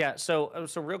 Yeah, so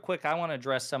real quick, I want to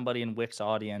address somebody in Wick's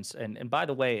audience. And by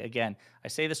the way, again, I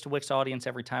say this to Wick's audience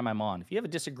every time I'm on. If you have a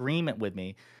disagreement with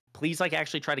me, please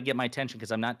actually try to get my attention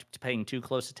because I'm not paying too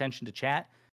close attention to chat.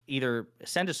 Either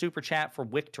send a super chat for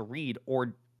Wick to read,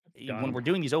 or when we're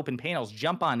doing these open panels,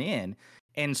 jump on in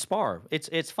and spar.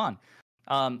 It's fun.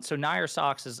 So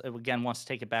𝕾𝖍𝖎𝖙 again wants to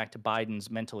take it back to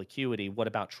Biden's mental acuity. What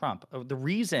about Trump? The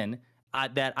reason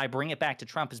that I bring it back to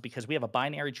Trump is because we have a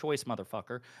binary choice,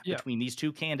 motherfucker, between these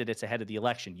two candidates ahead of the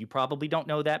election. You probably don't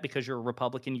know that because you're a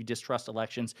Republican, you distrust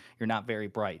elections, you're not very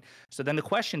bright. So then the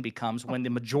question becomes, when the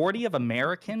majority of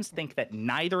Americans think that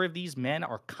neither of these men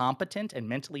are competent and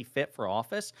mentally fit for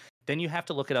office, then you have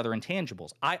to look at other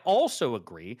intangibles. I also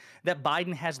agree that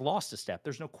Biden has lost a step.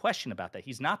 There's no question about that.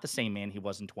 He's not the same man he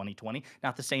was in 2020,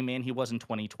 not the same man he was in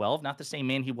 2012, not the same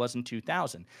man he was in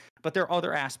 2000. But there are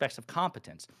other aspects of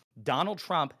competence. Donald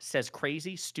Trump says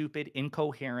crazy, stupid,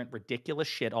 incoherent, ridiculous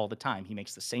shit all the time. He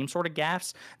makes the same sort of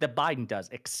gaffes that Biden does,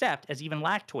 except, as even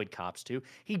𝕾𝖏𝖏 cops do,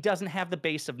 he doesn't have the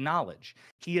base of knowledge.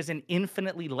 He is an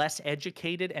infinitely less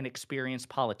educated and experienced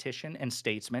politician and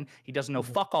statesman. He doesn't know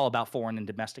fuck all about foreign and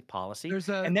domestic policy. Wait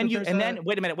a minute.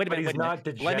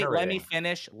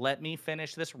 Let me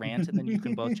finish this rant, and then you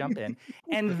can both jump in.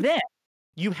 And then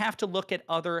you have to look at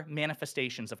other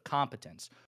manifestations of competence.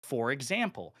 For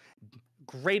example,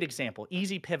 great example,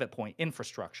 easy pivot point,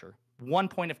 infrastructure. 1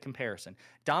 point of comparison.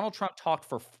 Donald Trump talked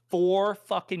for 4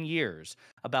 fucking years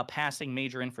about passing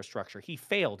major infrastructure. He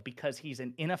failed because he's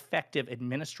an ineffective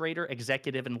administrator,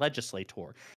 executive, and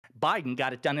legislator. Biden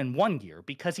got it done in 1 year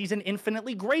because he's an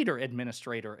infinitely greater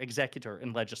administrator, executor,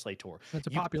 and legislator. That's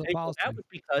a You could popular say, well, policy. that was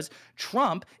because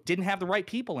Trump didn't have the right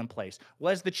people in place.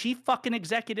 Well, as the chief fucking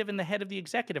executive and the head of the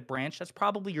executive branch, that's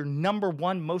probably your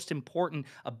 #1 most important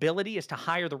ability, is to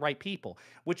hire the right people,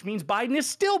 which means Biden is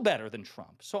still better than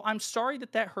Trump. So I'm sorry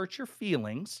that hurts your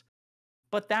feelings.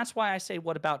 But that's why I say,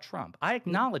 what about Trump? I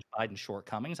acknowledge Biden's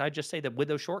shortcomings. I just say that with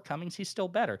those shortcomings, he's still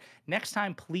better. Next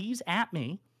time, please at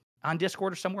me on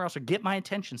Discord or somewhere else, or get my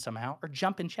attention somehow, or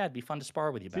jump in chat. It'd be fun to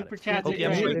spar with you about Super it. chat.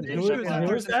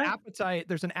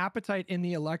 There's an appetite in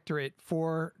the electorate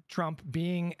for Trump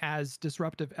being as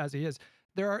disruptive as he is.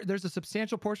 There's a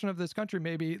substantial portion of this country,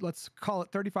 maybe let's call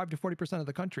it 35 to 40% of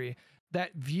the country,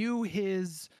 that view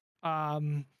his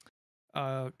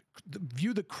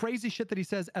view the crazy shit that he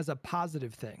says as a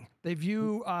positive thing. They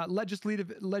view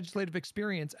legislative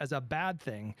experience as a bad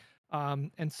thing.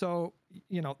 And so,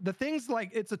 you know, the things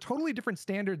like, it's a totally different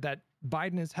standard that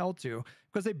Biden is held to,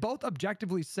 because they both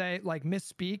objectively say, like,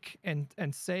 misspeak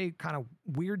and say kind of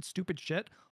weird, stupid shit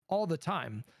all the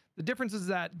time. The difference is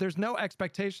that there's no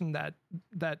expectation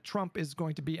that Trump is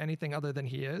going to be anything other than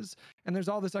he is. And there's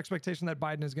all this expectation that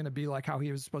Biden is going to be like how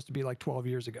he was supposed to be like 12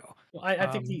 years ago. Well, I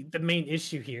think the main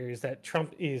issue here is that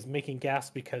Trump is making gas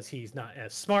because he's not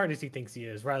as smart as he thinks he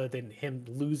is, rather than him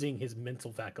losing his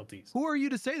mental faculties. Who are you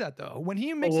to say that, though? When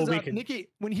he mixes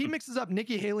up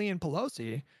Nikki Haley and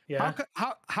Pelosi, yeah,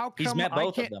 how come he's met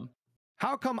both of them?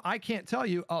 How come I can't tell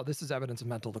you, oh, this is evidence of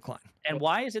mental decline? And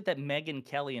why is it that Megyn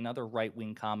Kelly and other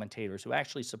right-wing commentators who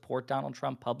actually support Donald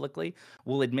Trump publicly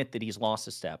will admit that he's lost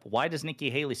a step? Why does Nikki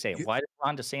Haley say it? Why does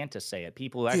Ron DeSantis say it?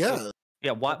 People who actually...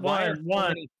 Yeah, why are so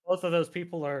many... Both of those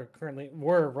people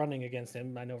were running against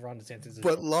him. I know Ron DeSantis is...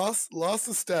 But lost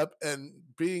a step, and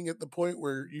being at the point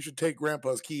where you should take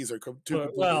grandpa's keys are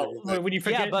when you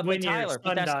forget when Tyler,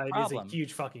 your son died is a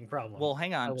huge fucking problem. Well,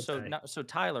 hang on. So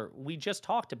Tyler, we just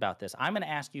talked about this. I'm going to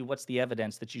ask you what's the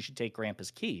evidence that you should take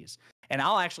grandpa's keys. And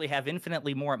I'll actually have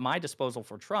infinitely more at my disposal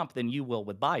for Trump than you will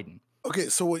with Biden. Okay,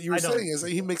 so what you were saying is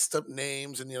that he mixed up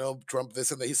names and, you know, Trump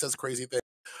this and that, he says crazy things.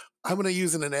 I'm going to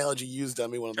use an analogy used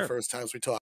on me one of the first times we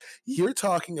talked. You're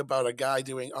talking about a guy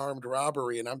doing armed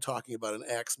robbery, and I'm talking about an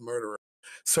axe murderer.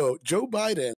 So Joe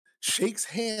Biden shakes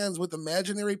hands with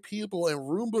imaginary people and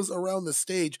Roombas around the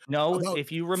stage. No,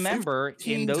 if you remember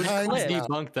in those clips, I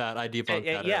debunked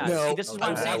that. Yeah, no, this is what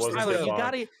I'm saying,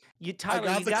 Tyler. You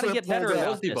gotta get better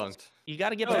at this. You got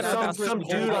to get better about some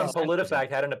dude on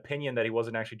PolitiFact had an opinion that he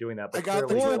wasn't actually doing that. But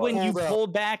or when you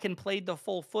pulled back and played the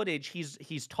full footage,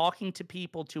 he's talking to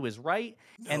people to his right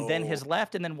and then his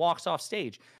left, and then walks off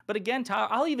stage. But again, Tyler,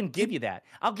 I'll even give you that.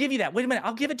 I'll give you that. Wait a minute.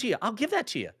 I'll give it to you. I'll give that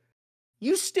to you.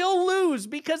 You still lose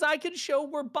because I can show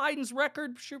where Biden's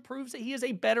record proves that he is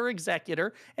a better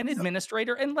executor and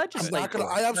administrator and legislator.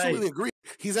 I absolutely agree.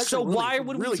 He's actually why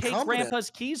would we take Grandpa's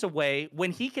keys away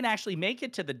when he can actually make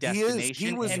it to the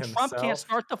destination and Trump can't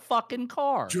start the fucking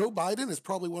car? Joe Biden is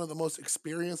probably one of the most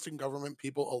experienced in government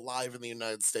people alive in the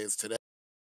United States today.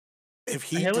 If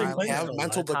he didn't have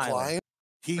mental decline,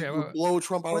 he would blow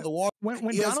Trump out of the water. When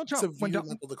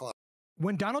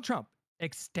Donald Trump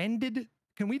extended,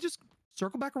 can we just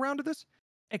circle back around to this?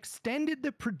 Extended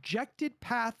the projected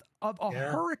path of a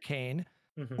hurricane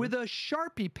with a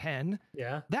Sharpie pen.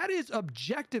 Yeah, that is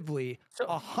objectively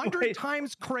 100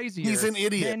 times crazier. He's an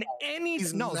idiot. Than any.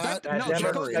 That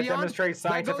demonstrates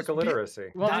scientific illiteracy.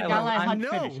 Hold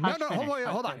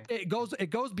on. It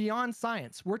goes beyond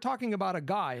science. We're talking about a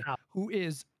guy who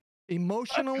is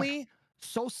emotionally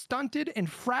so stunted and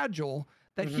fragile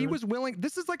that he was willing.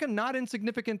 This is like a not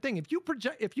insignificant thing. If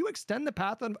you extend the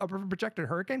path of a projected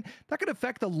hurricane, that could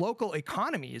affect the local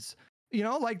economies. You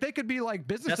know, like they could be like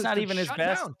businesses. That's not even his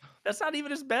best. Down. That's not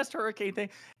even his best hurricane thing.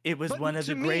 It was one of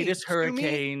the greatest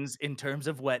hurricanes in terms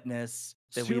of wetness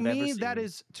that we've ever seen.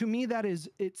 To me,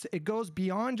 it goes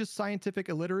beyond just scientific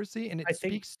illiteracy, and it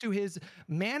speaks to his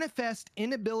manifest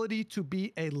inability to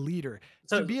be a leader.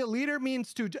 To be a leader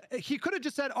means he could have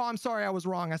just said, "Oh, I'm sorry, I was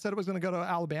wrong. I said it was going to go to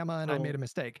Alabama, and I made a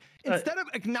mistake." Instead of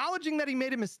acknowledging that he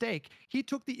made a mistake, he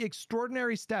took the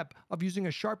extraordinary step of using a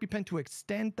Sharpie pen to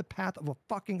extend the path of a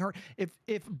fucking hurricane.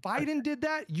 If Biden did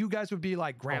that, you guys would be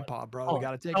like, "Grandpa, bro, we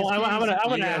got to take his keys." I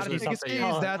want to ask you something.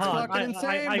 That's fucking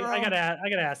insane, bro. I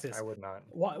gotta ask this. I would not.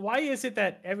 Why is it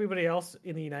that everybody else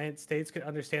in the United States could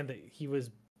understand that he was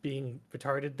being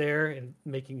retarded there and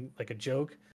making like a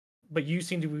joke, but you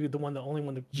seem to be the only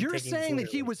one that you're saying that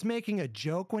he was making a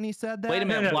joke when he said that? Wait a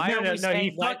minute. No,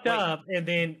 he fucked up and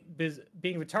then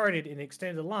being retarded and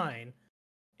extended the line,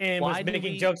 and Why was do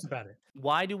making we- jokes about it.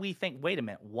 Why do we think? Wait a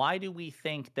minute. Why do we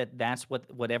think that that's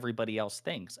what everybody else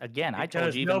thinks? Again, I told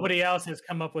Because you. Even, nobody else has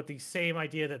come up with the same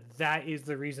idea that is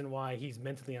the reason why he's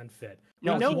mentally unfit.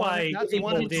 No, We know he- why That's people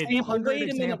one of did. 200 Wait a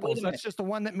minute, examples. wait a minute. That's just the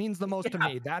one that means the most to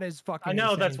me. That is fucking. I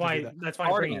know that's insane to do why. that. That's why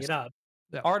I'm bringing Artemis. it up.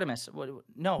 Yeah. Artemis.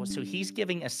 No, so he's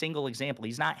giving a single example.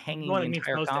 He's not hanging one the that means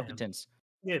entire most to him. competence.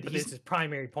 Yeah, but He's- this is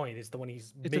primary point. Is the one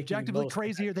he's. It's making objectively most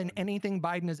crazier than impact on. anything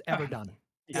Biden has ever done.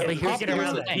 Yeah, But you here's can't get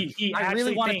around the that. thing. He I really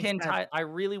actually want to thinks pin. that- I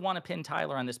really want to pin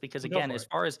Tyler on this because, Go again,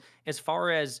 for as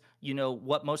far as you know,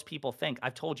 what most people think.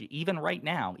 I've told you, even right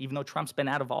now, even though Trump's been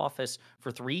out of office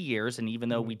for 3 years, and even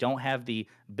though we don't have the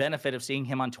benefit of seeing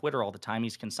him on Twitter all the time,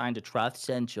 he's consigned to Truth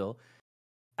Central.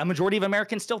 A majority of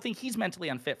Americans still think he's mentally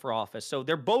unfit for office. So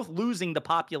they're both losing the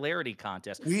popularity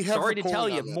contest. We have Sorry the to tell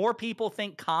polling you, on that. more people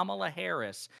think Kamala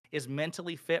Harris is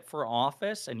mentally fit for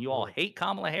office, and you all hate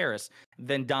Kamala Harris,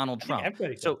 than Donald Trump.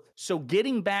 everybody So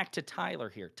getting back to Tyler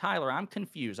here. Tyler, I'm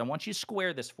confused. I want you to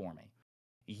square this for me.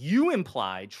 You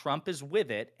implied Trump is with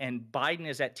it and Biden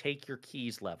is at take your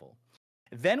keys level.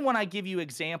 Then when I give you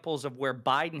examples of where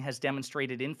Biden has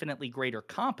demonstrated infinitely greater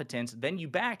competence, then you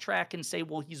backtrack and say,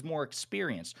 well, he's more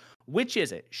experienced. Which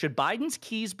is it? Should Biden's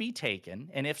keys be taken?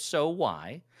 And if so,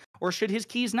 why? Or should his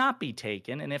keys not be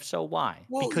taken? And if so, why?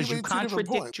 Well, Because you you made two different contradict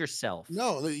points. yourself.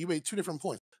 No, you made two different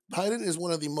points. Biden is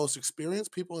one of the most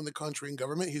experienced people in the country and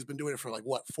government. He's been doing it for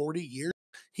 40 years.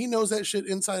 He knows that shit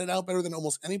inside and out better than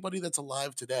almost anybody that's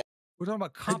alive today. We're talking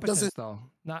about competence, doesn't- though,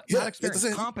 not It experience.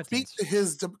 doesn't Competence. speak to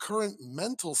his current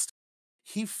mental state.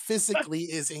 He physically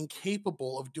is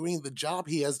incapable of doing the job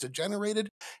he has degenerated.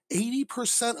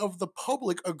 80% of the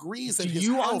public agrees that Do his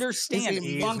you health understand? is a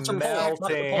He's mental melting.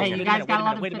 factor. Hey, Hey, Wait you a guys minute, gotta wait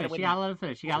a let him minute, finish. wait You a gotta let him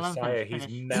finish. You gotta let him Messiah, finish. he's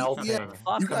Finish. melting. Yeah, you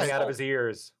Coming guys- out of his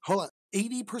ears. Hold on.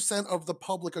 80% of the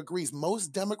public agrees.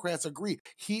 Most Democrats agree.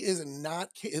 He is not.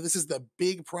 This is the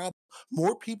big problem.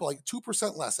 More people, like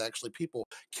 2% less actually, people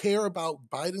care about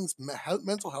Biden's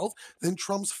mental health than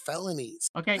Trump's felonies.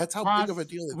 Okay, That's how pause. big of a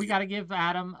deal it We is. gotta give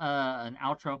Adam an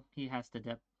outro. He has to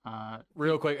dip.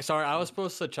 Real quick, sorry, I was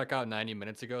supposed to check out 90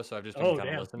 minutes ago, so I've just been Oh, kind of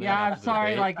damn. listening. Yeah, I'm after the sorry.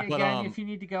 debate. Like But, again, if you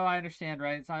need to go, I understand,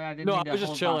 right? So I didn't. no, mean I to was just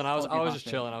hold chilling. I hold you was just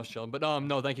hostage. chilling. I was chilling. But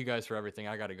no, thank you guys for everything.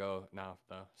 I gotta go now,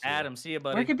 though. See ya. Adam, see you,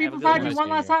 buddy. Where can Have a people good find one. you Nice one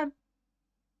being last here. time?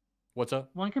 What's up?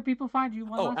 When can people find you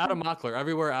one Oh, last Adam time? Mockler.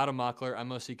 Everywhere, Adam Mockler.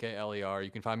 MOCKLER.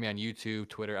 You can find me on YouTube,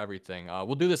 Twitter, everything.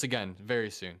 We'll do this again very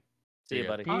soon. See you, ya.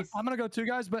 buddy. Peace. I'm gonna go too,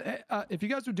 guys. But if you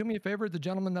guys would do me a favor, the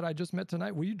gentleman that I just met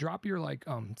tonight, will you drop your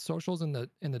socials in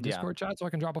the Discord chat so I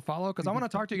can drop a follow? Because I want to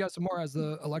talk to you guys some more as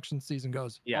the election season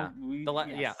goes. Yeah. Oh, we, The la-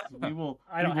 yes, yeah. we will.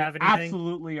 I don't we will have anything.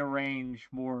 absolutely arrange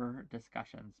more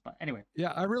discussions. But anyway,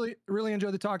 Yeah, I really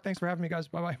enjoyed the talk. Thanks for having me, guys.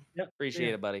 Bye bye.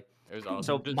 Appreciate it, buddy. It was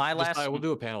awesome. So my last- we'll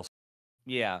do a panel.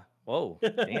 Yeah. Whoa.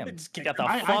 Damn. Just Got the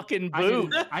I- fucking I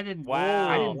boot. didn't. I didn't. Wow.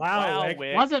 I didn't. Wow, Wick.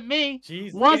 Wick. Wasn't me.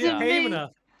 Jeez, Wasn't you came me.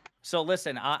 enough. So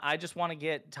listen, I just want to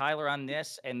get Tyler on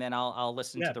this, and then I'll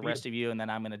listen Yeah, to the rest of you, and then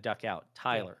I'm going to duck out.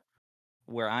 Tyler,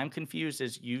 where I'm confused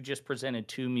is you just presented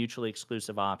two mutually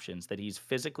exclusive options: that he's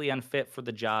physically unfit for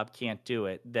the job, can't do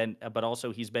it, but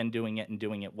also he's been doing it and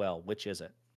doing it well. Which is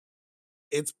it?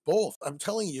 It's both. I'm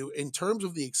telling you, in terms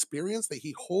of the experience that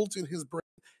he holds in his brain,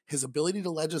 his ability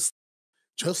to legislate,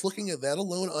 just looking at that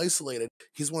alone, isolated,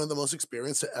 he's one of the most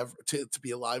experienced to be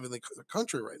alive in the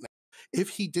country right now. If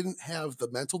he didn't have the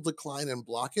mental decline and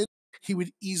blockage, he would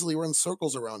easily run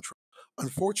circles around Trump.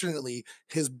 Unfortunately,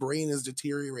 his brain is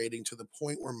deteriorating to the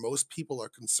point where most people are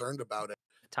concerned about it.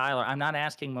 Tyler, I'm not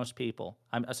asking most people.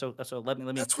 So let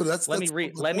me That's what that's. let me that's re,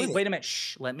 what the let me point wait is. a minute.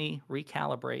 Shh. Let me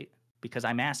recalibrate because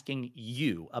I'm asking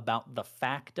you about the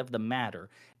fact of the matter,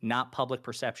 not public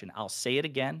perception. I'll say it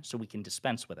again so we can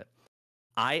dispense with it.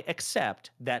 I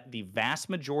accept that the vast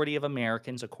majority of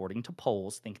Americans, according to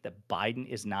polls, think that Biden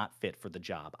is not fit for the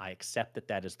job. I accept that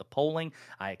that is the polling.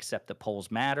 I accept that polls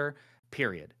matter,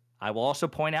 period. I will also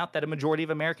point out that a majority of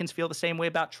Americans feel the same way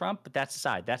about Trump, but that's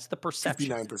aside. That's the perception.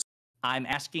 59%. I'm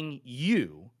asking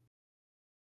you,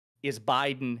 is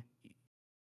Biden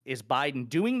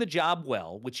doing the job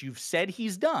well, which you've said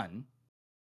he's done,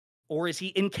 or is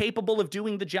he incapable of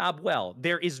doing the job well?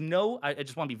 There is no, I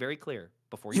just want to be very clear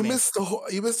before you missed a lot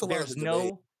of there's the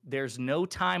debate. there's no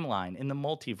timeline in the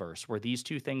multiverse where these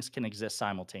two things can exist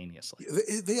simultaneously.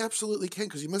 They absolutely can,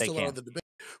 because you missed They a lot of can. the debate.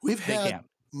 We've They had can't.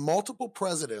 multiple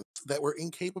presidents that were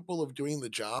incapable of doing the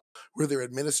job, where their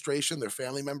administration, their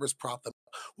family members prop them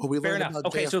up. Well, we Fair learned enough. about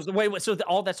Okay, JFK.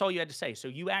 so that's all you had to say. So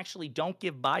you actually don't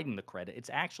give Biden the credit. It's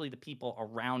actually the people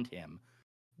around him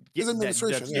His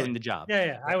administration, that's yeah. doing the job.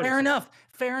 Yeah, I would. Fair enough.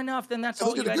 Fair enough. Then that's And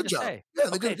all they you did a had good to job. say. Yeah, they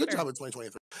did Okay, a good fair. job in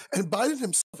 2023. And Biden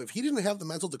himself, if he didn't have the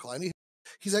mental decline,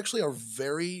 he's actually a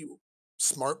very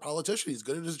smart politician. He's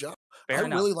good at his job. Fair I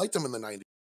enough. really liked him in the 90s.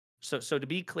 So to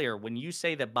be clear, when you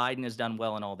say that Biden has done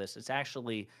well in all this, it's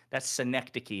actually that's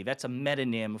synecdoche. That's a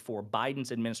metonym for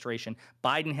Biden's administration.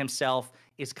 Biden himself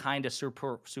is kind of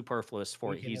superfluous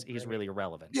for it. He's really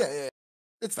irrelevant. Yeah.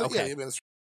 It's the, Okay. yeah, the administration.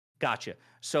 Gotcha.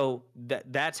 So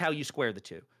that's how you square the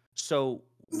two. So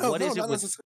No, what is not it with?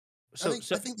 necessarily.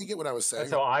 I think you get what I was saying.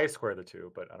 That's how I square the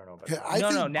two, but I don't know about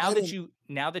that. No.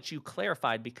 Now that you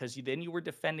clarified, because then you were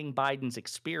defending Biden's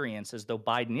experience as though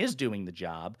Biden is doing the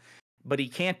job, but he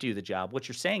can't do the job. What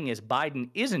you're saying is Biden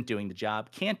isn't doing the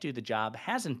job, can't do the job,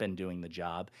 hasn't been doing the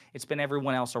job. It's been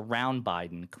everyone else around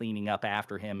Biden cleaning up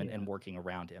after him and working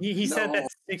around him. He said that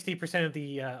 60% of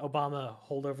the Obama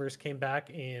holdovers came back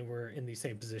and were in these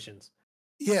same positions.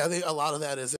 Yeah, a lot of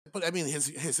that is, but I mean,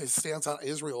 his stance on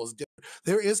Israel is different.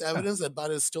 There is evidence that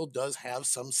Biden still does have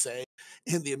some say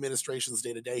in the administration's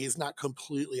day to day. He's not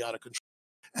completely out of control,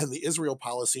 and the Israel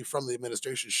policy from the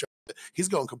administration shows that he's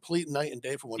going complete night and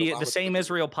day from what the same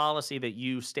Israel policy that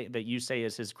you say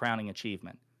is his crowning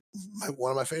achievement.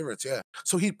 One of my favorites, yeah.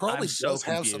 So he probably does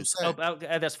have some say. Oh,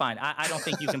 that's fine. I don't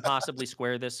think you can possibly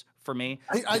square this for me.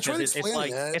 I try to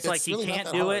explain it. It's like he really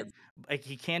can't do it. Like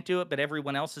he can't do it, but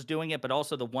everyone else is doing it. But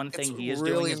also the one thing he is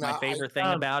doing is my favorite thing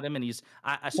about him, and he's.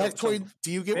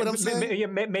 Do you get what I'm saying? Yeah,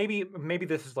 maybe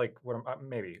this is like what I'm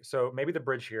maybe. So maybe the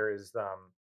bridge here is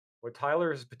what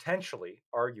Tyler is potentially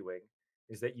arguing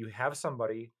is that you have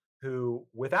somebody who,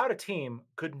 without a team,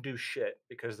 couldn't do shit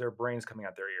because their brains coming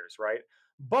out their ears, right?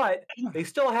 But they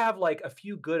still have like a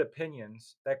few good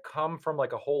opinions that come from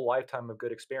like a whole lifetime of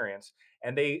good experience.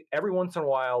 And they every once in a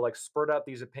while like spurt out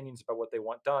these opinions about what they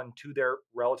want done to their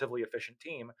relatively efficient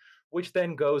team, which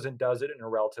then goes and does it in a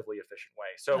relatively efficient way.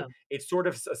 So it's sort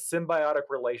of a symbiotic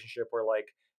relationship where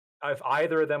like if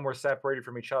either of them were separated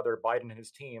from each other, Biden and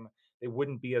his team, they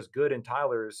wouldn't be as good in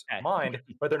Tyler's mind,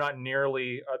 but they're not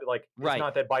nearly like it's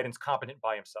not that Biden's competent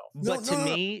by himself. But to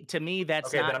me, that's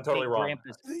okay. Not Then I'm totally wrong.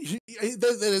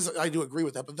 That is, I do agree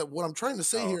with that. But what I'm trying to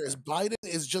say here is Biden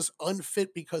is just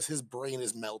unfit because his brain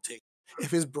is melting. If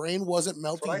his brain wasn't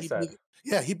melting,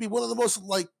 he'd be one of the most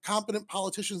like competent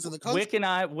politicians in the country.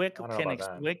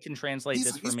 Wick can translate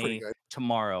this for me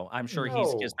tomorrow. I'm sure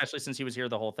he's, especially since he was here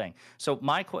the whole thing. So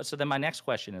then my next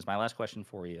question is my last question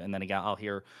for you, and then again I'll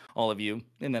hear all of you,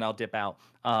 and then I'll dip out.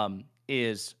 And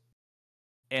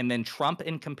then Trump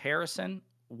in comparison,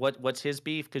 what's his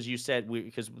beef? Because you said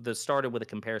because this started with a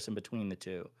comparison between the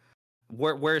two.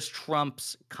 Where's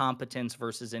Trump's competence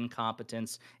versus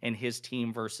incompetence, and his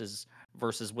team versus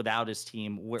without his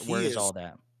team? Where is all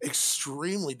that?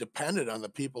 Extremely dependent on the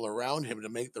people around him to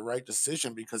make the right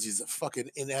decision because he's a fucking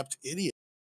inept idiot.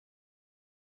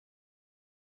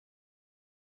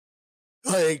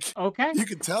 Like, okay, you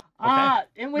can tell.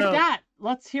 And with that,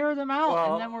 let's hear them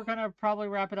out, and then we're gonna probably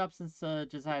wrap it up since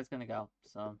Josiah's gonna go.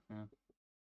 So,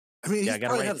 I mean, I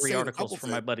gotta write 3 articles for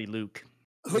my buddy Luke.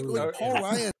 Like Paul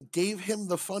Ryan gave him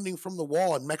the funding from the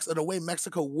wall, and in a way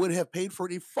Mexico would have paid for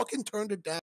it. He fucking turned it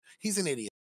down. He's an idiot.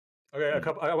 Okay,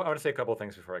 I want to say a couple of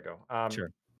things before I go.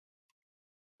 Sure.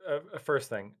 First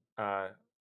thing,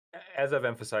 as I've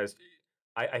emphasized,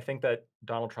 I think that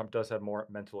Donald Trump does have more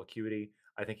mental acuity.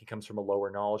 I think he comes from a lower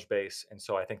knowledge base, and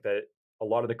so I think that a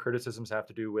lot of the criticisms have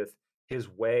to do with his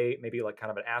way, maybe like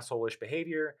kind of an asshole-ish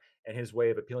behavior, and his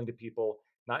way of appealing to people.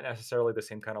 Not necessarily the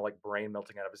same kind of like brain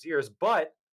melting out of his ears,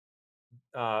 but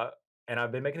and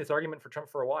I've been making this argument for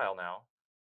Trump for a while now.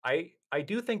 I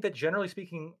do think that generally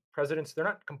speaking, presidents, they're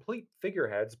not complete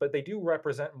figureheads, but they do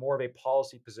represent more of a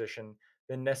policy position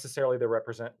than necessarily they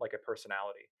represent like a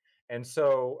personality. And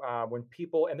so when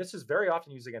people, and this is very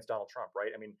often used against Donald Trump,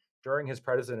 right? I mean, during his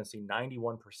presidency,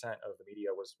 91% of the media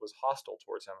was hostile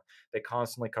towards him. They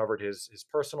constantly covered his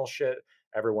personal shit.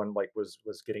 Everyone like was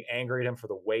getting angry at him for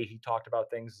the way he talked about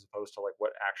things as opposed to like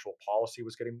what actual policy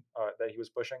was getting that he was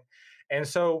pushing. And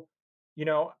so,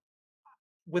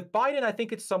 with Biden, I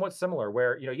think it's somewhat similar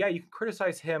where, you can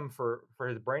criticize him for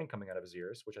his brain coming out of his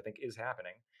ears, which I think is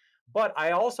happening. But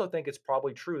I also think it's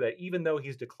probably true that even though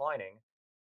he's declining,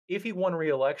 if he won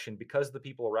re-election because of the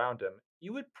people around him,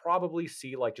 you would probably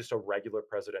see like just a regular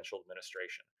presidential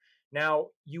administration. Now,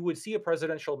 you would see a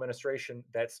presidential administration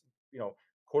that's,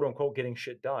 quote unquote, getting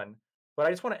shit done. But I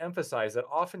just want to emphasize that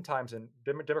oftentimes, and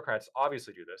Democrats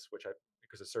obviously do this,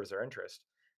 because it serves their interest,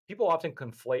 people often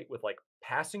conflate with like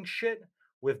passing shit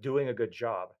with doing a good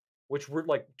job, which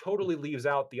like totally leaves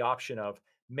out the option of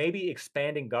maybe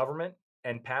expanding government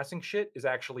and passing shit is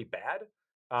actually bad.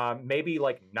 Maybe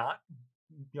like not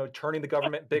turning the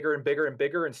government bigger and bigger and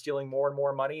bigger and stealing more and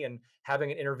more money and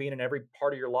having it intervene in every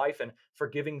part of your life and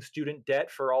forgiving student debt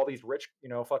for all these rich,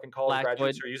 fucking college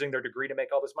graduates who are using their degree to make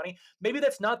all this money. Maybe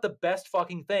that's not the best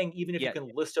fucking thing, even if you can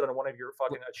list it on one of your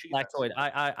fucking achievements.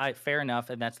 I fair enough,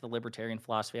 and that's the libertarian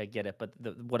philosophy. I get it, but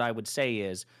what I would say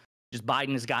is, just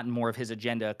Biden has gotten more of his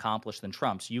agenda accomplished than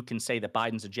Trump's. You can say that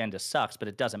Biden's agenda sucks, but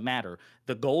it doesn't matter.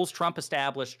 The goals Trump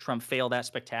established, Trump failed at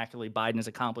spectacularly. Biden has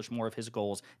accomplished more of his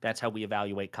goals. That's how we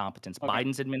evaluate competence. Okay.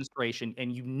 Biden's administration,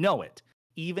 and you know it,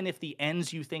 even if the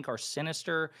ends you think are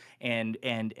sinister and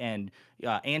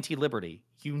anti-liberty,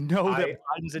 you know that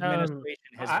Biden's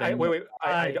administration has been. Wait.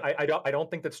 I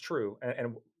don't think that's true,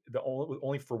 and the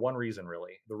only for one reason,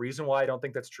 really. The reason why I don't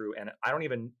think that's true, and I don't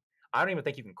even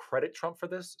think you can credit Trump for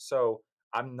this. So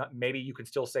I'm not. Maybe you can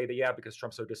still say that, because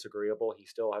Trump's so disagreeable, he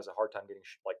still has a hard time getting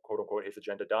quote unquote his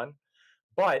agenda done.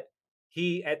 But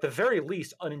he, at the very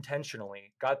least,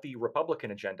 unintentionally got the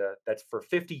Republican agenda that for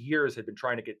 50 years had been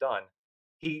trying to get done.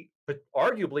 He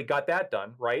arguably got that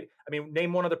done, right? I mean,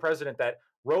 name one other president that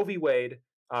Roe v. Wade,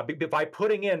 by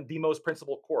putting in the most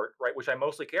principled court, right, which I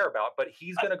mostly care about, but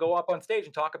he's going to go up on stage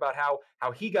and talk about how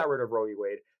he got rid of Roe v.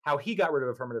 Wade, how he got rid of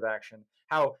affirmative action,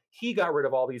 how he got rid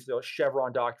of all these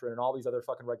Chevron doctrine and all these other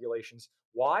fucking regulations.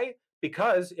 Why?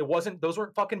 Because those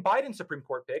weren't fucking Biden Supreme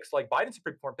Court picks. Like, Biden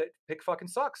Supreme Court pick fucking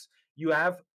sucks. You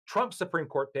have Trump Supreme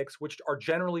Court picks, which are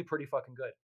generally pretty fucking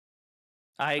good.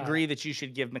 I agree that you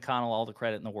should give McConnell all the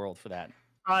credit in the world for that.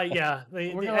 Yeah.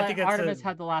 I think Artemis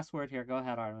had the last word here. Go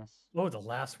ahead, Artemis. Oh, the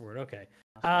last word. Okay.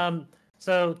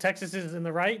 So Texas is in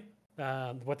the right.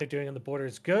 What they're doing on the border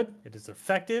is good. It is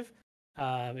effective.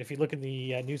 If you look in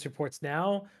the news reports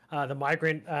now, the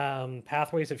migrant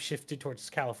pathways have shifted towards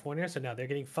California, so now they're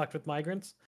getting fucked with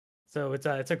migrants. So it's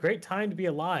a great time to be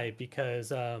alive, because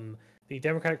the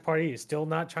Democratic Party is still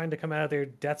not trying to come out of their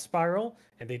death spiral,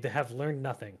 and they have learned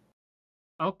nothing.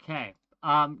 Okay,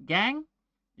 gang,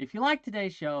 if you like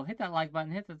today's show, hit that like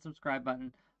button, hit that subscribe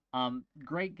button.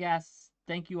 Great guests.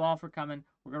 Thank you all for coming.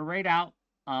 We're gonna raid out.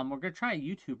 We're gonna try a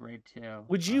YouTube raid too.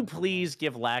 Would you please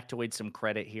give Lactoid some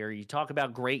credit here? You talk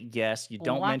about great guests. You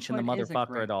don't mention the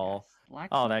motherfucker at all.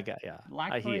 Oh, that guy,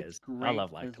 yeah. He is. I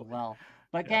love Lactoid as well.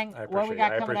 But gang, what we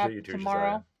got coming up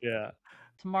tomorrow? Yeah.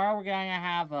 Tomorrow we're gonna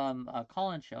have a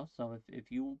call-in show. So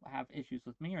if you have issues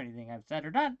with me or anything I've said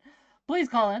or done, please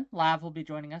call in. Lav will be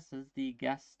joining us as the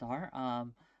guest star.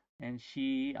 And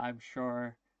she, I'm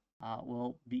sure,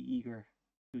 will be eager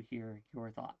to hear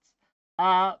your thoughts.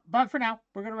 But for now,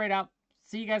 we're gonna raid out.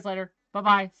 See you guys later.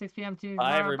 Bye-bye. 6 p.m. Tuesday.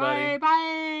 Bye, everybody.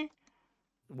 Bye.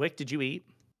 Wick, did you eat?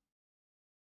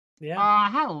 Yeah. I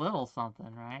had a little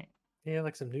something, right? Yeah,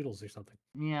 like some noodles or something.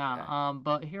 Yeah. Okay.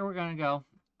 But here we're gonna go.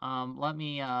 Let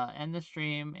me end the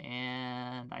stream,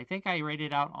 and I think I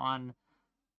rated out on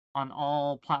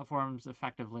all platforms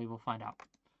effectively. We'll find out.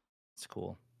 It's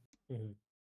cool. Mm-hmm.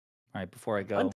 All right, before I go.